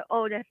records,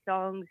 older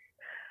songs.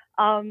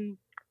 And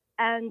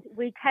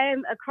we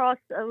came across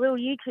a little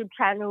YouTube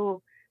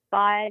channel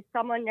by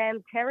someone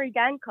named Terry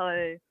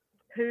Danko,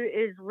 who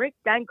is Rick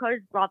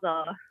Danko's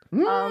brother.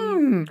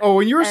 When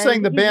you were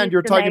saying the he band, used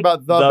you're to talking make-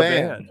 about the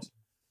band.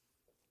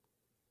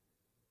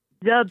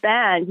 The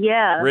band,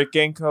 yeah. Rick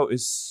Genko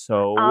is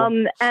so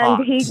and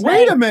hot. he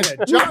Wait a minute,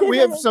 John. We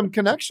have some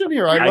connection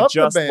here. I love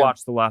just the band.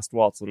 watched The Last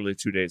Waltz literally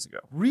 2 days ago.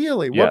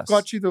 Really? Yes. What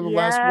got you to the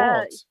last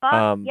waltz?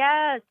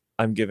 Yes.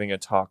 I'm giving a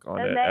talk on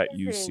it at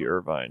Amazing. UC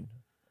Irvine.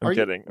 Are I'm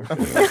you- kidding.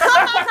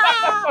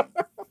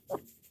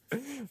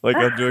 Like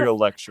I'm doing a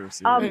lecture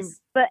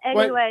series. But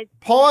Wait, anyways,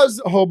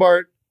 pause,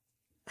 Hobart.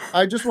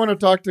 I just want to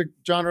talk to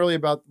John early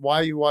about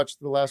why you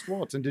watched The Last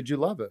Waltz, and did you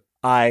love it?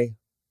 I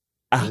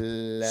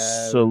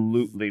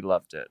absolutely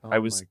loved it. Oh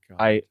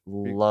I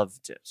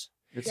loved it.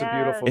 It's a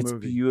beautiful It's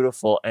movie.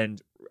 beautiful,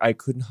 and I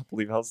could not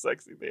believe how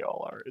sexy they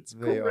all are. It's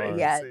great.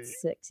 Yeah,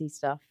 it's sexy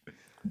stuff.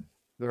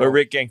 But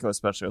Rick Genko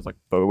especially, I was like,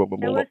 blah, blah, blah,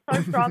 it blah,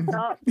 was blah. so dropped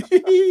up.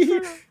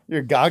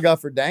 You're gaga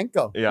for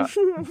Danko. Yeah.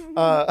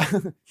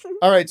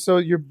 All right, so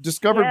you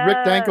discovered Rick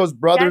Yeah, Danko's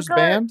brother's Danko-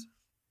 band?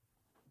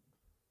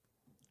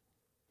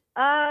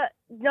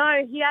 No,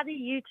 he had a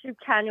YouTube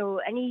channel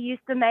and he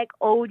used to make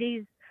all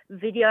these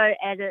video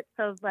edits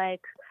of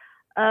like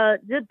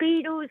the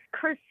Beatles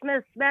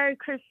Christmas, Merry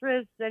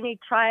Christmas, and he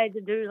tried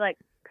to do like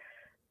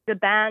the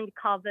band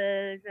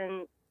covers,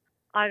 and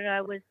I don't know,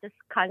 it was just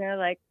kind of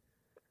like,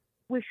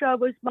 wish I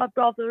was my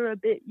brother a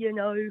bit, you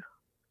know.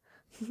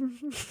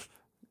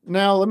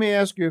 Now, let me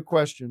ask you a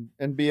question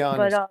and be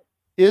honest. But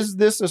Is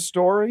this a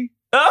story?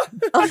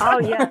 oh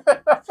yeah.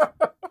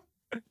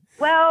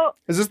 Well,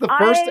 Is this the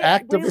first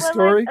act of we the were,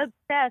 story? Like,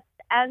 obsessed,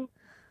 and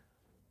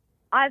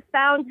I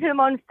found him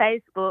on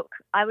Facebook.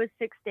 I was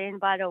 16,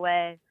 by the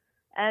way,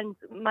 and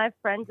my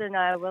friends and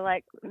I were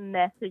like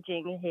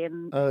messaging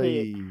him,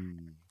 Ay.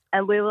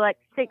 and we were like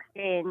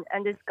 16,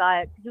 and this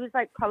guy, he was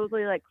like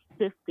probably like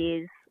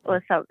 50s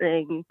or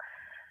something,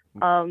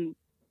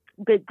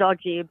 bit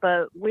dodgy,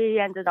 but we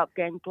ended up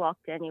getting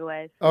blocked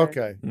anyway. So.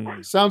 Okay.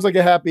 Sounds like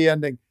a happy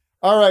ending.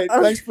 All right.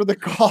 Thanks for the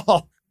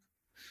call.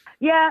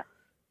 Yeah.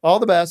 All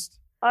the best.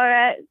 All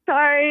right.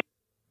 Sorry.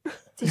 Did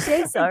you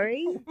say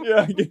sorry?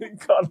 Yeah, getting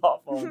cut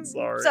off on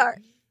sorry.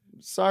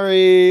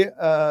 Sorry.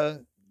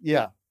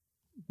 Yeah.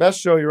 Best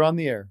show. You're on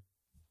the air.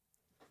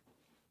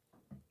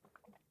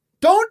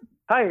 Don't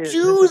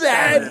do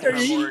that. Are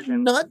you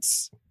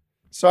nuts?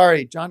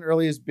 Sorry. John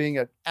Early is being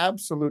an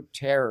absolute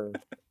terror.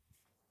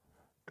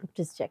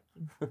 Just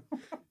checking.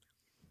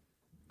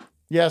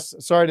 Yes.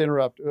 Sorry to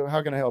interrupt.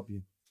 How can I help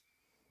you?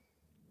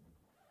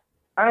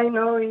 I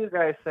know you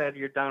guys said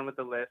you're done with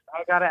the list.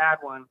 I gotta add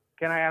one.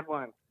 Can I add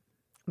one?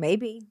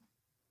 Maybe.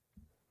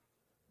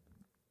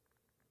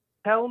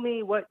 Tell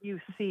me what you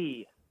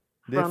see.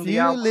 From If the you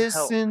album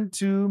listen Help.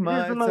 to It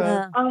my is the most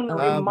song, I will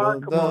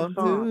unremarkable love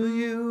song. to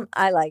you.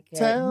 I like it.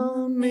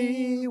 Tell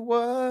me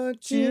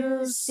what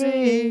you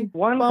see.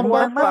 One Bum, four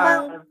bum, bum.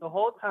 five the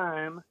whole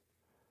time.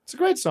 It's a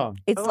great song.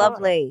 It's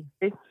lovely.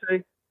 It's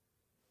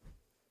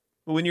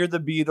But when you're the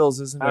Beatles,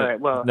 isn't All it right,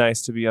 well-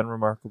 nice to be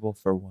unremarkable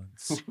for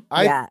once?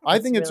 I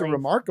think it's a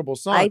remarkable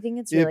song. I think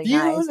it's really if you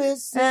nice.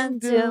 listen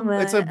to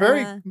it's a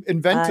very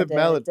inventive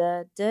melody.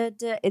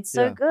 It's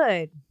so Yeah.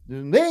 good.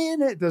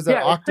 There's an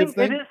yeah, octave it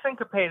thing. is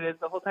syncopated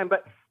the whole time,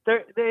 but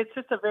it's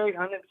just a very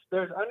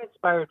there's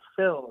uninspired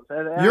fills.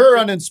 You're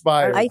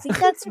uninspired. I think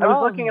that's I was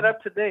wrong. looking it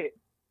up today.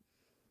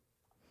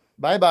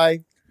 Bye bye.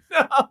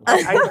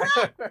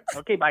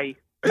 Okay, bye.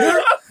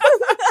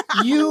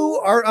 You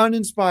are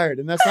uninspired,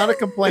 and that's not a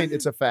complaint.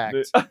 It's a fact.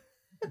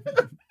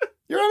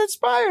 You're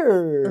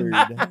uninspired.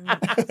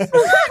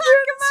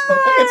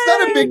 It's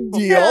not a big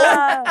deal.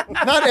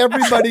 Not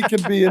everybody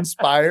can be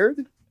inspired.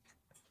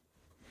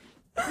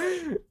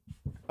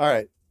 All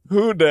right.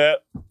 Who dat?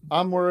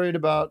 I'm worried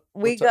about.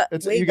 You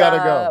gotta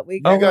go.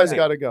 You guys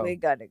gotta go. We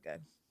gotta go.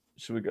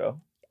 Should we go?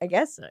 I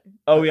guess so.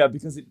 Oh yeah,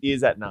 because it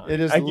is at 9. It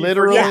is I keep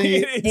literally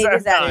forgetting it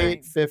is at 9.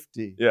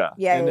 8:50. Yeah.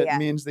 And it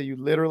means that you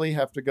literally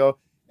have to go,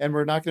 and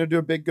we're not going to do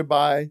a big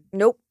goodbye.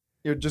 Nope.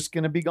 You're just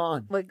going to be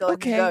gone. We're going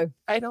to go.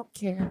 I don't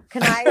care.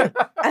 Can I?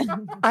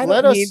 I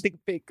Let don't us- need the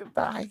big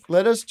goodbye.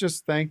 Let us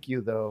just thank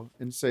you, though,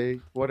 and say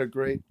what a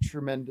great,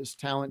 tremendous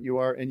talent you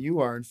are. And you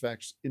are, in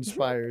fact,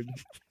 inspired.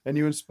 And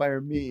you inspire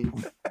me.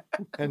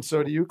 And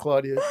so do you,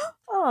 Claudia.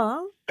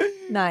 Aw,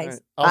 nice.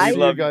 All right. I'll see you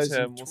love you, guys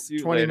Tim. in We'll see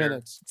you 20 later.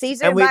 minutes. See you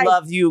soon. And we Bye.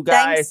 love you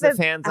guys, Thanks the for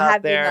fans out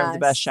having there. The us.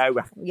 best show.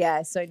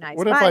 Yeah, so nice.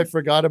 What if Bye. I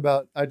forgot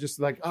about, I just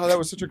like, oh, that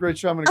was such a great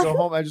show. I'm going to go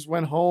home. I just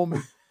went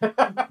home.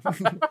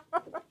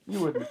 You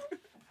wouldn't.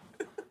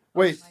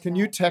 Wait, can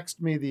you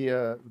text me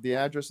the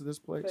address of this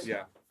place?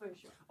 Yeah.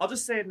 I'll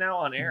just say it now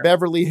on air.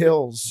 Beverly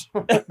Hills.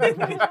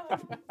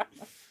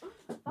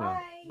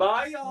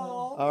 Bye,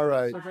 y'all. All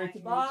right.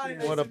 Bye.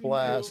 What a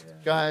blast.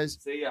 Guys,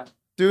 See ya.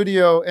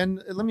 studio,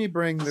 and let me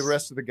bring the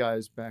rest of the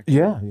guys back.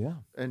 Yeah, yeah.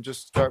 And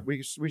just start,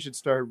 we should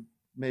start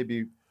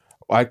maybe.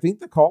 I think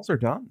the calls are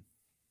done.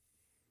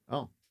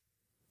 Oh,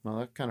 well,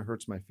 that kind of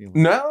hurts my feelings.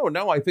 No,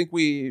 I think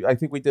we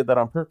did that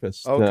on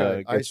purpose.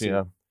 Okay, to I get see.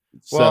 you,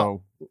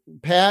 Well,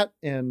 Pat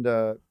and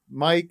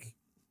Mike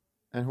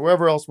and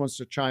whoever else wants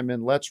to chime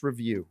in, let's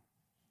review.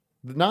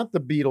 Not the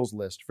Beatles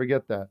list.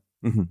 Forget that.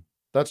 Mhm.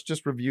 Let's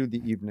just review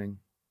the evening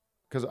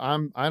because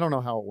I don't know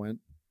how it went.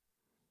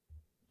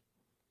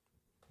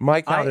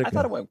 Mike, how I did it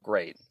thought go? it went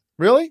great.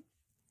 Really?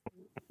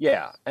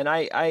 Yeah, and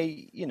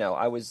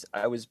I was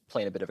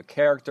playing a bit of a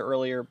character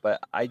earlier, but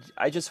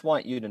I just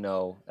want you to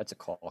know that's a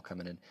call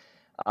coming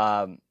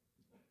in.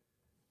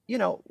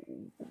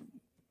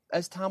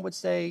 As Tom would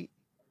say,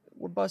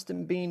 we're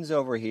busting beans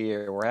over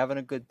here. We're having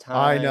a good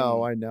time.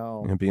 I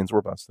know. And beans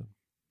were busted.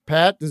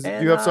 Pat, do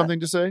And, you have something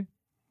to say?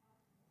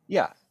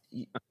 Yeah,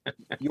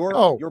 you're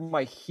Oh. you're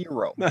my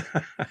hero.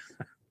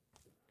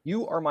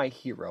 You are my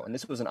hero, and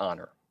this was an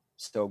honor.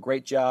 So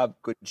great job,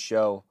 good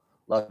show.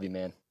 Love you,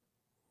 man.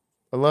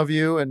 I love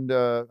you, and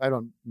I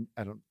don't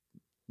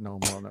know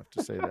well enough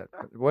to say that.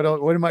 What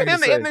am I going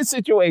to say? In this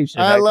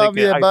situation, I love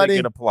think you, I buddy. think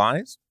it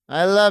applies.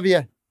 I love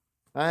you.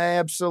 I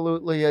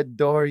absolutely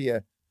adore you.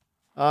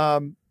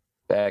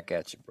 Back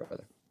at you,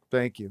 brother.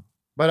 Thank you.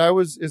 But I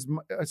was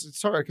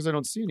sorry because I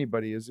don't see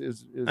anybody. Is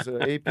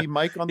AP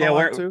Mike on the Yeah,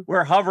 line too?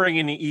 we're hovering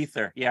in the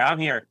ether. Yeah, I'm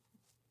here.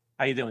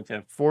 How you doing,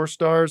 Tim? 4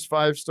 stars,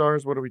 5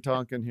 stars. What are we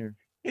talking here?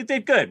 It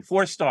did good.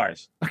 4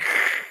 stars.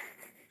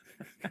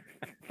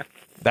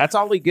 That's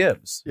all he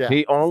gives. Yeah.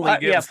 He only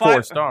gives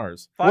 4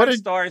 stars. 5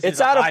 stars. It's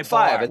is a out of high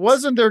 5. bar.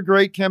 Wasn't there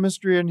great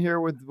chemistry in here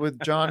with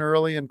John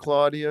Early and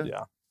Claudia?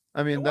 Yeah.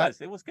 I mean,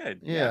 It was good.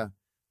 Yeah.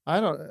 I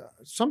don't.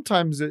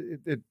 Sometimes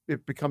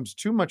it becomes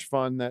too much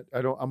fun that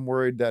I'm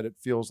worried that it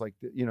feels like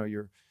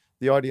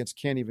the audience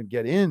can't even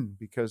get in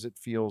because it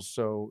feels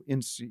so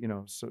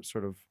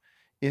sort of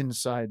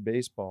inside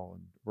baseball,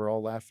 and we're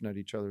all laughing at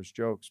each other's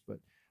jokes. But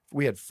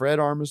we had Fred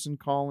Armisen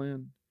call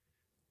in,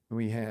 and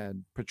we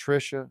had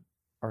Patricia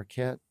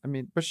Arquette. I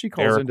mean, but she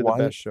calls Eric into White.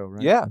 the best show,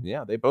 right?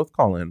 Yeah, they both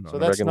call in So on a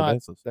that's regular not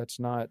basis. that's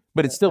not.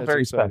 But it's still as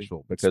very exciting.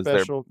 special because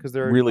Special they're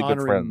they're really good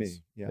honoring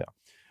friends. me.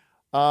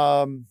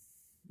 Yeah.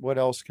 What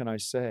else can I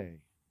say?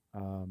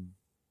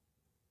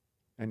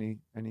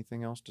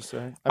 Anything else to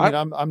say? I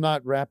mean, I'm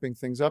not wrapping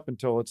things up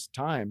until it's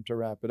time to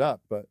wrap it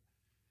up, but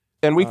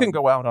And we can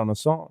go out on a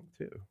song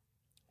too.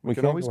 we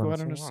can always go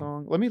out on a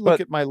song. Let me look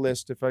at my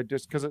list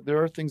because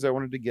there are things I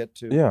wanted to get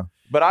to. Yeah,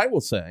 but I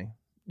will say,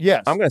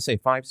 yes, I'm going to say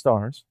 5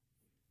 stars.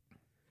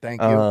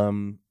 Thank you.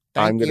 I'm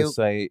going you. to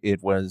say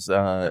it was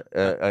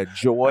a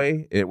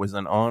joy. It was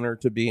an honor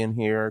to be in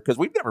here because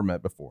we've never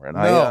met before, and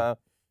No.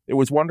 it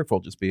was wonderful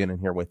just being in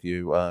here with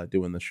you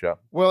doing the show.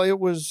 Well, it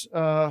was.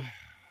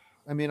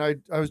 I mean, I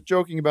was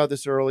joking about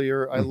this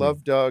earlier. I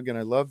love Doug and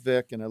I love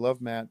Vic and I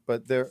love Matt,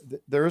 but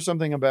there is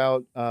something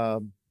about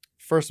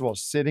first of all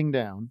sitting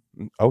down.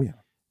 Oh yeah,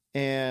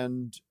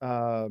 and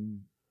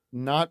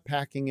not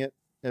packing it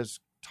as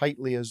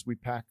tightly as we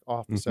pack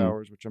office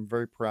hours, which I'm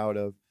very proud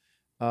of.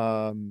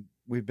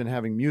 We've been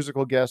having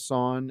musical guests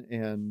on,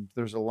 and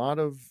there's a lot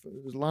of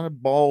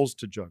balls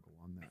to juggle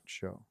on that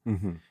show.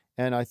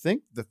 And I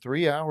think the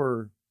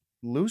 3-hour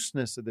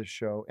looseness of this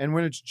show, and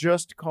when it's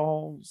just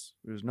calls,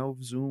 there's no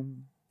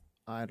Zoom.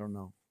 I don't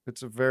know.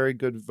 It's a very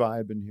good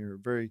vibe in here.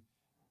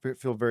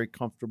 Feel very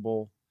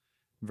comfortable,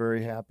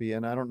 very happy.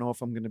 And I don't know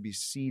if I'm going to be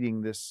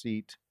seating this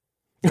seat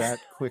that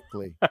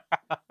quickly.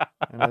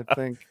 And I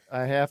think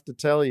I have to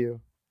tell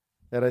you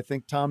that I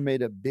think Tom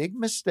made a big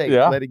mistake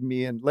letting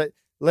me in.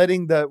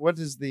 Letting what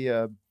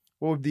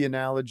would the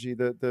analogy,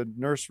 the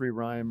nursery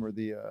rhyme or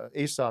the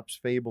Aesop's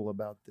fable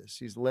about this?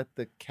 He's let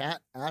the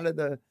cat out of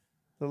the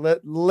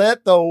Let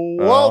the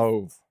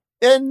wolf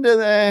into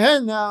the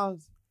hen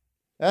house.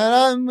 And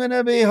I'm going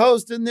to be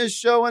hosting this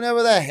show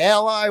whenever the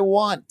hell I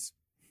want.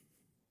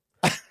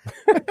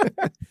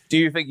 Do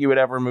you think you would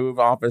ever move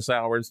office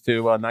hours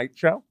to a night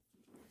show?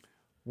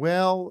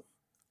 Well,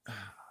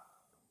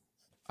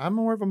 I'm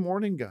more of a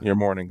morning guy. You're a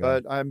morning guy.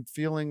 But I'm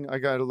feeling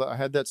I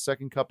had that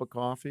second cup of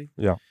coffee.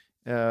 Yeah.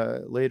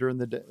 Later in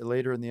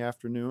the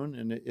afternoon,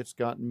 and it's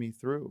gotten me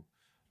through.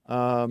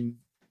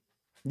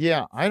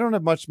 Yeah, I don't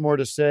have much more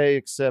to say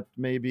except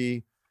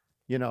maybe,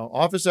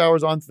 office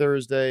hours on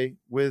Thursday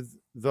with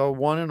the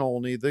one and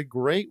only, the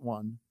great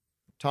one,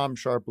 Tom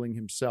Sharpling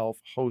himself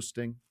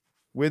hosting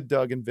with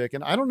Doug and Vic.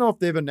 And I don't know if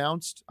they've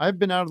announced, I've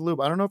been out of the loop.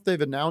 I don't know if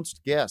they've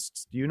announced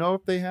guests. Do you know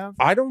if they have?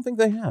 I don't think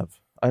they have.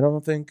 I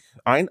don't think,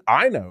 I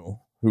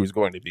know who's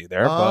going to be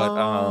there, but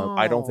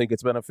I don't think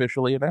it's been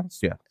officially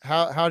announced yet.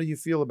 How do you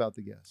feel about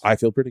the guests? I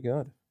feel pretty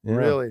good. Yeah.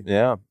 Really?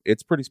 Yeah.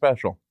 It's pretty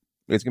special.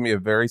 It's going to be a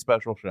very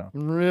special show.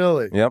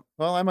 Really? Yep.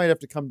 Well, I might have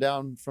to come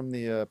down from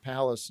the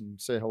palace and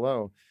say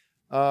hello.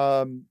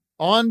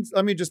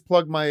 Let me just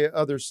plug my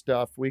other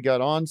stuff. We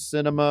got On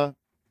Cinema.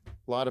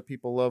 A lot of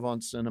people love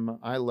On Cinema.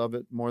 I love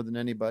it more than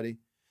anybody.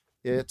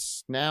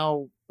 It's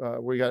now,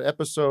 we got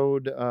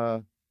episode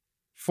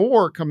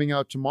 4 coming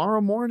out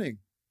tomorrow morning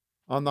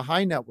on the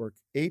High Network,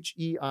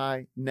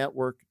 HEI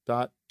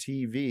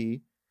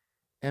network.tv.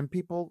 And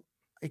people,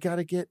 I got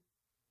to get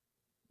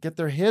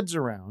their heads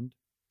around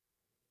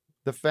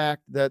the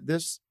fact that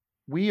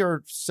we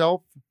are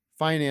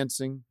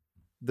self-financing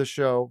the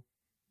show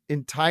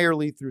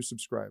entirely through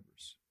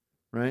subscribers,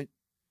 right?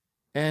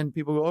 And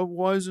people go, oh,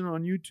 why isn't it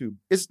on YouTube?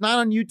 It's not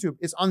on YouTube.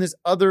 It's on this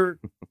other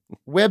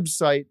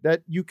website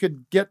that you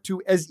could get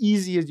to as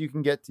easy as you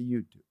can get to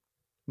YouTube.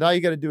 Now you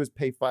got to do is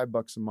pay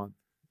 $5 a month,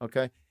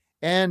 okay?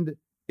 And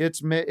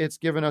it's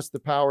given us the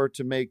power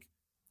to make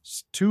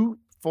 2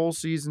 full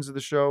seasons of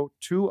the show,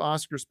 2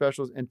 Oscar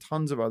specials, and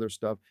tons of other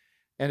stuff.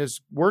 And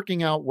it's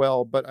working out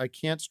well, but I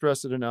can't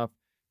stress it enough.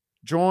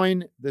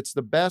 Join. That's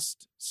the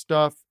best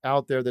stuff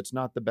out there. That's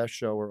not the best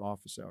show or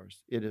office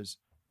hours. It is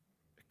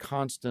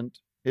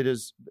constant. It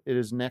is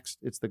next.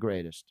 It's the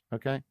greatest.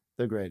 Okay.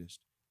 The greatest.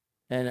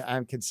 And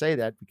I can say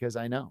that because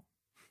I know.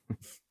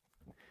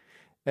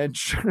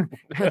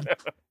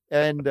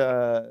 and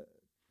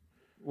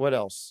what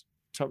else?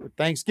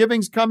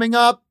 Thanksgiving's coming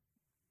up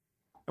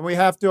and we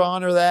have to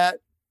honor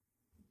that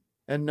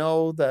and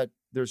know that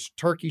there's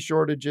turkey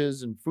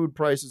shortages and food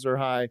prices are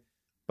high.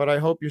 But I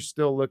hope you're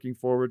still looking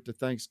forward to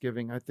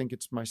Thanksgiving. I think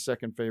it's my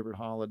second favorite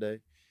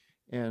holiday.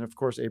 And, of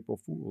course, April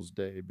Fool's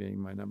Day being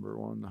my number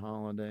one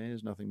holiday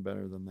is nothing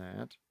better than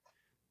that.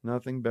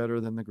 Nothing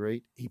better than the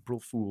great April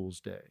Fool's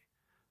Day.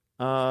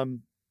 I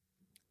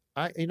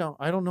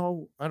don't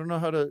know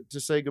how to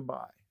say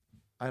goodbye.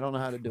 I don't know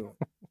how to do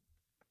it.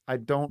 I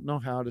don't know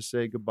how to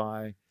say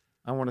goodbye.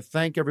 I want to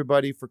thank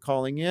everybody for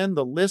calling in.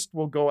 The list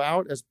will go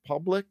out as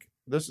public.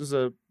 This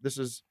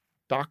is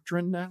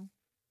doctrine now.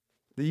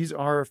 These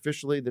are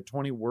officially the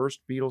 20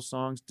 worst Beatles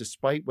songs,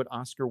 despite what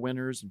Oscar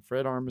winners and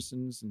Fred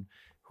Armisens and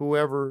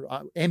whoever,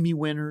 Emmy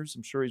winners,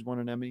 I'm sure he's won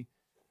an Emmy,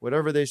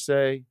 whatever they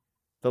say,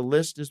 the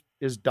list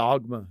is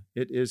dogma.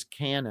 It is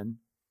canon.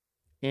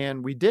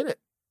 And we did it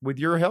with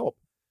your help.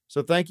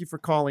 So thank you for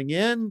calling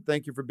in.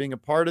 Thank you for being a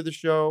part of the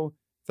show.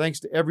 Thanks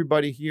to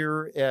everybody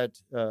here at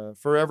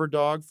Forever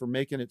Dog for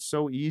making it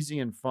so easy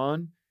and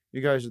fun.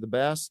 You guys are the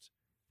best.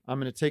 I'm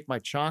going to take my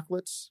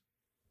chocolates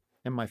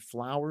and my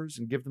flowers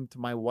and give them to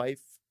my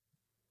wife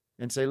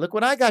and say, look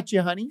what I got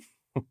you, honey.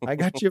 I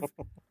got you.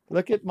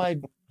 Look at my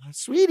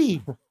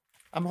sweetie.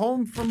 I'm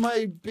home from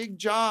my big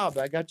job.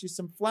 I got you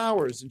some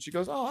flowers. And she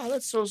goes, oh,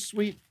 that's so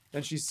sweet.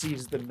 Then she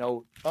sees the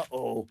note.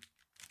 Uh-oh.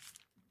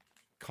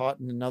 Caught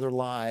in another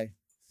lie.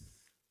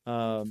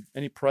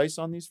 Any price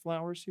on these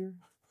flowers here?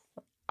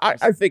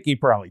 I think he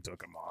probably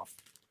took them off.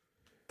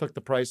 Took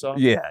the price off?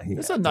 Yeah.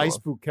 It's a nice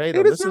bouquet,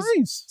 though. This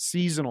is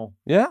seasonal.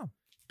 Yeah.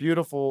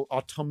 Beautiful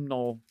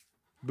autumnal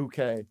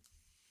bouquet.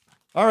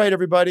 All right,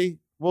 everybody.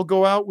 We'll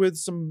go out with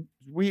some.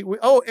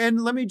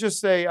 And let me just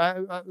say,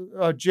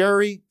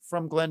 Jerry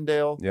from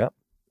Glendale. Yep.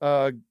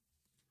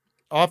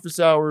 Office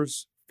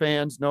Hours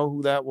fans know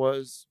who that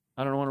was.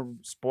 I don't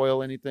want to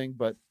spoil anything,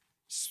 but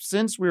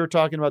since we were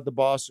talking about the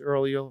boss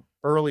earlier,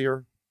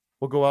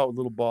 we'll go out with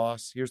little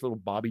boss. Here's little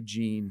Bobby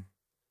Jean.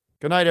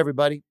 Good night,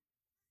 everybody.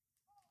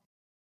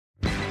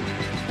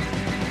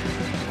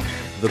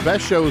 The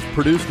Best Show is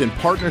produced in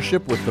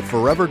partnership with the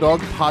Forever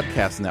Dog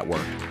Podcast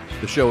Network.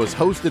 The show is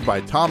hosted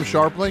by Tom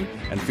Sharpling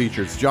and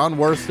features John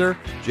Worster,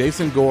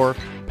 Jason Gore,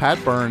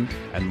 Pat Byrne,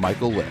 and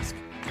Michael Lisk.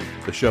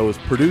 The show is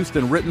produced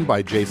and written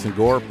by Jason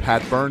Gore,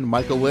 Pat Byrne,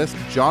 Michael Lisk,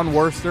 John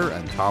Worster,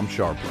 and Tom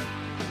Sharpling.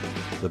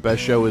 The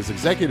Best Show is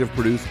executive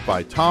produced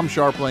by Tom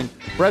Sharpling,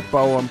 Brett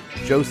Boehm,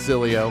 Joe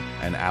Cilio,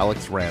 and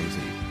Alex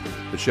Ramsey.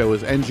 The show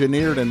is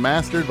engineered and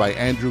mastered by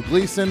Andrew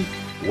Gleason,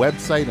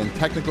 website and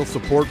technical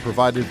support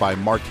provided by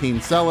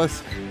Martine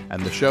Sellis,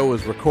 and the show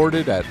is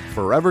recorded at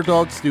Forever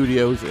Dog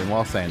Studios in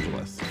Los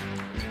Angeles.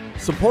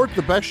 Support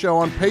The Best Show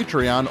on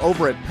Patreon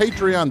over at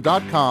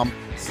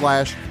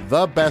patreon.com/foreverdogs.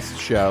 The Best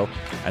Show,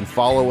 and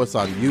follow us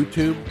on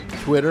YouTube,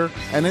 Twitter,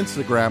 and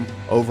Instagram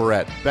over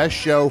at Best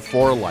Show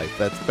for Life.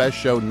 That's Best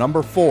Show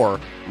number 4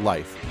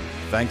 Life.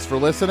 Thanks for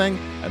listening,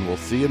 and we'll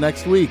see you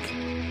next week.